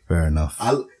day. Fair enough.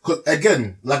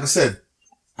 Again, like I said,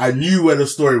 I knew where the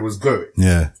story was going.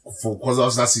 Yeah.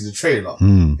 Because I see the trailer.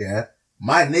 Yeah.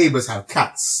 My neighbors have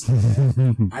cats. I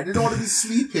didn't want to be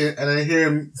sleeping and then hear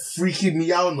him freaking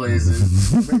meow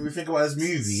noises, make me think about this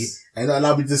movie and not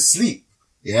allow me to sleep.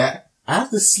 Yeah. I have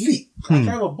to sleep. I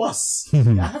drive a bus. I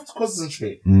have to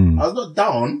concentrate. I was not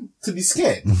down to be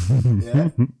scared. Yeah.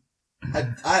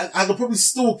 I could probably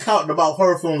still count the amount of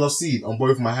horror films I've seen on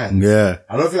both my hands. Yeah.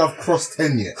 I don't think I've crossed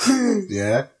 10 yet.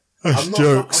 Yeah. I'm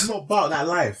not about that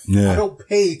life. Yeah. I don't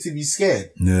pay to be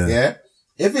scared. Yeah. Yeah.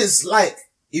 If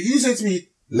you say to me,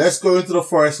 let's go into the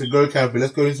forest and go camping,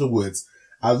 let's go into the woods,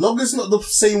 as long as it's not the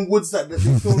same woods that they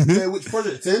filmed Blair Witch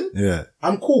Project in,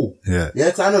 I'm cool. Yeah. Yeah.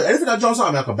 Cause I know anything that jumps out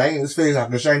at me, I can bang it in his face, I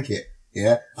can shank it.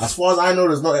 Yeah. As far as I know,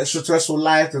 there's no extraterrestrial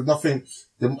life, there's nothing,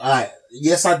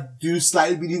 yes, I do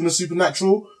slightly believe in the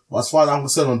supernatural, but as far as I'm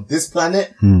concerned on this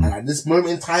planet, and at this moment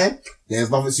in time, there's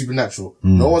nothing supernatural.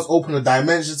 No one's opened a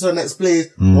dimension to the next place.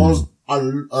 No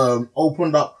one's,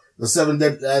 opened up the 7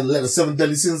 let the 7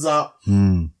 deadly sins out.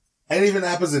 Anything that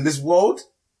happens in this world,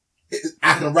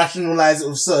 I can rationalize it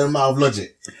with a certain amount of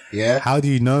logic. Yeah. How do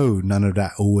you know none of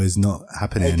that always not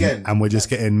happening? Again, and we're just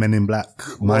getting Men in Black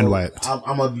mind wiped. I'm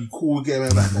gonna be cool with getting Men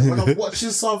in Black. But when I'm watching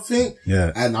something,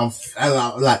 and I'm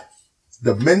like,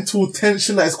 the mental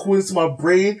tension that is calling to my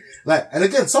brain, and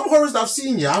again, some horrors that I've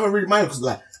seen, I haven't really minded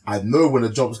because I know when the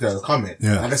jump scare is coming.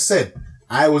 Yeah. Like I said,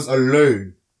 I was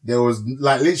alone. There was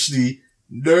literally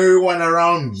no one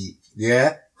around me.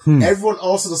 Yeah. Everyone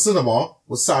else in the cinema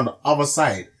was sat on the other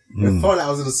side. It felt like I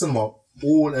was in the cinema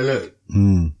all alone.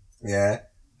 Yeah.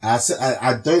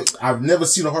 I've never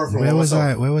seen a horror film. Where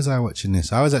was I watching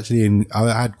this? I was actually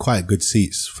I had quite good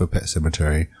seats for Pet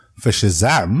Sematary. For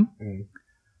Shazam,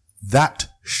 that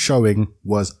showing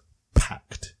was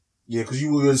packed. Yeah, because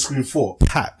you were in screen 4.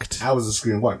 Packed. I was in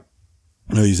screen 1.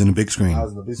 No, he's in a big screen. I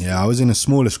was in a big screen. Yeah, I was in a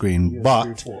smaller screen,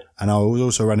 and I was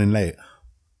also running late.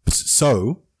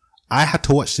 So, I had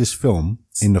to watch this film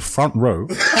in the front row,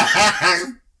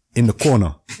 in the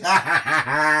corner.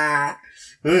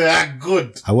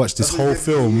 Good. I watched this whole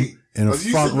film in the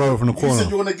front row from the corner. You said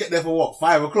you want to get there for what?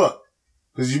 5 o'clock?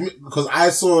 Because I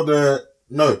saw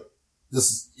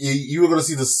you were going to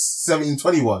see the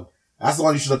 1721. That's the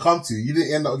one you should have come to. You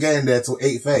didn't end up getting there till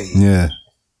 8:30. Yeah.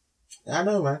 I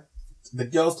know, man. The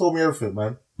girls told me everything,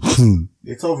 man.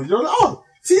 They told me,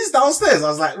 T's downstairs. I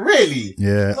was like, really?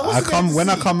 Yeah. When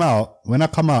I come out,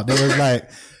 they was like,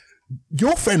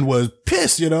 your friend was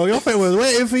pissed, your friend was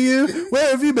waiting for you. Where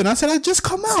have you been? I said, I just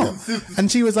come out. And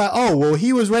she was like, oh, well,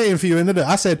 he was waiting for you. And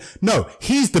I said, no,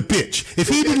 he's the bitch. If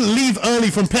he didn't leave early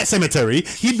from Pet Sematary,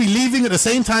 he'd be leaving at the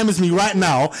same time as me right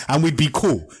now and we'd be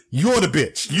cool. You're the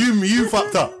bitch. You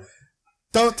fucked up.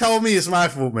 Don't tell me it's my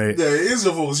fault, mate. Yeah, it is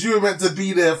your fault. You were meant to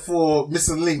be there for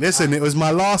Missing Link. Listen, it was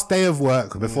my last day of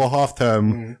work before half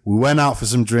term. We went out for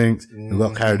some drinks and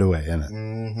got carried away,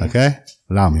 innit? Okay?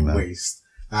 Allow me, man. Waste.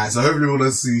 Alright, so hopefully we're going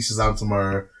to see Shazam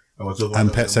tomorrow. And we'll talk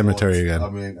about Pet Sematary again.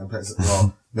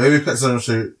 Maybe Pet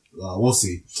Sematary. We'll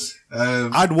see.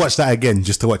 I'd watch that again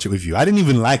just to watch it with you. I didn't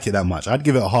even like it that much. I'd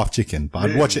give it a half chicken, but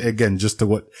I'd watch it again just to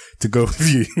go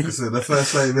with you. Listen, the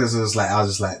first 30 minutes I was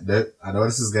just like, nope, I know where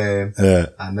this is going. Yeah.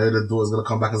 I know the daughter's going to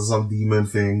come back as some demon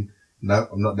thing. No,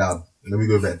 I'm not down. Let me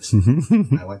go to bed.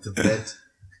 I went to bed.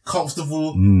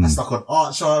 Comfortable. I stuck on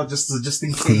Archer just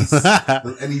in case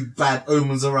there's any bad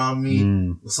omens around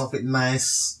me or something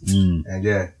nice. And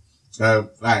yeah.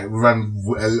 We ran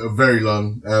very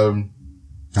long.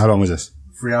 How long was this?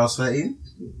 3 hours 13.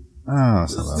 Oh,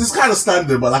 this is kind of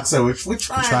standard, but like I said, we're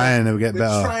trying to get better.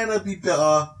 We're trying to be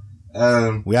better.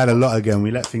 We had a lot again.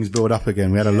 We let things build up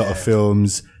again. We had a lot of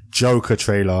films. Joker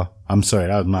trailer. I'm sorry,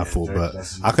 that was my fault, but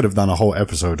I could have done a whole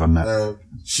episode on that.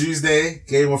 Tuesday,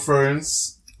 Game of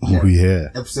Thrones. Oh yeah.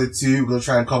 Episode 2, we're going to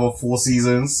try and cover 4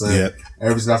 seasons. So everything's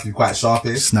going to have to be quite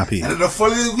sharpish. Snappy. And then the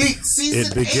following week,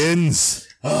 season 8 begins.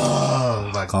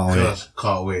 Oh my gosh.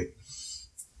 Can't wait.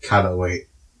 Cannot wait.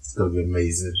 It's going to be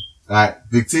amazing. Alright,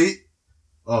 Big T.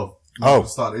 Start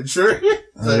the intro.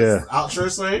 Outro,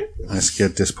 sorry. Let's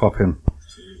get this popping.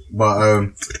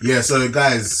 But, so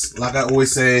guys, like I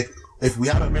always say, if we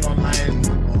haven't been online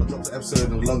or dropped an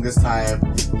episode in the longest time,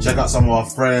 check out some of our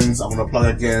friends. I'm going to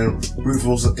plug again, Brute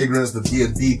Force of Ignorance, the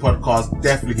D&D podcast.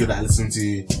 Definitely give that a listen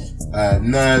to.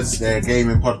 Nerds, their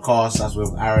gaming podcast. That's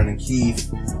with Aaron and Keith,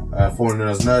 formerly known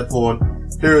as Nerd Porn.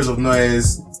 Heroes of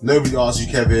Noise, Nobody Asked You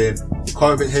Kevin.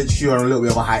 Comic HQ on a little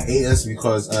bit of a hiatus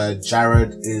because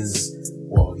Jared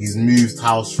he's moved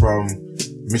house from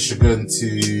Michigan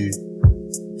to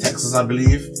Texas, I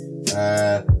believe.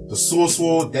 The Source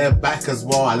War, they're back as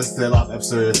well. I listened to their last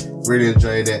episode, really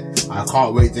enjoyed it. I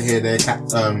can't wait to hear their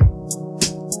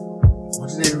what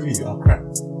did they review? Oh crap.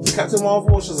 Captain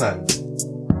Marvel or Shazam?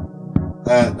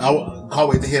 I can't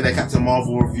wait to hear their Captain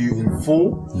Marvel review in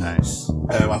full. Nice.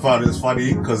 I found it was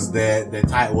funny because their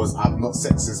title was "I'm not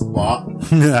sexist, but."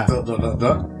 They're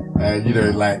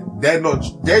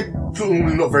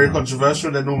normally not very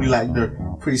controversial. They're normally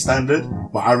pretty standard.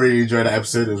 But I really enjoyed that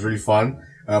episode. It was really fun.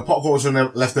 Pop culture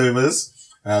leftovers.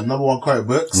 Number 1 comic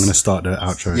books. I'm gonna start the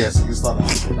outro. Yes, you can start the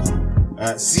outro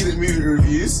now. See the movie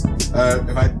reviews.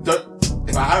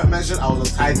 If I haven't mentioned, I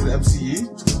was tied to the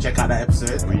MCU. Check out that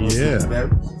episode.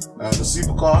 The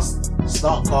Supercast,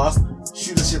 Startcast,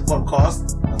 Shoot the Shit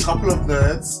podcast, a couple of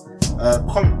nerds,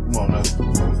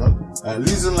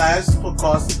 Losing Lives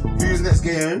podcast, Who's Next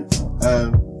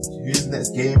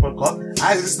Game podcast.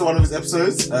 I listened to one of his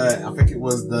episodes. I think it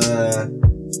was the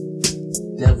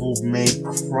Devil May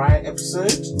Cry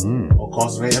episode or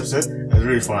Castlevania episode. It was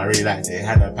really fun. I really liked it. It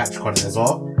had Patrick on it as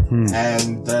well.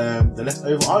 And the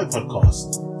Leftover Army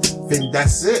podcast. I think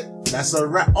that's it. That's a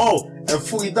wrap. Oh, and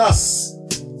 40 Dust.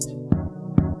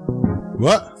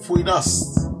 What? 40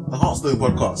 Dust. The Hearthstone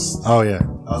podcast. Oh yeah.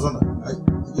 I was on that.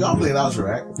 Y'all playing outro,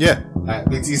 right? Yeah. Alright,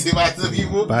 BigT, say bye to the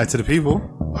people. Bye to the people.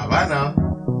 Bye now.